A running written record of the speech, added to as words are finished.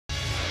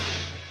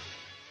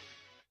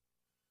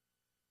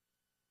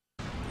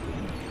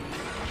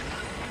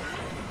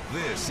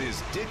This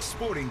is Dick's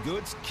Sporting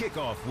Goods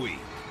Kickoff Week.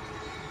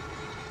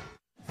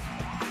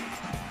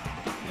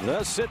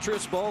 The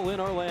Citrus Bowl in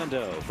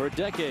Orlando. For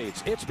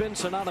decades, it's been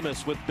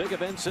synonymous with big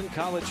events in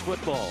college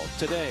football.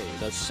 Today,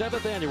 the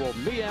 7th annual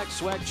MEAC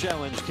SWAC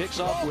Challenge kicks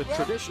off with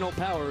traditional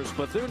powers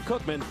Bethune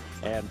Cookman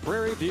and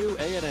Prairie View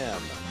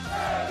A&M.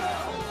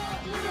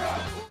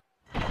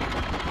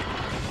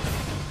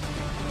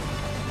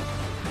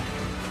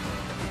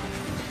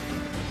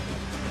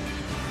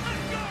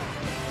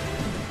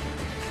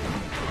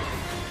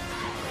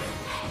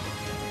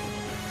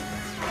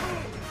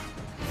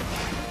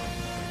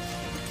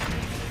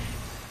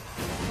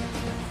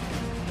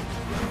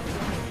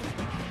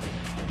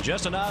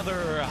 Just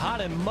another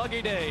hot and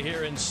muggy day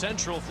here in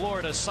Central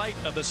Florida, site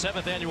of the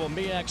 7th annual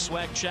MEAC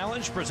SWAC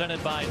Challenge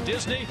presented by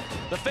Disney.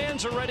 The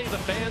fans are ready. The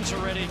fans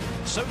are ready.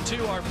 So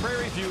too are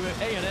Prairie View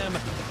A&M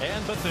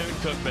and Bethune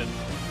Cookman.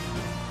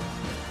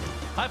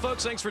 Hi,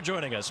 folks. Thanks for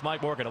joining us.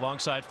 Mike Morgan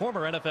alongside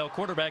former NFL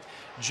quarterback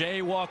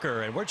Jay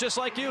Walker. And we're just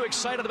like you,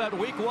 excited about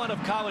week 1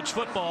 of college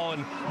football.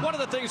 And one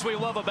of the things we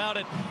love about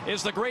it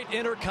is the great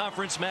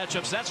interconference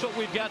matchups. That's what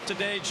we've got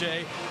today,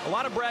 Jay. A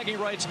lot of bragging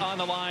rights on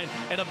the line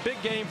and a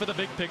big game for the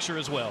big picture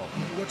as well.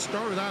 What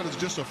started out as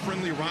just a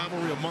friendly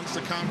rivalry amongst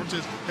the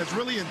conferences has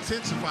really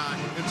intensified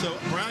into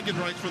bragging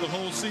rights for the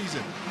whole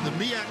season. The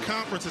MEAC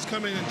conference has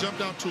come in and jumped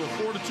out to a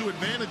 4-2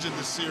 advantage in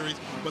this series,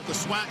 but the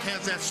SWAC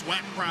has that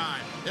SWAC pride.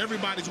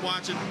 Everybody's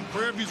watching.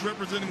 Prairie View's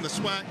representing the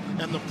SWAC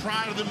and the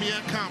pride of the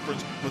MEAC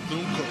conference,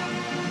 Bethune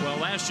Cookman. Well,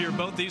 last year,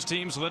 both these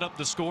teams lit up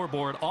the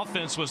scoreboard.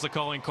 Offense was the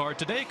calling card.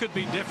 Today could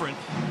be different.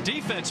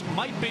 Defense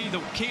might be the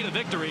key to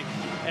victory.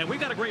 And we've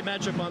got a great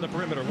matchup on the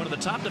perimeter. One of the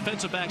top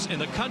defensive backs in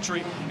the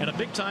country and a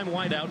big-time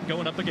wideout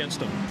going up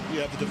against him.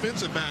 Yeah, the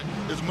defensive back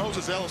is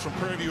Moses Ellis from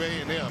Prairie View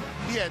A&M.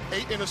 He had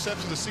 8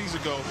 interceptions a season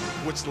ago,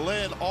 which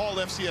led all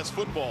FCS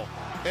football.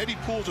 Eddie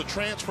Poole's a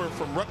transfer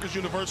from Rutgers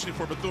University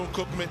for Bethune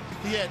Cookman.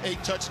 He had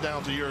 8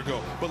 touchdowns a year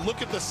ago. But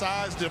look at the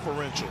size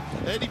differential.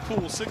 Eddie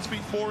Poole, 6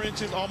 feet 4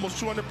 inches, almost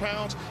 200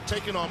 pounds,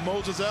 taking on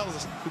Moses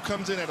Ellis, who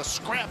comes in at a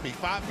scrappy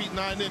 5 feet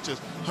 9 inches,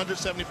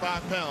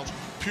 175 pounds.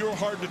 Pure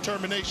heart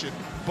determination.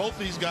 Both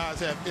these guys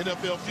have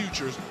NFL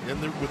futures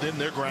within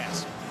their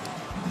grasp.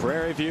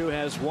 Prairie View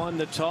has won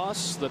the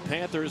toss. The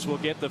Panthers will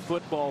get the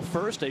football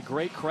first. A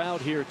great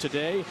crowd here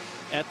today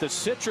at the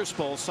Citrus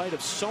Bowl, site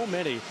of so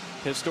many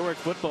historic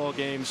football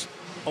games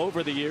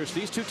over the years.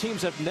 These two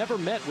teams have never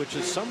met, which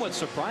is somewhat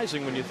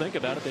surprising when you think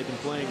about it. They've been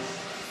playing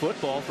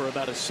football for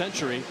about a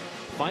century.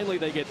 Finally,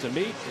 they get to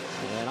meet,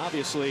 and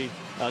obviously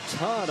a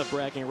ton of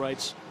bragging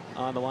rights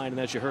on the line. And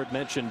as you heard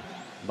mentioned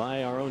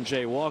by our own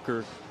Jay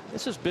Walker,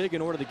 this is big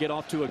in order to get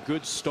off to a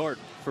good start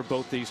for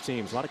both these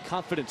teams. A lot of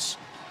confidence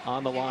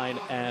on the line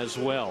as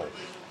well.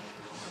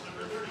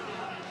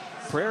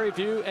 Prairie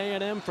View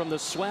A&M from the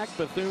SWAC,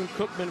 Bethune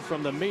Cookman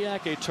from the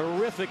MEAC. A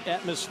terrific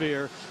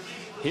atmosphere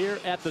here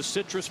at the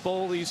Citrus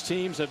Bowl. These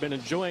teams have been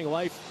enjoying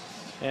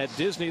life at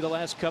Disney the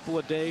last couple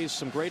of days.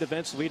 Some great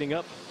events leading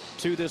up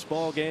to this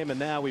ball game, and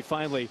now we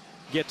finally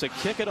get to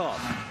kick it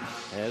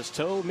off. As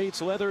toe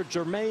meets leather,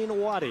 Jermaine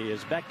Waddy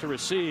is back to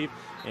receive,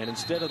 and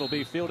instead it'll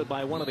be fielded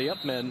by one of the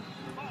up men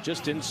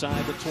just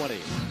inside the 20.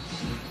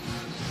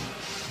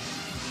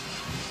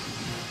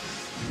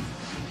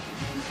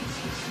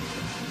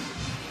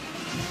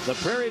 The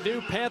Prairie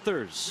View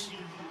Panthers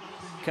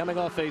coming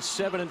off a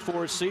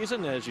 7-4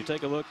 season. As you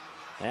take a look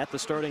at the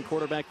starting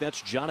quarterback,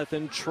 that's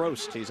Jonathan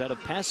Trost. He's out of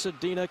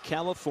Pasadena,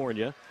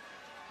 California.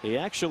 He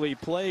actually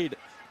played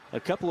a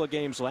couple of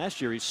games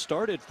last year. He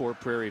started for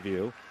Prairie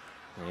View,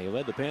 and he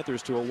led the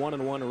Panthers to a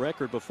 1-1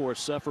 record before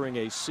suffering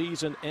a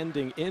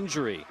season-ending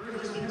injury.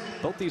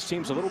 Both these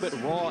teams a little bit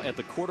raw at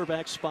the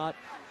quarterback spot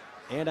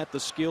and at the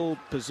skilled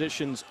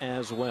positions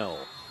as well.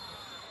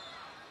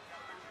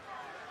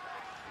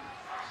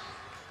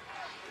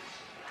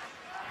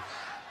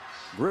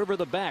 Gruber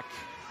the back.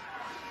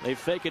 They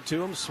fake it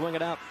to him, swing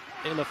it out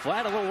in the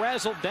flat. A little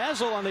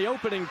razzle-dazzle on the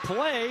opening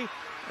play,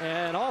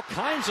 and all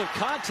kinds of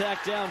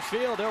contact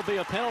downfield. There'll be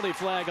a penalty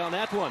flag on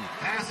that one.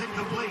 Passing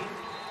complete.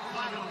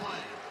 Flag on play.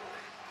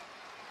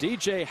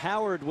 DJ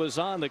Howard was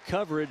on the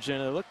coverage,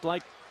 and it looked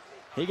like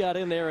he got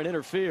in there and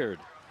interfered.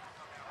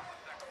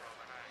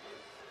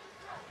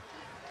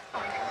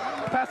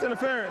 Pass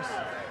interference.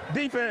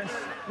 Defense,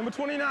 number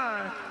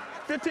 29,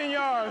 15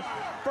 yards,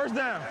 first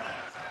down.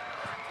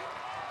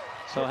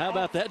 So how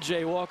about that,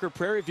 Jay Walker?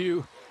 Prairie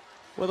View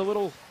with a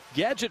little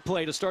gadget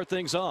play to start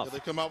things off. Yeah, they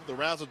come out with the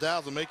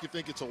razzle-dazzle, make you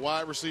think it's a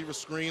wide receiver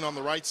screen on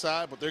the right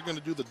side, but they're going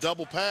to do the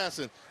double pass,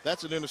 and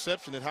that's an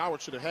interception that Howard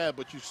should have had.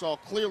 But you saw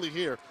clearly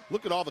here,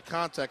 look at all the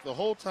contact the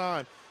whole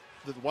time.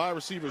 The wide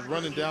receiver's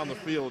running down the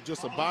field,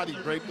 just a body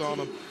draped on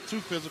him, too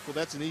physical.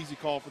 That's an easy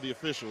call for the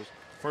officials.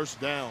 First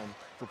down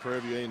for Prairie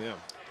View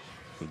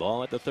A&M.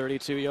 Ball at the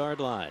 32-yard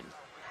line.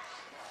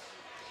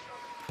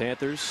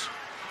 Panthers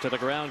to the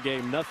ground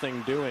game,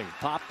 nothing doing.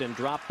 Popped and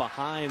dropped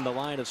behind the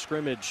line of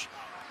scrimmage.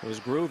 It was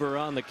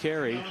Groover on the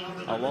carry,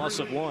 a loss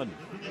of 1.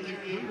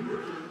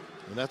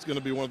 And that's going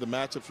to be one of the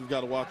matchups we've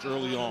got to watch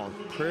early on.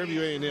 Prairie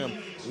View A&M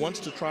wants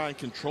to try and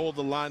control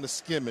the line of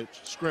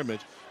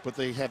scrimmage, but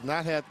they have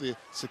not had the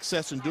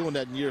success in doing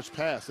that in years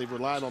past. They've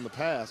relied on the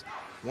pass.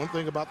 One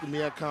thing about the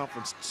MEAC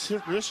Conference,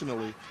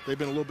 traditionally, they've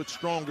been a little bit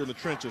stronger in the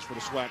trenches for the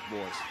SWAC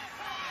boys.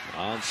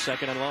 On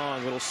 2nd and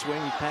long, little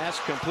swing pass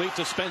complete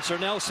to Spencer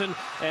Nelson,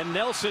 and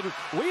Nelson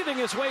weaving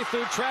his way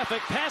through traffic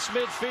past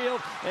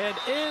midfield and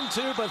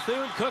into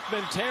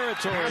Bethune-Cookman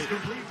territory.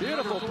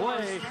 Beautiful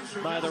play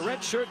by the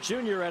redshirt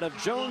junior out of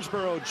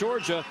Jonesboro,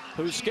 Georgia,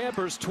 who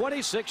scampers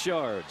 26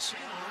 yards.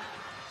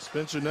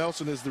 Spencer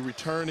Nelson is the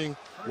returning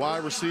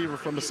wide receiver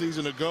from a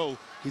season ago.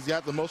 He's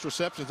got the most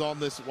receptions on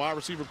this wide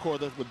receiver core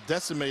that was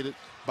decimated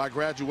by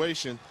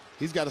graduation.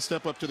 He's got to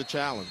step up to the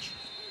challenge.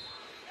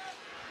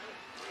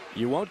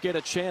 You won't get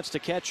a chance to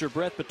catch your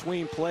breath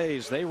between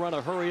plays. They run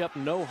a hurry-up,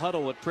 no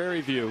huddle at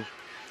Prairie View.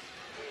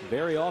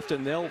 Very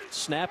often they'll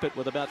snap it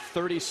with about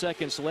 30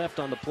 seconds left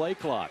on the play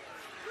clock.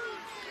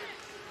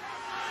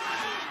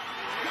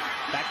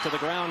 Back to the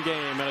ground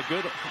game and a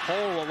good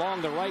hole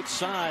along the right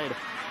side.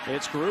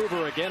 It's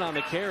Groover again on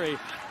the carry.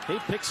 He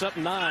picks up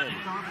 9.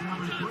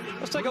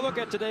 Let's take a look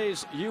at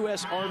today's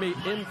U.S. Army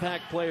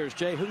impact players.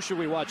 Jay, who should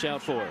we watch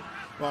out for?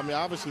 Well, I mean,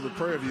 obviously with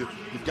Prairie View,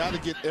 you've got to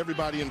get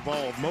everybody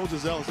involved.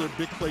 Moses Ellis, their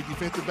big play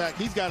defensive back,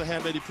 he's got to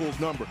have Eddie Poole's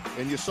number.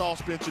 And you saw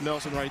Spencer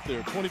Nelson right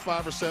there.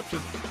 25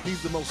 receptions.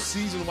 He's the most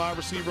seasoned wide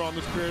receiver on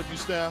this Prairie View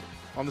staff,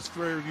 on this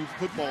Prairie View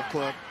football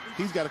club.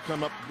 He's got to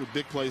come up with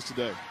big plays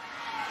today.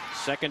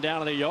 2nd down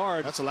on the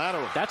yard. That's a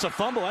lateral. That's a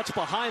fumble. That's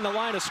behind the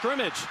line of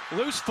scrimmage.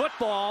 Loose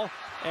football.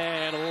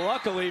 And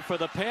luckily for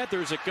the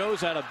Panthers, it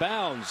goes out of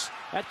bounds.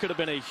 That could have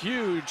been a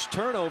huge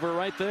turnover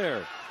right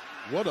there.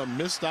 What a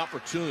missed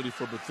opportunity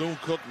for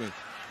Bethune-Cookman.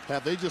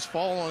 Had they just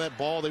fallen on that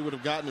ball, they would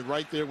have gotten it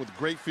right there with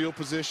great field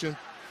position.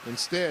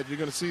 Instead, you're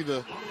going to see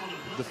the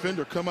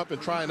defender come up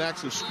and try and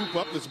actually scoop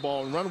up this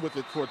ball and run with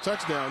it for a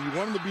touchdown. You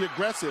want him to be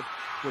aggressive,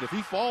 but if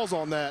he falls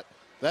on that,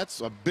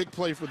 that's a big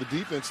play for the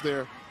defense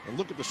there. And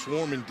look at the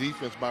swarming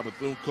defense by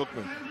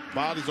Bethune-Cookman.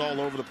 Bodies all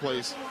over the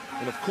place.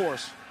 And, of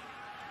course,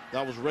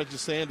 that was Reggie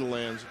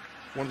Sanderlands,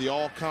 one of the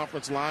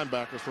all-conference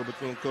linebackers for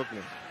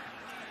Bethune-Cookman.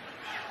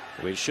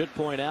 We should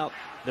point out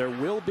there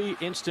will be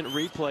instant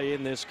replay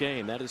in this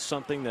game. That is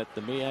something that the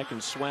MEAC and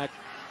SWAC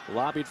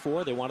lobbied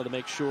for. They wanted to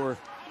make sure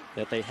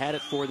that they had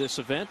it for this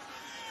event.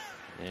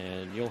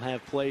 And you'll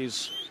have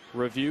plays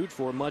reviewed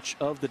for much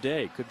of the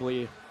day. Could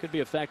be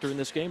a factor in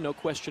this game, no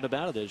question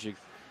about it, as you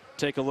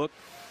take a look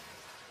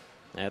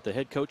at the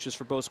head coaches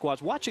for both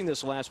squads. Watching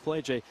this last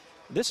play, Jay,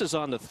 this is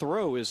on the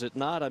throw, is it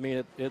not? I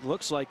mean, it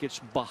looks like it's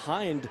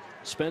behind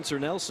Spencer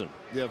Nelson.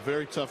 Yeah,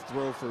 very tough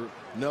throw for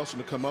Nelson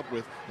to come up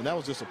with. And that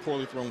was just a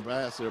poorly thrown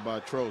pass there by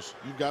Trost.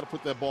 You've got to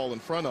put that ball in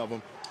front of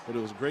him. But it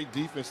was great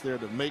defense there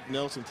to make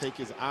Nelson take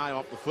his eye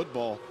off the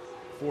football,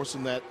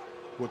 forcing that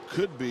what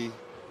could be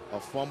a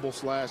fumble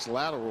 /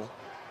 lateral.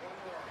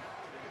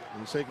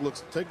 And take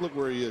a look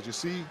where he is. You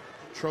see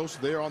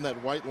Trost there on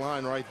that white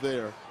line right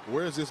there.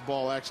 Where is this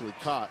ball actually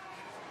caught?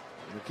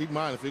 And keep in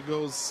mind, if it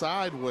goes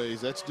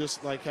sideways, that's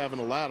just like having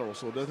a lateral,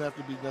 so it doesn't have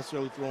to be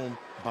necessarily thrown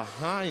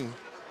behind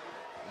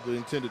the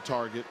intended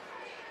target.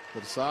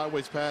 But a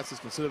sideways pass is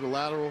considered a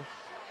lateral.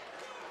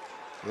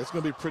 It's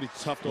going to be pretty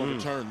tough to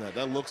overturn that.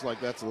 That looks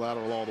like that's a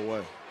lateral all the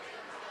way.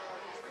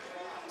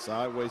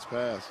 Sideways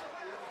pass.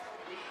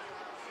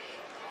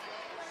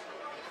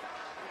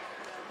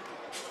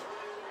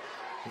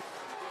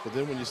 But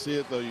then when you see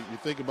it, though, you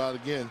think about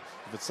it again.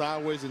 If it's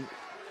sideways, and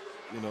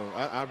you know,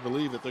 I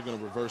believe that they're going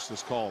to reverse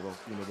this call, though.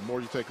 You know, the more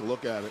you take a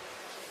look at it,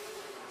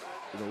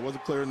 you know, was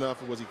it clear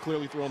enough? Was he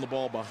clearly throwing the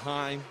ball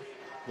behind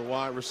the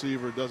wide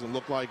receiver? It doesn't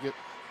look like it.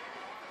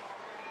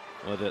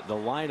 Well, the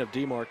line of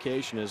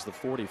demarcation is the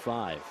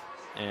 45,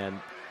 and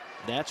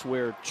that's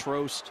where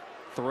Trost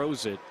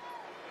throws it,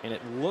 and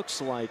it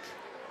looks like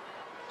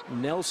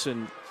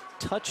Nelson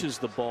touches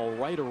the ball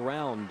right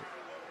around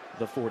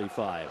the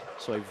 45.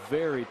 So a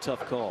very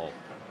tough call.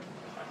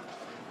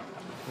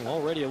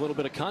 Already a little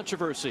bit of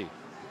controversy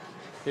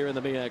here in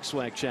the MEAC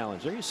SWAC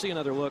Challenge. There you see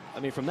another look.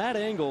 I mean, from that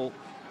angle,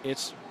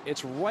 it's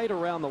right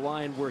around the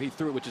line where he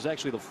threw it, which is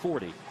actually the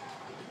 40.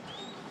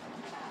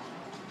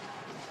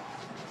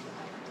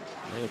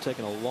 They're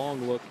taking a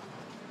long look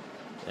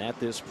at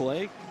this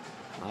play.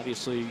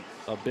 Obviously,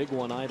 a big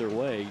one either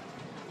way.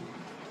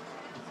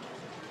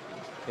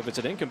 If it's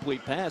an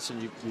incomplete pass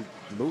and you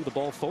move the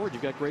ball forward,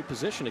 you've got great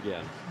position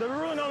again. The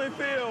ruling on the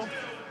field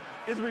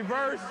is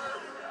reversed.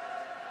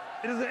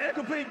 It is an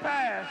incomplete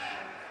pass.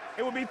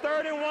 It will be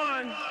 3rd and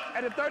 1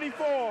 at the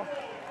 34.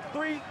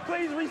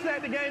 Please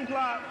reset the game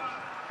clock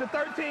to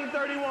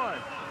 13:31.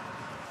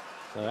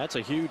 Well, that's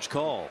a huge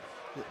call.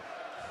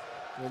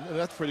 And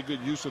that's pretty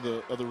good use of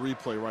the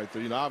replay right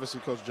there. You know,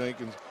 obviously Coach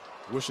Jenkins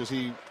wishes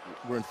he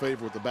were in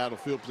favor with the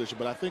battlefield position,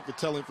 but I think the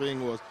telling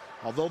thing was,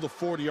 although the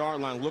 40-yard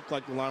line looked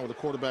like the line where the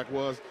quarterback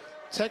was,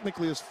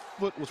 technically his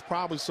foot was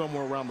probably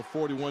somewhere around the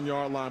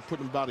 41-yard line,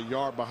 putting him about a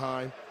yard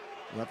behind,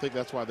 and I think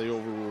that's why they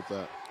overruled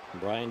that.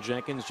 Brian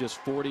Jenkins, just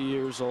 40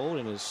 years old,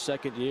 in his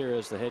 2nd year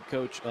as the head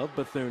coach of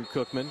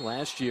Bethune-Cookman.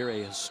 Last year,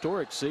 a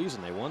historic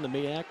season. They won the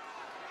MEAC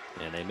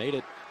And they made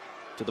it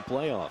to the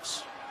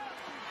playoffs.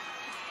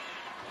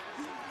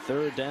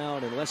 3rd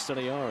down and less than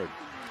a yard.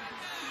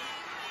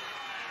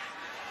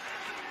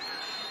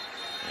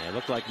 And it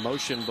looked like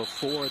motion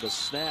before the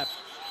snap.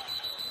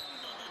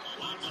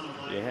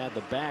 You had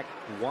the back,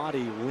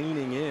 Waddy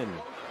leaning in.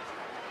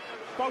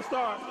 False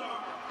start.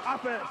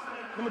 Offense.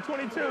 Number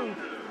 22.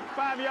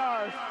 5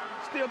 yards.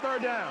 Still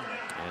 3rd down.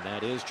 And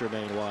that is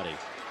Jermaine Waddy.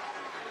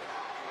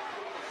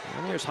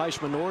 And there's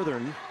Heisman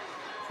Northern,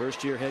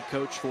 first-year head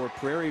coach for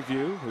Prairie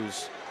View,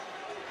 whose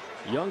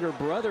younger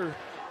brother,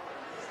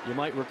 you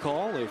might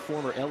recall, a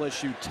former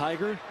LSU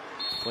Tiger,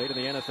 played in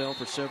the NFL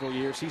for several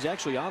years. He's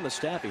actually on the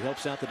staff. He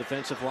helps out the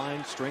defensive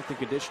line, strength and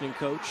conditioning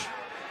coach.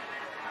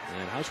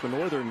 And Heisman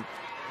Northern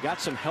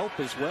got some help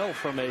as well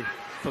from a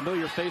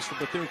familiar face from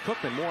Bethune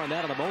Cookman. More on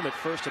that in a moment.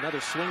 First,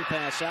 another swing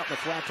pass out in the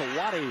flat to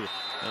Waddy.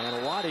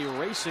 And Waddy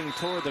racing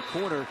toward the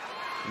corner,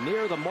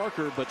 near the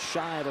marker, but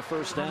shy of a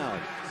 1st down.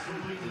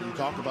 You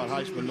talked about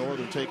Heisman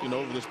Northern taking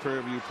over this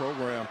Prairie View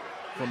program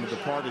from the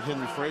departed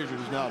Henry Frazier,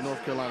 who's now at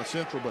North Carolina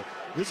Central. But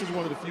this is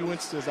one of the few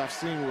instances I've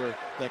seen where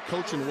that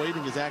coach in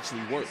waiting has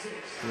actually worked.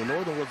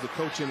 Northern was the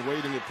coach in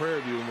waiting at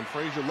Prairie View, and when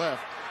Frazier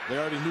left, they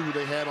already knew who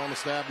they had on the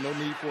staff. No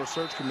need for a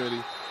search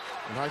committee.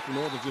 And Heisman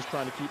Northern's just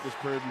trying to keep this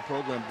Prairie View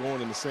program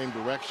going in the same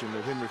direction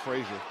that Henry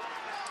Frazier.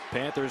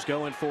 Panthers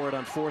going for it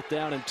on 4th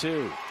down and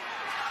 2.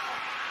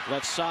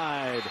 Left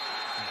side,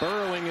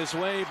 burrowing his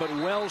way, but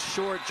well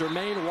short.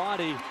 Jermaine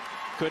Waddy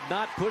could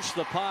not push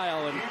the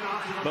pile, and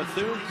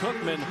Bethune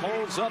Cookman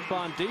holds up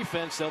on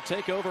defense. They'll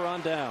take over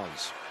on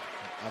downs.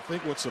 I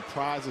think what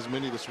surprises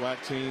many of the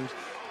SWAC teams,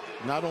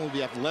 not only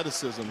the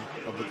athleticism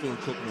of Bethune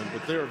Cookman,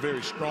 but they're a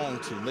very strong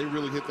team. They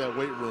really hit that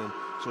weight room.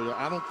 So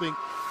I don't think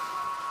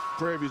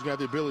Prairie View's got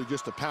the ability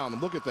just to pound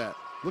them. Look at that.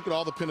 Look at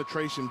all the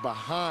penetration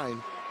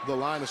behind the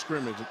line of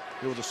scrimmage.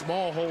 There was a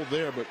small hole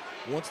there, but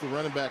once the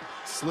running back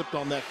slipped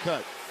on that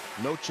cut,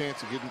 no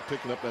chance of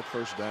picking up that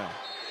 1st down.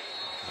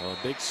 Well, a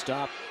big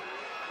stop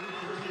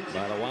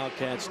by the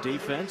Wildcats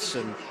defense,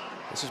 and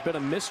this has been a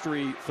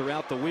mystery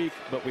throughout the week,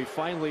 but we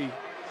finally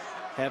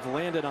have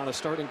landed on a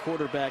starting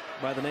quarterback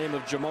by the name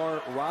of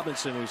Jamar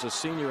Robinson, who's a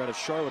senior out of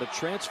Charlotte, a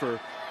transfer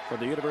from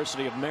the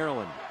University of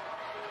Maryland.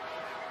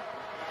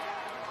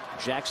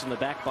 Jackson the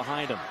back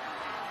behind him.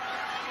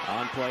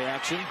 On play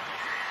action.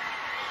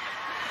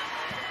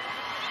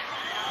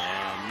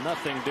 And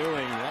nothing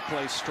doing. That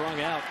play strung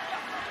out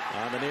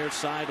on the near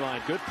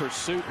sideline. Good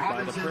pursuit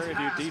by the Prairie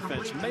View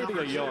defense. Maybe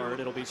a yard.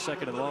 It'll be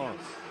 2nd and long.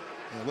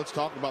 Now let's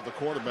talk about the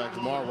quarterback,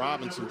 Jamar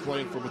Robinson,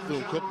 playing for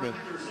Bethune Cookman.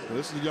 Now,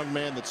 this is a young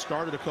man that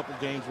started a couple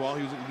games while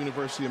he was at the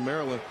University of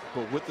Maryland,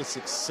 but with the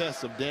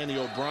success of Danny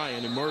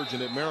O'Brien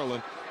emerging at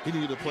Maryland, he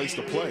needed a place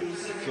to play.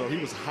 So he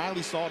was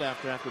highly sought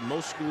after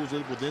most schools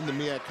within the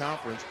MEAC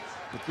conference.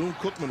 Bethune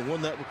Cookman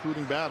won that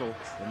recruiting battle,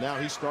 and now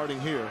he's starting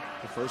here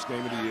the 1st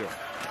game of the year.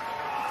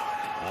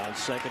 On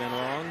 2nd and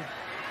long,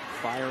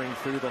 firing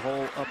through the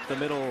hole up the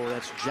middle.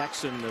 That's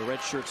Jackson, the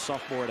redshirt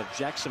sophomore out of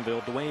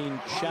Jacksonville. Dwayne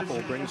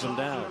Chappell brings him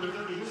down.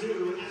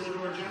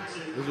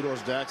 Isidore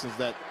Jackson's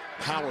that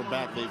power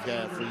back they've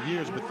had. For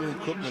years, Bethune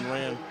Cookman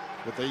ran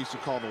what they used to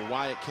call the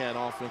Wildcat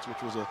offense,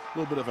 which was a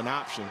little bit of an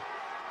option.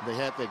 They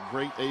had that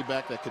great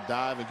A-back that could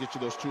dive and get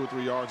you those 2 or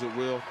 3 yards at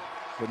will.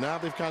 But now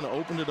they've kind of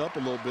opened it up a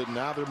little bit.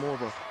 Now they're more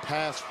of a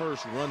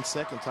pass-first,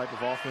 run-second type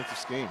of offensive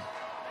scheme.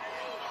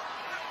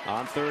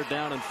 On 3rd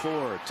down and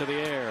 4, to the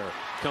air.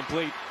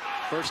 Complete.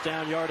 1st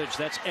down yardage.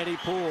 That's Eddie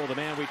Poole, the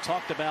man we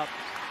talked about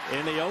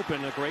in the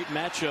open. A great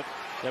matchup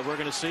that we're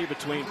going to see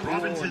between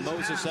Poole and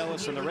Moses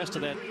Ellis and the rest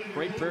of that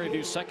great Prairie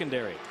View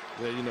secondary.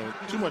 Yeah, you know,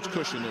 too much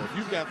cushion there. If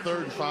you've got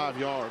 3rd and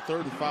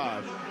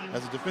 5,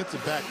 as a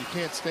defensive back, you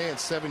can't stand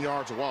 7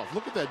 yards or off.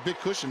 Look at that big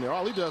cushion there.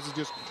 All he does is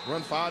just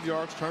run 5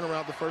 yards, turn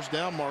around the 1st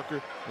down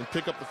marker, and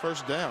pick up the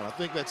 1st down. I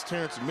think that's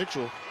Terrence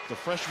Mitchell, the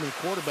freshman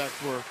quarterback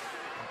for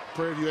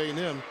Prairie View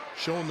A&M,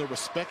 showing the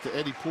respect to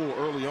Eddie Poole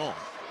early on.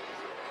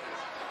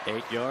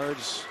 8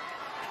 yards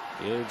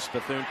gives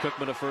Bethune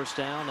Cookman a 1st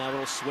down. Now a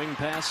little swing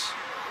pass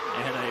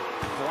and a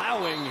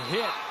plowing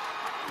hit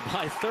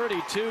by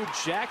 32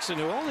 Jackson,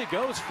 who only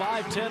goes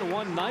 5'10",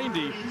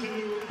 190.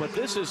 But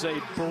this is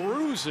a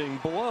bruising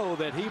blow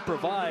that he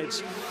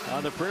provides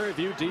on the Prairie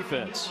View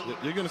defense.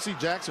 You're going to see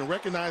Jackson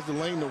recognize the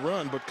lane to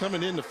run, but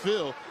coming in the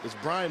field is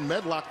Brian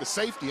Medlock, the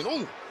safety. And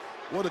oh,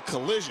 what a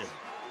collision.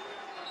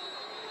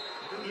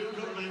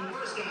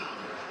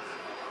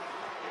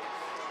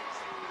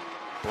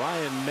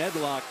 Brian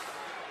Medlock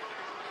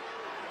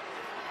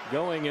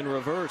going in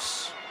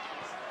reverse.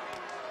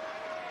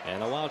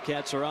 And the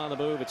Wildcats are on the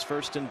move. It's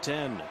 1st and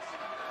 10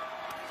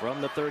 from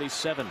the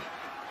 37.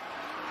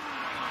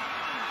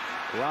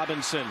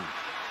 Robinson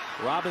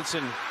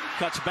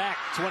cuts back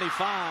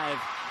 25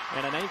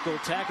 and an ankle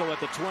tackle at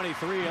the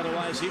 23.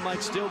 Otherwise he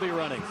might still be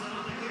running.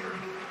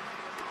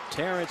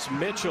 Terrence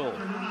Mitchell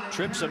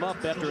trips him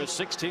up after a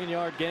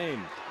 16-yard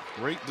gain.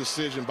 Great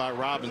decision by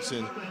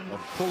Robinson of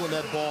pulling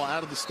that ball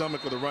out of the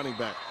stomach of the running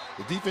back.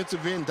 The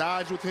defensive end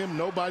dives with him.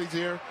 Nobody's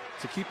there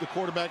to keep the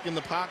quarterback in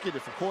the pocket.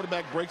 If a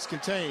quarterback breaks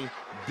contain,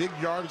 big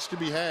yardage to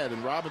be had.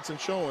 And Robinson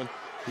showing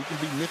he can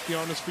be nifty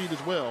on his feet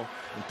as well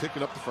and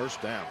picking up the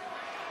first down.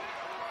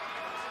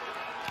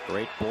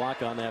 Great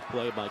block on that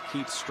play by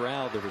Keith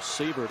Stroud, the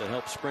receiver, to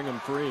help spring him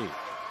free.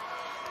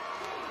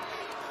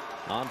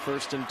 On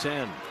 1st and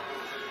 10.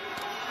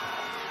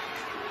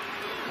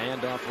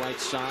 Handoff right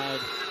side.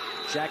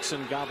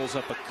 Jackson gobbles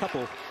up a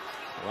couple.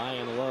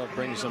 Ryan Love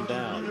brings them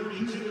down.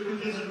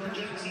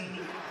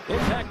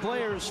 Impact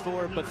players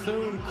for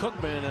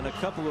Bethune-Cookman, and a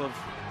couple of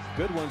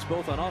good ones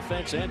both on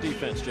offense and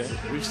defense, Jay.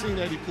 We've seen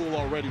Eddie Poole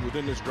already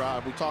within this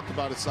drive. We talked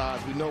about his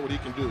size. We know what he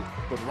can do.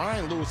 But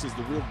Ryan Lewis is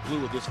the real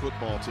glue of this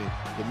football team.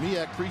 The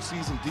MEAC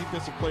preseason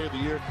defensive player of the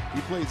year.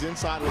 He plays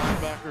inside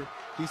linebacker.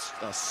 He's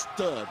a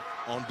stud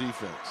on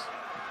defense.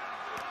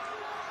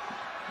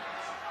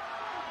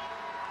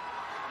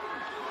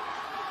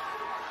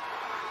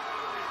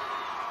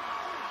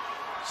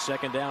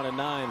 Second down and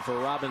 9 for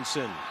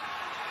Robinson.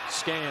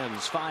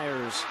 Scans,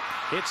 fires,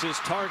 hits his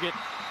target,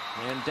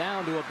 and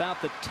down to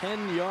about the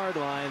 10-yard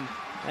line.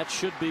 That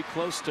should be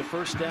close to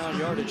first down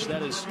yardage.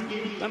 That is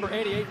number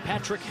 88,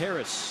 Patrick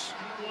Harris.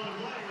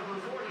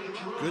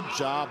 Good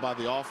job by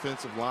the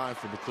offensive line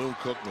for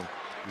Bethune-Cookman.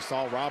 You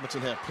saw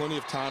Robinson had plenty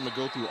of time to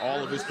go through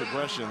all of his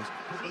progressions.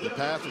 The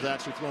pass was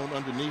actually thrown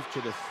underneath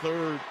to the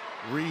third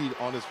read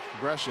on his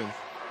progression.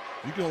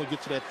 You can only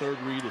get to that third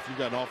read if you've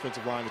got an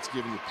offensive line that's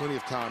giving you plenty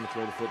of time to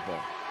throw the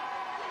football.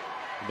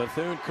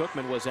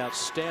 Bethune-Cookman was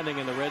outstanding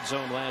in the red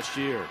zone last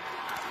year.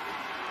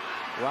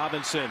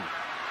 Robinson.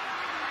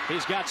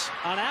 He's got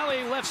an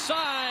alley left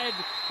side.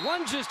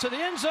 Lunges to the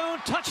end zone.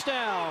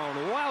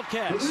 Touchdown,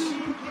 Wildcats.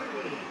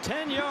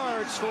 10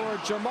 yards for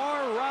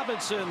Jamar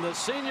Robinson, the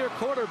senior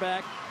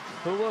quarterback,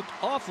 who looked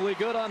awfully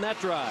good on that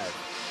drive.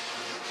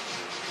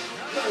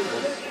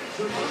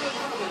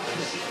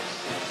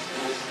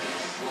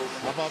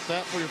 How about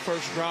that for your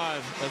first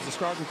drive as the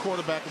starting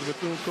quarterback of the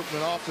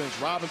Bethune-Cookman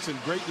offense? Robinson,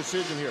 great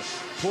decision here.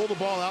 Pull the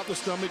ball out the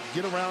stomach,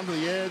 get around to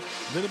the edge,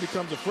 then it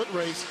becomes a foot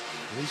race,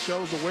 and he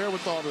shows the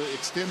wherewithal to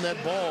extend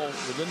that ball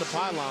within the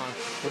pylon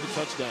for the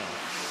touchdown.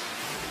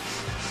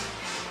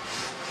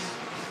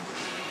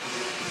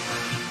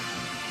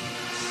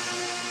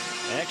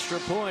 Extra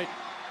point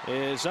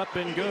is up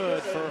and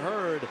good for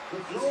Hurd.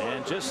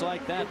 And just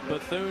like that,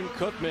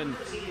 Bethune-Cookman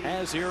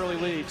has the early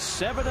lead,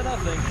 7-0,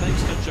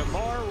 thanks to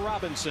Jamar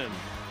Robinson.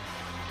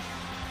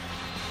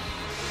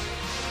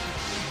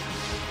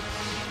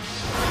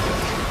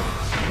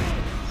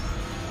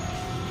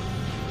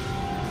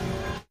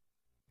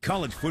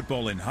 College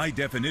football in high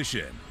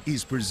definition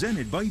is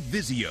presented by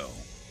Vizio.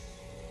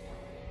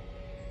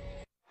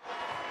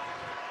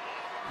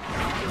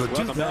 The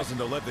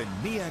 2011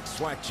 MEAC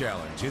SWAC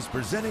Challenge is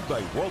presented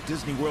by Walt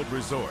Disney World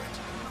Resort.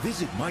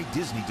 Visit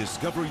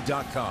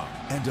MyDisneyDiscovery.com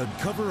and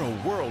uncover a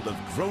world of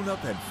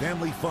grown-up and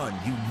family fun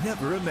you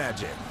never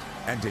imagined.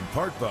 And in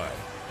part by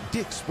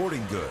Dick's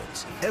Sporting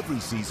Goods.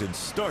 Every season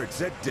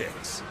starts at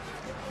Dick's.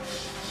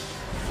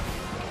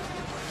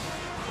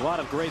 A lot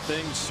of great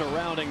things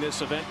surrounding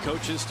this event.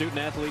 Coaches, student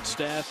athlete,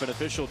 staff, and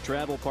official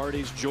travel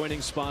parties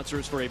joining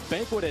sponsors for a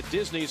banquet at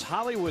Disney's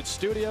Hollywood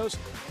Studios.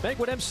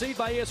 Banquet emceed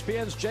by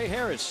ESPN's Jay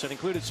Harris and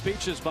included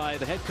speeches by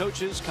the head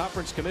coaches,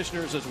 conference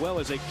commissioners, as well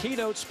as a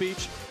keynote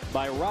speech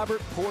by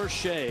Robert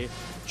Porsche.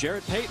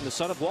 Jarrett Payton, the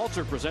son of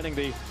Walter, presenting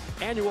the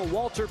annual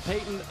Walter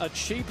Payton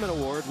Achievement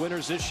Award.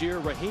 Winners this year,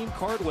 Raheem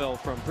Cardwell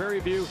from Prairie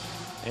View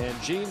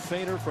and Gene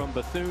Fainer from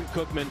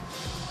Bethune-Cookman.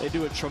 They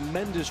do a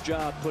tremendous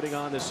job putting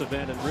on this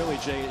event, and really,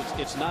 Jay,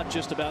 it's not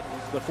just about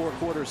the 4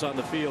 quarters on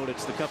the field.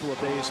 It's the couple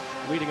of days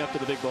leading up to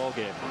the big ball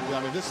game. Yeah,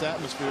 I mean, this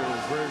atmosphere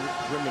is very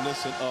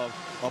reminiscent of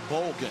a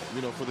bowl game,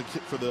 you know, for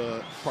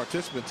the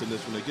participants in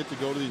this one. They get to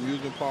go to the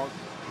amusement park,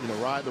 you know,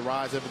 ride the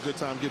rides, have a good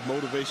time, give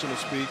motivational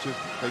speeches.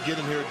 They get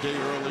in here a day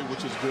early,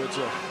 which is good.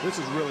 So this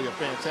is really a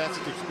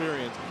fantastic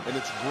experience, and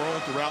it's grown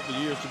throughout the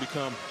years to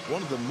become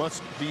one of the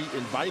must-be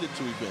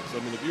invited-to events. I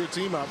mean, if you're a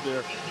team out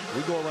there,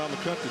 we go around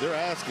the country, they're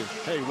asking,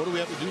 hey, what do we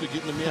have to do to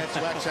get in the MEAC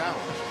SWAC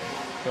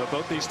Challenge?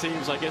 Both these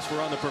teams, I guess,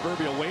 were on the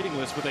proverbial waiting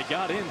list, but they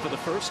got in for the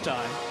first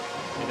time,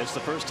 and it's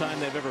the first time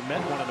they've ever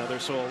met one another.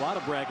 So a lot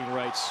of bragging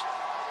rights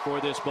for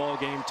this ball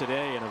game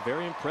today, and a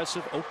very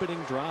impressive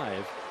opening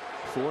drive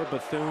for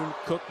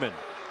Bethune-Cookman.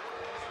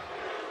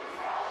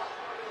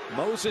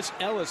 Moses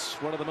Ellis,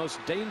 one of the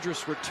most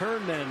dangerous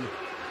return men,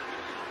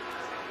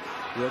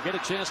 will get a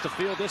chance to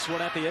field this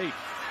one at the 8.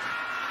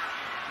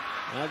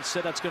 I'd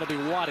say that's going to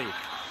be Waddy,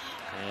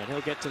 and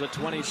he'll get to the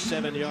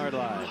 27-yard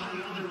line.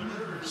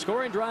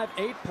 Scoring drive,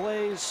 8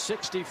 plays,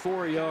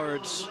 64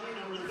 yards,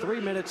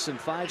 3 minutes and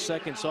 5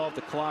 seconds off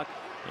the clock,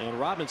 and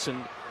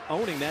Robinson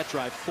owning that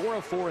drive, 4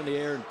 of 4 in the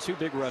air and 2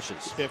 big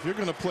rushes. If you're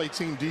going to play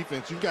team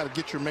defense, you've got to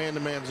get your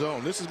man-to-man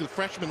zone. This is the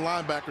freshman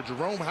linebacker,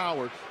 Jerome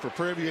Howard, for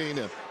Prairie View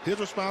A&M. His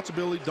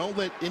responsibility, don't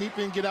let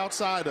anything get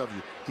outside of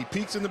you. He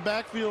peeks in the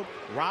backfield.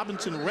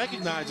 Robinson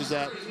recognizes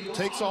that,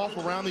 takes off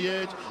around the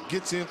edge,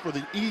 gets in for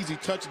the easy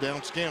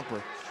touchdown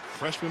scamper.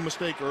 Freshman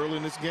mistake early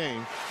in this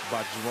game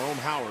by Jerome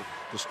Howard,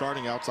 the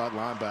starting outside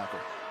linebacker.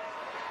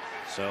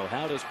 So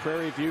how does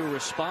Prairie View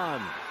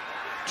respond?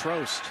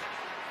 Trost.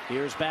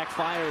 Here's back,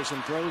 fires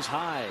and throws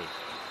high.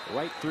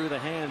 right through the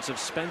hands of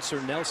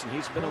Spencer Nelson.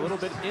 He's been a little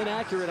bit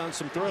inaccurate on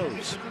some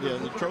throws. Yeah,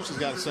 the Trost has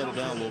got to settle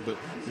down a little bit.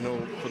 You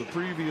know, for the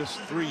previous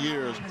 3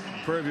 years,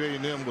 Prairie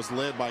View A&M was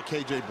led by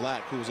KJ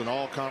Black, who was an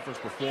all-conference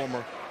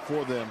performer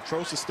for them.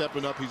 Trost is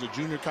stepping up. He's a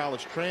junior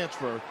college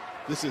transfer.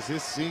 This is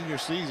his senior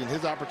season,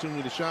 his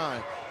opportunity to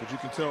shine. But you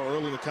can tell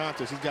early in the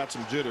contest, he's got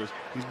some jitters.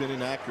 He's been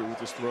inaccurate with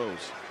his throws.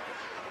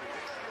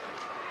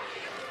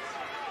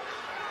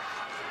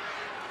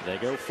 They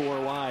go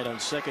 4 wide on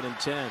 2nd and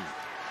 10.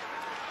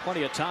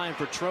 Plenty of time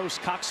for Trost.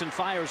 Coxon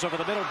fires over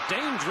the middle.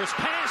 Dangerous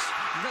pass.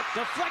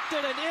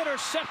 Deflected and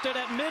intercepted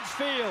at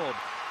midfield.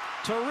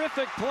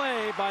 Terrific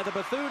play by the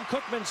Bethune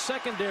Cookman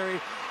secondary.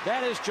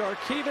 That is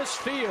Jarkevis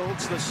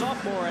Fields, the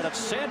sophomore out of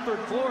Sanford,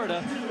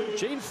 Florida.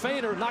 Gene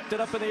Feiner knocked it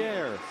up in the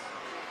air.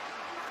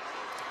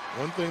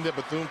 One thing that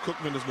Bethune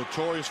Cookman is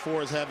notorious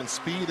for is having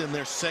speed in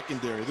their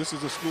secondary. This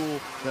is a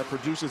school that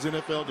produces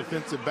NFL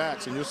defensive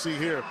backs, and you'll see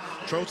here,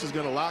 Trost is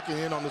going to lock it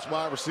in on this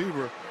wide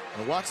receiver.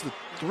 And watch the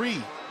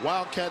 3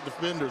 Wildcat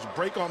defenders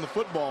break on the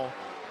football,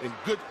 and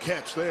good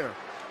catch there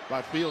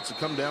by Fields to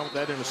come down with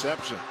that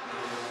interception.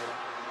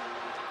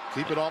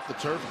 Keep it off the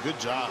turf. Good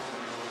job.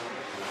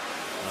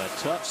 A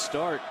tough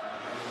start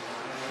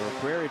for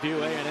Prairie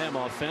View A&M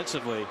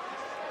offensively.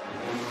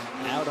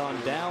 Out on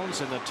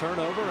downs and the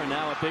turnover, and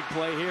now a big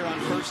play here on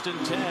 1st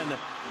and 10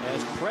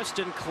 as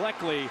Preston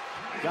Cleckley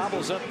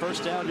gobbles up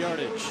first down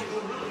yardage.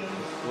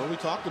 Well, we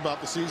talked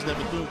about the season that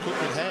Bethune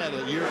Cookman had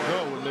a year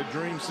ago in their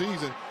dream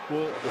season.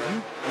 Well, if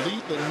you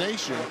lead the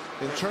nation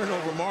in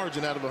turnover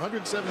margin out of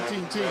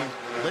 117 teams,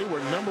 they were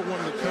 #1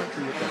 in the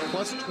country with a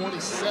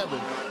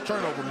 +27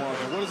 turnover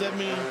margin. What does that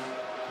mean?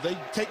 They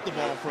take the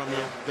ball from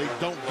you, they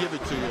don't give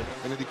it to you,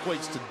 and it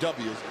equates to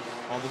W's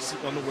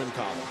on the win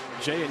column.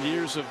 Jay, in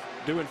years of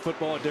doing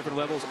football at different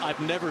levels, I've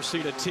never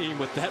seen a team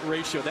with that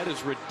ratio. That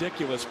is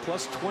ridiculous.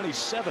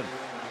 +27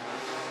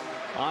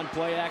 on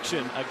play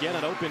action. Again,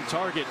 an open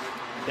target.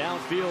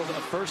 Downfield,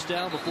 a first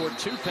down before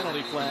 2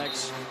 penalty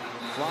flags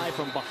fly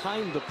from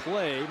behind the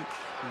play.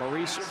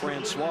 Maurice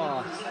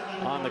Francois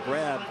on the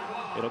grab.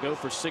 It'll go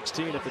for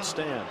 16 if it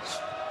stands.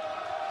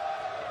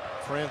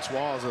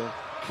 Francois is a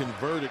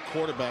converted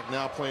quarterback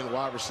now playing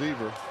wide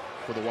receiver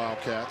for the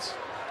Wildcats.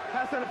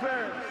 Pass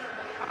interference.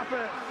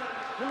 Offense.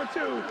 Number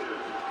 2.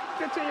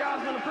 15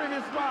 yards from the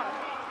previous spot.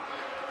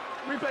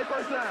 Replay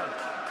first down.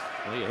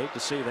 Well, you hate to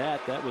see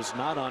that. That was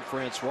not on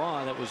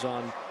Francois. That was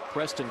on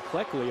Preston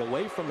Cleckley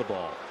away from the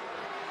ball.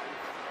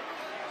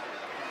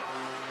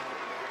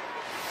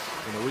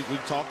 You know, we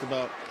talked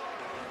about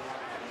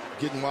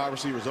getting wide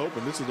receivers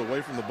open. This is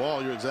away from the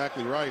ball. You're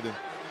exactly right. And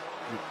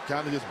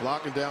kind of just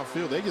blocking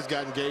downfield. They just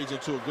got engaged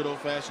into a good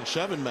old-fashioned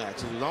shoving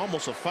match. It was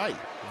almost a fight.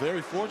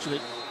 Very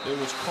fortunate it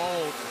was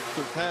called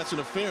for pass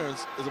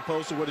interference as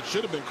opposed to what it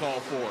should have been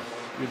called for.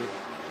 You know,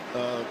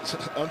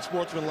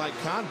 unsportsmanlike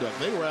conduct.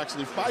 They were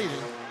actually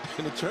fighting,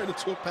 and it turned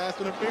into a pass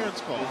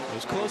interference call. It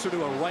was closer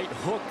to a right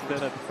hook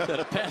than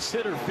a pass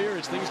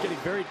interference. Things getting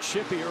very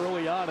chippy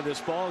early on in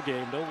this ball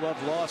game. No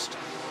love lost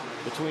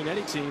between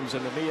any teams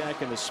in the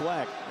MEAC and the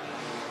SWAC.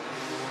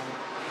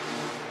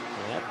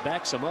 And that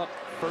backs them up.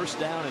 First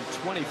down and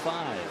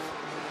 25.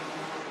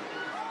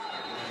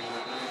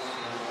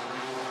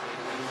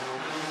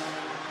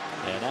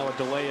 And now a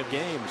delay of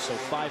game, so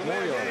 5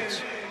 more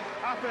yards.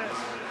 Offense.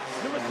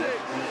 Number 6.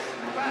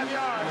 5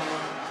 yards.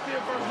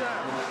 Still first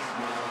down.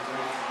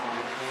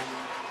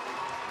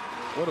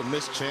 What a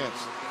missed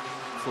chance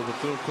for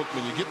Bethune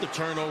Cookman. You get the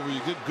turnover,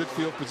 you get good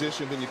field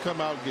position, then you come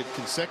out and get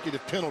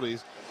consecutive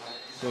penalties.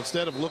 So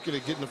instead of looking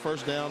at getting the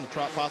first down,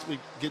 possibly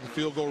getting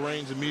field goal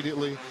range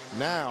immediately,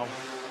 now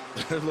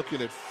they're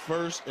looking at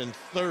 1st and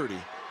 30.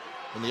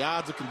 And the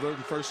odds of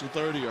converting 1st and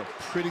 30 are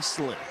pretty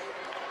slim.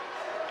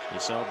 You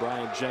saw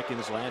Brian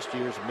Jenkins, last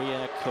year's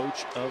MEAC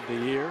Coach of the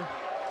Year.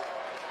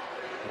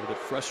 A little bit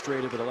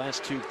frustrated with the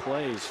last 2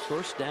 plays.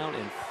 1st down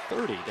and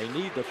 30. They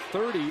need the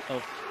 30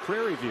 of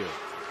Prairie View.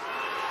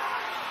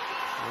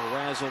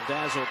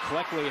 Razzle-dazzle.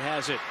 Cleckley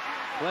has it.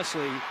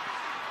 Wesley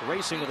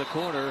racing to the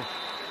corner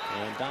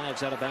and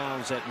dives out of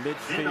bounds at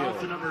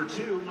midfield. Number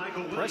 2,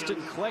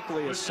 Preston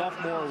Cleckley, a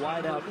sophomore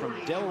wideout from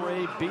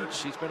Delray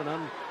Beach. He's been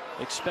an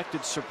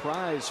unexpected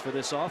surprise for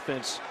this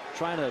offense,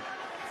 trying to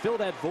fill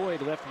that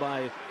void left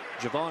by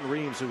Javon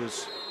Reams, who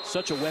was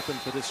such a weapon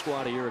for this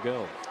squad a year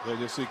ago. Yeah,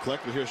 you see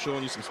Cleckley here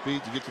showing you some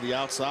speed to get to the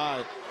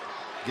outside,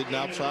 getting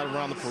outside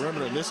around the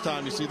perimeter. And this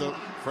time you see the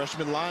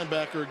freshman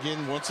linebacker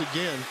again, once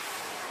again.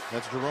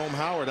 That's Jerome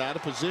Howard out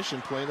of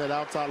position, playing that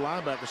outside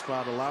linebacker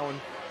spot, allowing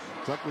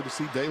Cleckley to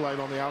see daylight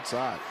on the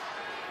outside.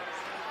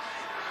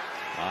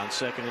 On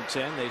 2nd and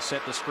 10, they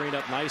set the screen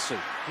up nicely.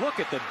 Look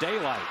at the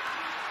daylight.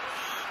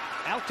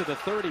 Out to the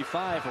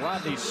 35,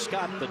 Rodney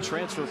Scott, the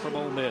transfer from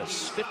Ole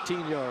Miss.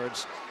 15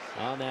 yards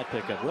on that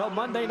pickup. Well,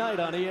 Monday night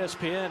on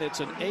ESPN, it's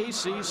an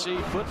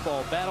ACC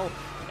football battle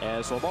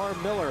as Lamar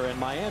Miller and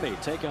Miami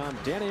take on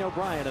Danny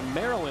O'Brien and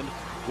Maryland.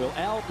 Will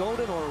Al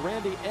Golden or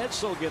Randy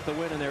Edsel get the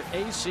win in their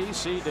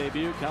ACC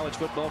debut? College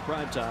football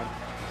primetime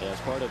as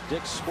part of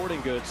Dick's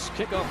Sporting Goods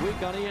kickoff week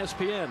on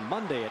ESPN,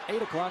 Monday at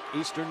 8 o'clock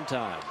Eastern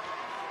Time.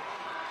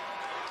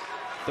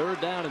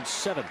 3rd down and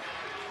 7.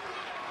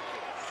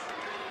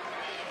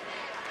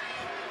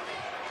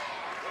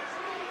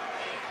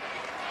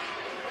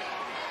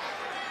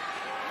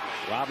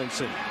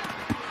 Robinson. And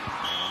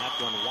that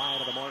one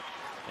wide of the mark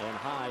and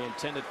high,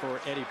 intended for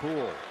Eddie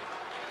Poole.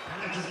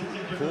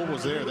 Poole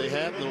was there. They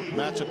had the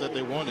matchup that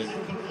they wanted.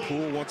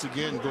 Poole once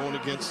again going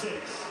against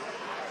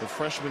the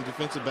freshman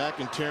defensive back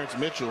in Terrence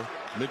Mitchell.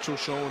 Mitchell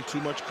showing too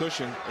much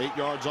cushion, 8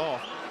 yards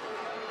off.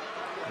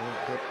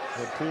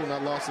 Had Poole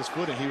not lost his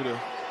footing, he would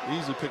have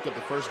easily picked up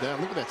the 1st down.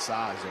 Look at that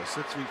size, though.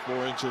 6 feet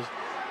 4 inches,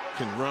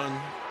 can run,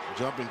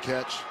 jump, and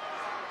catch.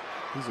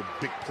 He's a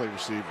big play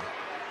receiver.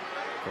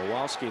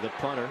 Kowalski, the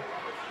punter,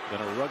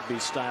 going to rugby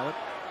style it.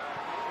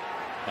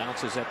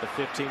 Bounces at the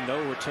 15.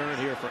 No return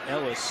here for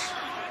Ellis.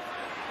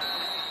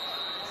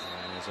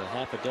 There's a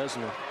half a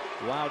dozen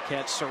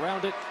Wildcats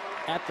surrounded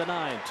at the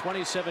 9.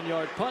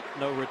 27-yard punt,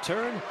 no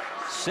return.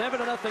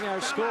 7-0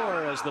 our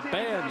score as the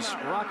band's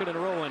rocking and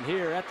rolling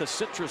here at the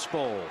Citrus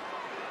Bowl.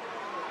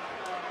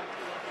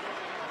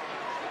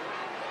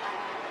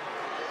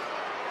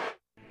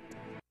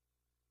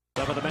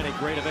 Some of the many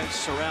great events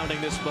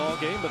surrounding this ball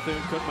game. Bethune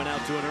Cookman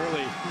out to an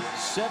early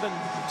 7-0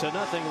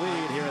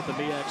 lead here at the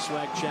MEAC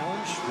SWAC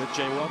Challenge with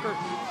Jay Walker.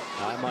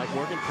 I'm Mike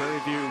Morgan, Prairie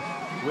View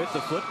with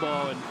the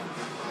football, and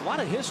a lot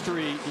of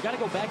history. You got to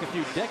go back a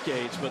few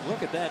decades, but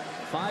look at that.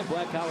 5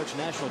 Black College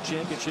National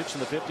Championships in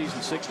the 50s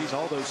and 60s,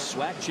 all those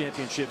SWAC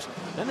championships.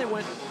 Then they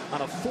went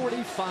on a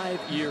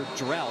 45-year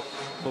drought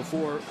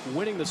before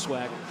winning the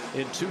SWAC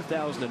in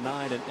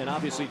 2009. And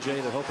obviously,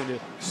 Jay, they're hoping to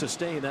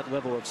sustain that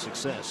level of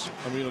success.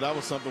 I mean, that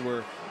was something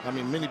where, I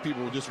mean, many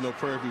people just know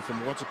Prairie View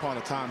from once upon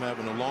a time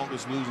having the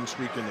longest losing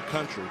streak in the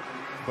country.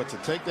 But to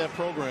take that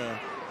program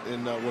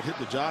and what hit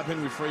the job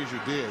Henry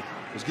Frazier did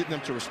was getting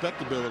them to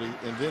respectability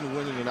and then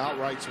winning an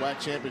outright SWAC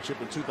championship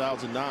in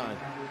 2009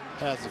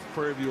 has the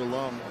Prairie View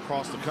alum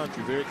across the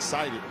country very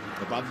excited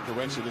about the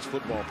direction of this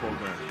football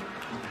program.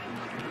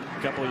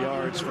 A couple of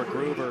yards for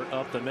Gruber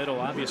up the middle.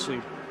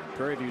 Obviously,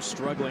 Prairie View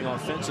struggling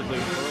offensively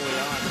early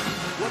on.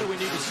 What do we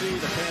need to see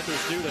the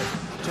Panthers do to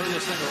turn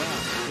this thing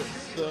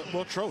around?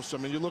 Well, Trost, I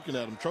mean, you're looking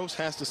at him. Trost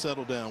has to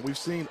settle down. We've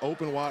seen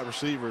open wide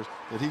receivers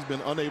that he's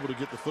been unable to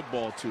get the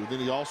football to. Then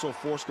he also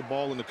forced the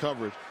ball into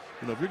coverage.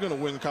 You know, if you're going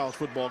to win a college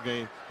football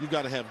game, you've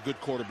got to have good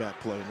quarterback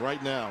play. And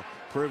right now,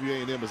 Prairie View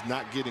A&M is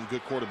not getting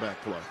good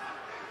quarterback play.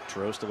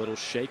 Trost a little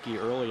shaky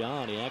early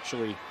on. He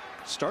actually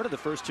started the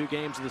first 2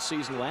 games of the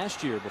season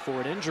last year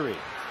before an injury.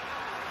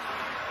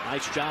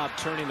 Nice job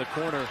turning the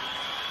corner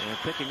and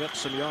picking up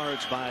some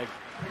yards by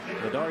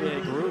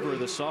Ladarier Gruber,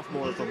 the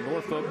sophomore from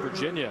Norfolk,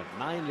 Virginia.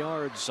 9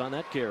 yards on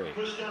that carry.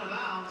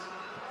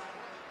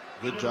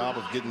 Good job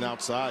of getting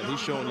outside.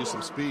 He's showing you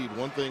some speed.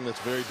 One thing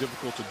that's very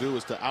difficult to do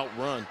is to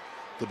outrun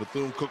the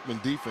Bethune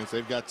Cookman defense.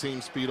 They've got team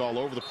speed all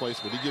over the place,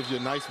 but he gives you a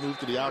nice move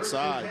to the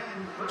outside,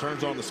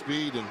 turns on the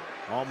speed, and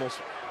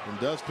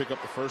does pick up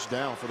the 1st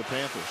down for the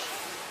Panthers.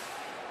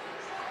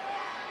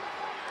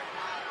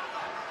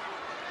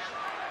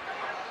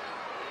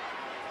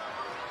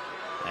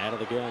 Out of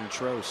the gun,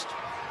 Trost.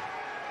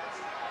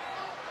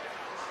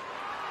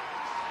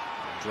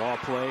 Draw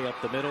play up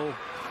the middle,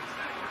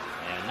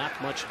 and not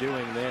much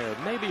doing there.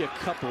 Maybe a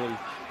couple.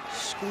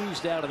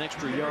 Squeezed out an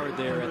extra yard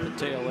there at the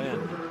tail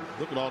end.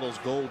 Look at all those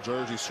gold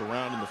jerseys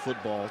surrounding the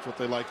football. That's what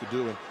they like to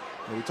do.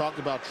 And we talked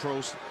about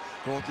Trost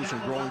going through some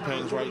growing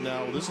pains right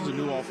now. Well, this is a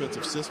new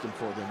offensive system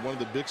for them. One of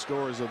the big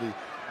stories of the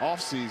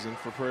offseason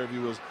for Prairie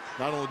View was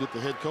not only did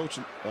the head coach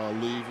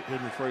leave,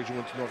 Henry Frazier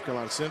went to North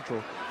Carolina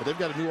Central, but they've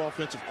got a new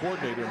offensive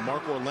coordinator,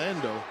 Mark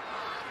Orlando,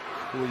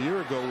 who a year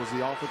ago was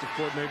the offensive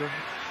coordinator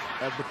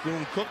at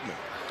Bethune Cookman.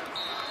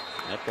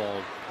 That ball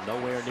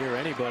nowhere near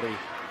anybody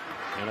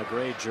in a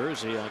gray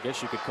jersey. I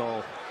guess you could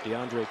call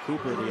DeAndre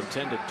Cooper the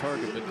intended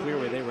target, but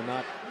clearly they were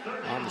not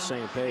on the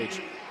same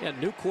page. Yeah,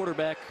 new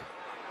quarterback,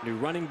 new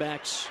running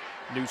backs,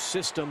 new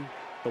system.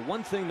 The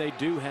one thing they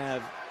do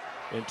have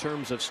in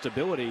terms of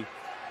stability,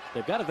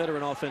 they've got a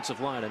veteran offensive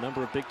line, a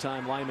number of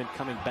big-time linemen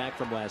coming back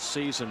from last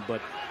season,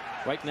 but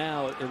right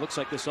now it looks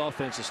like this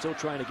offense is still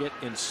trying to get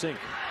in sync.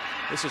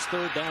 This is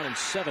 3rd down and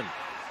 7.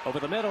 Over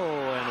the middle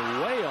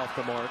and way off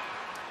the mark.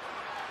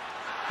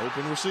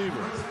 Open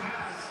receiver.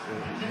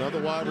 Another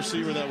wide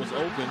receiver that was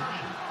open,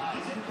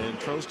 and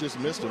Trost just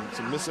missed him.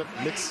 Some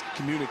mixed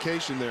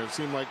communication there. It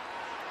seemed like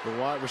the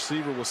wide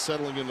receiver was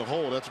settling in the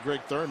hole. That's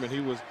Greg Thurman. He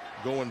was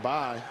going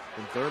by,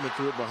 and Thurman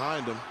threw it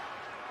behind him.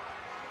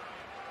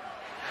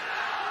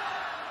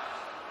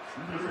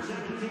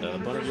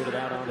 Bunter get it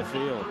out on the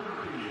field.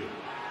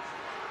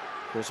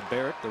 Chris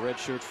Barrett, the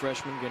redshirt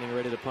freshman, getting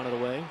ready to punt it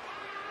away.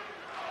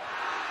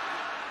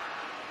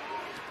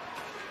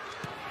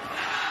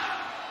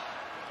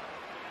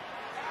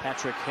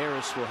 Patrick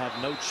Harris will have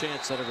no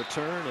chance at a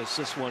return as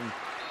this one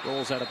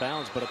rolls out of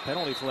bounds, but a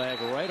penalty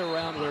flag right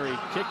around where he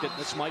kicked it.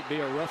 This might be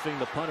a roughing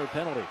the punter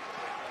penalty.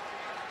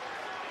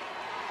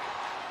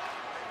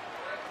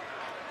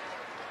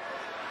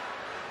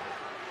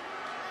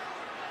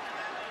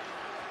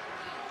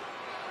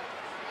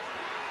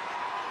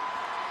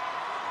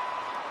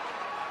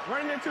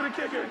 Running into the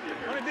kicker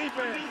on the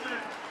defense.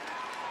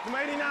 Number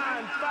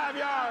 89, 5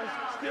 yards,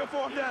 still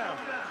 4th down.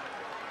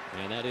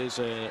 And that is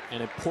an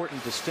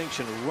important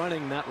distinction,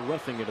 running, not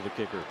roughing into the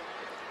kicker.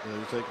 Yeah,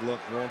 you take a look,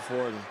 going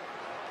for it, and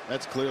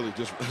that's clearly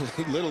just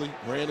he literally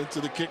ran into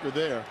the kicker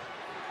there.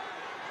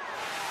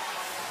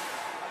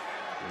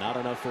 Not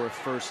enough for a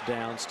first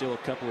down, still a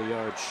couple of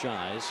yards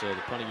shy, so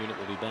the punting unit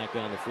will be back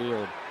on the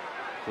field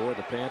for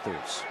the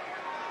Panthers.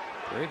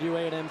 Prairie View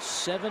A&M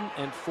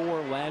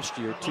 7-4 last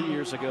year, 2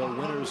 years ago,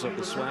 winners of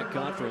the SWAC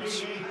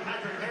conference.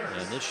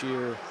 And this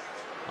year,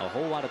 a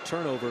whole lot of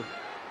turnover.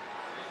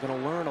 Going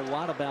to learn a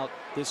lot about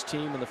this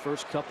team in the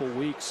first couple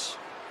weeks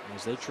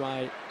as they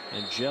try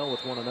and gel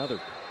with one another.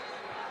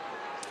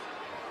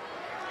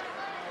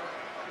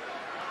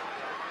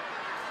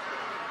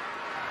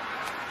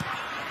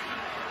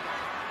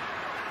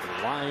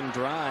 Line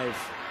drive,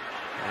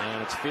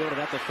 and it's fielded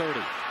at the 30.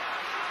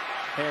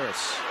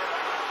 Harris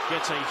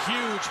gets a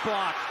huge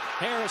block.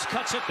 Harris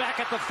cuts it back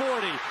at the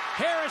 40.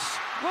 Harris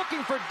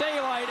looking for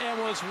daylight and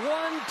was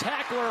one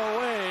tackler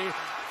away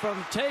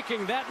from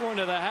taking that one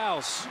to the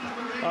house.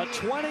 A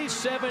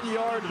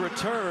 27-yard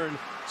return,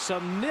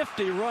 some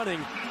nifty running,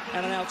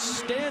 and an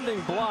outstanding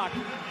block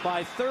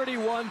by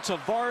 31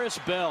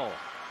 Tavares Bell.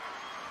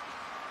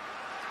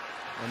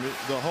 I mean,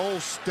 the whole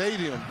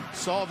stadium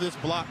saw this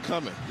block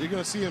coming. You're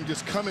going to see him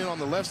just come in on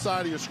the left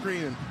side of your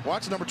screen and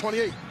watch number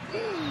 28.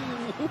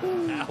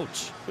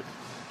 Ouch.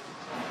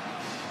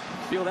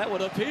 Feel that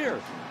one up here.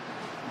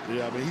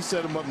 Yeah, I mean, he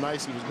set him up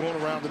nice. He was going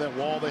around to that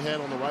wall they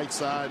had on the right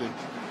side, and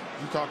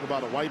you talk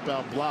about a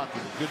wipeout block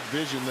and good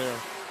vision there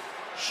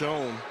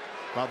shown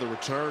by the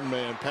return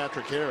man,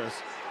 Patrick Harris,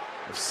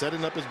 of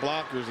setting up his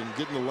blockers and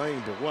getting the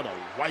lane, but what a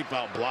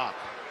wipeout block.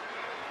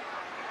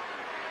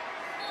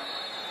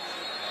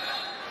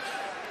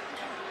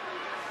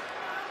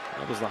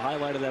 That was the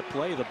highlight of that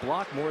play, the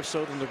block more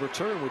so than the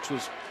return, which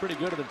was pretty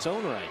good in its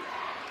own right.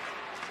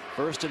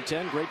 1st and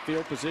 10, great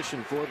field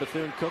position for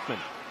Bethune Cookman.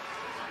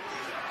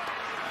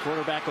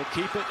 Quarterback will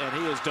keep it, and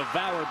he is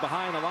devoured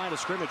behind the line of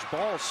scrimmage.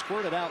 Ball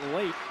squirted out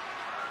late.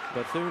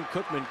 Bethune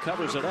Cookman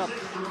covers it up.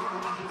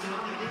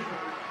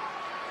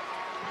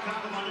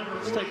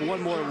 Let's take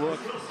one more look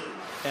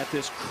at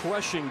this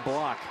crushing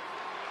block.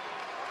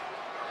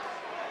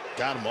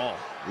 Got them all.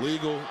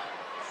 Legal.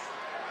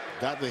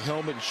 Got the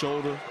helmet and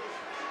shoulder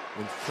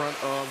in front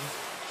of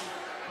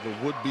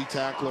the would-be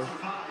tackler.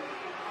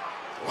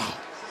 Wow.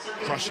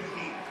 Crushing.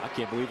 I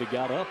can't believe he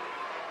got up.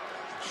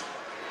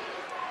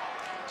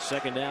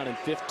 2nd down and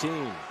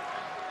 15.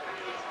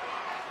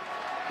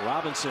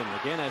 Robinson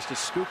again has to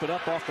scoop it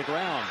up off the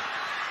ground.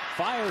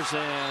 Fires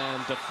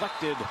and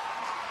deflected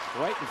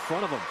right in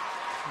front of him.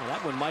 Well,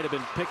 that one might have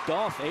been picked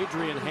off.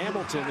 Adrian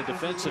Hamilton, the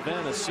defensive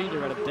end, a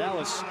senior out of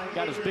Dallas,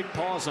 got his big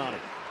paws on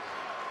it.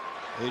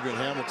 Adrian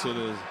Hamilton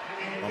is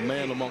a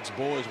man amongst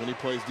boys when he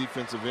plays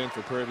defensive end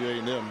for Prairie View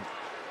A&M.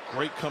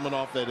 Great coming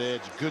off that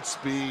edge, good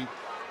speed,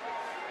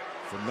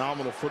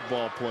 phenomenal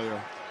football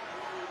player.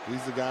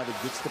 He's the guy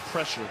that gets the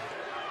pressure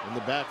in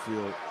the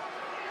backfield.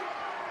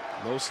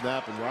 No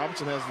snap, and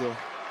Robinson has the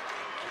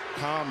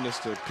calmness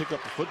to pick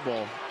up the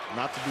football,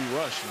 not to be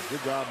rushed. And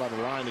good job by the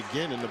line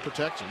again in the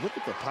protection. Look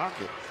at the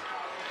pocket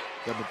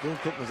that Bethune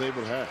Cookman was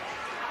able to have.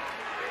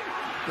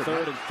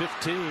 3rd and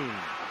 15.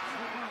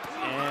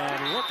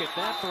 And look at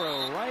that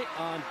throw right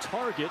on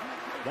target.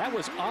 That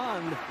was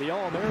on the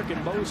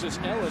All-American Moses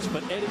Ellis,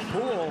 but Eddie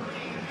Poole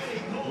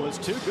was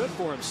too good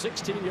for him.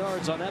 16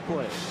 yards on that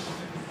play.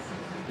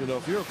 You know,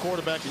 if you're a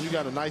quarterback and you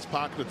got a nice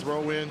pocket to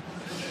throw in,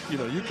 you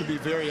know, you can be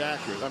very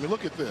accurate. I mean,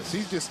 look at this.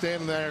 He's just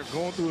standing there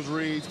going through his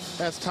reads,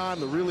 has time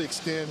to really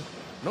extend.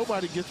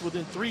 Nobody gets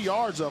within 3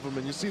 yards of him,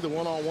 and you see the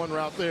one-on-one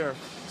route there.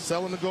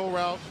 Selling the go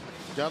route,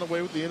 got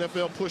away with the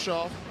NFL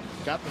push-off,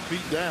 got the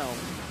feet down.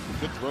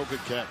 Good throw, good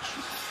catch.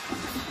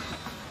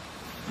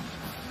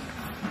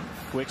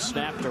 Quick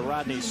snap to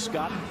Rodney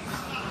Scott.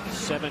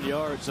 7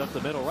 yards up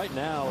the middle. Right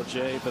now,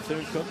 Jay,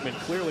 Bethune Cookman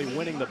clearly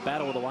winning the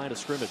battle of the line of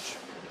scrimmage.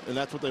 And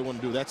that's what they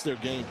want to do. That's their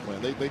game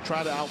plan. They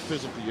try to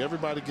out-physical you.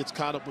 Everybody gets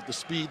caught up with the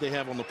speed they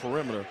have on the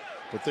perimeter,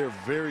 but they're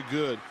very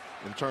good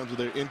in terms of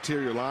their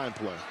interior line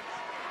play.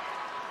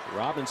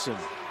 Robinson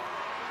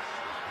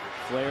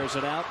flares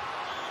it out.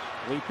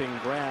 Leaping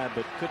grab,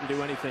 but couldn't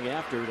do anything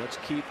after. That's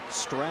Keith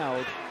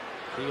Stroud.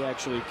 He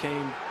actually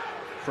came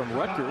from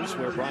Rutgers,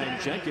 where Brian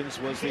Jenkins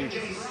was the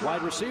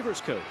wide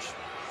receivers coach.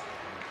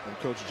 And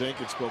Coach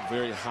Jenkins spoke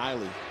very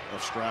highly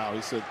of Stroud.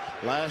 He said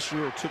last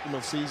year it took him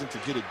a season to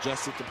get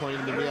adjusted to playing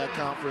in the MEAC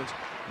conference.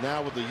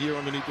 Now with a year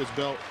underneath his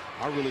belt,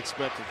 I really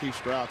expect to keep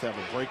Stroud to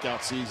have a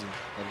breakout season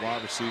at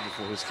wide receiver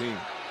for his team.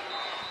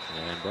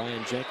 And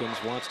Brian Jenkins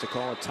wants to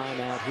call a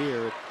timeout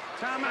here.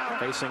 Timeout.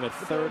 Facing a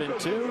 3rd and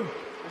 2.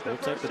 We'll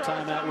take the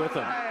timeout with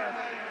him.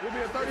 Will be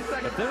a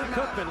 30-second Bethune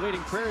timeout. Cookman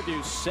leading Prairie View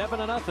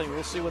 7-0.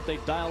 We'll see what they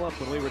dial up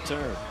when we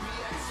return.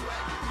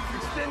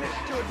 Extend it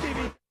to a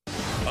TV.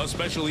 A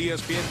special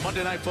ESPN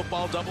Monday Night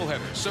Football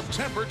doubleheader,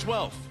 September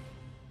 12th.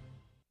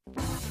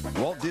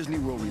 Walt Disney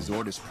World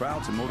Resort is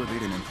proud to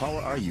motivate and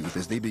empower our youth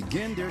as they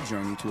begin their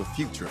journey to a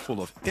future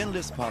full of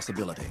endless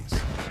possibilities.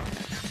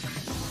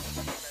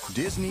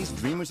 Disney's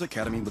Dreamers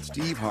Academy with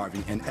Steve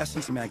Harvey and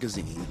Essence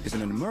Magazine is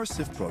an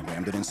immersive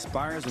program that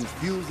inspires and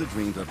fuels the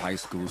dreams of high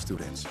school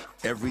students.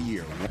 Every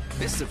year,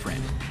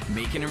 Vistaprint.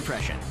 Make an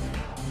impression.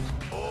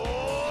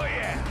 Oh,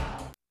 yeah.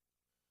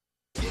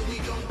 Here we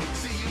go.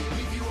 See you,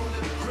 leave you on the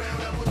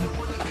ground. I wouldn't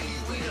want to be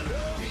you either.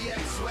 MEAC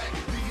SWAC,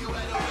 leave you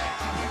at a back.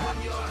 Give you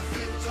 1 yard,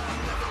 field time,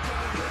 never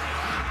coming back.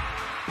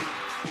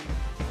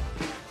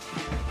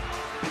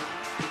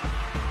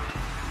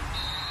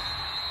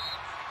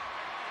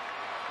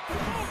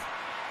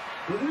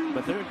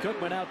 Bethune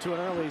Cookman out to an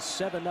early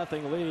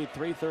 7-0 lead.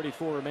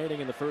 3:34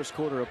 remaining in the first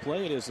quarter of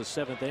play. It is the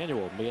 7th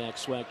annual MEAC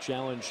SWAC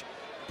Challenge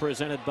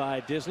presented by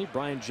Disney.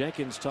 Brian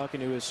Jenkins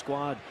talking to his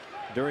squad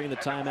during the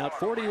timeout.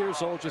 40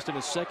 years old, just in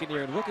his second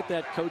year. And look at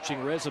that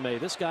coaching resume.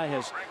 This guy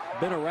has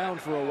been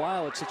around for a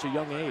while at such a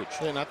young age.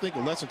 And I think a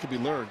lesson could be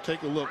learned.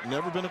 Take a look.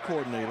 Never been a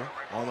coordinator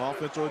on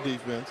offense or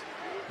defense.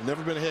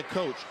 Never been a head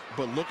coach.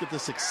 But look at the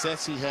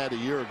success he had a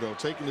year ago,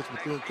 taking this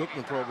Bethune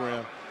Cookman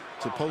program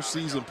to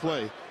postseason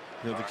play.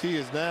 You know, the key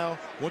is now,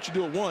 once you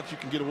do it once, you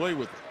can get away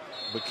with it.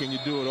 But can you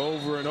do it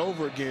over and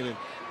over again? And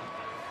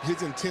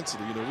his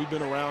intensity, you know, we've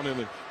been around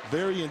him, a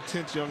very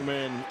intense young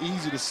man, and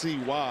easy to see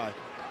why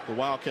the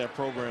Wildcat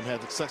program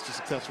had such a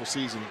successful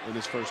season in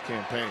his first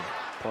campaign.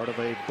 Part of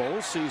a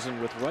bowl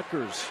season with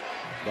Rutgers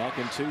back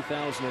in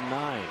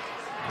 2009.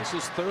 This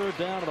is 3rd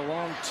down and a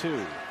long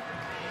 2.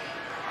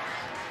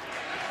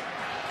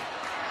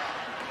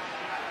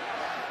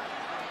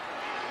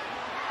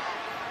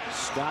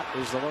 Scott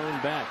is the lone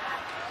back.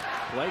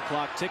 Play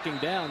clock ticking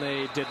down.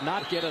 They did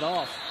not get it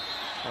off.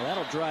 Well,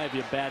 that'll drive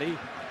you batty.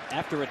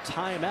 After a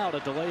timeout,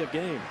 a delay of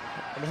game.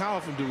 I mean, how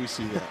often do we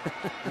see that?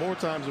 More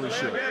times than we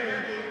should.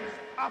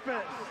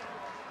 Offense,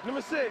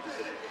 number 6,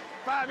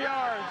 5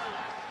 yards,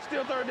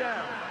 still 3rd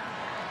down.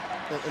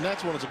 And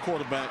that's when, as a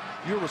quarterback,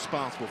 you're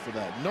responsible for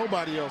that.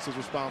 Nobody else is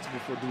responsible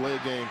for a delay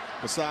game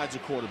besides the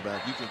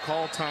quarterback. You can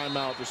call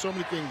timeout. There's so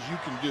many things you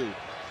can do.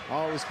 I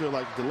always feel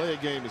like the delay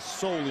game is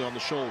solely on the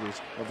shoulders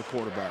of the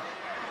quarterback.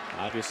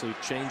 Obviously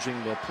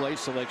changing the play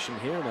selection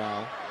here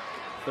now.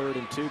 3rd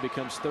and 2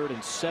 becomes 3rd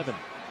and 7.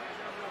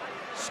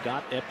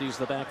 Scott empties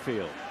the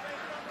backfield.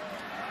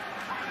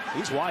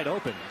 He's wide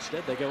open.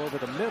 Instead, they go over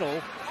the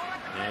middle,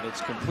 and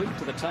it's complete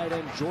to the tight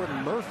end,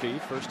 Jordan Murphy.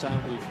 First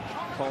time we've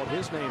called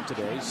his name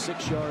today.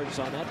 6 yards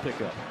on that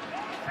pickup.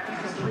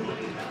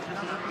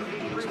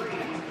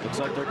 Looks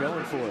like they're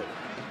going for it.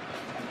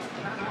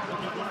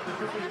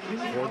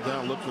 4th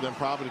down, look for them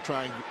probably to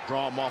try and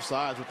draw them off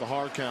sides with the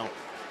hard count.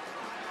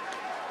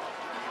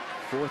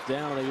 4th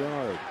down and a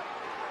yard.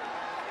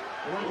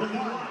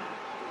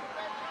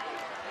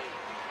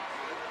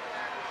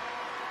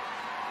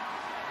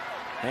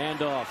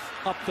 Handoff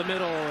up the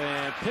middle,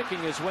 and picking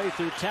his way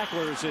through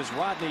tacklers is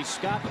Rodney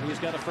Scott. He's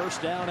got a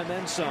first down and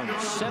then some.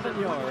 7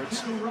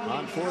 yards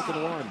on 4th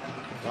and 1.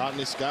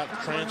 Rodney Scott,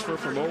 transfer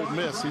from Ole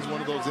Miss. He's one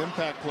of those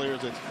impact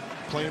players that's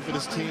playing for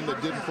this team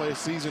that didn't play a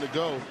season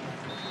ago.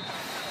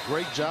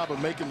 Great job of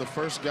making the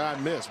first guy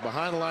miss.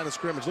 Behind the line of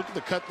scrimmage, look at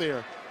the cut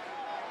there.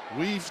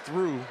 Weaved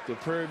through the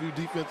Prairie View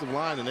defensive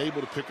line and able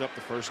to pick up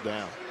the first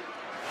down.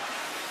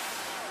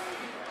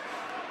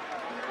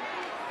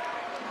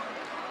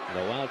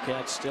 The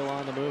Wildcats still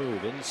on the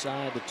move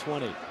inside the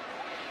 20.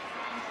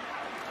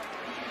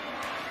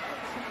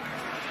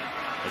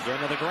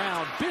 Again to the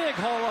ground. Big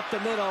hole up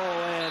the middle,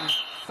 and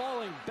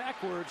falling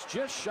backwards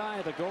just shy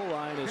of the goal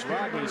line is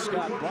Rodney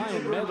Scott.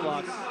 Brian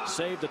Medlock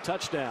saved a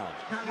touchdown.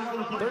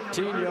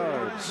 13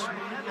 yards.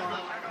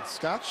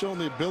 Scott's shown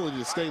the ability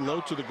to stay low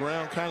to the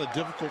ground, kind of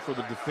difficult for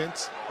the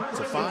defense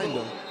to find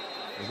him,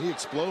 and he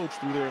explodes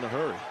through there in a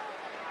hurry.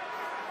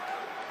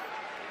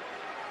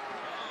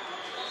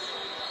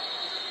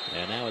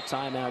 And now a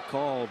timeout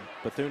called.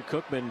 Bethune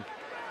Cookman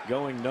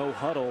going no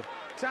huddle.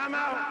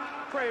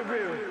 Timeout, Prairie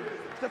View.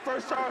 It's the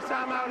first charge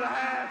timeout of the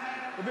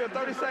half. It'll be a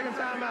 30-second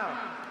timeout.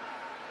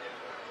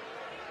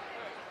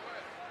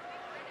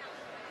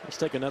 Let's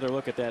take another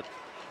look at that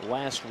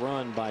last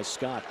run by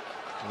Scott.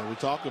 You know, we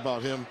talked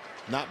about him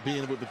not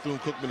being with Bethune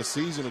Cookman a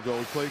season ago.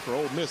 He played for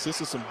Ole Miss.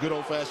 This is some good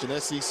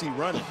old-fashioned SEC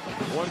running.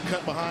 One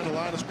cut behind the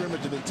line of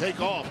scrimmage and then take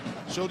off.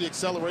 Show the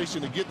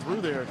acceleration to get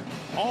through there.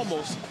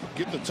 Almost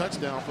get the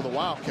touchdown for the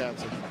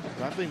Wildcats.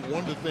 And I think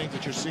one of the things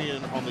that you're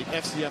seeing on the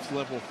FCS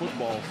level of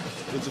football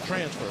is the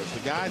transfers.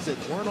 The guys that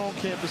weren't on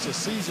campus a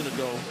season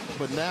ago,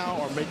 but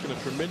now are making a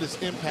tremendous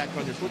impact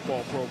on your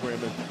football program.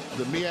 And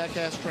the MEAC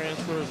has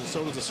transfers, and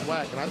so does the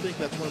SWAC. And I think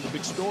that's one of the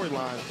big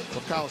storylines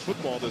of college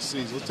football this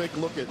season. Let's take a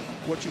look at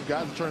what you've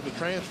got in terms of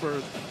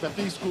transfers that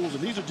these schools,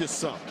 and these are just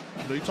some.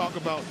 You know, you talk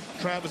about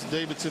Travis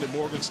Davidson at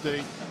Morgan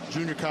State,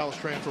 junior college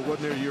transfer,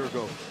 wasn't there a year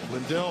ago.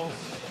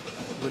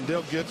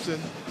 Lindell Gibson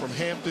from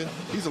Hampton.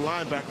 He's a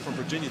linebacker from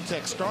Virginia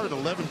Tech. Started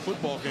 11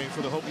 football games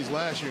for the Hokies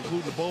last year,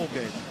 including the bowl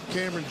game.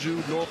 Cameron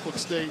Jude, Norfolk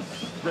State,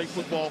 great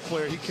football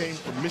player. He came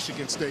from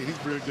Michigan State. He's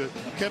very good.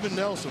 Kevin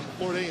Nelson,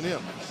 Florida A&M,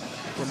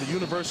 from the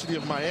University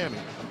of Miami.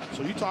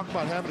 So you talk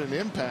about having an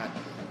impact.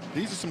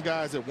 These are some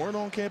guys that weren't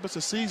on campus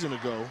a season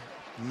ago,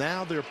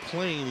 Now they're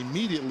playing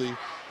immediately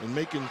and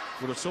making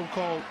what are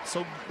so-called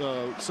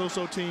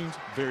so-so teams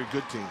very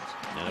good teams.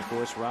 And of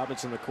course,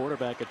 Robinson, the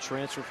quarterback, a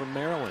transfer from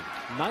Maryland.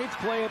 9th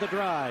play of the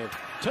drive,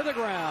 to the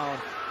ground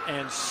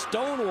and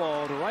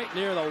stonewalled right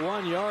near the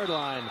 1-yard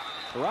line.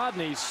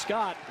 Rodney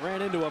Scott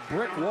ran into a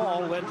brick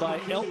wall led by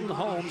Elton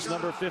Holmes,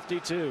 number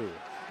 52.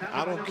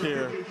 I don't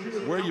care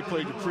where you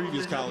played your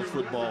previous college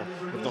football.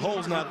 If the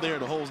hole's not there,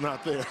 the hole's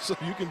not there. So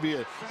you can be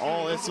an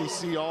all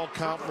SEC, all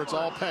conference,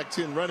 all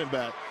Pac-10 running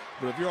back.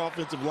 But if your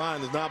offensive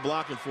line is not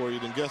blocking for you,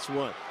 then guess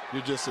what?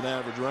 You're just an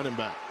average running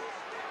back.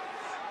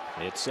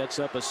 It sets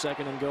up a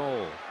 2nd and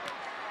goal.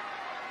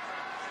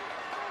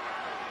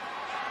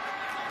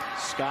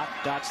 Scott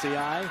dots the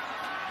I.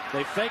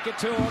 They fake it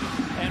to him,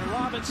 and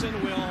Robinson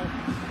will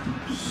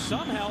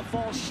somehow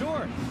fall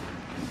short.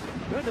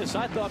 Goodness,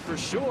 I thought for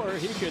sure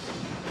he could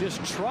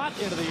just trot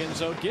into the end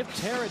zone. Give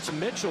Terrence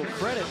Mitchell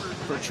credit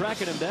for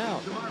tracking him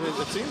down.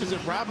 It seems as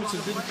if Robinson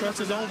didn't trust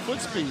his own foot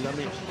speed. I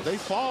mean, they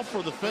fall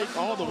for the fake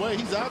all the way.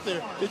 He's out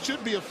there. It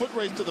should be a foot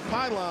race to the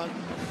pylon.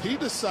 He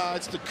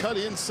decides to cut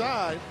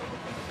inside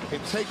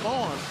and take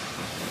on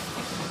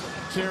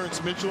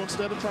Terrence Mitchell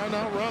instead of trying to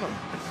outrun him.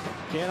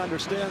 Can't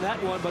understand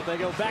that one, but they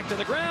go back to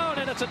the ground,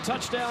 and it's a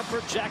touchdown for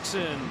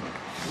Jackson.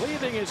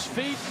 Leaving his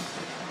feet,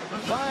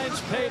 finds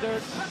pay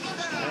dirt,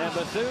 and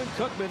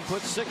Bethune-Cookman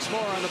puts 6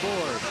 more on the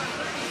board.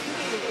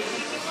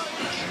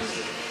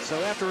 So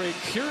after a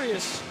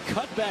curious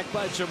cutback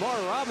by Jamar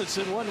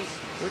Robinson, one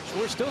which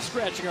we're still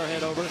scratching our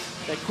head over,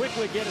 they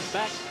quickly get it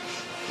back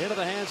into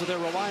the hands of their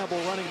reliable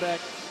running back,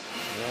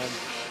 and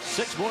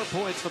 6 more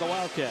points for the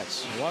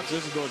Wildcats. Watch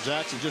Isidore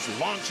Jackson just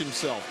launch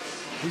himself.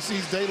 He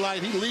sees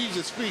daylight, he leaves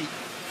his feet,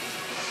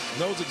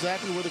 knows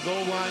exactly where the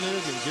goal line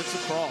is, and gets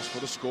across for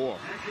the score.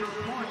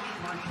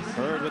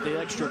 Bird with the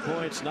extra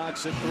points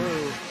knocks it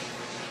through.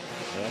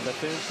 And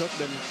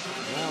Bethune-Cookman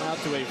now out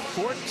to a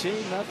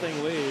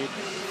 14-0 lead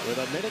with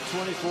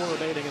 1:24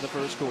 remaining in the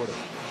first quarter.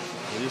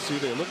 And you see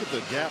there, look at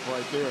the gap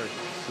right there.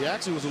 He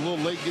actually was a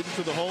little late getting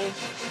to the hole,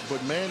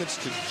 but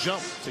managed to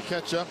jump to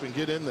catch up and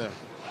get in there.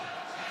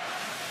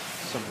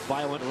 Some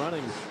violent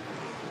running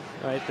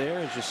right there,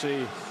 as you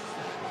see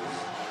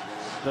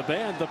the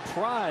band, the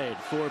pride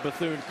for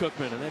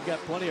Bethune-Cookman, and they've got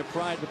plenty of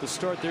pride with the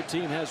start their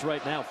team has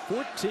right now.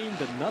 14-0.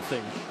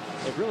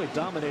 They've really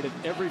dominated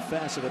every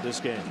facet of this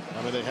game.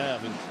 I mean, they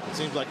have, and it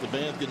seems like the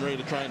band's getting ready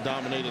to try and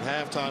dominate at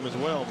halftime as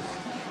well.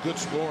 Good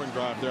scoring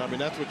drive there. I mean,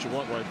 that's what you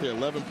want right there.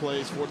 11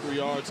 plays, 43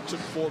 yards. It took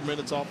 4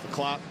 minutes off the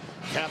clock.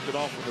 Capped it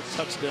off with a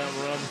touchdown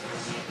run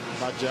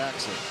by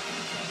Jackson.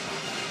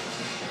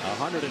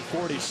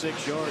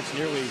 146 yards,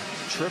 nearly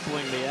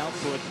tripling the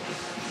output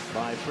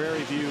by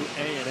Prairie View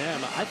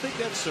A&M. I think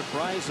that's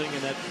surprising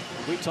in that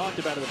we talked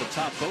about it at the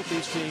top. Both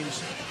these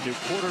teams, new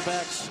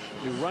quarterbacks,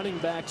 new running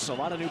backs, a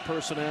lot of new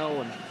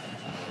personnel, and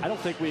I don't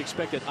think we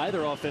expected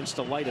either offense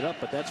to light it up,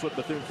 but that's what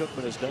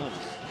Bethune-Cookman has done.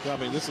 Yeah, I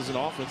mean, this is an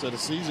offense that a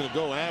season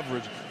ago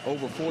averaged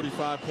over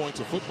 45 points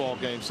a football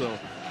game. So,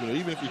 you know,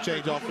 even if you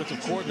change offensive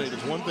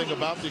coordinators, one thing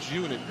about this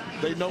unit,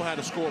 they know how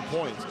to score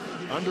points.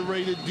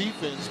 Underrated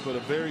defense, but a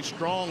very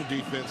strong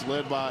defense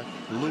led by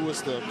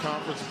Lewis, the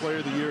Conference Player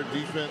of the Year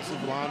defensive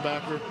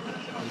linebacker,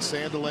 and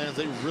Sandilands.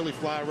 They really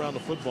fly around the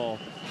football.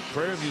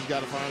 Prairie View's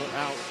got to find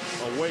out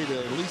a way to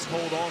at least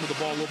hold on to the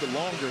ball a little bit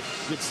longer,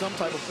 get some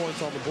type of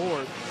points on the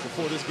board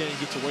before this game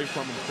gets away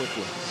from them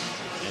quickly.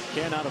 And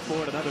cannot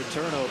afford another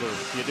turnover.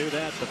 If you do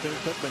that,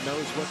 Bethune-Cookman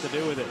knows what to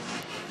do with it.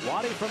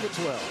 Waddy from the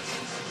 12.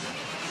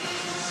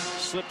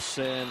 Slips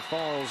and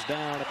falls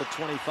down at the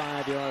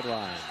 25-yard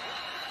line.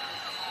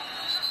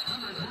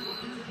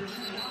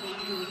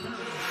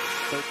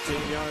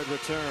 13-yard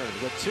return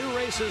with 2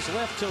 races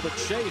left till the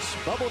chase.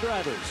 Bubble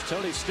drivers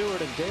Tony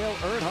Stewart and Dale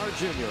Earnhardt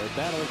Jr. are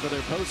battling for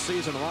their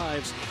postseason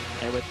lives.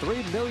 And with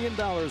 $3 million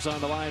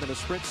on the line in the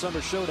Sprint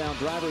Summer Showdown,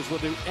 drivers will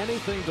do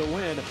anything to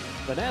win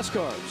the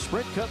NASCAR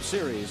Sprint Cup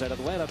Series at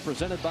Atlanta,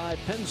 presented by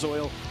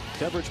Pennzoil.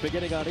 Coverage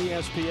beginning on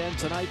ESPN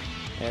tonight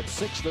at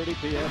 6:30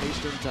 p.m.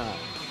 Eastern Time.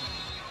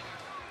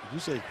 Did you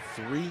say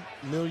 $3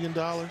 million?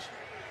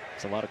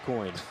 It's a lot of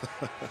coin.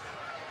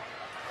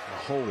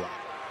 A whole lot.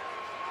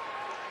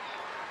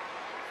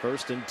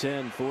 1st and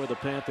 10 for the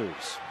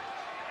Panthers.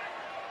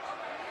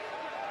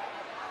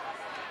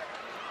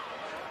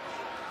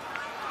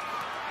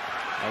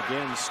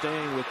 Again,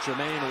 staying with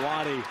Jermaine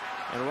Waddy.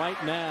 And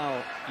right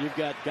now, you've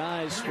got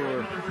guys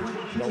for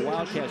the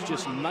Wildcats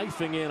just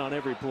knifing in on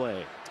every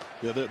play.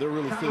 Yeah, they're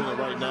really feeling it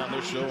right now, and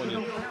they're showing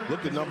it.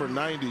 Look at number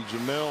 90,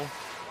 Jamel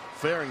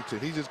Farrington.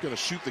 He's just going to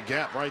shoot the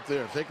gap right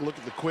there. Take a look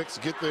at the quicks,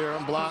 get there,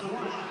 unblock,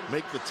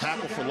 make the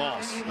tackle for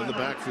loss in the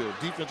backfield.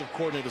 Defensive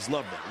coordinators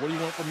love that. What do you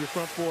want from your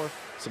front four?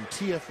 Some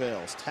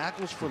TFLs,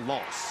 tackles for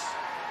loss.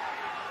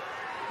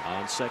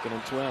 On 2nd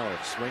and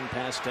 12, swing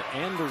pass to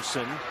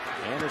Anderson.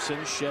 Anderson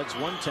sheds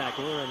one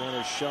tackler and then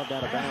is shoved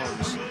out of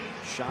bounds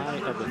shy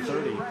of the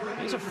 30.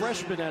 He's a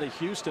freshman out of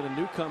Houston, a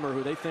newcomer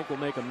who they think will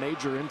make a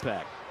major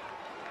impact.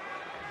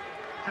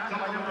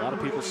 A lot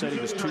of people said he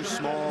was too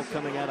small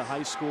coming out of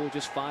high school,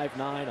 just 5'9",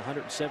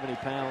 170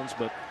 pounds,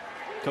 but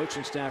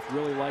coaching staff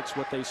really likes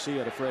what they see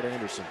out of Fred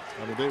Anderson.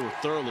 I mean, they were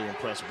thoroughly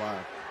impressed by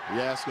him.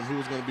 You asked him who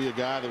was going to be a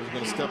guy that was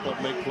going to step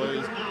up, make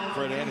plays.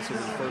 Fred Anderson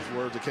was the first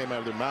words that came out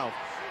of their mouth.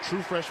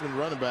 True freshman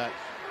running back,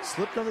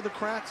 slipped under the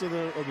cracks of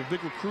the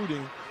big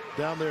recruiting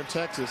down there in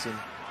Texas, and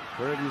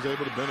Prairie was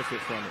able to benefit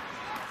from it.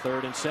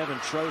 3rd and 7.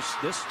 Trost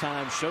this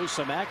time shows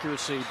some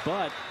accuracy,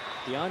 but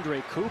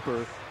DeAndre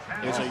Cooper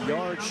is a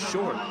yard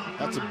short.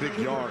 That's a big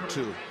yard,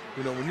 too.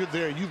 You know, when you're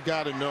there, you've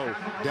got to know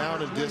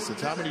down and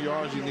distance how many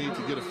yards you need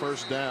to get a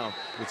first down.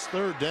 It's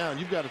 3rd down.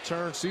 You've got to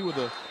turn, see where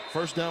the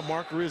first down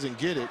marker is, and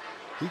get it.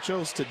 He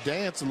chose to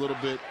dance a little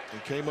bit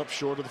and came up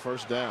short of the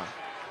first down.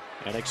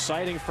 An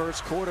exciting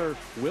first quarter.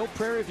 Will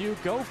Prairie View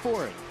go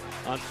for it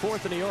on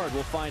 4th and a yard?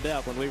 We'll find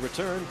out when we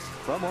return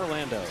from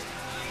Orlando.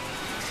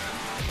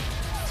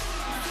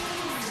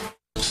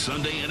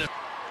 Sunday NFL.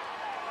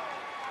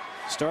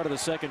 Start of the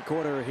second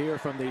quarter here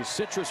from the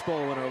Citrus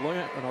Bowl in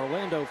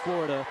Orlando,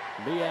 Florida.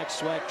 MEAC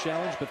SWAC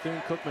Challenge.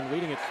 Bethune Cookman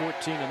leading at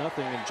 14-0.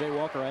 And Jay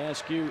Walker, I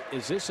ask you,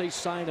 is this a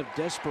sign of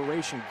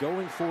desperation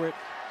going for it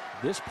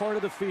this part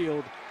of the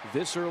field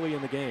this early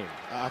in the game?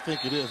 I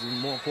think it is, and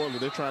more importantly,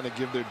 they're trying to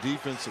give their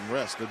defense some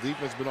rest. The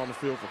defense has been on the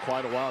field for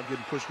quite a while,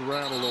 getting pushed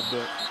around a little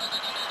bit.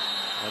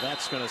 Well,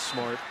 that's going to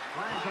smart.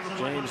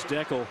 James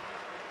Deckel.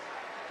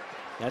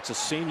 That's a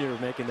senior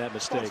making that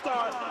mistake.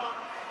 Start.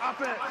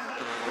 Offense.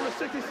 Number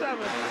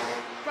 67.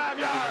 5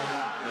 yards.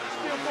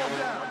 Still 4th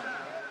down.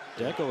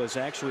 Deckel is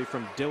actually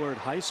from Dillard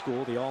High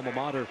School, the alma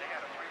mater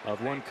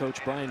of one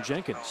coach, Brian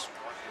Jenkins.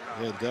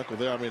 Yeah, Deckel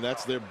there. I mean,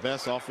 that's their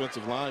best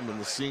offensive lineman,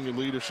 the senior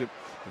leadership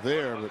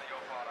there. But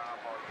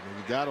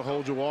you got to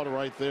hold your water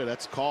right there.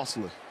 That's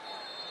costly.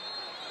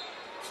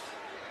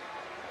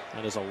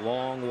 That is a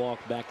long walk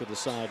back to the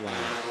sideline.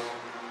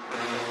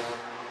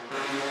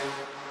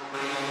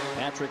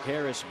 Patrick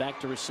Harris back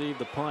to receive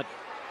the punt.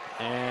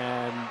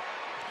 And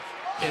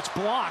it's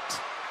blocked.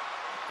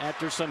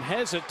 After some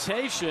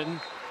hesitation,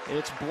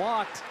 it's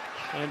blocked.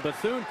 And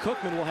Bethune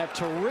Cookman will have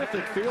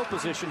terrific field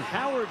position.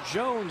 Howard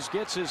Jones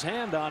gets his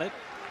hand on it.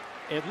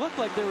 It looked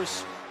like there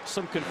was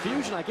some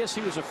confusion. I guess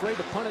he was afraid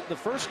to punt it the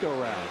first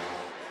go-round.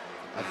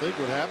 I think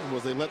what happened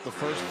was they let the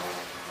first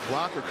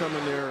blocker come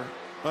in there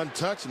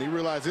untouched, and he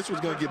realized this was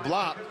going to get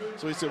blocked.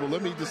 So he said, well,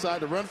 let me decide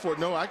to run for it.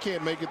 No, I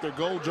can't make it. Their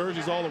gold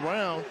jerseys all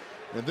around.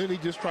 And then he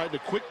just tried to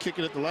quick kick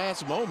it at the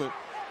last moment.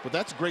 But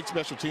that's great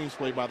special teams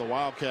play by the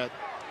Wildcat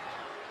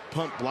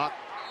punt block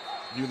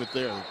unit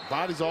there.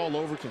 Bodies all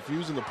over,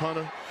 confusing the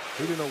punter.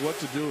 He didn't know what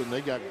to do, and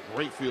they got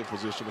great field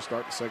position to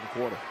start the second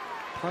quarter.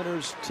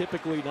 Punters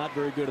typically not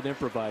very good at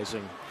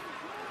improvising.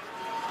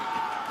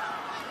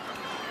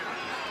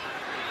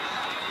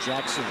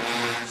 Jackson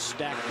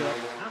stacked up,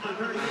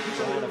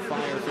 trying to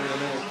fire through the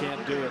middle,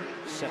 can't do it.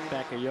 Set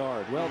back a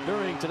yard. Well,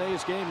 during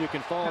today's game, you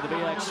can follow the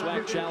MEAC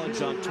SWAC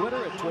Challenge on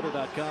Twitter at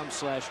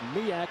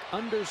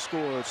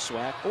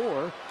twitter.com/MEAC_SWAC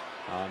or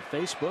on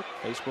Facebook,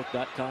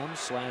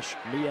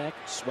 facebook.com/MEAC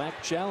SWAC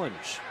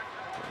Challenge.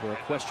 There are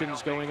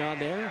questions going on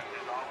there,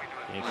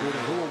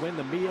 including who will win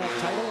the MEAC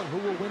title and who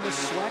will win the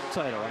SWAC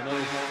title. I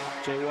know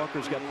Jay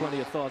Walker's got plenty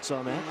of thoughts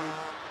on that.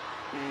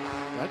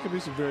 That could be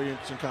some very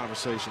interesting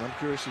conversation. I'm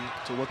curious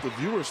to what the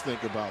viewers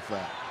think about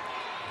that.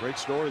 Great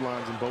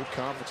storylines in both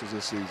conferences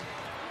this season.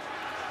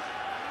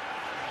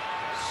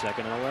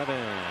 2nd and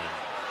 11.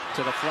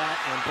 To the flat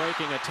and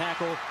breaking a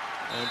tackle.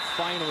 And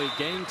finally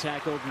game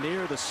tackled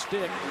near the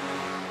stick.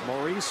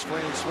 Maurice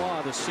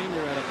Francois, the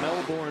senior out of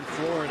Melbourne,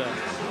 Florida.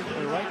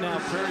 And right now,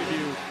 Prairie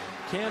View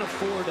can't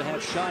afford to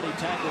have shoddy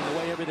tackling the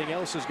way everything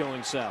else is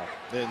going south.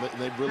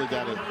 They've really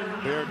got to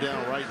bear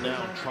down right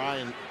now and try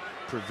and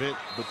prevent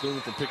Bethune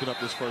from picking up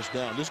this first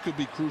down. This could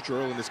be crucial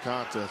early in this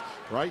contest.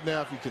 Right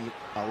now, if you can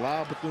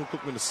allow Bethune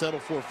Cookman to settle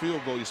for a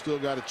field goal, you still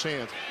got a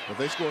chance. If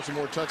they score some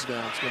more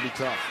touchdowns, it's going to be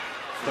tough.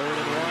 3rd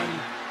and 1.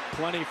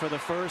 Plenty for the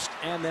first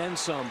and then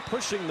some.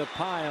 Pushing the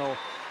pile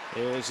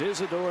is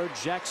Isidore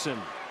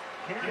Jackson.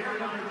 8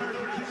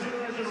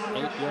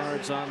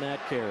 yards on that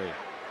carry.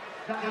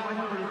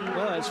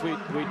 Well, as we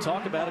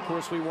talk about, of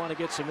course, we want to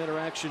get some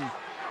interaction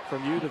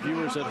from you, the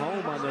viewers at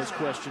home, on those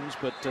questions.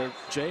 But,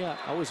 Jay, I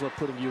always love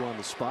putting you on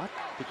the spot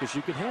because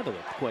you can handle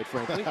it, quite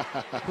frankly.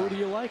 Who do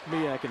you like,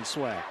 MEAC and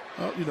SWAC?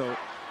 Well, you know,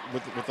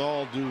 with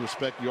all due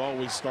respect, you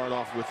always start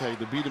off with, hey,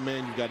 to beat a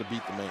man, you've got to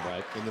beat the man.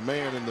 Right. And the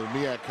man in the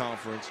MEAC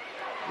conference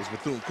is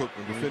Bethune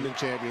Cookman, defending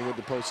champion with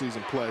the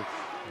postseason play.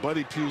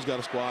 Buddy Pugh's got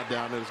a squad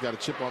down there that's got a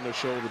chip on their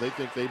shoulder. They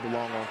think they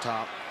belong on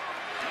top.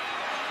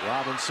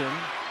 Robinson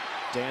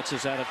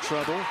dances out of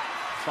trouble,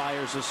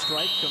 fires a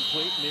strike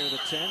complete near the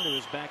 10 to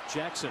his back,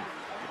 Jackson.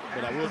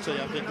 But I will tell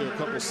you, I think there are a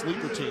couple of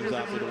sleeper teams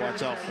out there to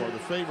watch out for. The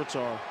favorites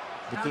are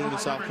Bethune and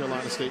South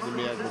Carolina State and the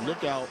MEAC, but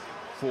look out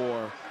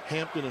for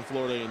Hampton and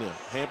Florida A&M.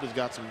 Hampton's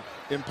got some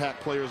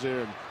impact players there,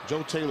 and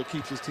Joe Taylor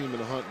keeps his team in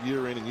the hunt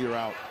year in and year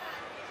out.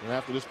 And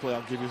after this play,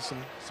 I'll give you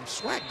some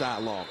SWAC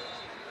dialogue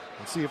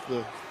and see if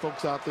the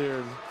folks out there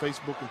in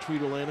Facebook and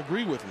Twitter land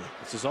agree with me.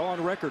 This is all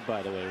on record,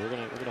 by the way. We're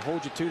gonna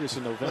hold you to this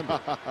in November.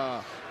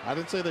 I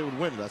didn't say they would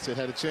win it. I said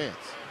had a chance.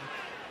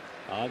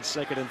 On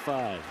 2nd and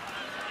 5.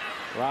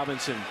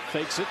 Robinson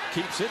fakes it,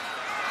 keeps it,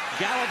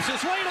 gallops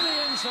his way to the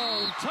end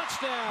zone.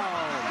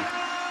 Touchdown.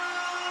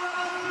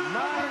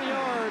 9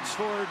 yards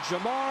for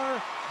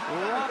Jamar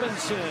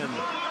Robinson.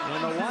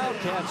 And the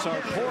Wildcats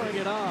are pouring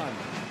it on.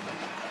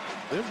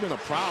 There's been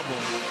a problem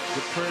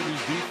with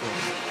Prairie's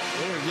defense.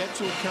 They are yet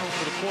to account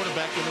for the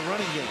quarterback in the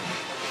running game.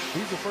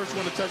 He's the first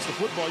one to touch the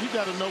football. You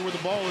got to know where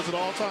the ball is at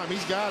all time.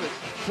 He's got it,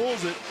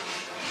 pulls it.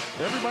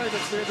 Everybody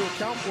that's there to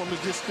account for him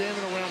is just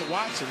standing around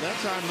watching. That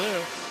time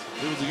there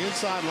was the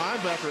inside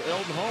linebacker,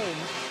 Eldon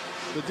Holmes,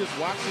 that just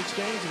watched the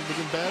exchange and was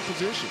in bad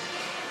position.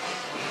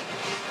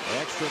 The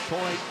extra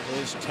point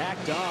is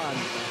tacked on.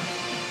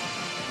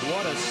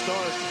 What a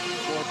start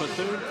for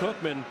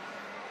Bethune-Cookman.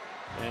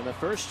 And the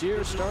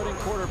first-year starting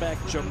quarterback,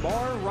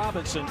 Jamar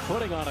Robinson,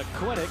 putting on a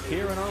clinic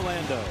here in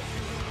Orlando.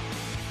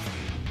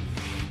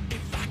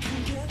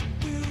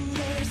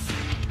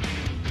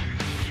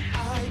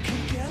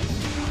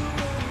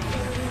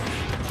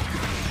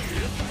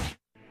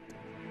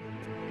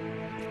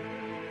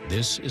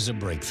 This is a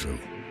breakthrough.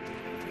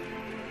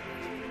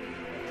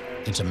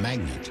 It's a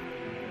magnet.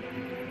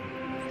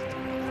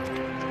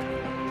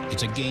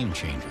 It's a game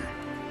changer.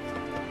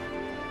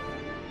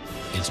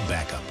 It's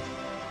backup.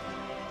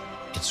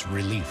 It's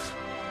relief.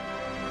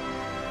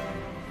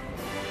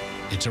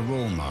 It's a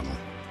role model.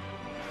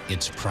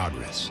 It's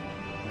progress.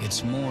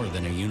 It's more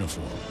than a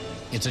uniform.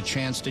 It's a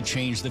chance to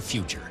change the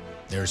future.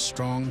 There's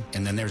Strong,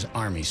 and then there's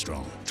Army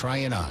Strong. Try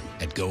it on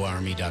at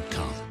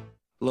GoArmy.com.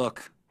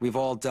 Look, we've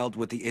all dealt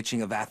with the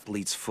itching of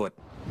athlete's foot.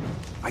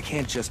 I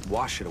can't just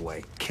wash it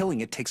away.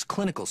 Killing it takes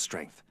clinical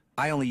strength.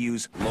 I only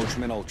use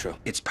Lotrimin Ultra.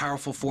 Its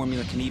powerful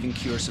formula can even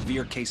cure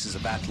severe cases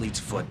of athlete's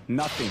foot.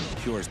 Nothing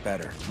cures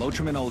better.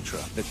 Lotrimin Ultra,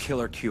 the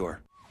killer cure.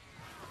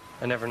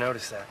 I never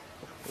noticed that.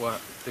 What?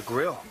 The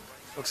grill.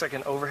 Looks like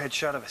an overhead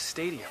shot of a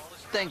stadium.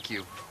 Thank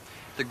you.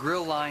 The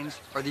grill lines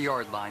are the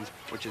yard lines,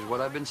 which is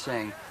what I've been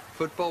saying.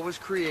 Football was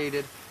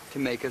created to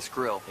make us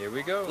grill. Here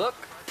we go. Look,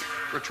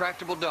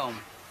 retractable dome.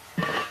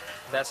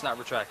 That's not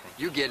retracting.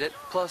 You get it.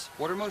 Plus,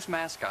 what are most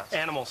mascots?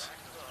 Animals.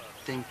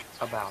 Think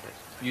about it.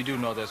 You do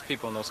know there's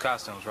people in those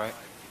costumes, right?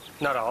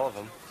 Not all of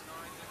them.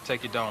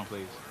 Take your dome,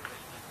 please.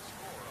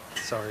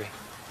 Sorry.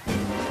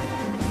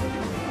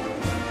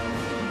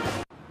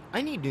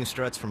 I need new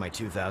struts for my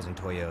 2000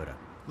 Toyota.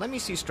 Let me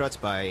see struts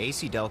by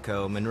AC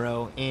Delco,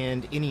 Monroe,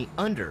 and any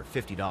under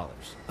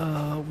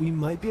 $50. We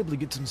might be able to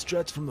get some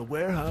struts from the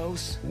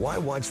warehouse. Why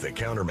watch the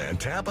counterman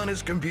tap on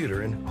his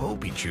computer and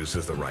hope he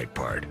chooses the right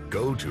part?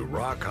 Go to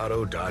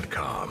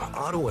rockauto.com.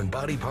 Auto and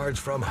body parts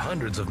from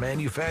hundreds of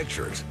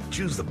manufacturers.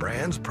 Choose the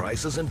brands,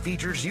 prices, and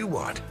features you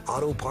want.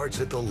 Auto parts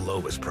at the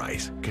lowest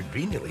price.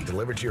 Conveniently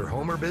delivered to your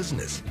home or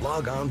business.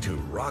 Log on to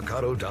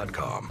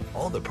rockauto.com.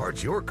 All the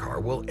parts your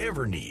car will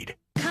ever need.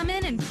 Come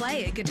in and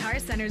play at Guitar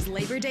Center's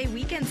Labor Day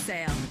weekend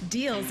sale.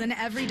 Deals in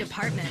every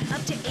department,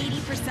 up to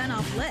 80%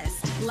 off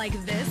list. Like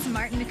this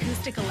Martin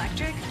Acoustic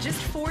Electric,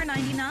 just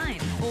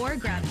 $4.99. Or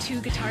grab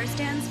 2 guitar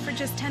stands for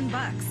just $10.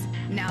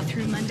 Now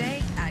through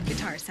Monday at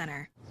Guitar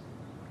Center.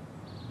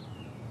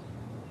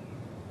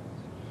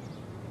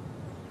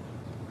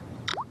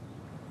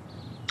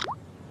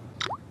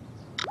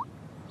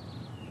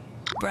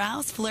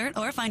 Browse, flirt,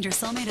 or find your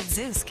soulmate at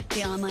Zoosk,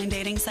 the online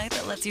dating site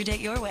that lets you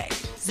date your way.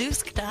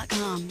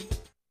 Zoosk.com.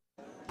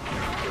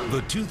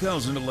 The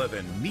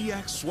 2011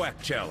 MEAC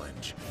SWAC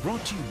Challenge,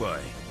 brought to you by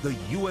the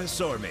U.S.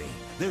 Army.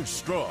 There's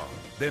Strong,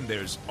 then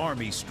there's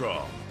Army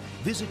Strong.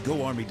 Visit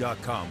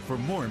GoArmy.com for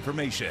more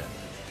information.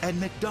 And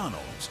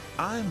McDonald's,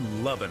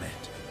 I'm loving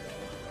it.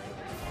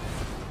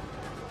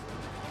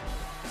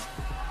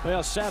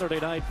 Well,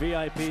 Saturday night,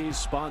 VIPs,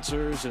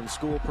 sponsors, and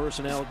school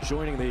personnel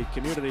joining the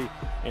community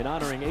in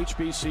honoring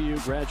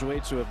HBCU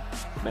graduates who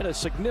have made a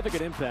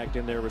significant impact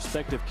in their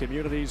respective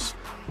communities.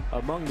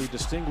 Among the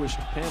distinguished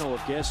panel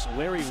of guests,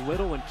 Larry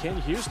Little and Ken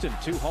Houston,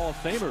 2 Hall of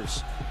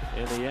Famers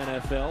in the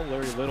NFL.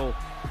 Larry Little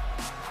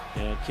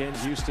and Ken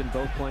Houston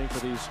both playing for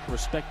these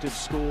respective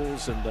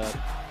schools. And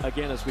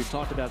again, as we've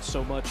talked about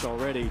so much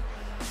already,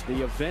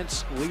 the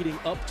events leading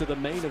up to the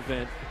main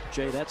event,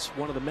 Jay, that's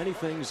one of the many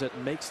things that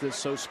makes this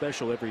so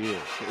special every year.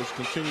 It's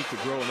continued to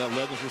grow, and that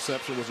Legends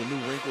reception was a new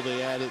wrinkle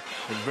they added.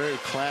 A very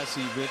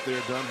classy event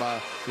there done by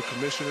the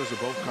commissioners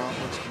of both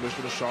conferences,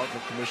 Commissioner Sharp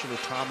and Commissioner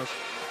Thomas.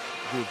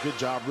 Do a good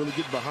job really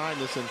getting behind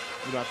this. And,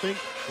 you know, I think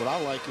what I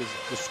like is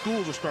the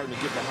schools are starting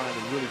to get behind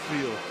and really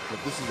feel that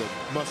this is a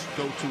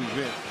must-go-to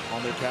event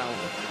on their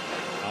calendar.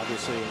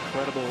 Obviously,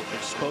 incredible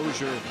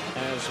exposure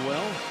as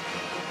well.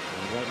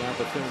 And right now,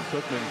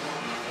 Bethune-Cookman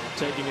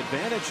taking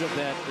advantage of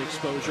that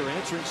exposure,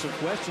 answering some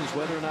questions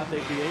whether or not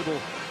they'd be able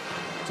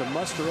to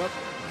muster up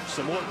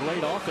some more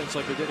great offense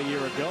like they did a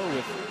year ago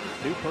with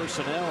new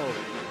personnel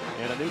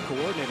and a new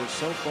coordinator.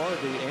 So far,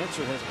 the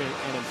answer has been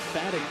an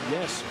emphatic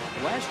yes.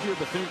 Last year,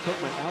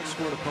 Bethune-Cookman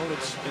outscored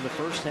opponents in the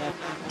first half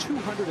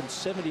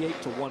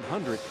 278 to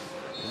 100.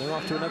 And they're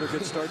off to another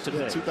good start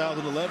today. In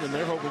 2011,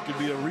 they're hoping it could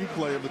be a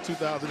replay of the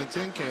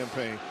 2010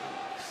 campaign.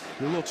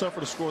 It's a little tougher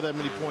to score that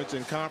many points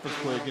in conference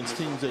play against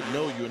teams that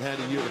know you and had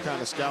a year to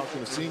kind of scout and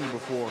have seen you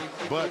before.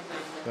 But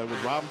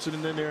with Robinson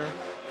in there,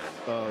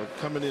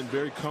 coming in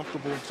very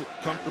comfortably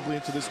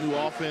into this new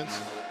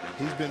offense,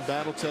 He's been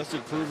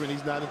battle-tested, proven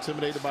he's not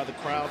intimidated by the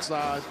crowd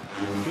size.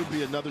 Could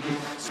be another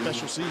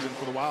special season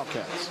for the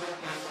Wildcats.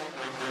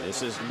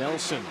 This is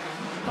Nelson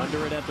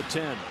under it at the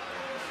 10.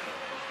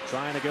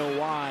 Trying to go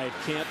wide,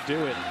 can't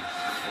do it.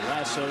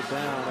 Lassoed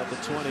down at the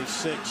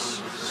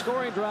 26.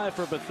 Scoring drive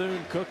for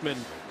Bethune Cookman.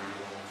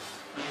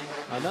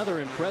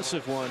 Another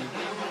impressive one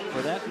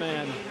for that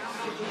man,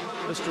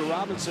 Mr.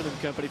 Robinson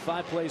and company.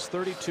 5 plays,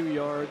 32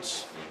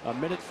 yards, a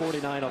minute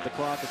 49 off the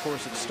clock. Of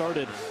course, it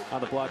started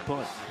on the block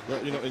punt.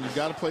 Well, you know, and you've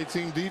got to play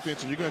team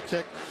defense, and you're going to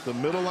check the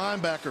middle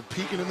linebacker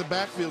peeking in the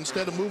backfield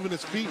instead of moving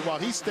his feet while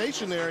he's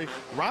stationary.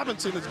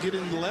 Robinson is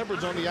getting the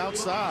leverage on the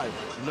outside.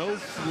 No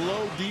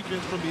flow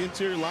defense from the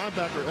interior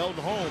linebacker,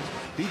 Eldon Holmes.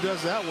 He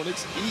does that one.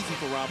 It's easy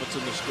for Robinson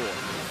to score.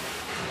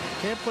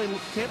 Can't play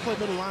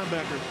middle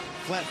linebacker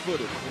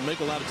flat-footed and make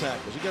a lot of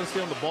tackles. You got to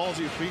stay on the balls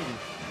of your feet and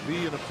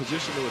be in a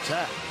position to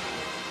attack.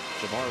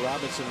 Jamar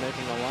Robinson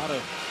making a lot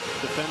of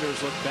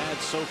defenders look bad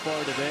so far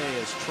today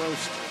as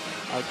Trost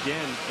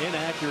again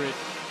inaccurate.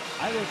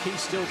 I think he's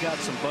still got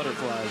some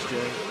butterflies,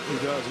 Jay. He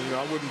does. And, you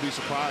know, I wouldn't be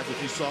surprised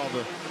if you saw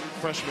the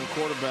freshman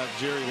quarterback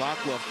Jerry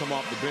Lockleff come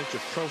off the bench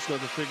if Trost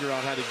doesn't figure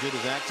out how to get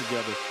his act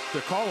together.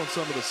 They're calling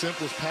some of the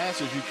simplest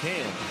passes you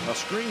can. A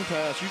screen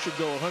pass you should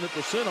go 100%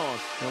 on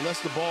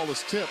unless the ball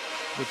is tipped.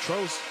 But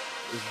Trost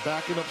is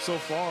backing up so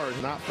far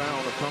and not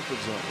found a comfort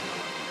zone.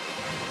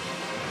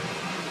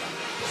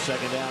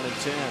 Second down and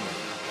 10.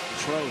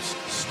 Trost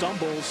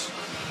stumbles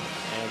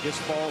and just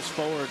falls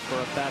forward for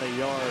about a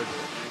yard.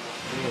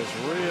 He has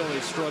really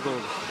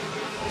struggled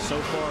so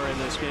far in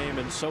this game,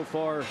 and so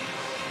far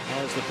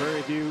as the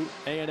Prairie View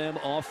A&M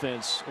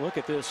offense. Look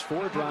at this,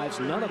 4 drives,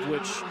 none of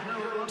which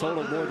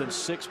totaled more than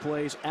 6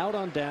 plays, out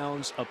on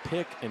downs, a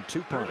pick, and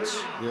 2 punts.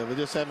 Yeah, they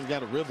just haven't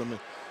got a rhythm. And,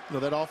 you know,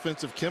 that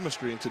offensive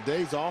chemistry in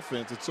today's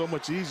offense, it's so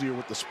much easier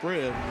with the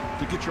spread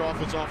to get your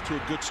offense off to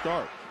a good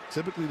start.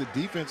 Typically, the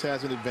defense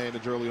has an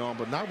advantage early on,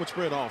 but not with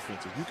spread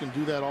offenses. You can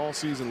do that all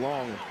season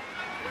long.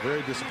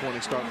 Very disappointing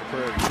start for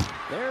Prairie.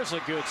 There's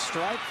a good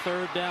strike.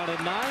 3rd down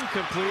and 9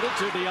 completed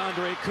to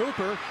DeAndre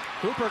Cooper.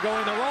 Cooper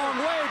going the wrong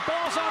way.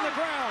 Ball's on the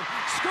ground.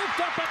 Scooped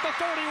up at the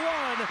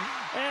 31.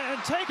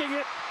 And taking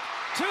it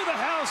to the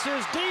house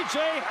is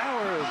DJ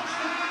Howard.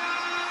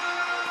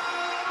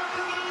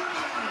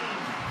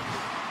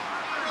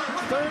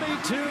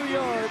 32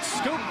 yards.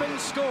 Scoop and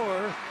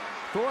score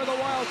for the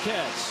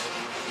Wildcats.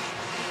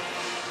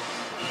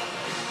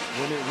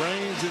 When it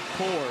rains, it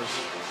pours.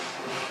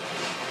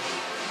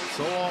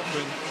 So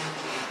often,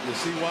 you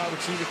see wide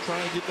receivers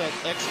trying to get that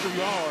extra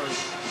yard.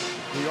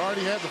 He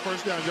already had the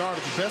first down yard.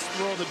 It's the best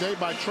throw of the day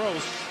by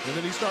Trost, and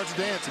then he starts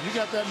dancing. You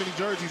got that many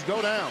jerseys,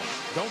 go down.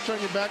 Don't turn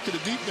your back to the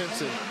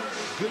defense. And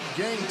good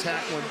game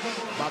tackling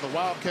by the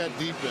Wildcat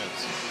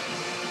defense.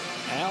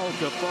 Al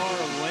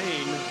Gafar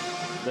Lane,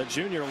 the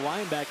junior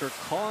linebacker,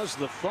 caused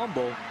the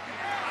fumble.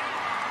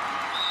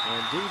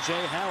 And DJ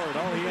Howard,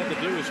 all he had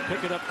to do is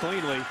pick it up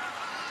cleanly.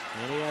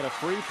 And he had a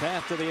free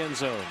path to the end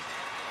zone.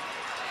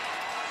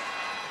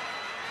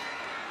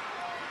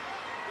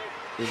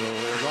 You know,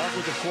 as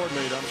offensive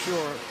coordinator, I'm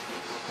sure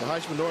the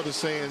Heisman North is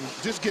saying,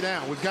 just get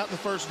down. We've gotten the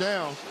first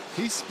down.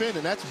 He's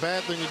spinning. That's a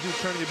bad thing to do,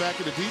 turning your back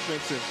to the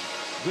defense. And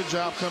good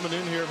job coming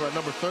in here by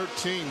number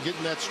 13,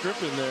 getting that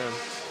strip in there.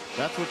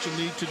 That's what you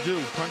need to do.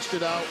 Punched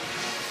it out.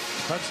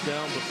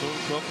 Touchdown,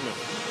 Bethune-Cookman.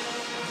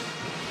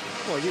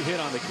 Well, you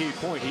hit on the key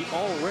point. He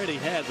already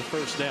had the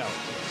first down.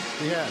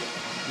 He had it.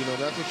 You know,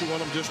 that's what you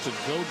want them just to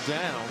go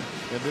down,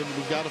 and then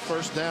we've got a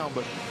first down.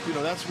 But, you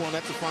know, that's a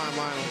fine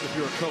line if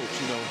you're a coach.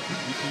 You know,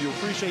 you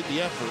appreciate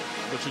the effort,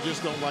 but you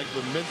just don't like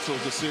the mental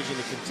decision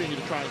to continue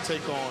to try and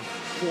take on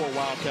 4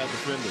 Wildcat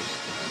defenders.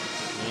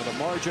 Well, the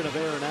margin of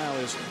error now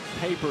is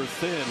paper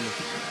thin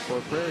for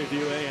Prairie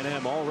View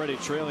A&M, already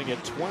trailing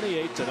at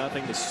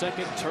 28-0. The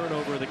second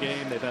turnover of the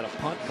game. They've had a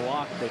punt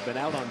block. They've been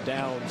out on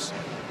downs.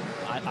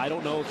 I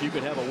don't know if you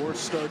could have a worse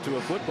start to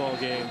a football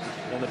game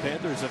than the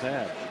Panthers have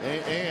had.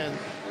 And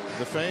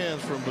the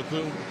fans from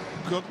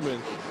Bethune-Cookman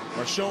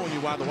are showing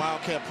you why the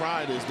Wildcat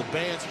pride is. The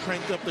band's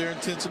cranked up their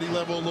intensity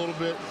level a little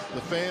bit.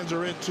 The fans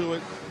are into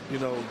it. You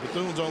know,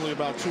 Bethune's only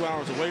about 2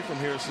 hours away from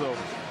here, so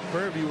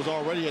Prairie View was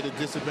already at a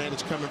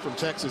disadvantage coming from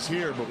Texas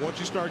here. But once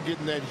you start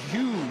getting that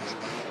huge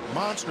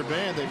monster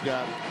band they've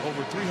got,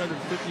 over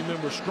 350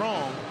 members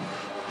strong,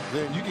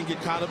 then you can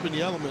get caught up in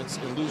the elements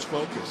and lose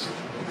focus.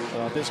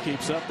 If this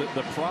keeps up,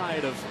 the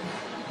pride of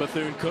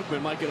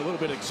Bethune-Cookman might get a little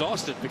bit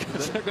exhausted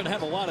because they're going to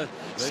have a lot of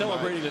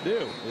celebrating to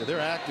do. Yeah, they're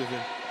active.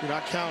 And, you know,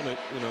 I counted,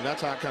 you know,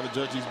 that's how I kind of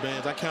judge these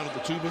bands. I counted the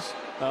tubas.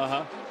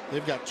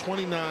 They've got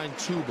 29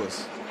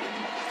 tubas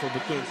for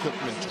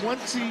Bethune-Cookman.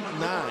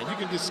 29. You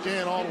can just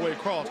scan all the way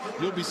across.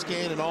 You'll be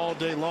scanning all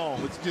day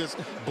long. It's just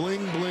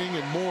bling, bling,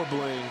 and more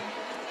bling.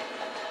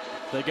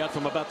 They got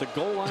from about the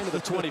goal line to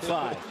the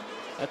 25.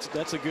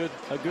 That's a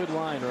good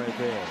line right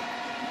there.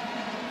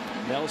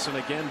 Nelson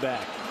again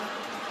back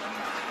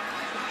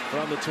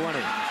from the 20.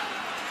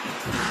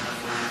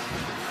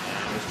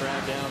 He's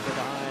dragged down from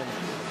behind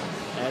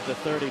at the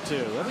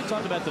 32. Let me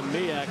talk about the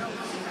MEAC.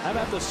 How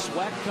about the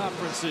SWAC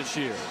conference this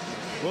year?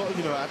 Well,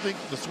 you know, I think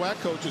the SWAC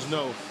coaches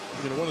know,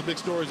 you know, one of the big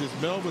stories is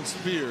Melvin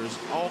Spears,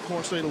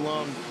 Alcorn State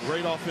alum,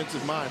 great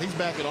offensive mind. He's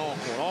back at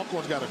Alcorn.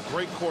 Alcorn's got a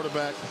great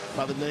quarterback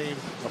by the name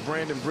of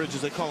Brandon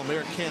Bridges. They call him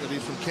Air Canada.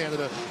 He's from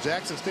Canada.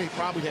 Jackson State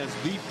probably has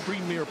the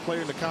premier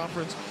player in the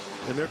conference,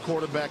 and their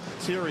quarterback,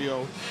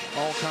 Terrio,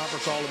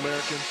 all-conference,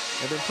 all-American.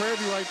 And then Prairie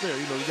right there.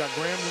 You know, you got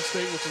Grambling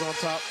State, which is on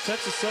top.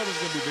 Texas Southern's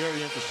going to be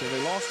very interesting.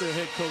 They lost their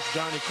head coach,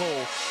 Johnny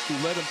Cole, who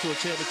led them to a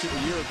championship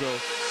a year ago,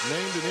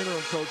 named an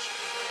interim coach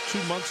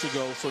 2 months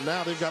ago. So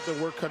now they've got their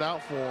work cut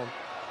out for them.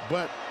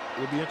 But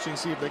it'll be interesting to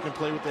see if they can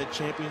play with that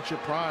championship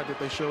pride that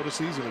they showed a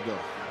season ago.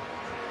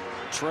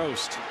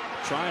 Trost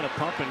trying to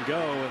pump and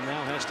go, and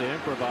now has to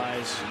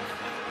improvise.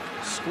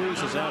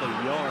 Squeezes out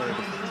a yard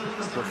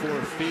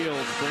before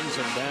Fields brings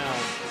him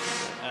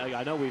down.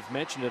 I know we've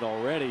mentioned it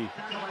already,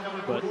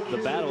 but the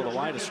battle of the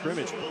line of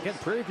scrimmage. Again,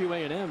 Prairie View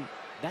A&M,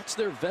 that's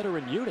their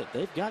veteran unit.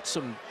 They've got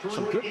some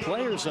good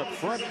players up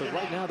front, but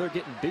right now they're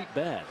getting beat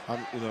bad.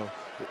 You know,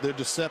 they're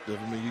deceptive.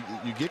 I mean,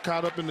 you get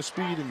caught up in the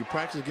speed and you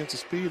practice against the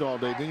speed all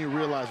day, then you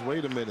realize,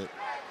 wait a minute,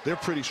 they're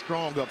pretty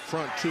strong up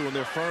front too, and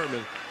they're firm,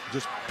 and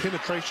just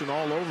penetration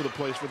all over the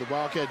place for the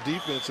Wildcat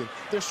defense, and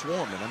they're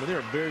swarming. I mean, they're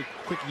a very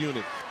quick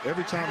unit.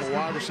 Every time a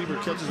wide receiver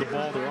catches the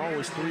ball, there are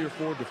always 3 or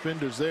 4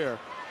 defenders there.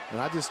 And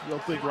I just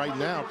don't think right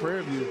now,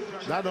 Prairie View,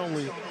 not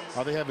only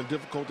are they having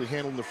difficulty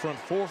handling the front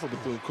four for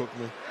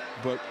Bethune-Cookman,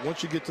 but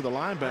once you get to the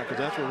linebackers,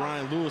 that's where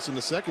Ryan Lewis in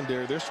the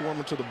secondary, they're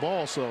swarming to the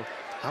ball. So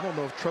I don't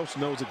know if Trost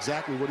knows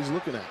exactly what he's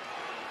looking at.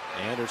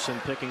 Anderson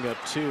picking up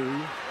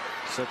 2,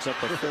 sets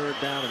up a 3rd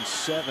down and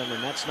 7,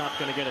 and that's not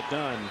going to get it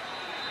done.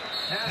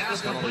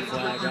 Penalty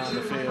flag on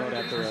the field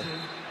after a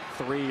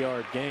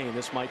 3-yard gain.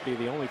 This might be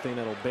the only thing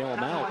that'll bail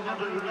him out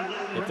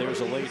if there's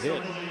a late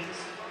hit.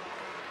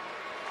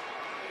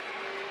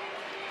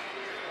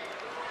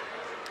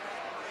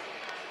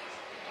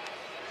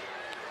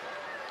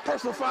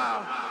 Personal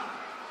foul.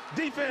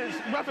 Defense,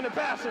 roughing the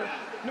passer.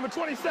 Number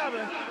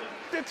 27,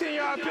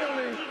 15-yard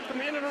penalty from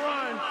the end of the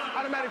run.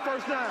 Automatic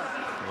first down.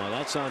 Well,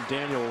 that's on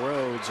Daniel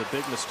Rhodes. A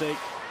big mistake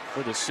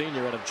for the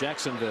senior out of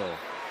Jacksonville.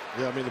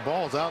 Yeah, I mean, the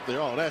ball's out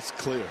there. Oh, that's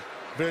clear.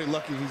 Very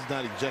lucky he's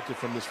not ejected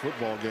from this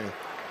football game.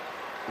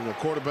 You know,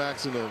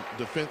 quarterbacks in a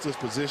defensive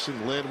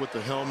position, led with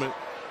the helmet.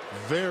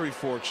 Very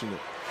fortunate.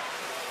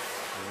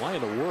 Why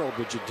in the world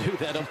would you do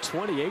that up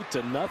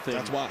 28-0?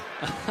 That's why.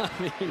 I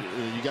mean,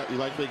 you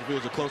like to think if it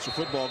was a closer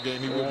football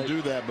game, he wouldn't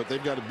do that, but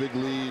they've got a big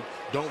lead.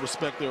 Don't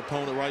respect their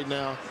opponent right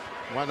now.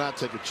 Why not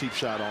take a cheap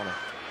shot on him?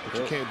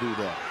 But you can't do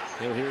that.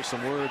 He'll hear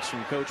some words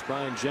from Coach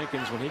Brian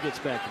Jenkins when he gets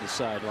back to the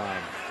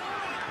sideline.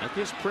 That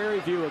gives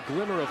Prairie View a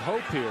glimmer of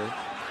hope here.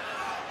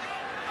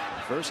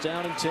 1st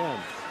down and 10.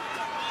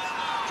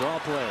 Draw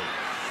play.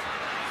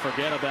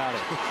 Forget about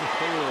it.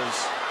 It was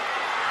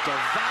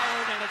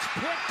devoured, and it's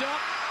picked up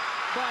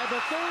by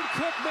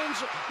Bethune-Cookman's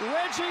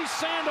Reggie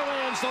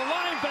Sandilands, the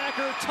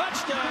linebacker.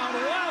 Touchdown,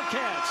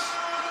 Wildcats.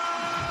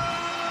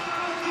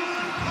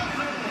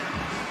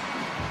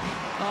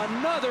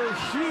 Another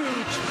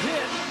huge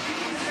hit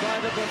by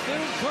the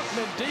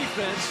Bethune-Cookman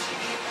defense,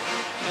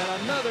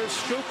 and another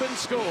scoop and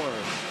score.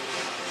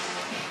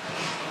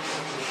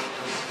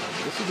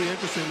 This will be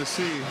interesting to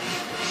see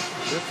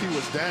if he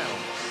was down.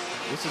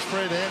 This is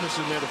Fred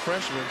Anderson there, the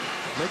freshman.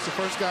 Makes the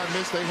first guy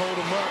miss, they hold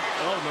him up.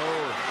 Oh, no.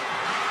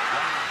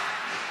 Wow.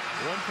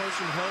 One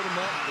person held him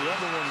up, the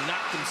other one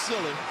knocked him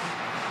silly.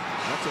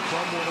 That's a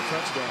fumble and a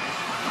touchdown.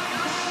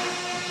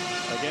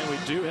 Again, we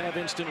do have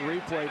instant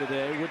replay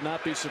today. Would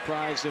not be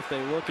surprised if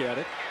they look at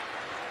it.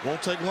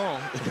 Won't take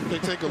long if they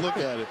take a look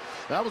at it.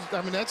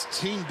 I mean, that's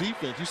team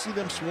defense. You see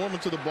them swarming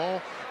to the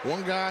ball.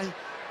 One guy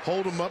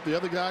hold him up, the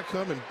other guy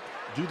come and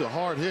do the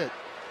hard hit.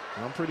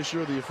 And I'm pretty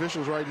sure the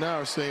officials right now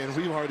are saying,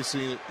 we've already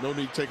seen it. No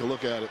need to take a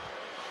look at it.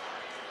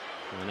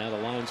 And now the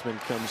linesman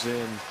comes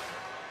in.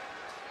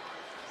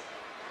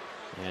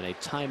 And a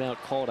timeout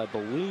called, I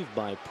believe,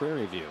 by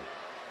Prairie View.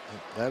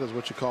 That is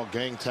what you call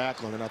gang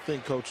tackling. And I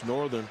think Coach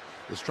Northern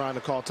is trying to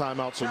call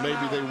timeout, so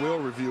maybe they will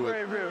review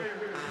it.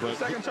 But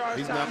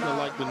he's not going to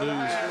like the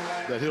news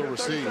that he'll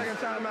receive.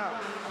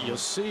 You'll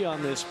see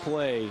on this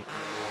play,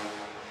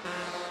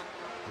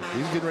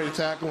 he's getting ready to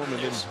tackle him,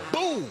 and then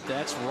boom!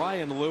 That's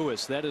Ryan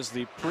Lewis. That is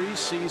the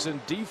preseason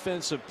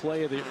defensive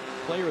player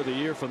of the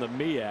year from the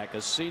MEAC,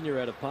 a senior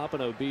out of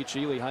Pompano Beach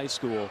Ely High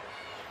School.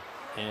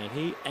 And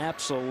he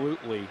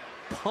absolutely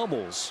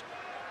pummels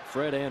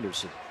Fred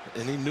Anderson.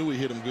 And he knew he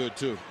hit him good,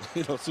 too.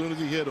 You know, as soon as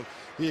he hit him,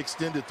 he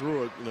extended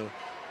through it. You know,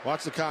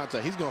 watch the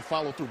contact. He's going to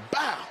follow through.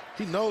 Bow!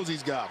 He knows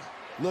he's got him.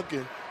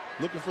 Looking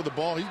for the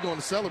ball. He's going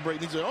to celebrate.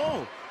 And he said,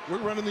 oh, we're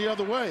running the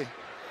other way.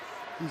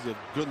 He's a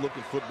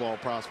good-looking football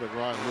prospect,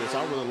 Ryan Lewis.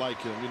 I really like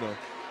him. You know,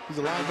 he's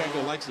a linebacker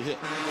that likes to hit.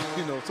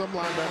 You know, some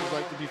linebackers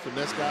like to be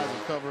finesse guys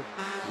and cover.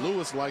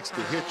 Lewis likes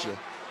to hit you.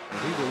 And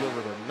he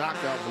delivered a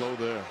knockout blow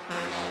there.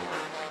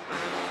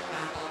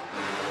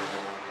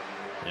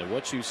 And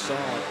what you saw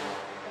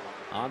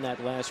on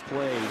that last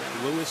play,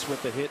 Lewis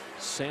with the hit,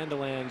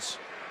 Sandilands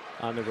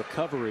on the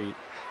recovery,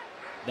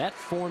 that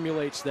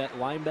formulates that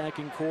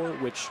linebacking core,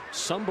 which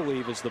some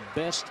believe is the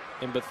best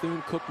in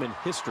Bethune-Cookman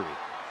history.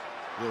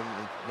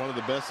 One of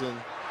the best in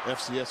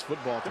FCS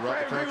football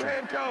throughout the country.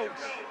 Head coach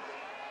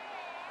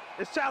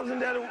is challenging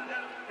that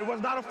it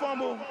was not a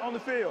fumble on the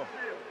field.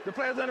 The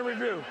player's under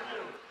review.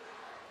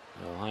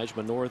 Well,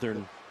 Heisman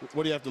Northern.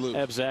 What do you have to lose?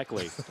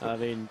 Exactly. I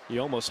mean,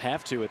 you almost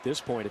have to at this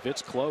point. If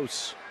it's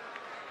close,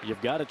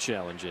 you've got to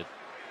challenge it.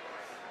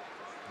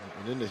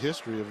 And in the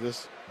history of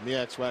this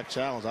MEAC SWAC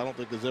challenge, I don't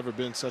think there's ever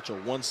been such a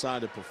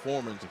one-sided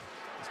performance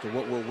as to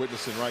what we're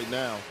witnessing right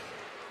now.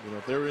 You know,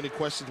 if there were any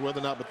questions whether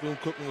or not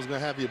Bethune-Cookman was going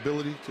to have the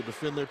ability to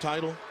defend their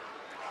title,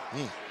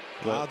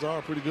 the odds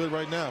are pretty good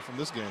right now from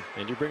this game.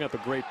 And you bring up a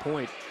great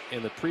point.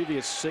 In the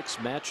previous 6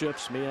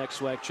 matchups, MEAC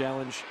SWAC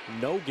challenge,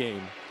 no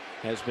game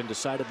has been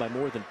decided by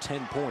more than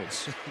 10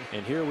 points.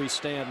 And here we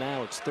stand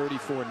now. It's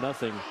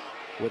 34-0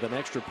 with an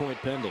extra point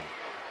pending.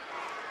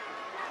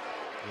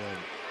 And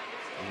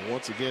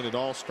once again, it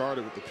all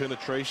started with the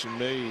penetration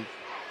made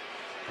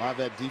by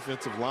that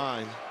defensive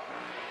line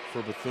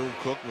for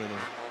Bethune-Cookman.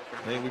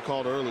 Name we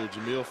called earlier,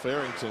 Jameel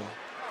Farrington,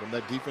 from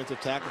that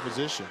defensive tackle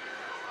position.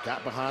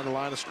 Got behind the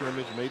line of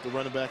scrimmage, made the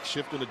running back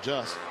shift and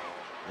adjust.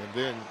 And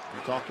then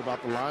we talked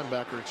about the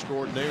linebacker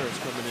extraordinaires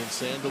coming in,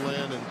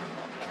 Sanderland and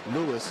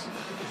Lewis,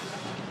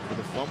 for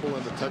the fumble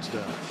and the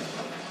touchdown.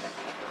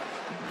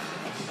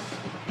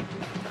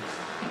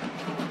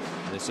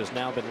 This has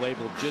now been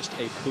labeled just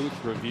a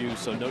booth review,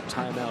 so no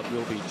timeout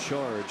will be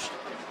charged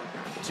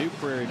to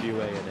Prairie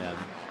View A&M.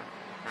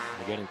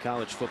 Again, in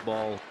college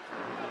football, a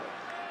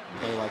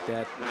play like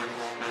that,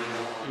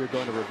 you're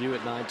going to review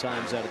it 9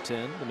 times out of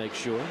 10 to make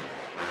sure.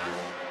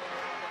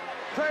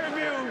 Prairie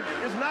View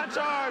is not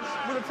charged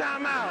with a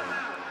timeout.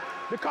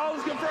 The call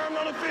is confirmed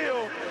on the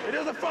field. It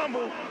is a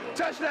fumble.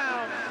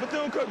 Touchdown,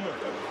 Bethune-Cookman.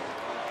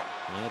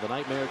 Yeah, the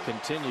nightmare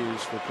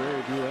continues for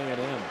Prairie View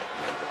A&M.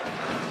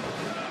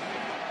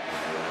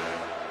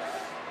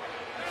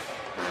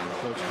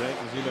 Coach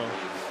Jenkins, you know,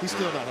 he's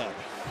still not happy.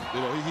 You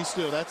know, he's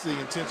still, that's the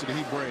intensity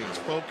he brings.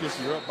 Focus,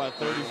 you're up by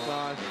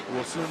 35. It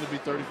will soon to be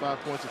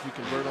 35 points if you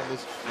convert on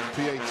this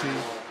PAT.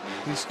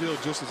 He's still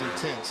just as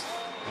intense.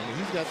 I mean,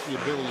 he's got the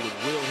ability to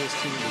will his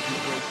team to do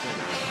great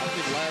things. I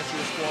think last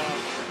year's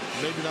squad,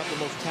 maybe not the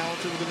most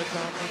talented within the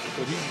conference,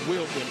 but he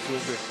willed them to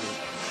a victory.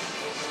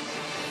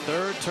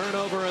 3rd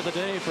turnover of the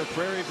day for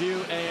Prairie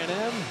View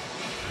A&M.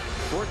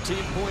 14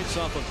 points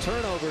off of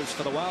turnovers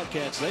for the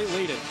Wildcats. They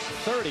lead it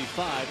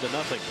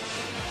 35-0.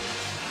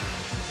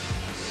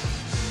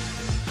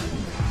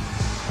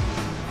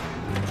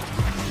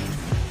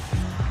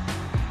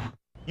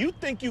 You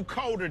think you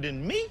colder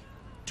than me?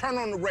 Turn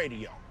on the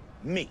radio.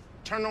 Me.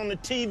 Turn on the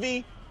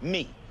TV.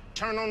 Me.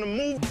 Turn on the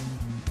movie.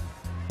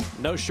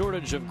 No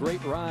shortage of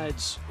great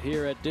rides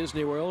here at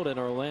Disney World in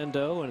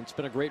Orlando, and it's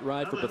been a great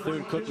ride for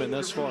Bethune-Cookman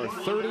thus far.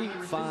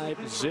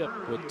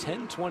 35-0 with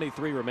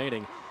 10:23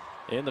 remaining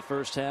in the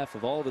first half.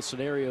 Of all the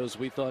scenarios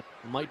we thought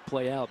might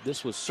play out,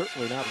 this was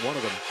certainly not one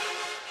of them.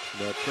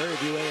 But Prairie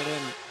View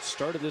A&M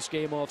started this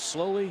game off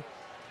slowly,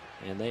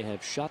 and they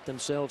have shot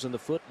themselves in the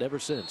foot ever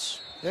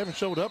since. They haven't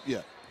showed up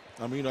yet.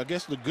 I mean, I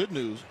guess the good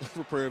news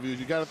for Prairie View is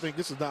you got to think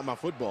this is not my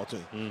football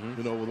team.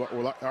 You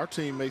know, our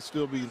team may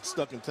still be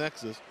stuck in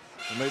Texas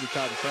and maybe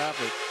caught in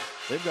traffic.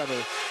 They've got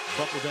to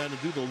buckle down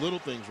and do the little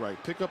things right.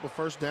 Pick up a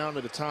first down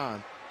at a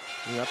time.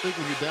 I mean, I think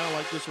when you're down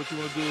like this, what you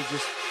want to do is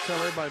just tell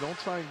everybody, don't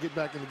try and get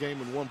back in the game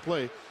in one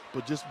play,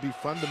 but just be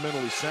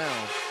fundamentally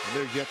sound, and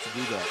they're yet to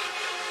do that.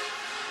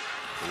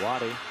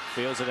 Waddy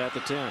feels it at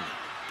the 10.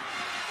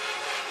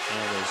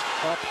 And is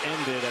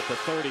upended at the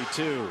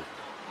 32.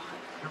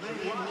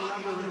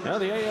 Now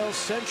the AL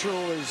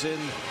Central is in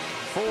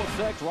full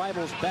effect.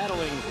 Rivals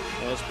battling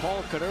as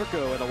Paul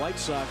Konerko and the White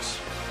Sox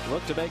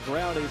look to make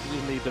ground in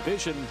the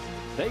division.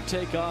 They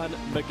take on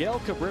Miguel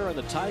Cabrera and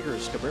the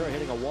Tigers. Cabrera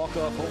hitting a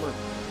walk-off homer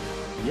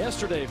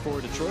yesterday for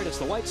Detroit. It's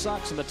the White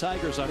Sox and the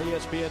Tigers on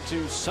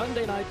ESPN2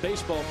 Sunday Night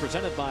Baseball,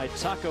 presented by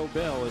Taco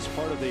Bell as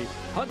part of the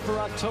Hunt for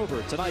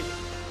October tonight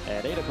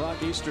at 8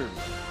 o'clock Eastern.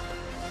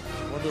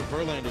 I wonder if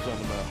Verlander's on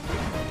the mound.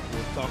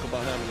 We'll talk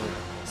about having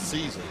a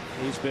season.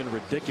 He's been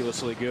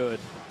ridiculously good.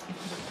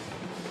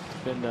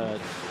 It's been the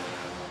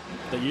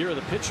year of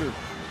the pitcher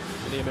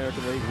in the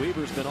American League.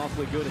 Weaver's been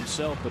awfully good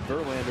himself, but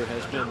Verlander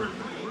has been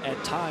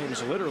at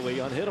times literally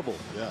unhittable.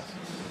 Yes.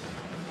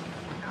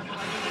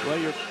 Well,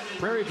 you're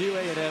Prairie View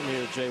A&M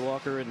here, Jay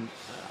Walker, and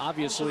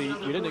obviously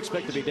you didn't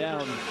expect to be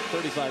down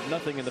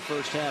 35-0 in the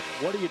first half.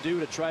 What do you do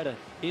to try to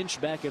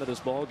inch back into this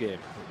ball game?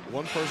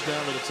 One first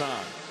down at a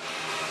time.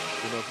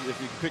 You know,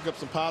 if you can pick up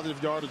some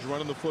positive yardage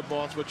running the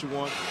football, that's what you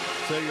want.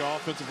 Tell your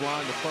offensive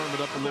line to firm it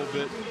up a little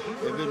bit.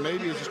 And then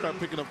maybe as you start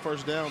picking up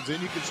first downs,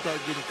 then you can start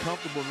getting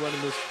comfortable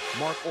running this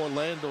Mark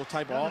Orlando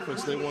type of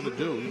offense they want to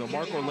do. You know,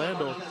 Mark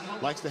Orlando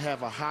likes to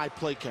have a high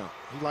play count.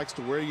 He likes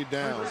to wear you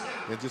down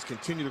and just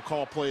continue to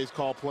call plays,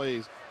 call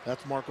plays.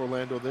 That's Mark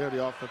Orlando there,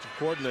 the offensive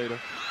coordinator.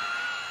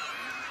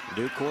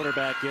 New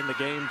quarterback in the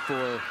game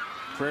for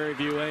Prairie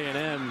View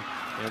A&M.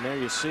 And there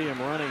you see him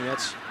running.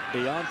 That's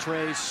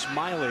DeAndre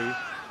Smiley,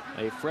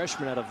 a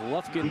freshman out of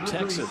Lufkin,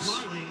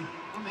 Texas.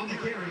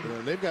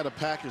 And they've got a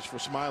package for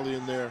Smiley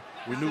in there.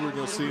 We knew we were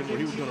going to see him where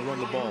he was going to run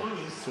the ball.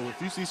 So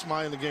if you see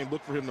Smiley in the game,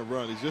 look for him to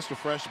run. He's just a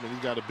freshman.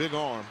 He's got a big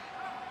arm.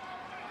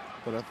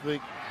 But I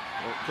think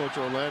Coach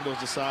Orlando's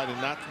deciding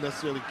not to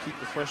necessarily keep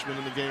the freshman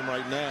in the game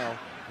right now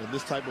in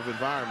this type of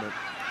environment.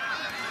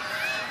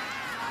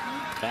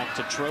 Back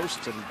to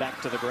Trost and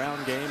back to the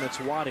ground game. It's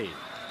Waddy.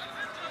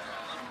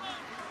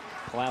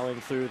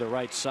 Plowing through the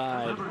right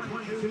side.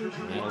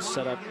 That'll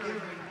set up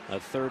a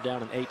 3rd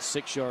down and 8,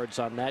 6 yards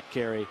on that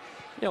carry. You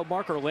know,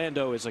 Mark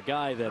Orlando is a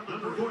guy that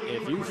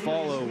if you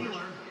follow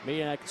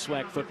MEAC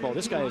SWAC football,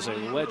 this guy is a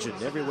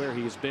legend. Everywhere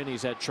he's been,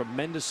 he's had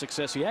tremendous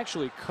success. He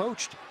actually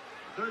coached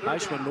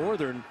Heishman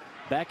Northern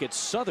back at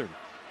Southern.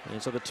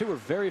 And so the two are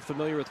very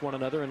familiar with one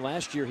another. And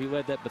last year he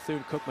led that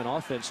Bethune Cookman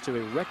offense to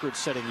a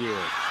record-setting year.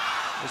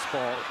 This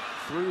ball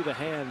through the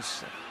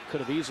hands. Could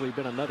have easily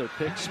been another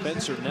pick.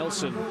 Spencer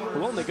Nelson,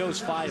 who only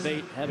goes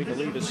 5'8", having to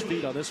leave his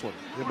feet on this one.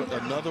 Yeah,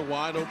 but another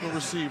wide open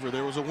receiver.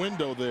 There was a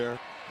window there,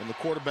 and the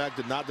quarterback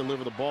did not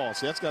deliver the ball.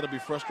 So that's got to be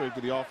frustrating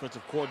to the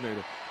offensive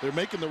coordinator. They're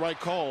making the right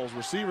calls.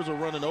 Receivers are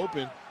running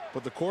open,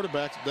 but the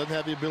quarterback doesn't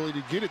have the ability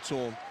to get it to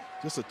him.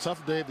 Just a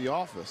tough day at the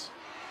office.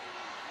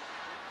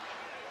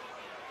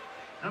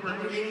 And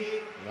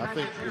I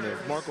think, you know,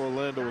 if Mark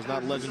Orlando was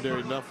not legendary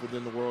enough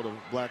within the world of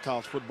black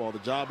college football, the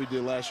job he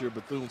did last year at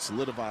Bethune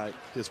solidified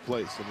his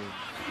place. I mean,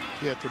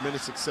 he had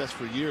tremendous success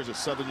for years at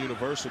Southern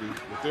University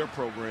with their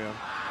program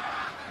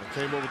and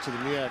came over to the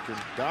MEAC and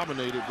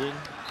dominated. Then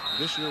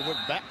this year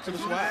went back to the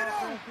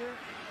SWAC.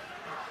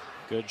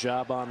 Good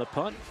job on the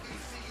punt.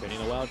 Getting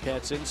the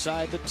Wildcats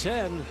inside the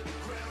 10.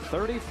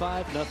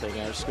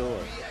 35-0 our score.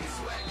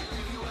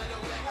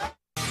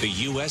 The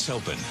U.S.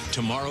 Open,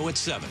 tomorrow at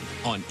 7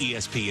 on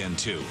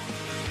ESPN2.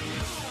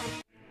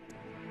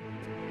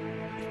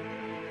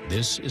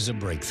 This is a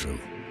breakthrough.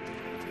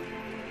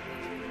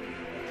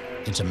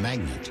 It's a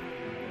magnet.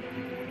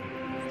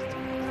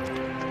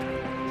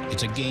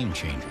 It's a game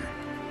changer.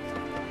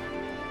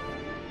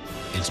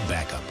 It's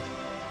backup.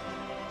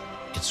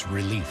 It's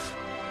relief.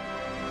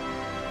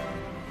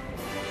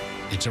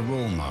 It's a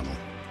role model.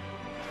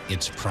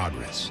 It's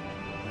progress.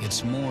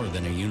 It's more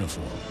than a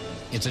uniform.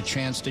 It's a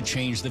chance to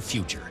change the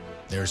future.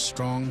 There's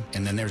strong,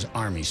 and then there's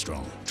Army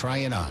strong. Try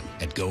it on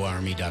at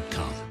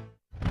GoArmy.com.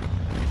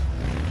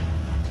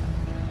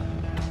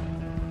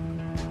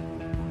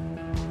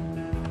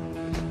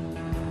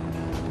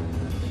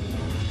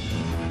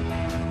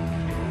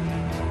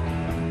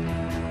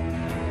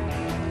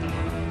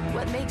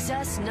 What makes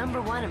us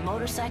 #1 in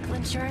motorcycle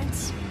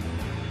insurance?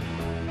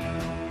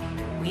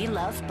 We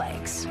love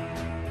bikes.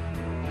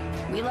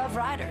 We love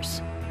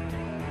riders.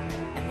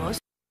 And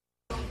most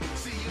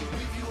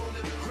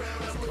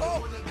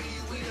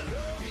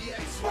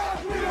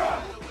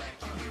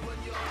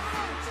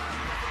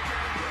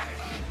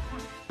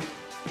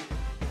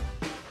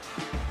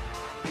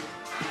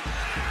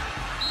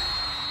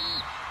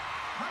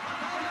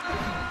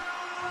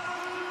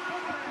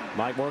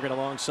Mike Morgan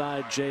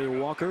alongside Jay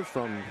Walker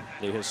from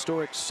the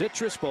historic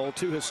Citrus Bowl.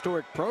 2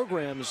 historic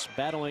programs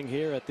battling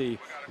here at the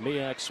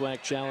MEAC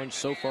SWAC Challenge.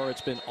 So far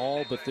it's been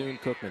all Bethune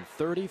Cookman.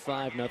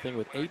 35-0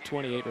 with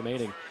 8:28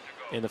 remaining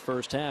in the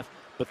first half.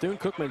 Bethune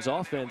Cookman's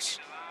offense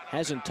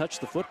hasn't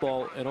touched the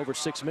football in over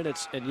 6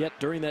 minutes, and yet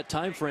during that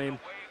time frame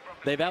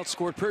they've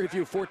outscored Prairie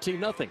View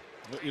 14-0.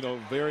 You know,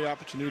 very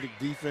opportunistic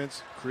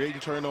defense,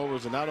 creating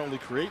turnovers, and not only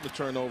creating the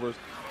turnovers,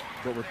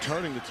 but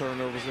returning the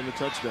turnovers into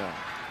touchdown.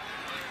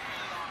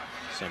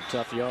 Some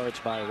tough yards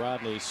by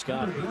Rodney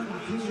Scott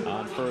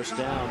on first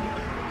down.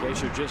 In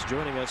case you're just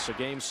joining us, a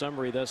game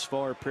summary thus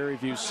far. Prairie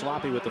View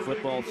sloppy with the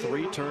football.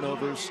 3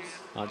 turnovers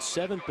on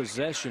 7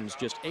 possessions,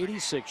 just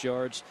 86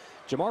 yards.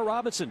 Jamar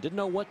Robinson didn't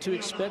know what to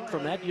expect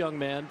from that young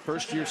man.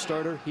 First-year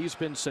starter. He's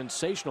been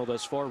sensational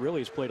thus far.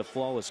 Really has played a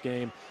flawless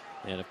game.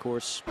 And, of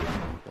course,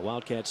 the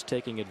Wildcats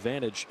taking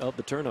advantage of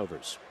the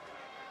turnovers.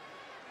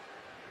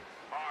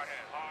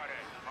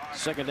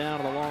 Second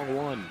down on the long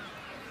one.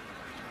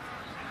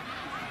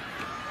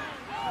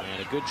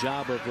 And a good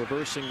job of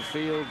reversing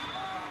field.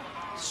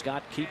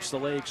 Scott keeps the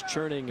legs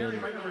churning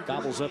and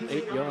gobbles up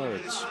 8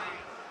 yards.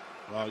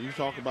 Well, you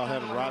talk about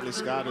having Rodney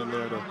Scott in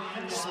there to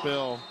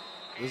spell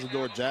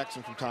Isidore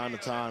Jackson from time to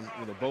time.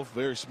 You know, both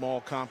very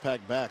small,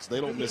 compact backs.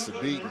 They don't miss a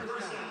beat.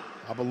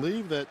 I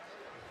believe that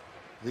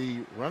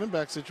the running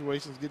back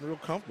situation is getting real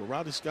comfortable.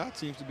 Rodney Scott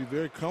seems to be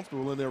very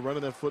comfortable in there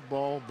running that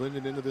football,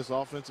 blending into this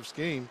offensive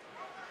scheme,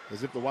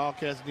 as if the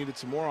Wildcats needed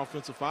some more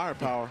offensive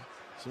firepower.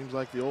 Seems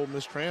like the Ole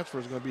Miss transfer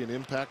is going to be an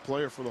impact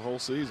player for the whole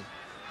season.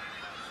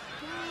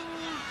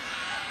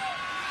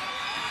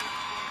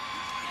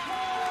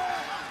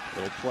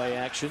 Little play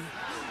action.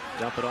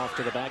 Dump it off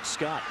to the back.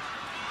 Scott.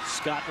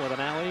 Scott with an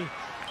alley.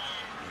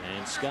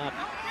 And Scott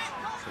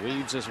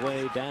weaves his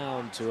way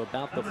down to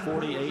about the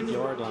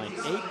 48-yard line.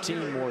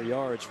 18 more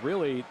yards.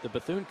 Really, the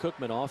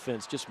Bethune-Cookman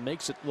offense just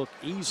makes it look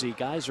easy.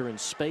 Guys are in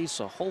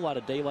space. A whole lot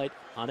of daylight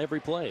on every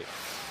play.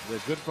 They're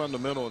good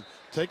fundamental. And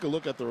take a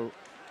look at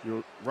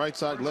your right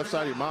side, left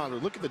side of your monitor.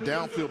 Look at the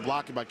downfield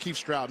blocking by Keith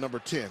Stroud, number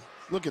 10.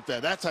 Look at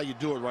that. That's how you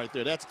do it right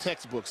there. That's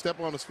textbook. Step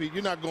on his feet.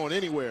 You're not going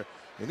anywhere.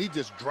 And he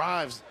just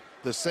drives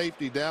the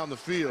safety down the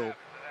field.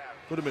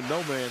 Put him in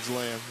no man's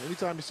land.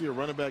 Anytime you see a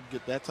running back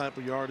get that type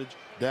of yardage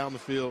down the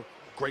field,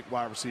 great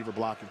wide receiver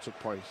blocking took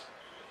place.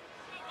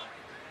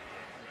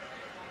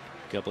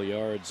 Couple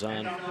yards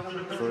on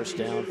first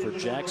down for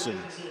Jackson.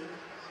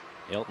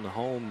 Elton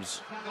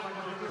Holmes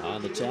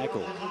on the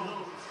tackle.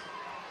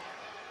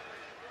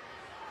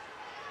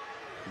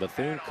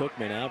 Bethune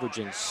Cookman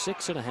averaging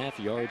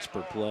 6.5 yards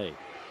per play.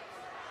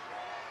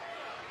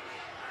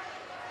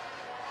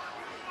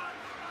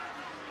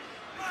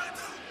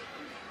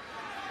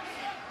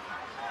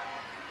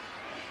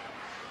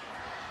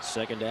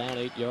 Second down,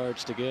 8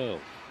 yards to go.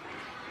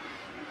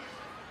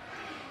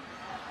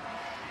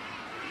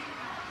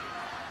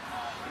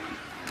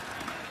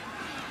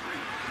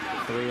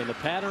 Three in the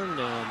pattern, and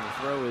the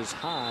throw is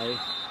high.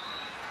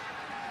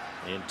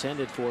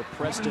 Intended for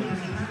Preston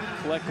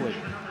Fleckley.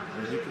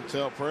 And you can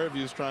tell Prairie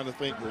View is trying to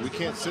think, well, we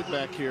can't sit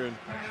back here and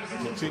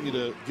continue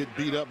to get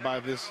beat up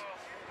by this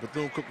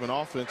Bethune Cookman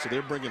offense. So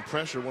they're bringing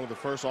pressure. One of the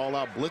first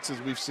all-out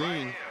blitzes we've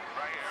seen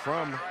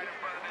from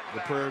the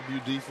Prairie View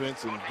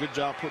defense. And good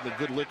job putting a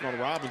good lick on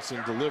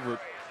Robinson, delivered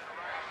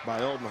by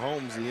Elton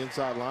Holmes, the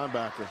inside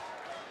linebacker.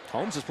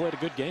 Holmes has played a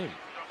good game.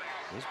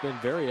 He's been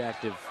very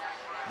active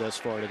thus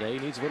far today.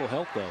 He needs a little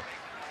help, though.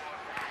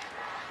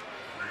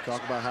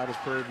 Talk about how does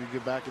Prairie View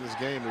get back in this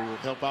game. It would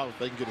help out if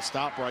they can get a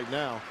stop right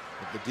now.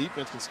 If the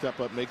defense can step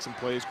up, make some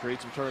plays,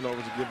 create some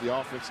turnovers, and give the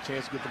offense a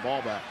chance to get the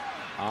ball back.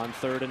 On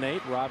 3rd and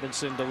 8,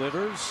 Robinson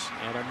delivers,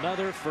 and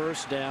another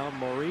first down.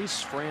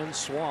 Maurice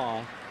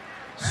Francois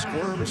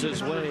squirms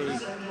his way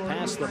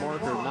past the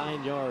marker,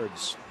 9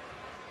 yards.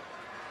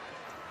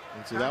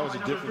 And see, that was the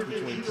difference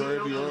between Prairie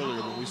View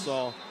earlier when we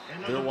saw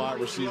their wide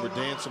receiver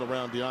dancing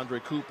around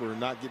DeAndre Cooper and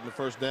not getting the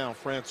first down.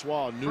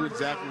 Francois knew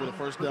exactly where the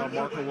first down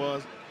marker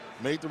was,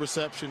 made the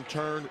reception,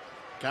 turned,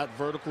 got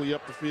vertically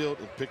up the field,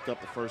 and picked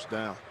up the first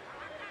down.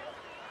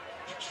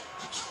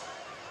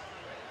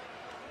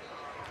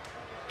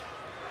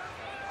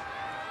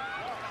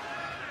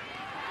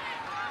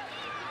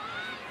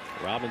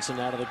 Robinson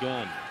out of the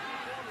gun.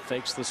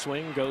 Fakes the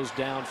swing, goes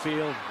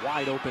downfield,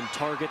 wide open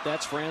target.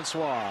 That's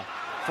Francois.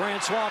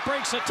 Francois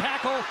breaks a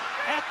tackle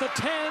at the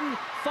 10,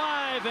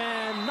 5,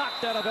 and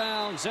knocked out of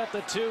bounds at the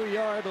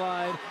 2-yard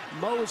line.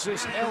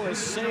 Moses Ellis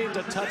saved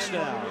a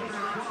touchdown.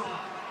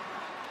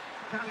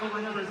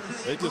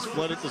 They just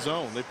flooded the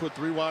zone. They put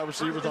 3 wide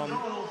receivers on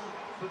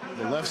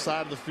the left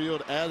side of the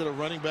field, added a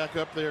running back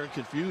up there and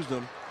confused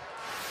them.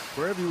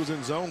 Prairie View was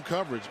in zone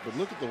coverage, but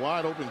look at the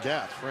wide open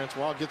gaps.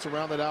 Francois gets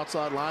around that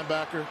outside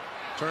linebacker,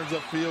 turns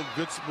upfield,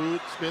 good smooth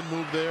spin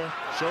move there,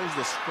 shows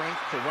the strength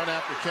to run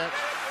after catch.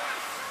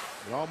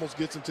 It almost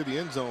gets into the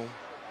end zone.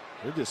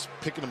 They're just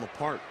picking them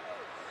apart.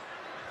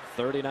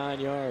 39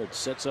 yards,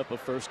 sets up a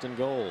 1st and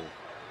goal.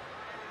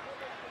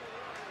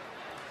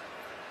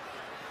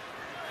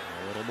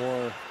 A little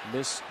more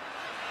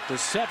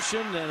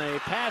deception and a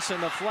pass in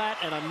the flat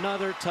and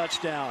another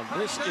touchdown.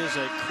 This is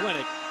a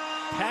clinic.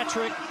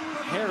 Patrick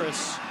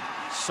Harris,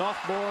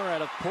 sophomore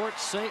out of Port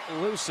St.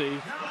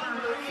 Lucie,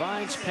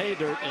 finds pay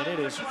dirt, and it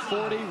is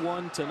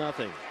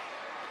 41-0.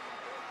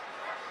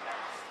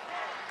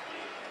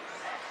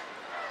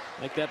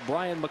 Like that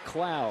Brian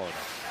McLeod,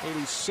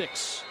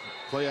 86.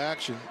 Play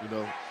action, you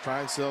know, try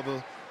and sell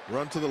the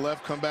run to the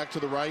left, come back to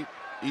the right,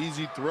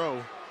 easy throw.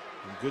 And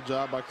good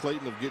job by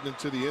Clayton of getting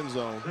into the end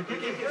zone.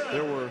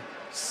 There were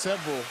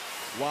several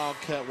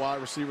Wildcat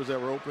wide receivers that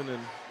were open,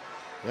 and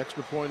the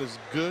extra point is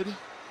good.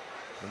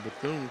 And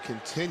Bethune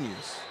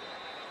continues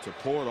to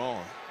pour it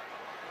on.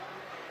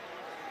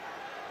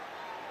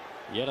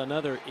 Yet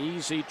another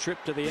easy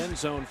trip to the end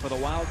zone for the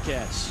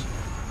Wildcats.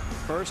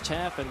 First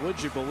half, and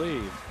would you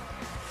believe,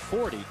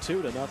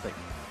 42-0.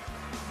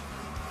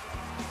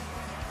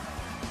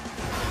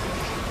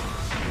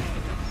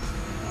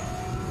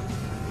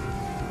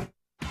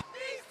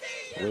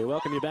 We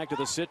welcome you back to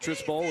the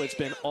Citrus Bowl. It's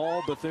been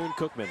all Bethune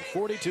Cookman,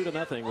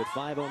 42-0 with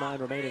 5:09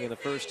 remaining in the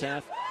first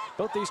half.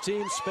 Both these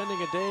teams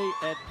spending a day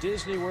at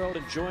Disney World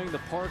enjoying the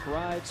park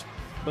rides.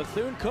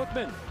 Bethune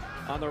Cookman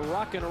on the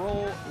rock and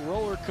roll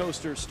roller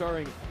coaster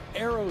starring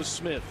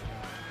Aerosmith.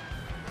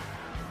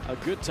 A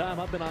good time.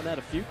 I've been on that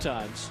a few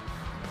times.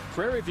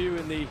 Prairie View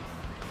in the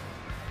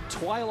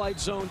Twilight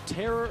Zone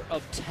Terror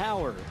of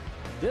Tower.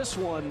 This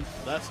one.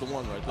 That's the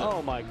one right there.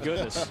 Oh my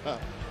goodness.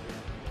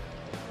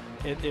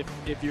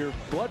 If your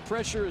blood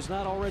pressure is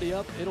not already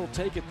up, it'll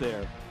take it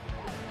there.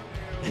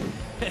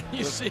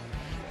 You see,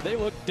 they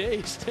look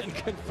dazed and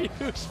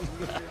confused.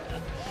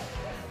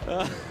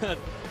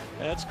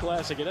 That's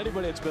classic. And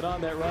anybody that's been on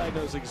that ride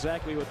knows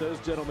exactly what those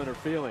gentlemen are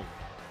feeling.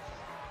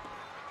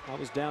 I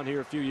was down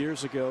here a few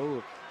years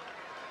ago.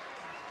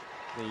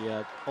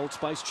 The Old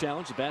Spice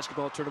Challenge, the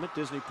basketball tournament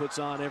Disney puts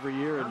on every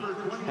year, and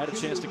had a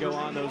chance to go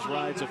on those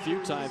rides a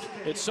few times.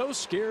 It's so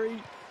scary,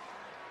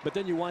 but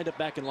then you wind up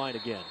back in line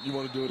again. You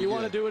want to do it again. You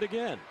want to do it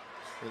again.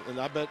 And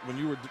I bet when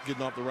you were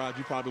getting off the ride,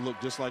 you probably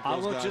looked just like those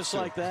guys. I looked just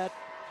like that.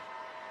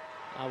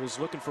 I was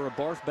looking for a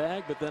barf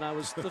bag, but then I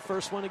was the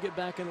first one to get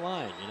back in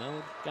line. You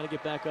know, got to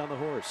get back on the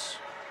horse.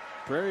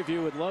 Prairie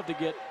View would love to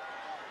get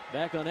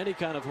back on any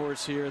kind of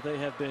horse here. They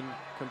have been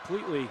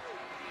completely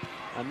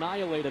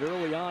annihilated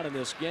early on in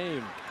this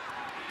game.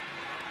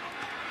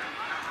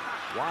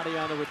 Waddy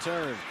on the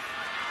return.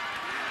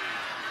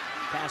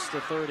 Past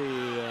the 30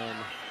 and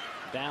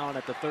down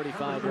at the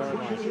 35-yard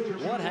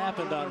line. What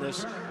happened on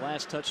this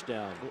last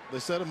touchdown? They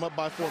set him up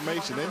by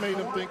formation. They made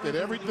him think that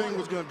everything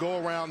was going to go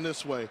around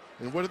this way.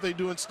 And what did they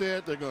do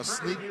instead? They're going to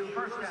sneak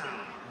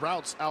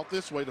routes out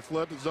this way to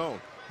flood the zone.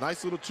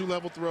 Nice little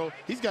two-level throw.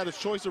 He's got his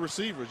choice of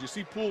receivers. You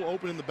see Poole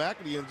open in the back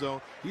of the end zone.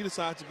 He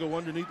decides to go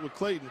underneath with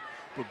Clayton.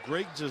 But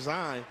great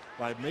design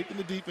by making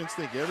the defense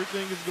think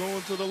everything is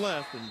going to the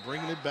left and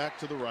bringing it back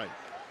to the right.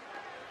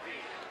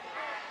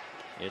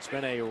 It's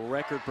been a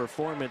record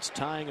performance,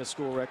 tying a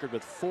school record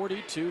with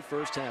 42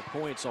 first-half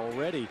points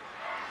already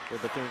for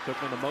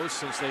Bethune-Cookman, the most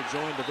since they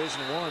joined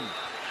Division I.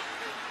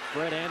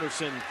 Fred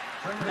Anderson,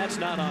 that's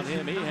not on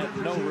him. He had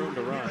no room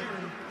to run.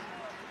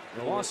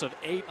 A loss of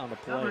 8 on the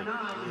play.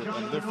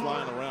 And they're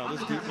flying around.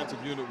 This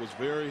defensive unit was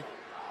very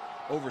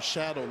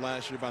overshadowed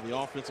last year by the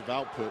offensive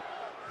output.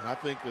 And I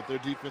think that their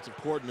defensive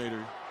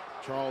coordinator,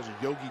 Charles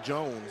Yogi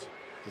Jones,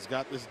 has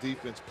got this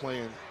defense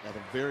playing at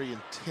a very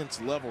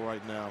intense level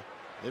right now.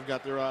 They've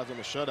got their eyes on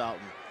the shutout,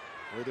 and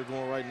where they're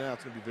going right now,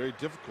 it's going to be very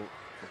difficult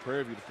for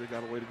Prairie View to figure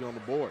out a way to get on the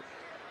board.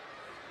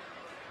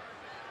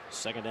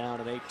 Second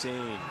down and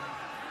 18.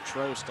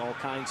 Trost all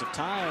kinds of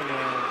time,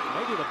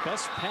 and maybe the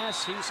best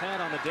pass he's had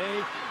on the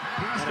day.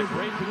 And a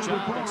great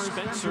job of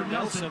Spencer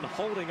Nelson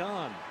holding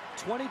on.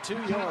 22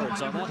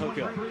 yards on that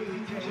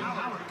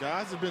hookup.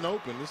 Guys have been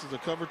open. This is a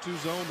cover 2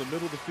 zone. The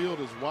middle of the field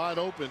is wide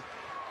open.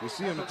 You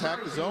see him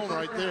attack the zone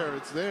right there.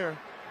 It's there.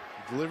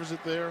 He delivers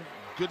it there.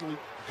 Good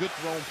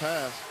thrown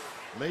pass.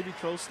 Maybe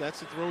Trost, that's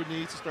the throw he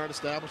needs to start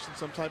establishing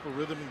some type of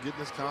rhythm and getting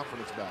his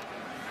confidence back.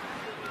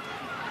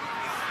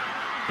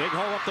 Big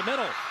hole up the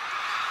middle.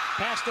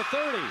 Past the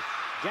 30.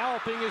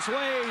 Galloping his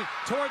way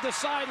toward the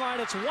sideline.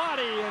 It's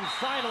Waddy, and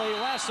finally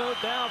lassoed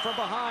down from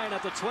behind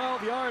at the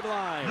 12-yard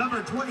line.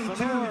 Number 22.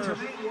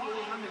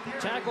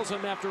 Tackles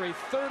him after a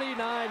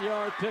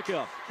 39-yard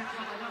pickup.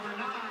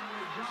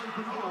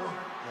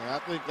 I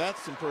think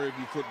that's some Prairie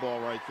View football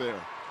right there.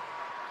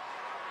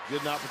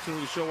 Get an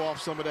opportunity to show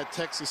off some of that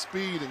Texas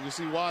speed, and you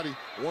see Waddy,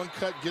 one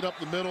cut, get up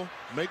the middle,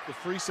 make the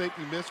free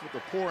safety miss with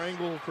a poor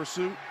angle of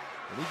pursuit,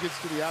 and he gets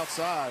to the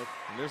outside,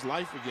 and there's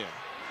life again.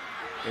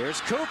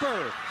 Here's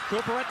Cooper.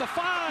 Cooper at the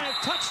 5,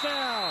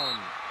 touchdown.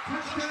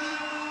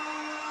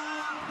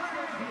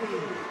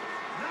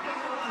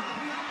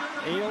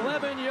 A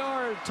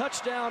 11-yard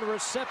touchdown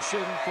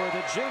reception for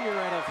the junior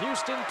out of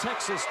Houston,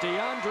 Texas,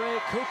 DeAndre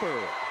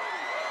Cooper.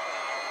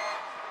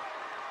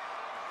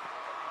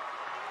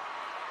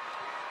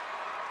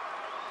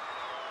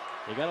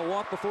 You got to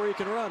walk before you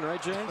can run,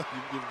 right, Jay?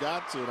 You've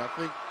got to, and I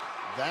think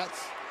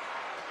that's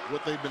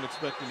what they've been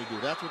expecting to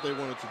do. That's what they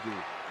wanted to do.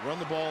 Run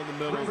the ball in the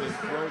middle, then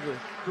throw the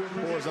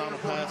horizontal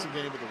passing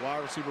game with the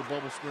wide receiver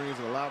bubble screens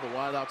and allow the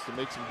wideouts to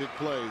make some big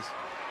plays.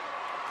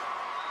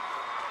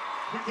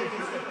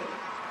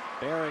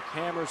 Barrick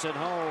hammers it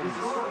home.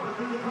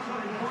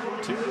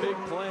 2 big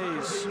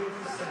plays.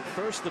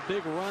 First, the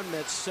big run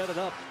that set it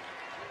up.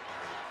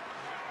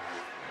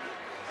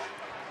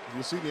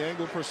 You see the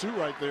angle of pursuit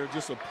right there.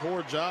 Just a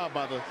poor job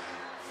by the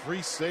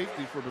free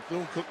safety for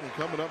Bethune-Cookman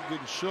coming up,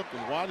 getting shook.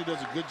 And Waddy does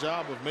a good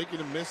job of making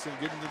him miss and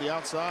getting to the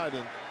outside.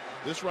 And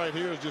this right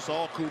here is just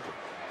all Cooper.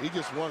 He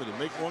just wanted to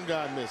make one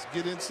guy miss,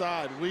 get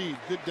inside, weave.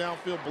 Good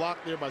downfield block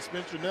there by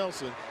Spencer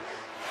Nelson.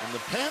 And the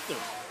Panthers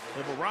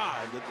have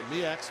arrived at the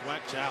MEAC SWAC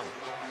Challenge.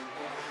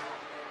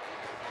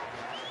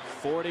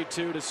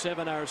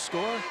 42-7 our score.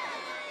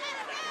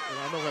 And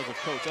I know as a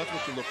coach, that's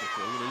what you're looking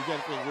for. You know, you got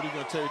to think, what are you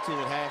going to tell your team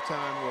at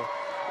halftime? Well,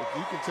 if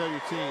you can tell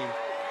your team,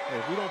 hey,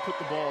 if we don't put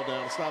the ball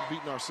down and stop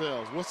beating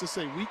ourselves, what's to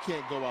say we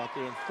can't go out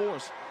there and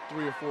force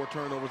 3 or 4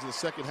 turnovers in the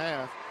second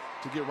half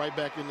to get right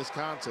back in this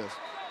contest?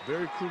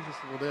 Very crucial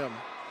for them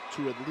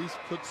to at least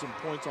put some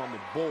points on the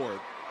board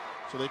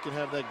so they can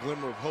have that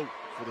glimmer of hope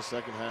for the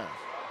second half.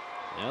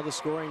 Now the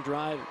scoring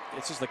drive,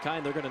 this is the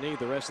kind they're going to need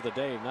the rest of the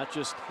day. Not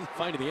just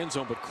finding the end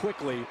zone, but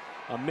quickly.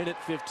 A minute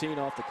 15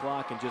 off the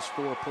clock and just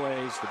 4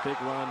 plays. The big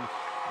run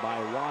by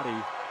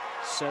Waddy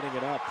setting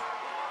it up.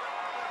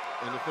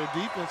 And if their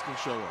defense can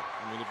show up,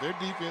 I mean, if their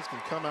defense can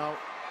come out,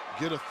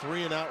 get a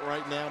 3-and-out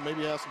right now,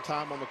 maybe have some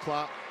time on the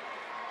clock,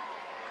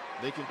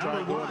 they can try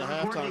and go into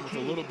halftime with a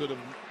little bit of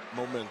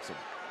momentum.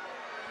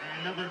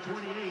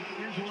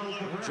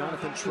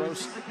 Jonathan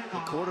Trost, the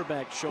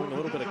quarterback, showing a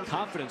little bit of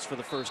confidence for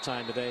the first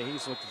time today.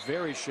 He's looked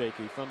very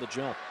shaky from the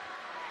jump.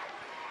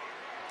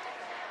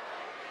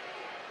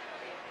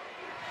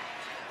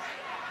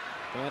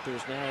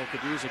 Panthers now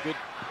could use a good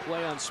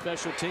play on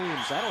special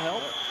teams. That'll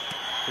help.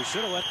 They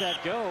should have let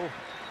that go,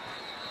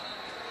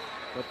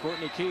 but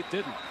Courtney Keith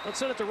didn't. Let's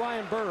send it to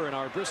Ryan Burr in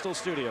our Bristol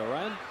studio.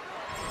 Ryan?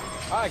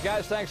 All right,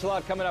 guys, thanks a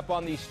lot. Coming up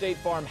on the State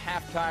Farm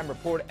halftime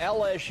report,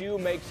 LSU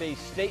makes a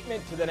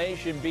statement to the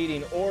nation,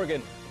 beating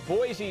Oregon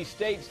Boise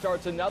State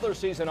starts another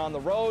season on the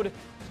road,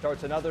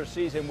 starts another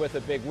season with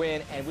a big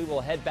win, and we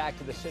will head back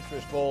to the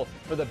Citrus Bowl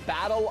for the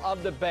Battle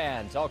of the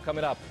Bands. All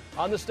coming up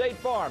on the State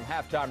Farm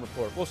Halftime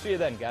Report. We'll see you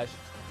then, guys.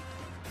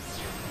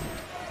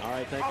 All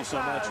right, thank you so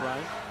much,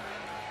 Ryan.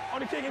 On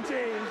the kicking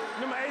team,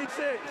 number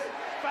 86,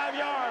 5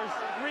 yards,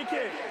 free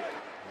kick.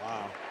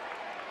 Wow.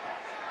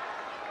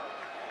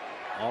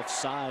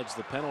 Offsides,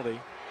 the penalty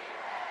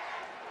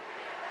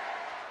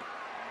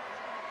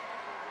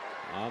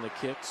on the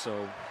kick,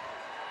 so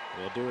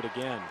we'll do it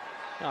again.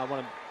 Now, I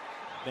want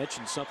to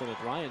mention something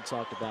that Ryan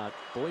talked about.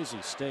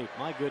 Boise State,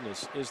 my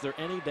goodness, is there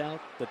any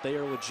doubt that they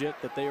are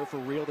legit, that they are for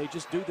real? They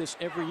just do this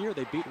every year.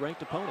 They beat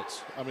ranked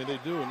opponents. I mean, they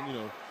do, and you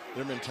know,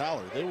 their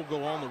mentality. They will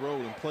go on the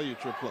road and play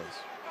at your place.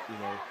 You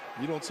know,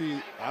 I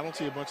don't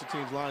see a bunch of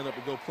teams lining up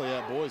to go play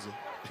at Boise.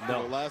 No.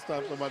 You know, last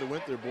time somebody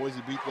went there,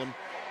 Boise beat them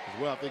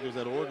as well. I think it was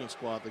that Oregon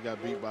squad that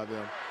got beat by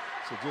them.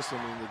 So just,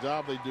 I mean, the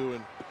job they do,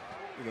 and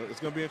you know, it's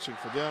going to be interesting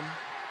for them.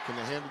 Can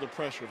they handle the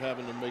pressure of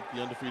having to make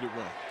the undefeated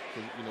run?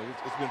 You know,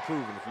 it's been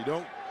proven. If you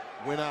don't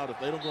win out, if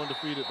they don't go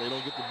undefeated, they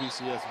don't get the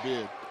BCS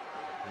bid.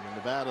 And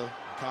Nevada,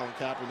 Colin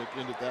Kaepernick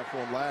ended that for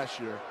them last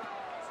year.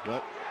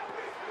 But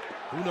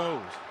who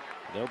knows?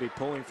 They'll be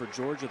pulling for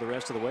Georgia the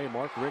rest of the way.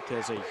 Mark Richt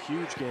has a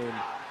huge game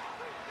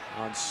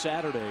on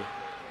Saturday,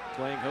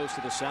 playing host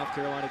to the South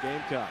Carolina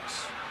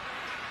Gamecocks.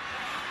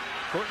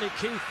 Courtney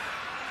Keith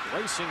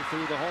racing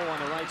through the hole on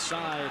the right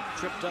side,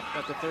 tripped up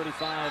at the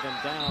 35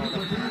 and down to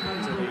the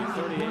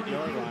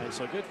 38-yard line.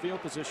 So good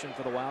field position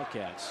for the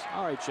Wildcats.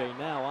 All right, Jay,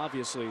 now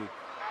obviously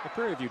the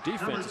Prairie View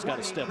defense has got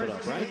to step it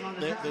up, right?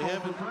 They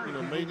haven't, you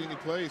know, made any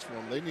plays for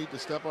them. They need to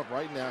step up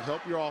right now,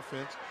 help your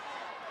offense.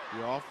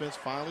 Your offense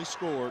finally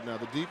scored. Now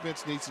the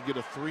defense needs to get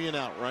a 3 and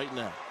out right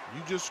now.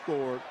 You just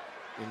scored,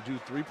 and do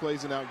 3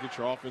 plays and out and get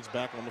your offense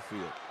back on the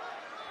field.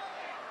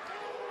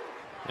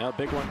 Now, a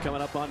big one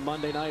coming up on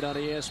Monday night on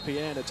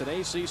ESPN. It's an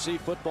ACC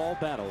football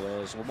battle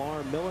as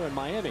Lamar Miller and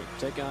Miami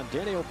take on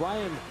Danny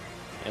O'Brien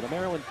and the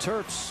Maryland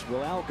Terps.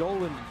 Will Al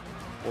Golden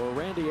or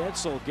Randy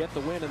Edsall get the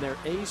win in their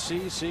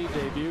ACC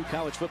debut?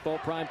 College football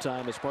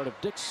primetime as part of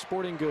Dick's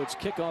Sporting Goods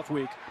kickoff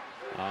week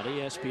on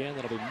ESPN.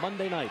 That'll be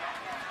Monday night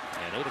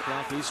at 8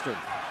 o'clock Eastern.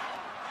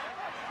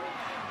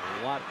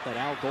 A lot that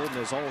Al Golden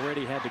has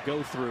already had to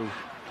go through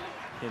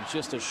in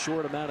just a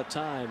short amount of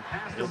time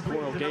in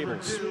Coral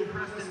Gables.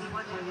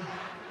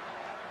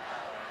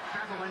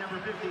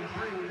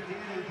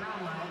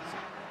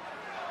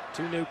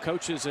 Two new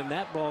coaches in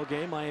that ball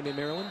game, Miami,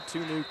 Maryland.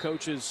 Two new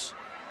coaches,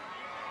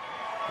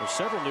 or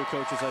several new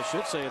coaches, I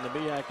should say, in the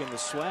MEAC and the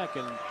SWAC,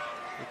 and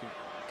you can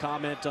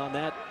comment on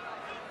that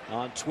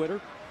on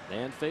Twitter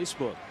and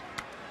Facebook.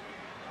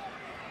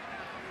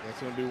 That's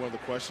going to be one of the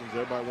questions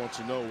everybody wants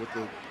to know with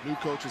the new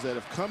coaches that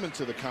have come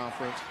into the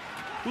conference.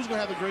 Who's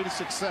going to have the greatest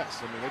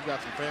success? I mean, they've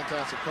got some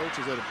fantastic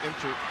coaches that have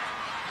entered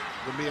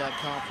the MEAC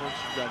conference.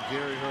 You've got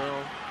Gary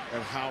Harrell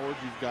at Howard.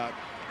 You've got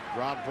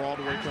Rod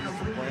Broadway coming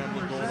from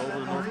Grambling, going over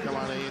to North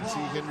Carolina A&T.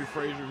 Henry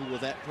Frazier, who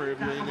was at Prairie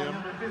View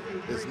A&M,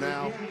 is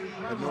now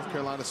at North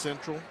Carolina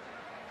Central.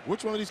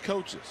 Which one of these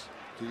coaches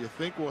do you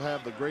think will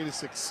have the greatest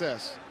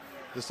success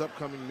this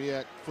upcoming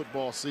MEAC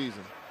football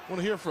season? I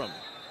want to hear from you.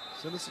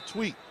 Send us a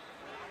tweet.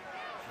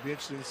 It'll be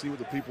interesting to see what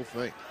the people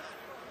think.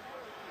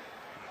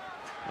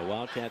 The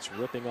Wildcats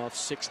ripping off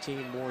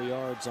 16 more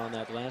yards on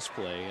that last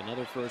play.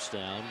 Another first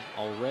down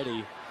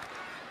already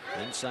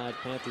inside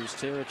Panthers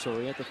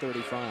territory at the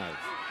 35.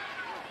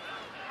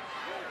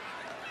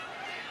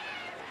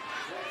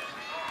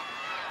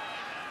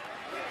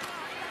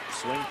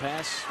 Swing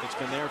pass. It's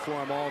been there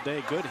for him all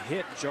day. Good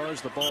hit.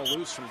 Jars the ball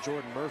loose from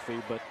Jordan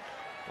Murphy, but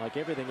like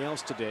everything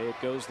else today, it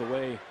goes the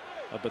way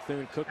of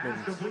Bethune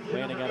Cookman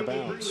landing out of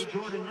bounds.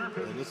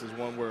 And this is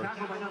one where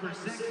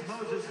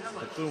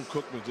Bethune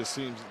Cookman just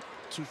seems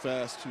too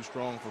fast, too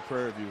strong for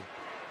Prairie View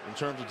in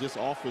terms of just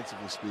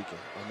offensively speaking.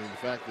 I mean, the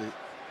fact that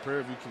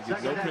Prairie View can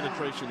get no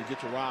penetration to get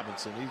to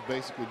Robinson. He's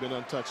basically been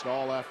untouched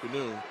all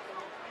afternoon.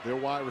 Their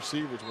wide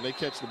receivers, when they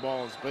catch the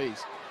ball in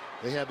space,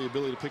 they have the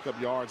ability to pick up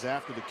yards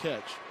after the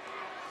catch.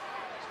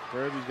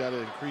 Prairie View's got to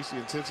increase the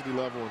intensity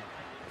level. And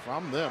if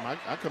I'm them,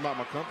 I come out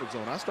my comfort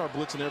zone. I start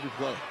blitzing every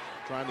play,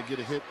 trying to get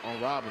a hit on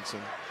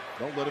Robinson.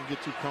 Don't let him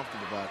get too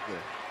comfortable back there.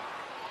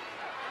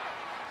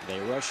 They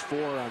rush 4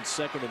 on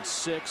 2nd and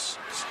 6.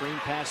 Screen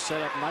pass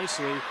set up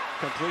nicely.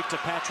 Complete to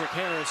Patrick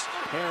Harris.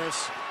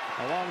 Harris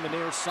along the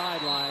near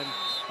sideline.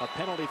 A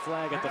penalty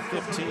flag at the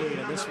 15,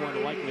 and this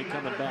one likely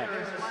coming back.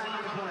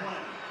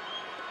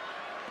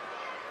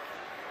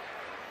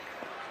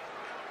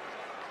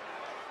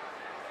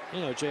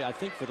 You know, Jay, I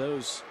think for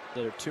those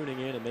that are tuning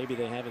in and maybe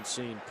they haven't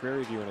seen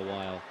Prairie View in a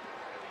while,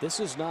 this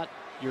is not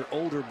your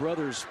older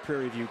brother's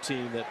Prairie View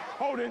team that...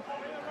 Holding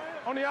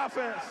on the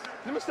offense.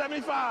 Number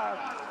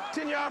 75.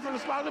 10 yards from the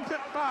spot of the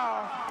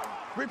foul.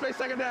 Replay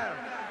second down.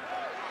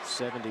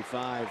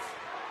 75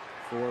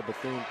 for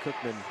Bethune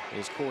Cookman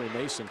is Corey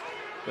Mason.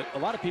 But a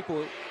lot of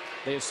people,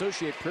 they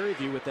associate Prairie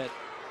View with that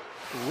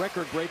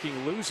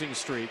record-breaking losing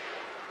streak.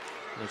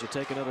 As you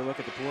take another look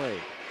at the play.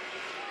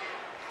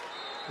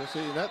 Well,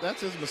 see,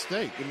 that's his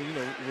mistake. I mean, you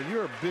know, when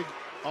you're a big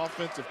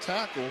offensive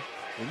tackle,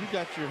 and you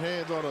got your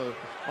hands on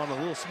a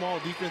little small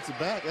defensive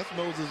back. That's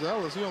Moses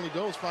Ellis. He only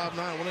goes 5'9",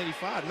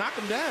 185. Knock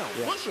him down.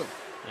 Yeah. Push him.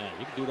 Yeah,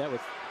 you can do that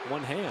with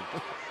one hand.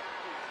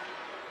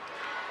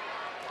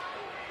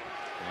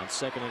 On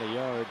 2nd and a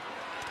yard,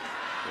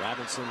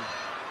 Robinson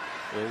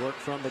will work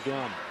from the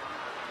gun.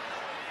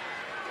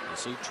 You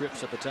see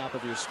trips at the top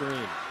of your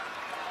screen.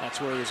 That's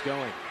where he's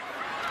going.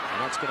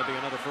 And that's going to be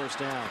another first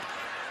down.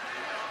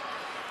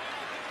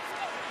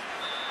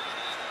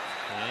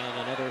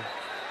 And another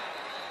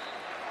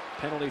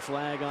penalty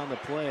flag on the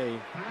play.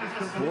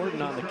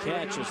 Gordon on the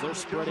catch as they're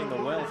spreading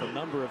the wealth. A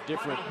number of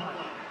different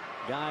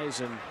guys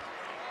in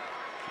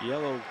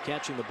yellow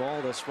catching the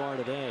ball thus far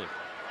today.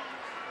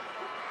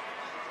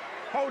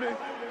 Holding,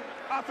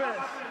 offense,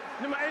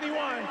 number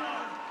 81.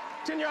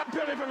 10-yard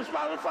penalty from the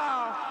spot of the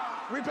foul.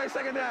 Replay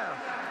 2nd down.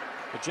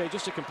 But Jay,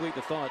 just to complete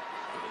the thought,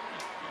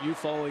 you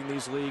following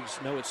these leagues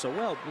know it so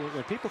well.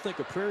 When people think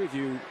of Prairie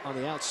View on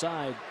the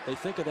outside, they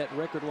think of that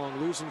record-long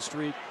losing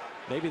streak.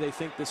 Maybe they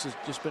think this has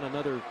just been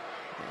another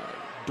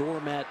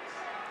doormat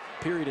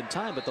period in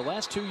time. But the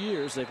last 2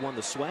 years, they've won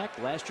the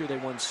SWAC. Last year, they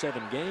won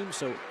 7 games.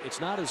 So it's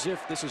not as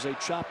if this is a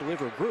chopped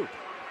liver group.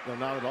 No,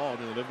 not at all.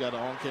 You know, they've got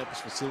an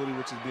on-campus facility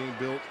which is being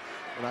built.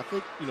 And I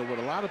think, you know, what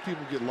a lot of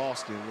people get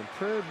lost in, when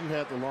Prairie View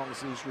had the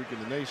longest losing streak in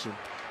the nation,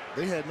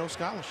 they had no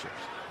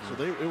scholarships.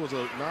 So it was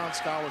a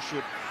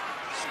non-scholarship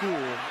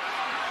school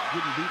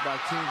getting beat by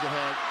teams that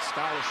had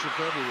scholarship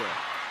everywhere.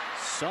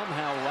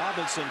 Somehow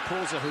Robinson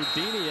pulls a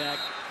Houdiniac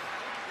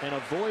and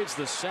avoids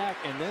the sack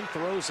and then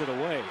throws it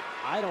away.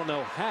 I don't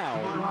know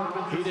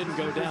how he didn't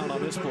go down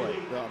on this play.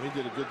 Well, he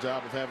did a good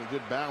job of having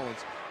good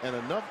balance and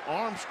enough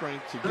arm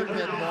strength to get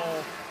that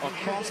ball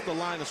across the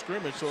line of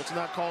scrimmage so it's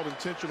not called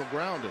intentional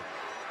grounding.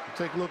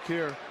 Take a look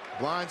here.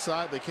 Blind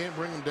side, they can't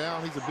bring him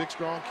down. He's a big,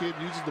 strong kid,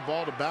 uses the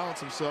ball to balance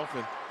himself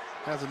and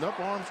has enough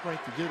arm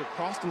strength to get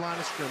across the line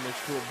of scrimmage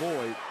to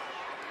avoid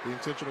the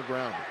intentional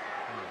grounding.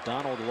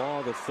 Donald Law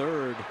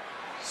III,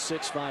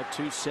 6'5",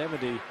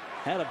 270,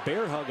 had a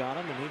bear hug on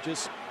him, and he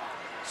just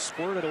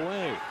squirted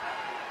away.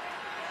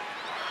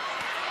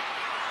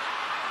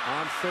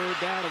 On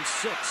 3rd down and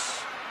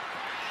 6.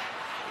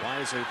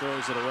 Wisely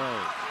throws it away.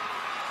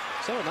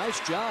 So a nice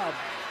job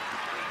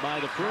by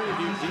the Prairie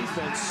View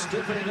defense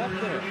stiffening up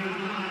there.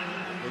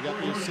 They got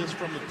the assist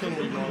from the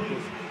penalty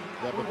markers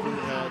that Bethune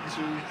had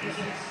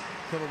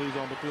 2 penalties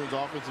on Bethune's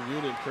offensive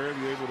unit. Prairie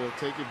View able to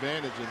take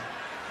advantage and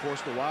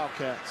force the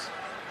Wildcats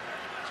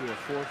to a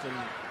 4th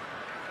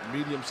and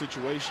medium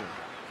situation.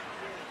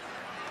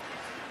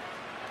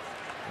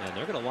 And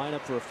they're going to line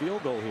up for a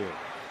field goal here.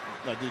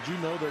 Now, did you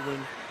know that when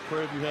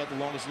Prairie View had the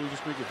longest losing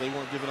streak, if they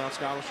weren't giving out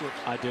scholarships?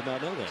 I did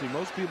not know that. See,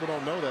 most people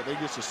don't know that. They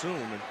just assume.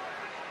 And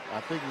I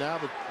think now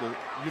that the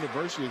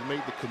university has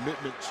made the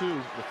commitment to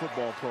the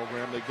football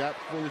program, they got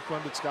fully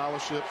funded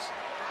scholarships.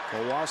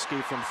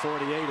 Kowalski from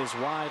 48 is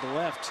wide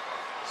left.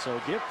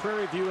 So give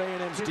Prairie View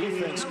A&M's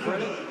defense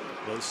credit.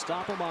 They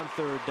stop them on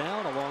 3rd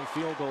down. A long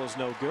field goal is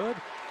no good.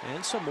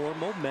 And some more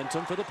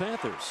momentum for the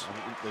Panthers.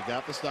 They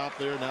got the stop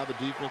there. Now the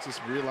defense is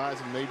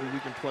realizing maybe we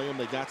can play them.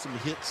 They got some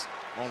hits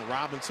on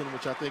Robinson,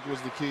 which I think was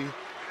the key.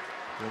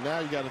 And now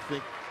you got to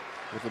think,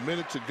 with a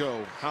minute to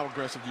go, how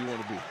aggressive do you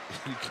want to be?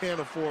 You can't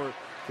afford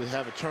to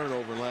have a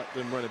turnover and let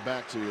them run it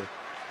back to you.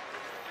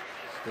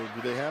 So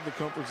do they have the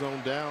comfort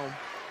zone down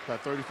by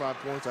 35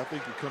 points? I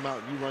think you come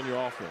out and you run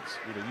your offense.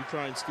 You know, you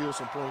try and steal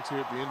some points here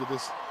at the end of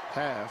this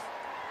half.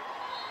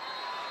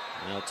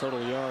 Now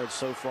total yards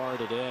so far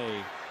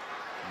today,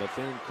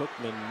 Bethune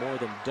Cookman more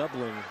than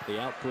doubling the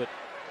output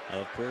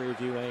of Prairie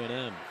View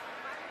A&M.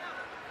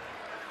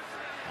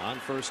 On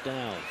 1st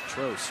down,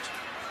 Trost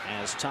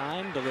has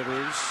time,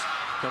 delivers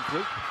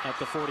complete at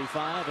the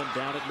 45 and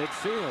down at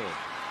midfield.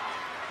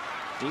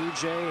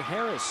 DJ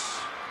Harris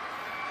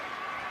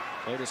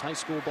played his high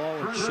school ball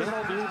in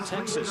Channelview,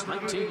 Texas,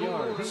 19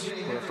 yards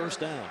for a 1st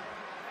down.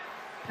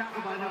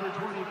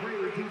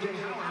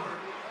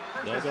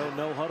 They'll go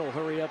no huddle,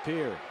 hurry up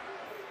here.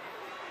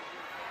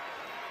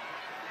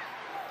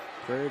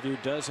 Prairie View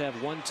does have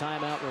 1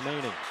 timeout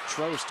remaining.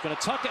 Trost going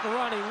to tuck it and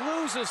run. He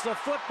loses the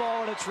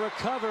football, and it's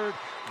recovered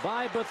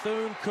by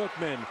Bethune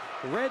Cookman.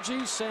 Reggie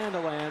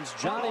Sandilands,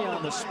 Johnny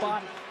on the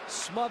spot,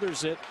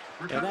 smothers it,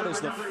 and that is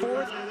the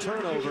 4th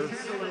turnover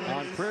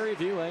on Prairie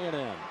View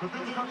A&M.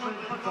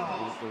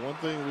 The one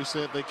thing we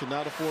said they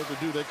cannot afford to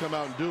do, they come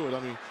out and do it. I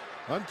mean,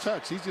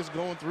 untouched. He's just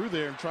going through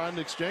there and trying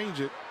to exchange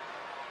it.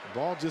 The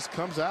ball just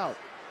comes out.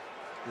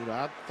 You know,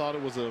 I thought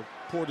it was a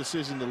poor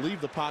decision to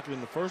leave the pocket in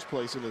the first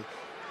place. In a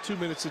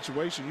 2-minute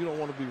situation, you don't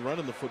want to be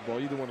running the football.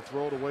 You either want to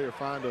throw it away or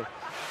find a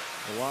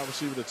wide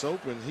receiver that's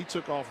open. He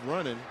took off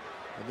running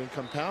and then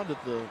compounded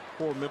the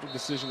poor mental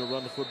decision to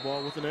run the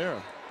football with an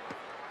error.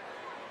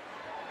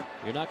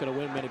 You're not going to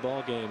win many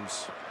ball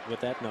games with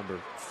that number.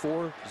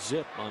 4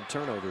 zip on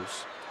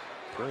turnovers.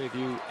 Prairie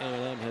View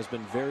A&M has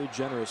been very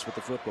generous with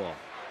the football.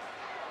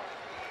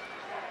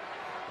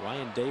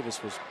 Ryan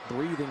Davis was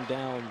breathing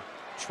down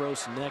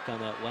Trost's neck on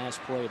that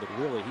last play, but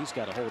really he's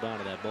got to hold on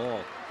to that ball.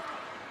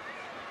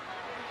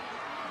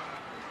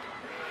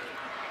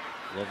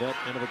 Levitt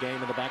into the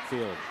game in the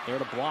backfield. There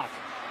to block.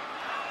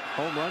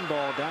 Home run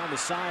ball down the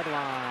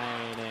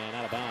sideline and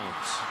out of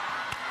bounds.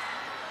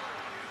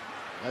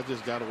 That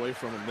just got away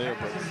from him there,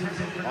 but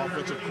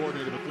offensive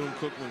coordinator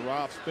Bethune-Cookman,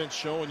 Rob Spence,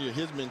 showing you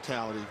his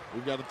mentality.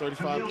 We've got a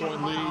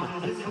 35-point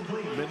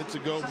lead. Minutes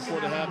ago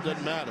before the half,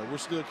 doesn't matter. We're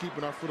still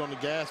keeping our foot on the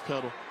gas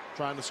pedal,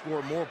 trying to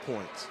score more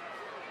points.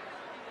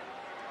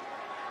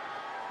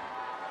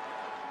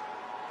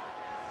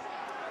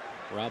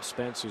 Rob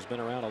Spence, who's been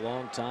around a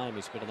long time,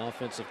 he's been an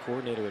offensive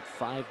coordinator at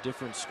 5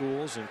 different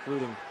schools,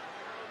 including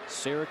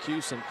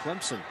Syracuse and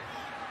Clemson.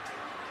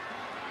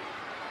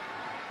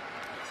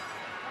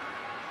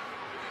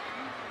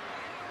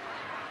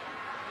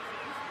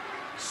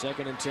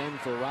 Second and 10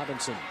 for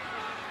Robinson.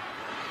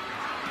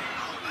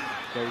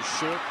 Goes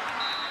short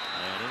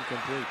and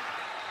incomplete.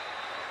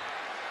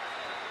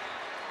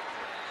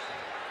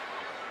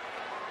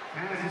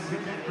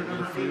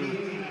 A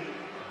few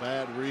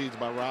bad reads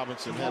by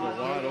Robinson. Had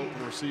a wide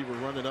open receiver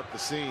running up the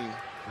seam.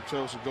 He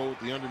chose to go with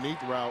the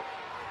underneath route.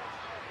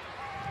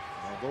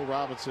 Although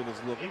Robinson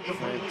has looked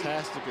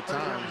fantastic at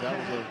times, that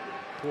was a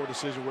poor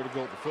decision where to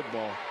go with the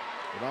football.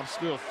 But I'm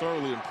still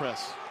thoroughly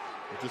impressed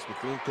with this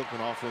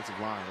Bethune-Cookman offensive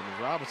line. And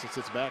when Robinson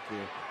sits back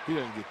there, he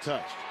doesn't get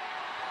touched.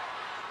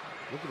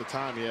 Look at the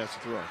time he has to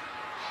throw.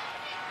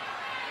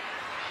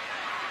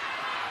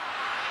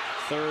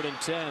 3rd and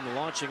 10,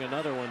 launching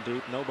another one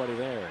deep, nobody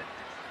there.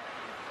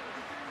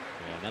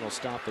 And that'll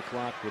stop the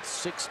clock with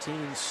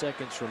 16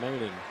 seconds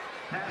remaining.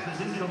 I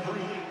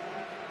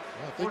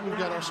think we've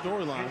got our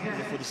storyline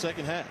for the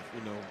second half.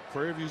 You know,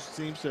 Prairie View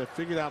seems to have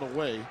figured out a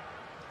way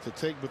to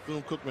take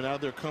Bethune-Cookman out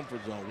of their comfort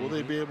zone. Will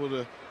they be able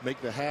to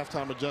make the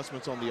halftime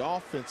adjustments on the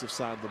offensive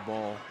side of the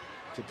ball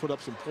to put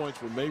up some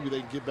points where maybe they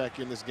can get back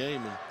in this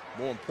game? And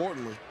more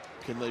importantly,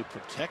 can they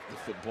protect the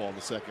football in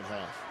the second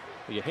half?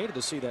 Well, you hated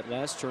to see that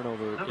last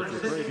turnover if you're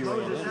Prairie View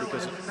A&M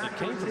because it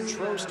came from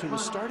Trost, who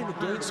was starting to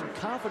gain some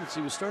confidence.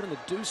 He was starting to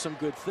do some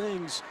good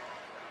things,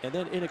 and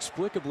then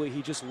inexplicably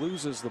he just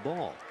loses the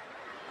ball.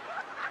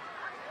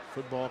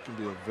 Football can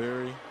be a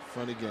very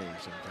funny game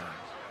sometimes.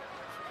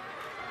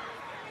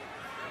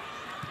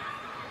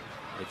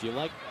 If you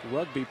like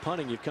rugby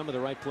punting, you've come to the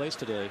right place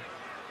today.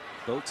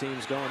 Both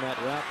teams going that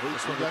route.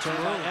 This one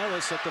returned by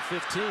Ellis at the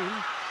 15.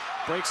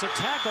 Breaks a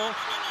tackle.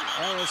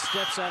 Ellis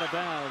steps out of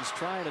bounds,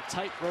 trying to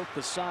tightrope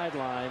the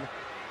sideline.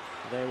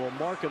 They will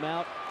mark him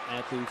out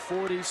at the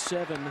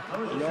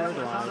 47-yard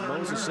line.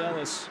 Moses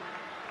Ellis,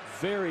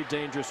 very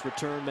dangerous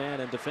return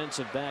man and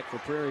defensive back for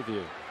Prairie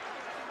View.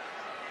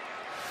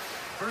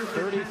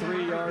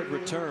 33-yard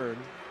return.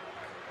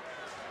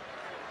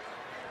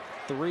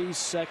 3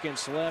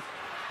 seconds left.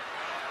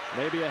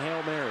 Maybe a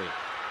Hail Mary.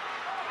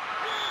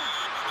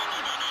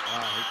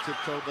 Wow, he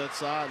tiptoed that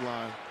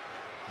sideline.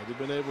 Had he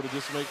been able to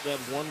just make that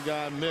one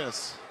guy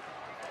miss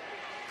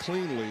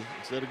cleanly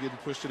instead of getting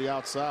pushed to the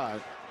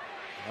outside,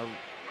 I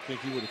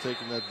think he would have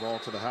taken that ball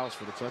to the house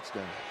for the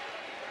touchdown.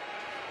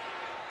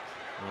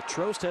 Well,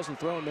 Trost hasn't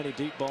thrown many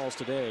deep balls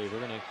today. We're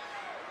going to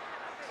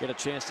get a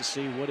chance to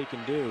see what he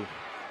can do.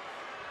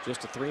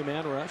 Just a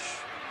 3-man rush.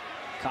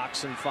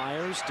 Coxon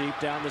fires deep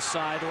down the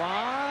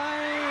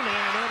sideline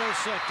and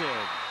intercepted.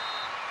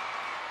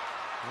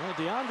 Well,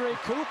 DeAndre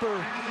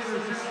Cooper,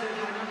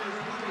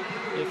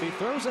 if he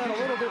throws that a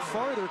little bit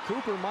farther,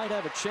 Cooper might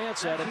have a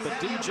chance at it, but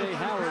DJ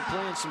Howard,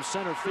 playing some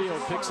center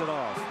field, picks it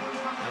off.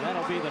 And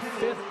that'll be the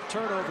 5th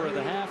turnover of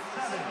the half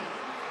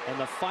and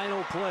the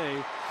final play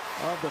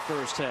of the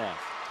first half.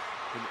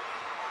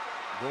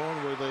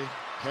 Going where they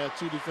had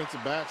 2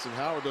 defensive backs, and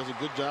Howard does a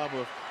good job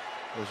of,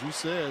 as you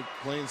said,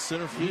 playing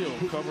center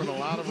field, covering a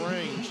lot of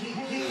range,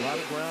 a lot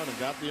of ground, and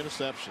got the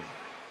interception.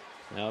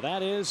 Now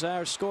that is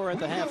our score at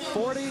the half,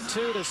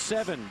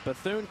 42-7.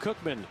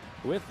 Bethune-Cookman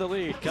with the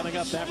lead. Coming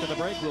up after the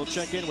break, we'll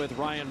check in with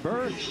Ryan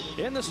Burr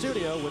in the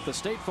studio with the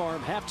State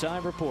Farm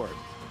halftime report.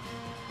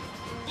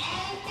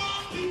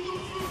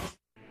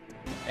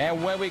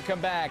 And when we come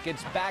back,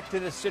 it's back to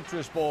the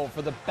Citrus Bowl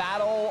for the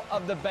Battle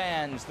of the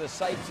Bands, the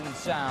sights and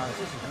sounds.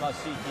 This is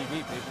must-see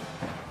TV, people.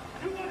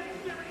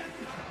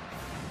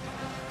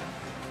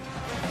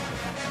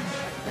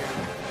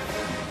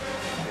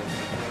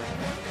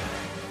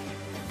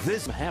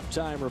 This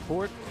halftime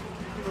report.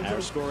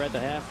 Our score at the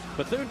half,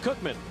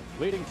 Bethune-Cookman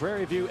leading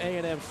Prairie View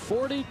A&M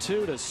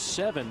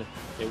 42-7.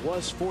 It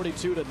was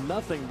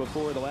 42-0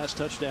 before the last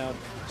touchdown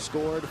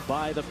scored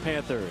by the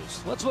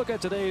Panthers. Let's look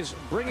at today's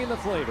Bringing the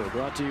Flavor,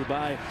 brought to you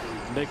by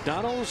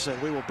McDonald's, and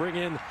we will bring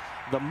in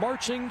the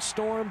Marching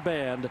Storm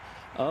Band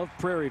of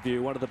Prairie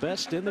View, one of the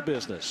best in the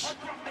business.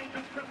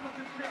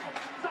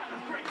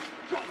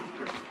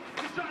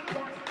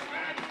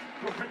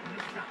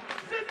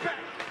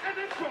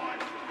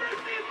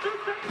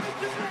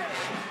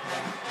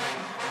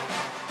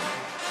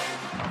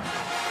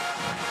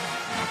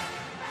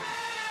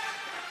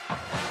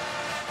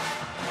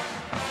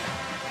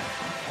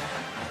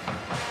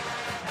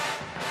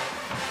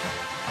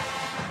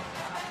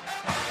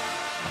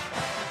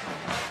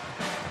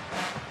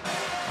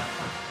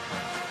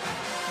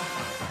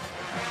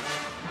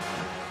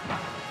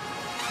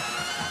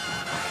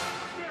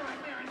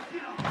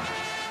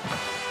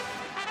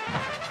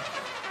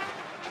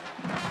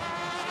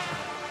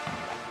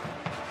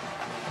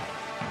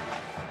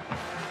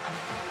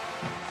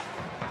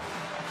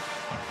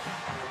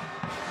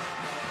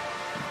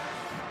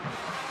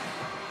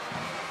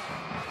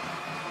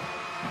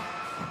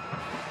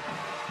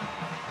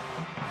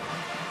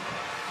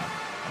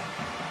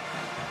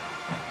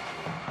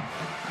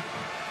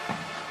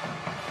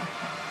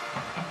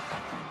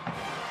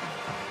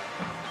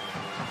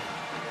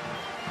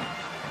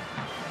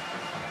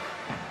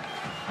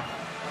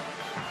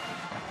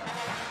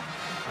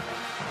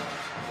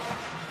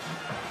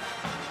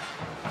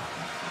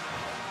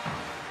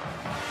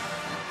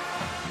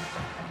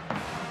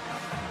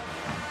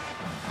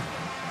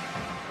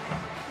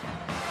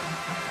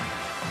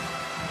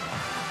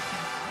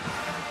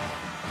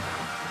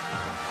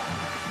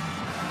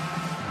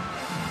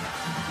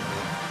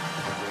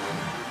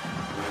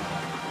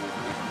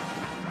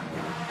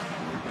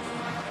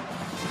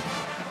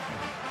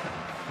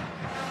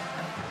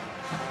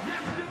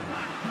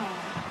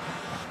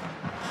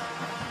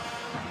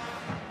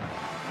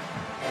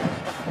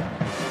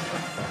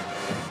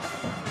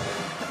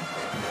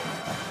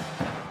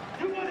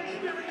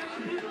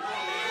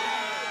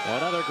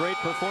 Another great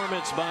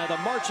performance by the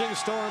Marching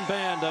Storm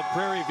Band of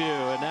Prairie View.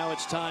 And now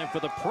it's time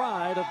for the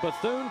pride of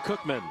Bethune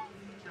Cookman.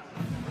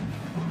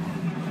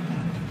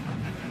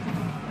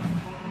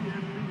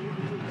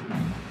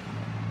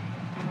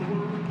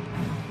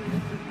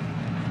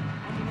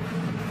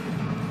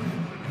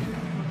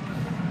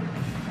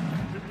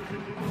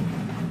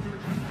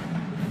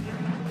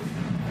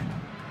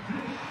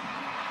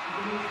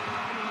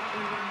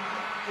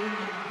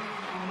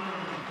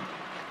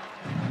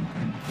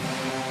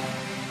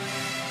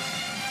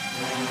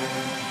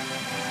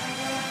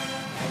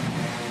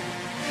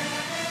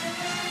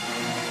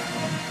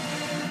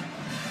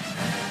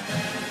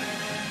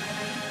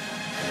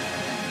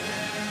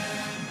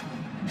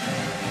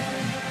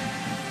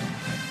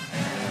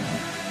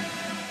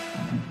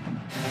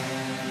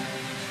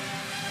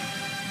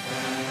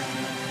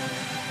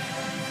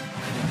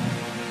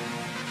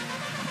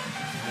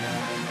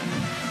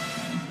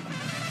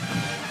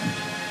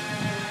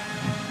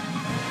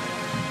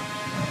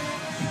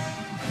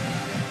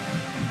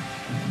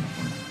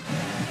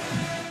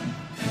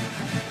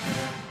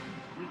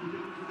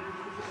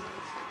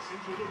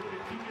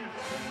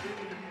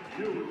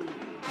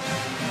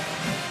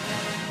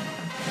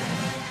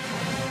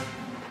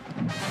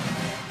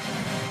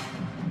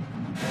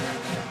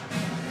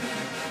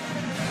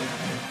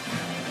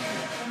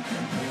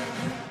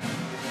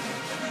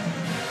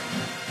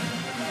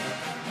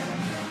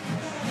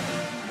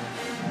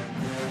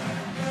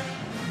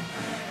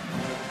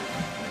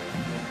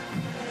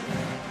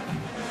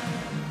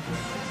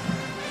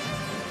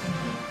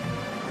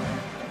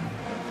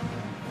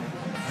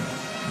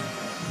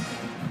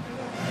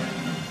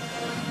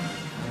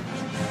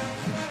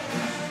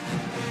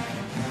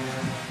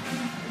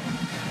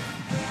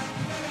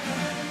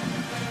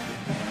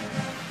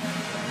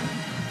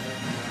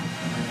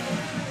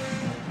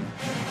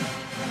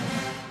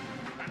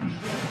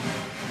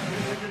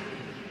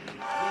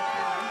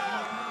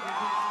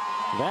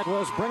 That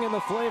was Bringing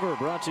the Flavor,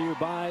 brought to you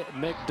by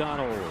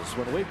McDonald's.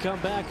 When we come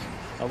back,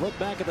 a look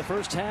back at the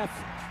first half,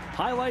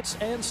 highlights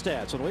and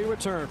stats when we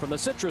return from the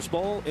Citrus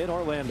Bowl in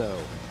Orlando.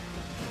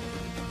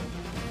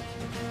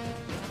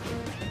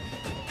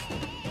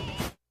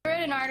 I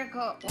read an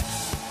article.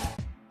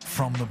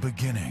 From the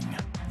beginning,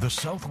 the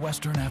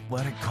Southwestern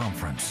Athletic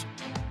Conference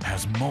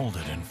has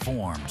molded and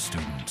formed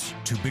students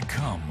to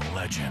become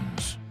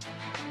legends,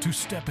 to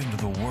step into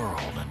the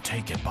world and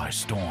take it by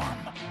storm.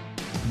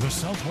 The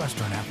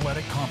Southwestern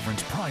Athletic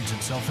Conference prides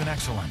itself in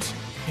excellence,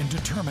 in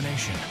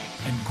determination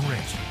and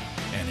grit,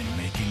 and in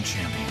making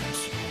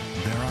champions.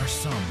 There are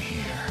some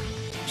here,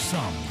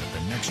 some that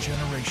the next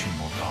generation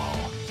will call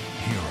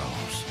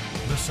heroes.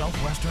 The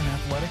Southwestern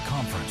Athletic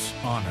Conference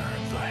honor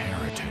the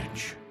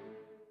heritage.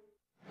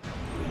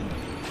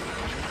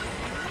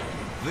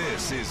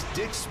 This is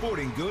Dick's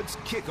Sporting Goods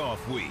Kickoff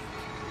Week.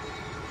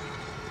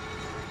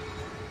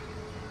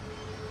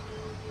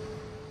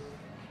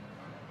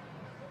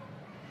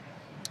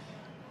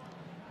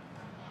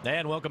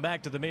 And welcome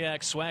back to the MEAC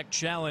SWAC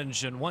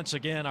Challenge. And once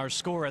again, our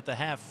score at the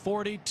half,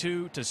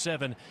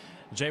 42-7.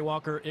 Jay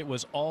Walker, it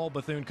was all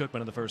Bethune Cookman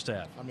in the first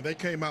half. I mean, they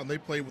came out and they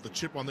played with a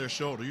chip on their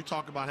shoulder. You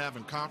talk about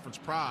having conference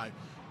pride.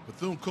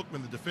 Bethune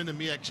Cookman, the defending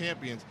MEAC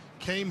champions,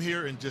 came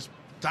here and just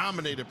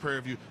dominated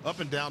Prairie View up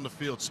and down the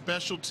field.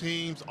 Special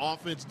teams,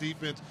 offense,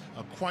 defense,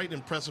 a quite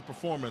impressive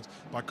performance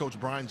by Coach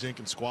Brian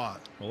Jenkins' squad.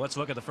 Well, let's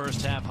look at the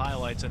first half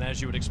highlights, and as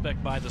you would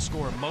expect by the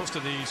score, most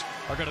of these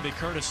are going to be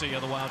courtesy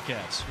of the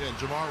Wildcats. Yeah, and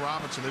Jamar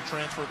Robinson, their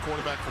transfer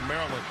quarterback from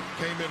Maryland,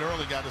 came in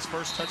early, got his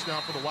first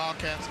touchdown for the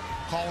Wildcats,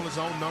 calling his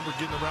own number,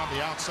 getting around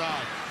the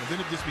outside, and then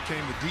it just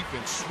became the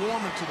defense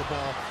swarming to the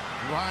ball.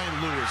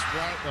 Ryan Lewis,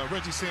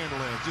 Reggie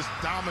Sandiland just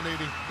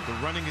dominating the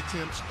running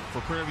attempts for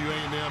Prairie View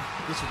A&M.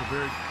 This was a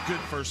very good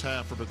first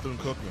half for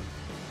Bethune-Cookman.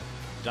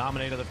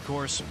 Dominated, of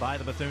course, by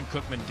the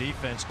Bethune-Cookman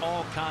defense.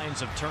 All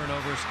kinds of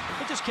turnovers.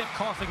 They just kept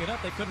coughing it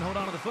up. They couldn't hold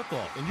on to the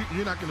football. And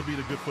you're not going to beat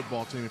a good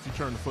football team if you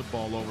turn the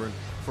football over. And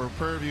for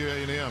Prairie View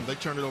A&M, they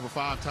turned it over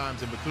 5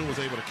 times, and Bethune was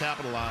able to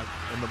capitalize.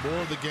 And the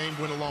more the game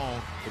went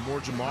along, the more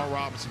Jamar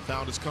Robinson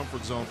found his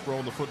comfort zone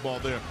throwing the football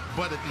there.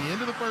 But at the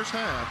end of the first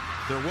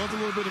half, there was a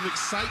little bit of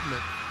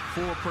excitement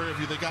for Prairie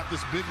View. They got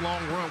this big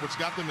long run, which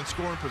got them in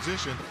scoring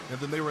position, and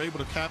then they were able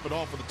to cap it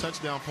off with a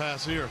touchdown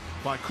pass here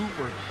by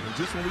Cooper. And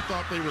just when we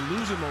thought they were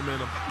losing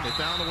momentum, they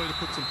found a way to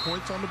put some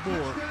points on the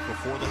board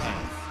before the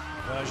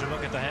half. Well, as you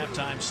look at the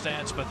halftime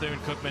stats,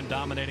 Bethune-Cookman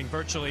dominating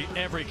virtually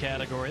every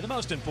category. The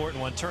most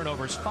important one,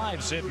 turnovers,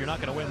 5-zip. You're not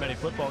going to win many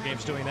football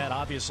games doing that.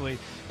 Obviously,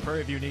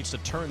 Prairie View needs to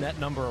turn that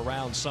number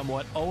around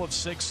somewhat. 0 of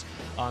 6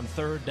 on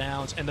third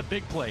downs. And the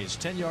big plays,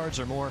 10 yards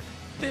or more,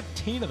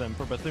 15 of them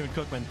for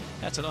Bethune-Cookman.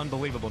 That's an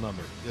unbelievable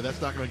number. Yeah, that's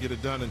not going to get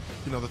it done. And,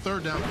 you know, the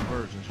third down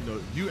conversions,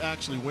 you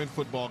actually win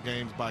football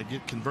games by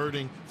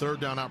converting third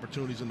down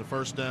opportunities into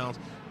first downs.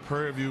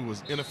 Prairie View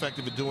was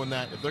ineffective at doing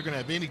that. If they're going to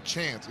have any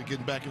chance at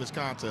getting back in this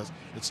contest,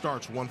 it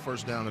starts one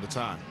first down at a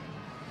time.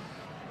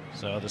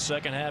 So the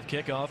second half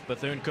kickoff,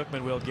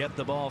 Bethune-Cookman will get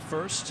the ball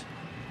first.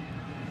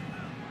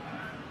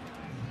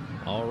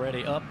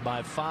 Already up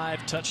by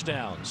 5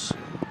 touchdowns.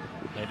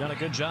 They've done a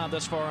good job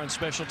thus far on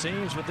special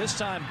teams, but this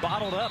time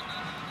bottled up.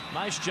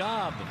 Nice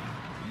job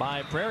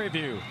by Prairie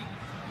View,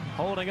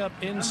 holding up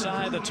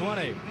inside the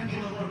 20.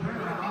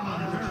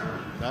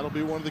 That'll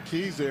be one of the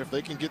keys there, if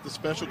they can get the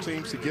special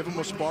teams to give them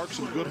a spark,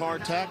 some good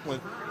hard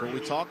tackling. But we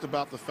talked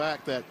about the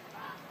fact that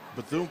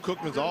Bethune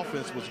Cookman's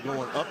offense was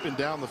going up and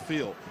down the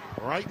field.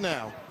 Right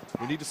now,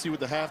 we need to see what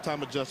the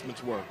halftime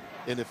adjustments were.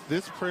 And if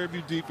this Prairie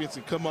View defense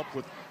can come up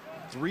with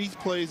 3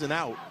 plays and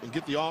out and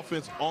get the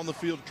offense on the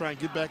field to try and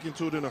get back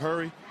into it in a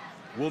hurry,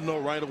 we'll know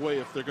right away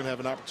if they're going to have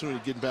an opportunity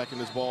to get back in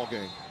this ball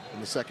game in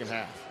the second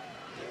half.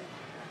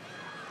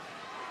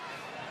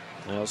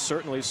 Well,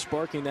 certainly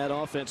sparking that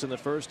offense in the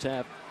first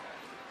half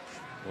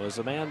was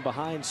the man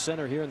behind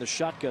center here in the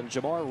shotgun,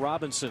 Jamar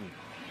Robinson.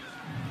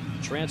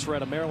 Transfer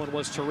out of Maryland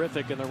was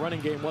terrific, and the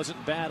running game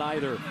wasn't bad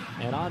either.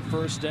 And on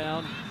first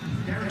down,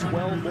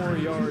 12 more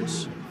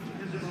yards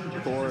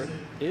for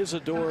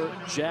Isidore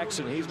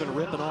Jackson. He's been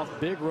ripping off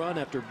big run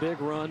after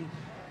big run.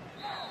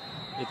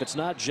 If it's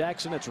not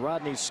Jackson, it's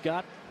Rodney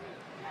Scott.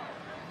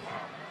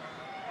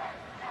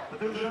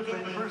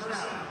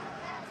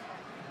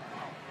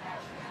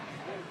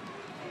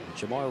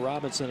 Jamar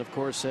Robinson, of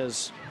course,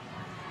 has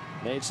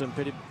made some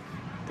pretty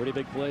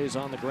big plays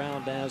on the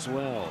ground as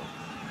well.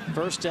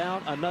 First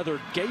down,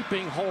 another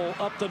gaping hole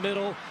up the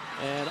middle,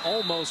 and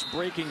almost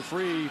breaking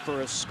free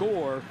for a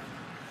score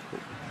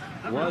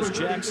was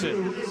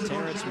Jackson.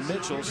 Terrence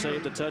Mitchell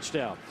saved a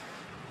touchdown.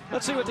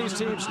 Let's see what these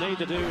teams need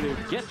to do to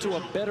get to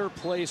a better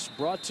place,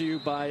 brought to you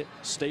by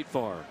State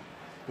Farm.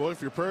 Well,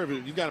 if you're Prairie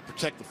View, you got to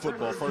protect the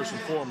football first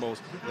and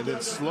foremost, and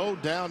then slow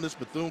down this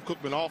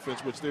Bethune-Cookman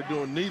offense, which they're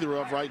doing neither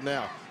of right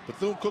now.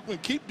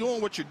 Bethune-Cookman, keep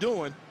doing what you're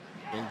doing,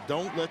 and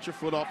don't let your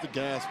foot off the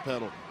gas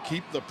pedal.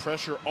 Keep the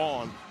pressure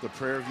on the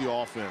Prairie View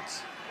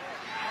offense.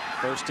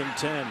 First and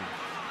 10.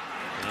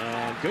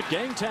 And good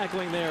gang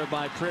tackling there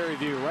by Prairie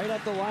View, right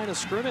at the line of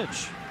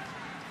scrimmage.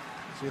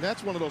 See,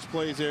 that's one of those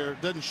plays there.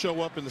 Doesn't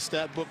show up in the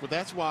stat book, but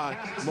that's why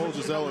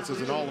Moses Ellis is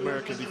an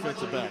All-American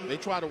defensive back. They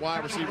tried a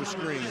wide receiver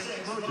screen.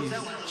 He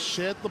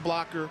shed the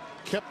blocker,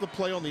 kept the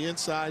play on the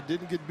inside,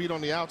 didn't get beat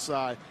on the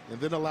outside, and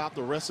then allowed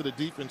the rest of the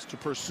defense to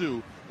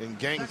pursue and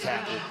gang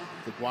tackle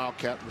the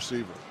Wildcat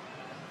receiver.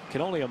 Can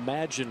only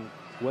imagine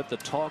what the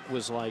talk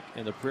was like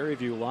in the Prairie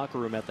View locker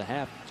room at the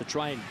half to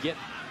try and get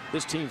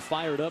this team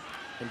fired up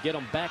and get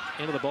them back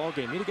into the ball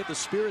game. Need to get the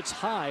spirits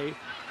high.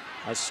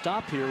 A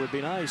stop here would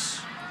be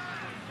nice.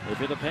 It'd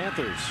be the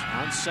Panthers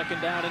on second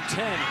down and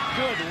 10.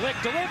 Good lick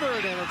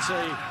delivered, and it's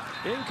a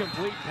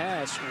incomplete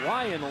pass.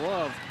 Ryan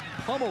Love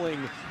pummeling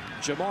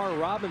Jamar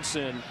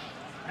Robinson,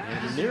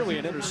 and nearly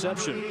an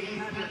interception.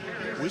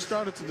 We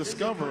started to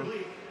discover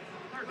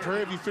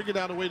Prairie View figured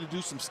out a way to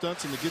do some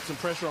stunts and to get some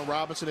pressure on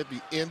Robinson at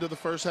the end of the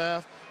first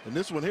half. And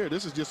this one here,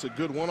 this is just a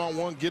good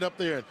one-on-one. Get up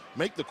there and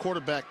make the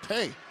quarterback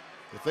pay.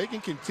 If they can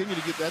continue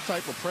to get that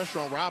type of pressure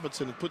on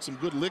Robinson and put some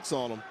good licks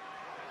on him,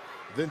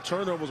 then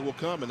turnovers will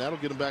come, and that'll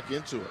get them back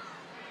into it.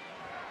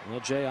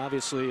 Well, Jay,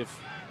 obviously, if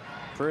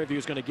Prairie View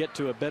is going to get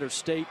to a better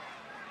state,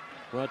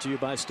 brought to you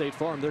by State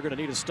Farm, they're going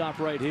to need a stop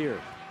right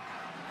here.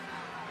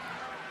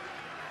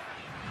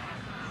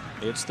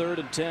 It's 3rd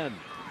and 10.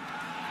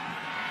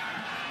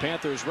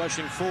 Panthers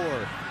rushing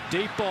 4.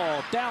 Deep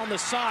ball down the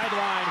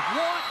sideline.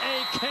 What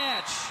a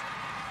catch!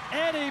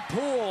 Eddie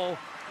Poole,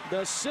 the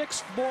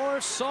 6'4"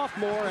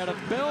 sophomore out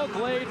of Belle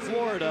Glade,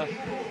 Florida.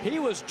 He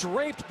was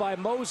draped by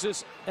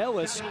Moses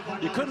Ellis.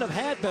 You couldn't have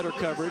had better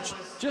coverage.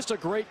 Just a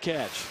great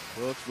catch.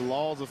 Well, it's the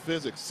laws of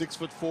physics.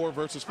 6'4"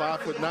 versus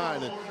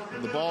 5'9",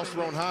 and the ball's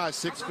thrown high.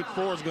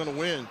 6'4" is going to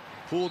win.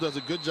 Poole does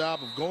a good job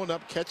of going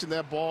up, catching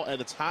that ball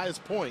at its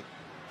highest point,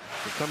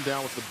 and come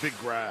down with the big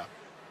grab.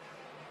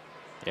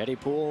 Eddie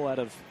Poole out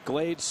of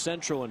Glade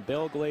Central in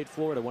Belle Glade,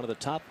 Florida, one of the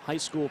top high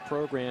school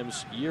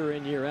programs year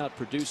in, year out,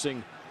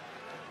 producing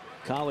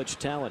college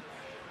talent.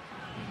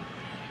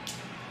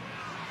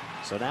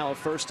 So now a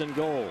 1st and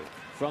goal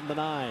from the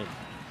 9.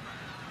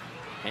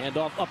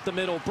 Handoff up the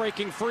middle,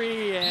 breaking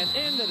free and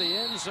into the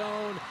end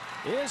zone.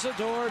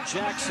 Isidore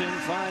Jackson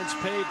finds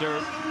pay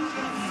dirt.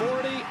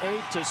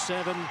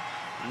 48-7,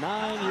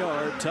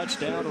 9-yard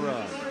touchdown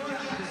run.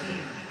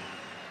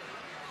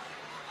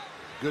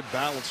 Good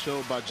balance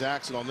showed by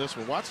Jackson on this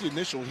one. Watch the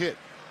initial hit.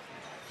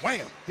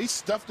 Wham! He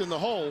stuffed in the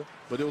hole,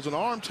 but it was an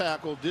arm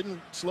tackle.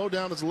 Didn't slow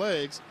down his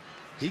legs.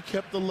 He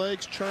kept the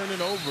legs churning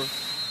over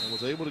and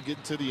was able to get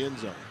into the end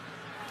zone.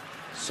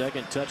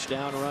 Second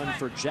touchdown run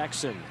for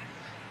Jackson.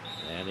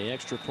 And the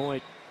extra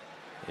point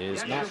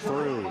is not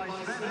through.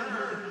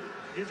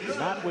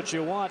 Not what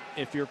you want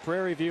if you're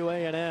Prairie View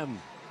A&M.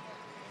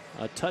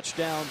 A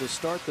touchdown to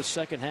start the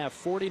second half,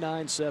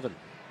 49-7. You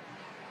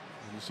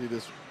see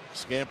this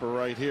scamper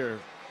right here.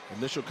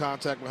 Initial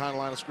contact behind the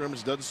line of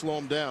scrimmage doesn't slow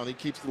him down. He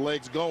keeps the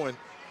legs going,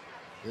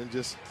 then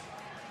just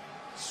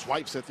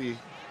swipes at the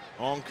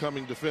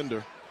oncoming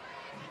defender.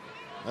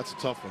 That's a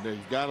tough one there.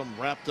 You've got him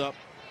wrapped up.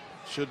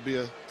 Should be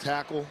a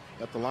tackle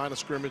at the line of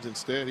scrimmage.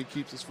 Instead, he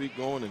keeps his feet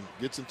going and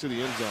gets into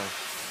the end zone.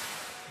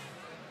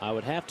 I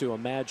would have to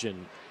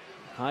imagine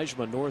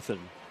Heisman Northen,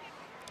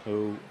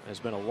 who has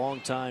been a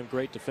long-time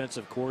great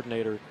defensive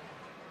coordinator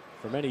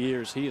for many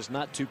years, he is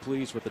not too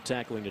pleased with the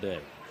tackling today.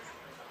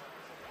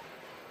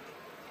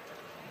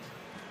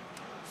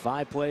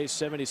 5-play,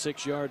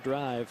 76-yard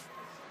drive.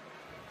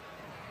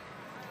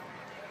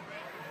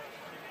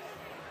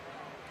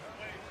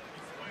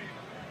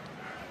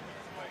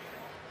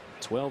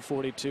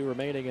 .12:42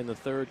 remaining in the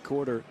third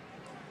quarter.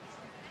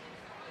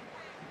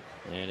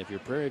 And if you're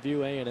Prairie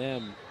View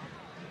A&M,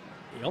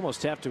 you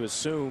almost have to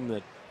assume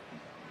that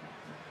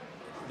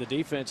the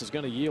defense is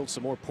going to yield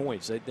some more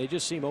points. They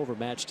just seem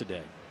overmatched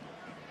today.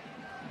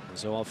 And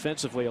so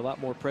offensively, a lot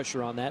more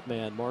pressure on that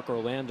man, Mark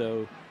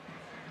Orlando,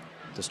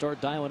 to start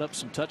dialing up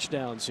some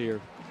touchdowns here.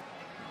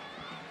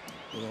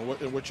 You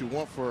know what you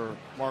want for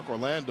Mark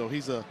Orlando,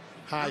 he's a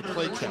high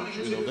play count.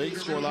 You know, they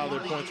score a lot of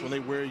their points when they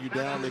wear you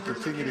down. They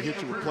continue to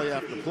hit you with play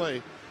after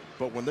play.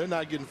 But when they're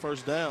not getting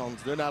first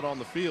downs, they're not on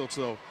the field.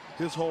 So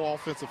his whole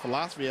offensive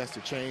philosophy has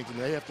to change, and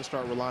they have to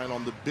start relying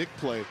on the big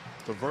play,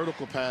 the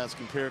vertical pass,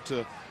 compared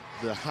to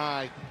the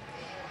high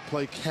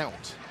play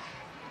count.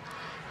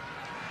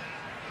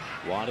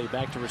 Waddy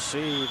back to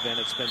receive, and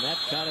it's been that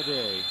kind of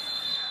day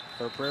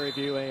for Prairie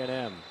View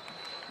A&M.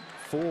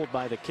 Fooled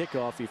by the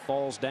kickoff, he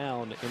falls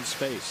down in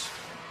space.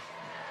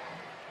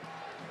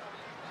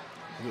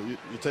 You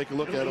take a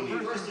look at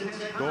him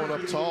going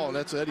up tall, and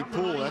that's Eddie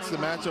Poole. That's the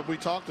matchup we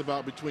talked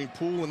about between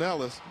Poole and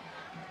Ellis.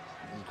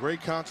 And great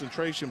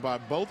concentration by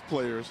both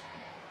players,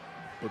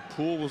 but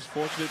Poole was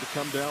fortunate to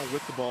come down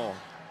with the ball.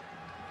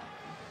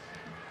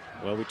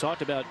 Well, we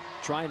talked about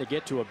trying to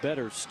get to a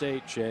better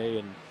state, Jay,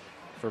 and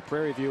for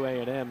Prairie View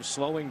A&M,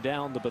 slowing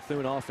down the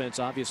Bethune offense.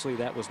 Obviously,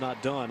 that was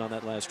not done on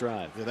that last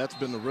drive. Yeah, that's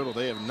been the riddle.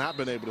 They have not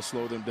been able to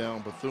slow them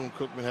down.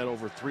 Bethune-Cookman had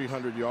over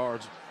 300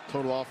 yards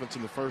total offense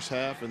in the first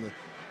half, and the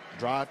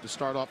drive to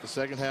start off the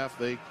second half,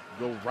 they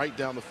go right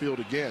down the field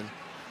again.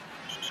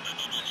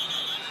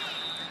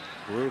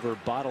 Groover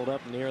bottled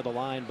up near the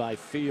line by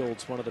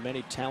Fields, one of the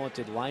many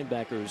talented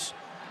linebackers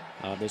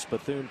of this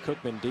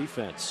Bethune-Cookman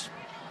defense.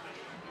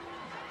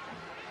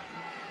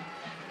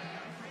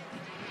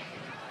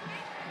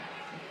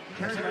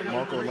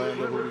 Mark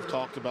Orlando, who we've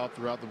talked about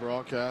throughout the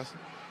broadcast.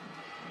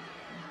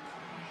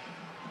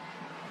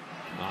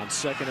 On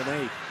 2nd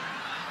and 8.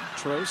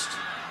 Trost,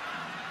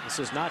 this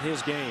is not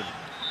his game.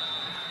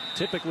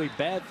 Typically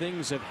bad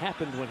things have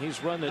happened when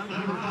he's run it.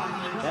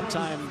 That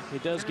time he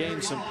does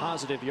gain some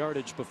positive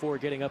yardage before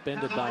getting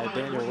upended by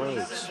Daniel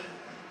Rhodes.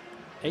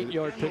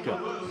 8-yard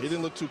pickup. He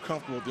didn't look too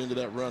comfortable at the end of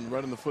that run.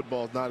 Running the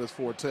football is not his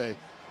forte.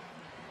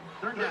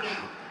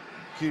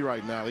 Key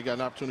right now, they got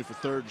an opportunity for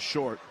 3rd and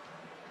short.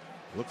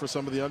 Look for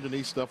some of the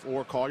underneath stuff,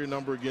 or call your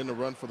number again to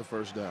run for the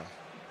first down.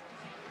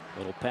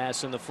 Little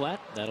pass in the flat.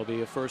 That'll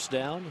be a first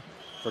down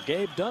for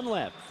Gabe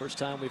Dunlap. First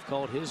time we've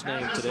called his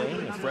name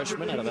today, a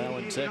freshman out of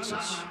Allen,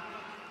 Texas.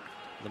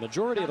 The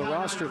majority of the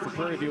roster for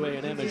Prairie View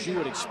A&M, as you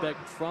would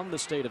expect from the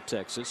state of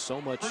Texas, so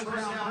much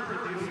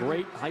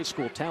great high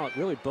school talent.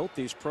 Really, both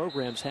these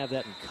programs have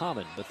that in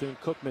common.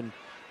 Bethune-Cookman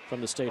from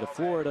the state of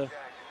Florida,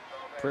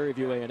 Prairie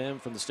View A&M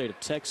from the state of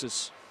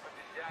Texas.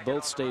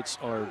 Both states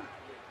are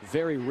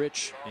very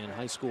rich in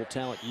high school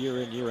talent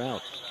year in, year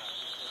out.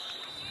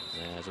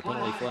 As a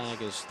penalty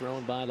flag is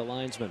thrown by the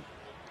linesman.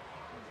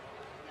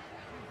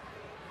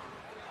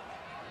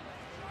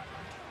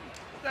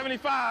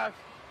 75.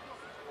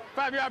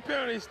 5-yard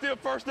penalty, still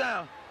first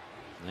down.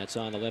 That's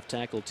on the left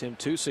tackle, Tim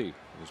Tucci,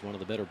 who's one of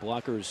the better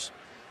blockers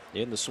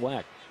in the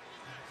SWAC.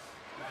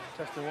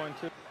 Testing 1,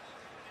 2.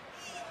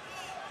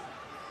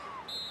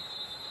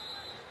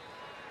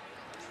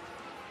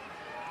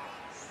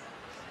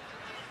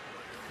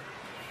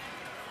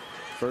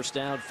 First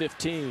down,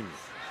 15.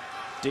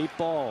 Deep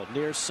ball,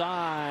 near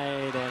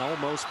side, and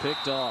almost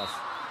picked off.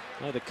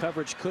 Well, the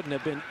coverage couldn't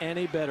have been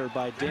any better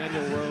by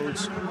Daniel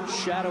Rhodes,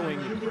 shadowing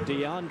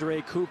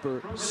DeAndre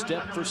Cooper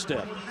step for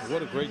step.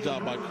 What a great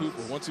job by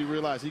Cooper. Once he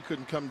realized he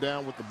couldn't come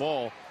down with the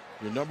ball,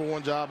 your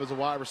 #1 job as a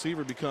wide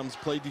receiver becomes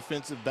play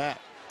defensive back.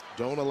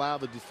 Don't allow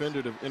the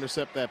defender to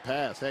intercept that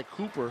pass. Had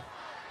Cooper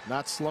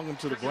not slung him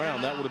to the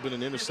ground, that would have been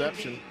an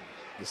interception.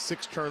 The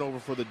 6th turnover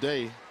for the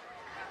day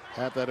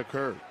had that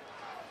occurred.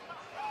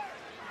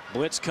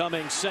 Blitz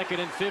coming, 2nd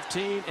and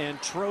 15, and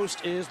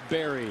Trost is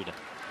buried.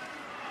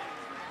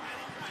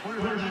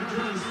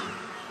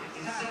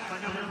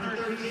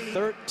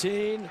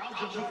 13,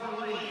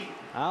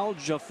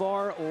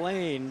 Al-Jafar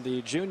Lane,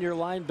 the junior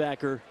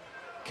linebacker,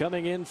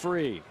 coming in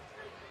free.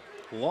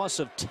 Loss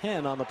of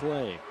 10 on the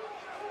play.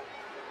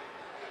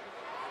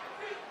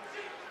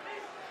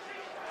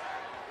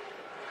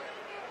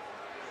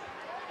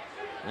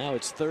 Now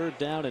it's 3rd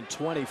down and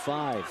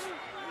 25.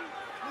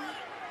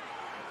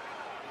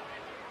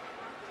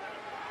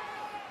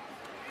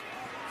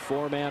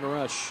 Four-man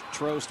rush.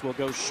 Trost will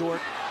go short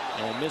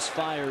and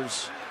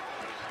misfires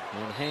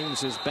and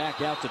hangs his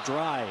back out to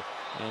dry.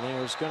 And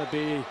there's going to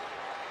be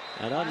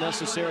an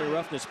unnecessary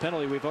roughness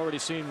penalty. We've already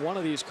seen one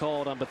of these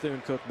called on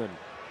Bethune-Cookman.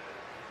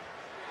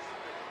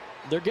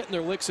 They're getting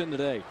their licks in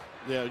today.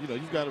 Yeah, you know,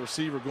 you've got a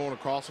receiver going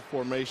across the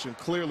formation.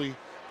 Clearly,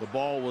 the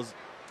ball was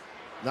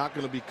not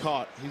going to be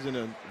caught. He's in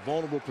a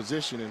vulnerable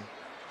position, and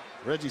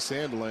Reggie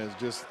Sandilands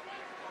just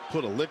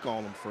put a lick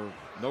on him for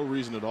No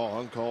reason at all,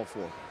 uncalled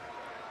for.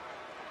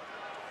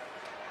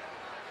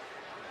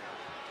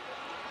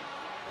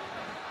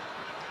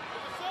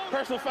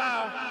 Personal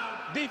foul,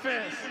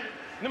 defense,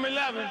 number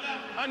 11,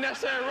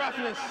 unnecessary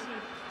roughness,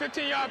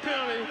 15-yard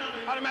penalty,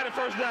 automatic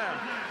first down.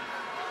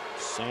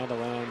 Sanda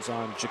lands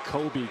on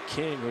Jacoby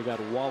King, who got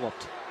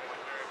walloped.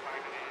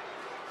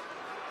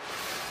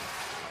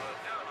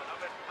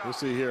 We'll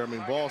see here. I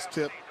mean, ball's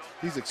tipped.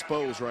 He's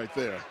exposed right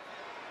there.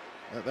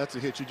 That's a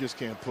hit you just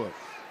can't put.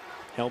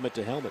 Helmet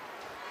to helmet.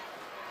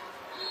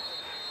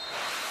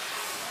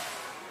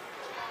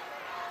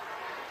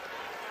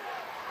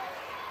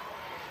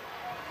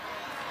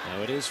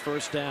 Now it is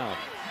first down.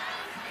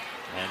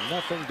 And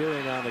nothing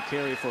doing on the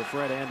carry for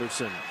Fred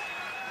Anderson.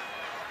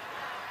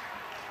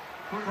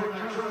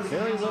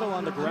 Very little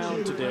on the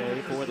ground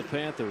today for the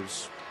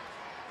Panthers.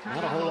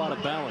 Not a whole lot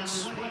of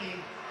balance.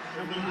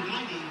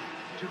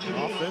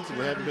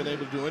 Offensively, haven't been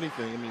able to do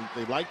anything. I mean,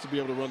 they like to be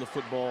able to run the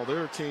football.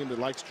 They're a team that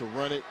likes to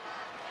run it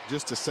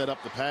just to set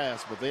up the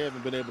pass, but they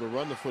haven't been able to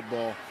run the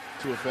football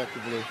too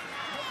effectively.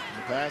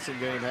 The passing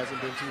game hasn't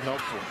been too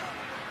helpful.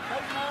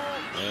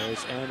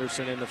 There's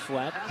Anderson in the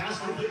flat.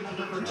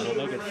 That'll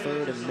make it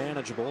 3rd and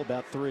manageable,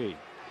 about 3.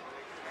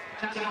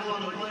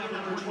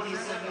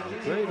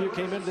 Prairie View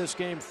came into this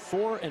game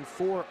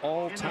 4-4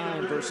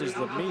 all-time versus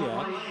the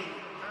MEAC.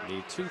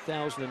 The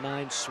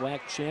 2009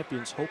 SWAC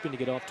champions, hoping to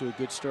get off to a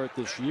good start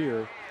this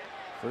year.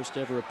 First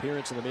ever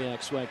appearance in the MEAC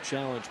SWAC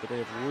challenge, but they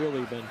have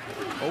really been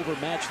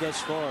overmatched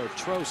thus far.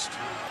 Trost,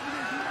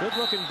 good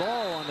looking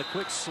ball on the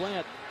quick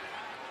slant,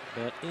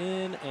 but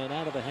in and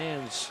out of the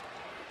hands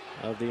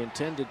of the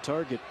intended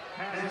target.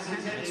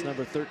 That's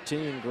number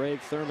 13, Greg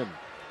Thurman.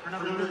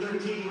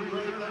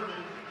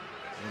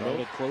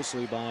 Guarded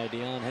closely by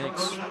Deion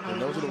Hanks.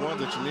 And those are the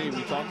ones that you need.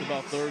 We talked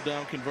about 3rd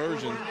down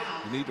conversion.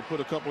 You need to put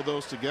a couple of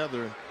those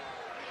together.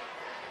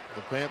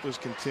 The Panthers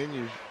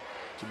continue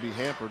to be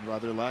hampered by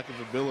their lack of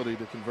ability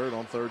to convert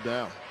on 3rd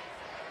down.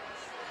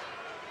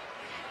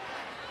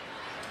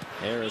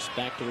 Harris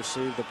back to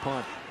receive the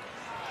punt.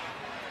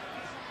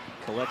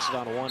 Collects it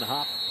on one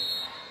hop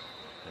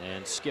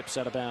and skips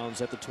out of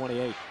bounds at the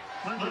 28.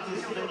 We'll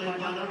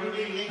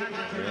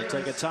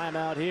take a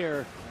timeout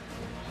here.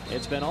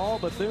 It's been all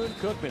Bethune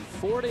Cookman,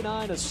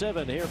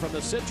 49-7 here from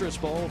the Citrus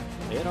Bowl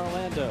in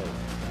Orlando.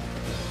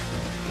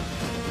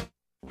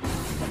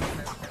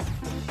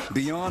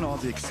 Beyond all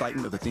the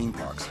excitement of the theme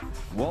parks,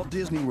 Walt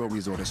Disney World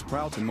Resort is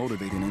proud to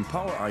motivate and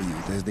empower our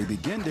youth as they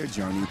begin their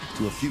journey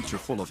to a future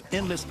full of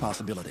endless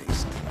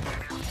possibilities.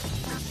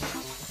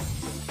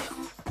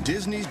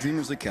 Disney's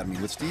Dreamers Academy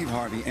with Steve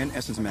Harvey and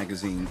Essence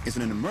Magazine is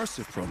an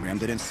immersive program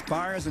that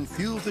inspires and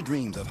fuels the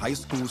dreams of high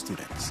school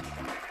students.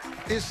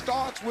 It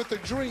starts with a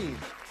dream.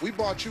 We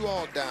brought you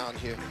all down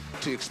here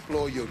to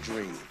explore your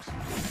dreams.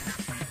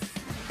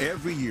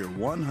 Every year,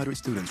 100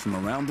 students from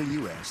around the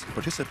U.S.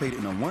 participate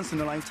in a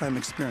once-in-a-lifetime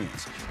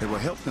experience that will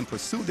help them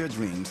pursue their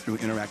dreams through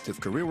interactive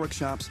career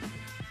workshops,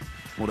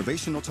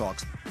 motivational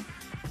talks,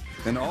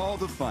 and all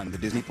the fun the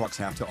Disney parks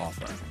have to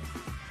offer.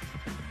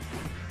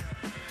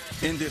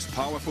 In this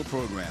powerful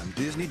program,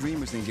 Disney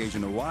Dreamers engage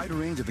in a wide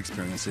range of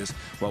experiences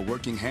while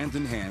working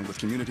hand-in-hand with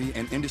community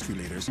and industry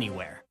leaders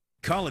anywhere.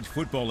 College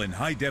football in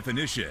high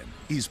definition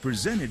is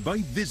presented by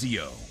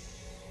Vizio.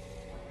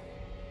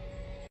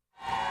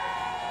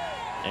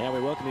 And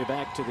we welcome you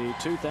back to the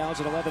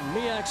 2011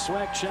 MEAC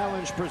SWAC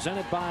Challenge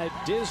presented by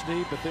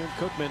Disney.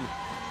 Bethune-Cookman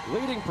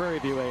leading Prairie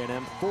View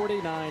A&M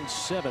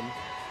 49-7.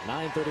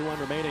 9:31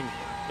 remaining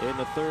in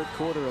the 3rd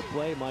quarter of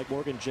play. Mike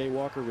Morgan, Jay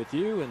Walker with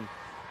you. And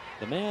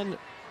the man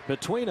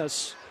between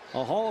us,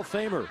 a Hall of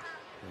Famer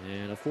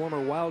and a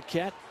former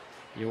Wildcat.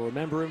 You'll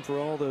remember him for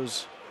all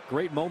those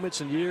great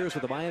moments and years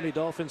with the Miami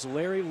Dolphins.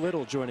 Larry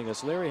Little joining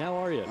us. Larry, how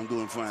are you? I'm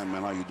doing fine,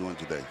 man. How you doing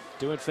today?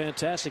 Doing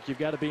fantastic. You've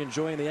got to be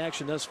enjoying the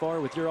action thus far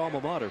with your alma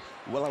mater.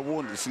 Well, I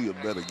wanted to see a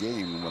better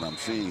game than what I'm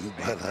seeing,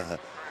 but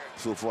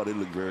so far they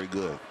look very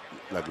good.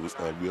 Like it was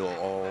a real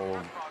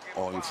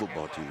all-in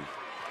football team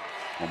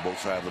on both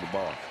sides of the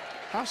ball.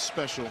 How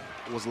special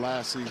was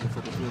last season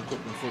for Bethune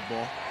Cookman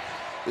football?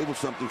 It was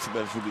something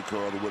special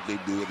because of what they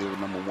did. They were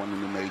number 1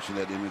 in the nation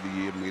at the end of the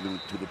year, made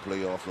it to the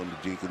playoffs under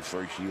Jenkins'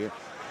 first year.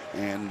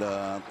 And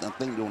I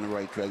think they're on the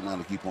right track now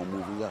to keep on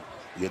moving up,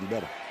 getting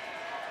better.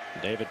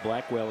 David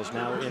Blackwell is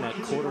now in at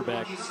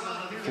quarterback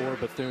for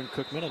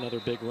Bethune-Cookman. Another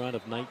big run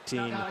of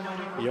 19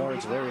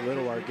 yards. Larry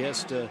Little, our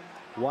guest,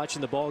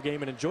 watching the ball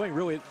game and enjoying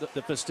really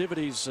the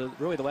festivities.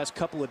 Really the last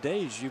couple of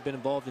days you've been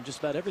involved in just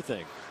about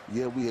everything.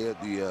 Yeah, we had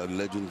the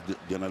Legends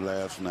dinner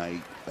last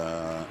night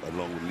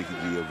along with Nicky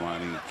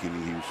Giovanni,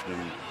 Kenny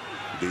Houston,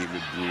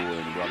 David Brewer,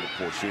 and Robert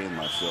Porcher and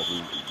myself.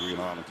 It was a great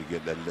honor to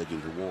get that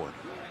Legends award.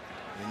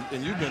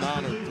 And you've been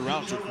honored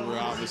throughout your career,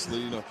 obviously.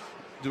 You know,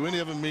 do any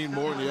of them mean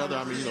more than the other?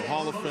 I mean, you know,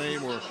 Hall of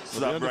Fame or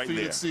the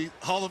undefeated season?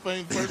 Hall of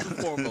Fame first and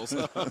foremost.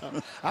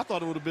 I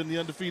thought it would have been the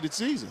undefeated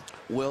season.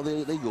 Well,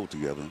 they go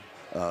together,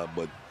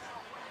 but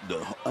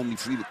the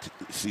undefeated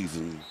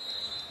season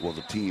was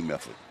a team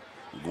effort.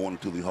 Going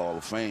to the Hall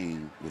of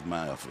Fame was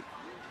my effort.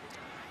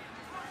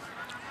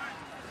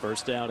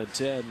 First down and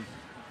 10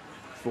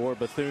 for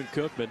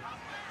Bethune-Cookman.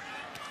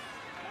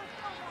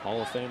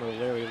 Hall of Famer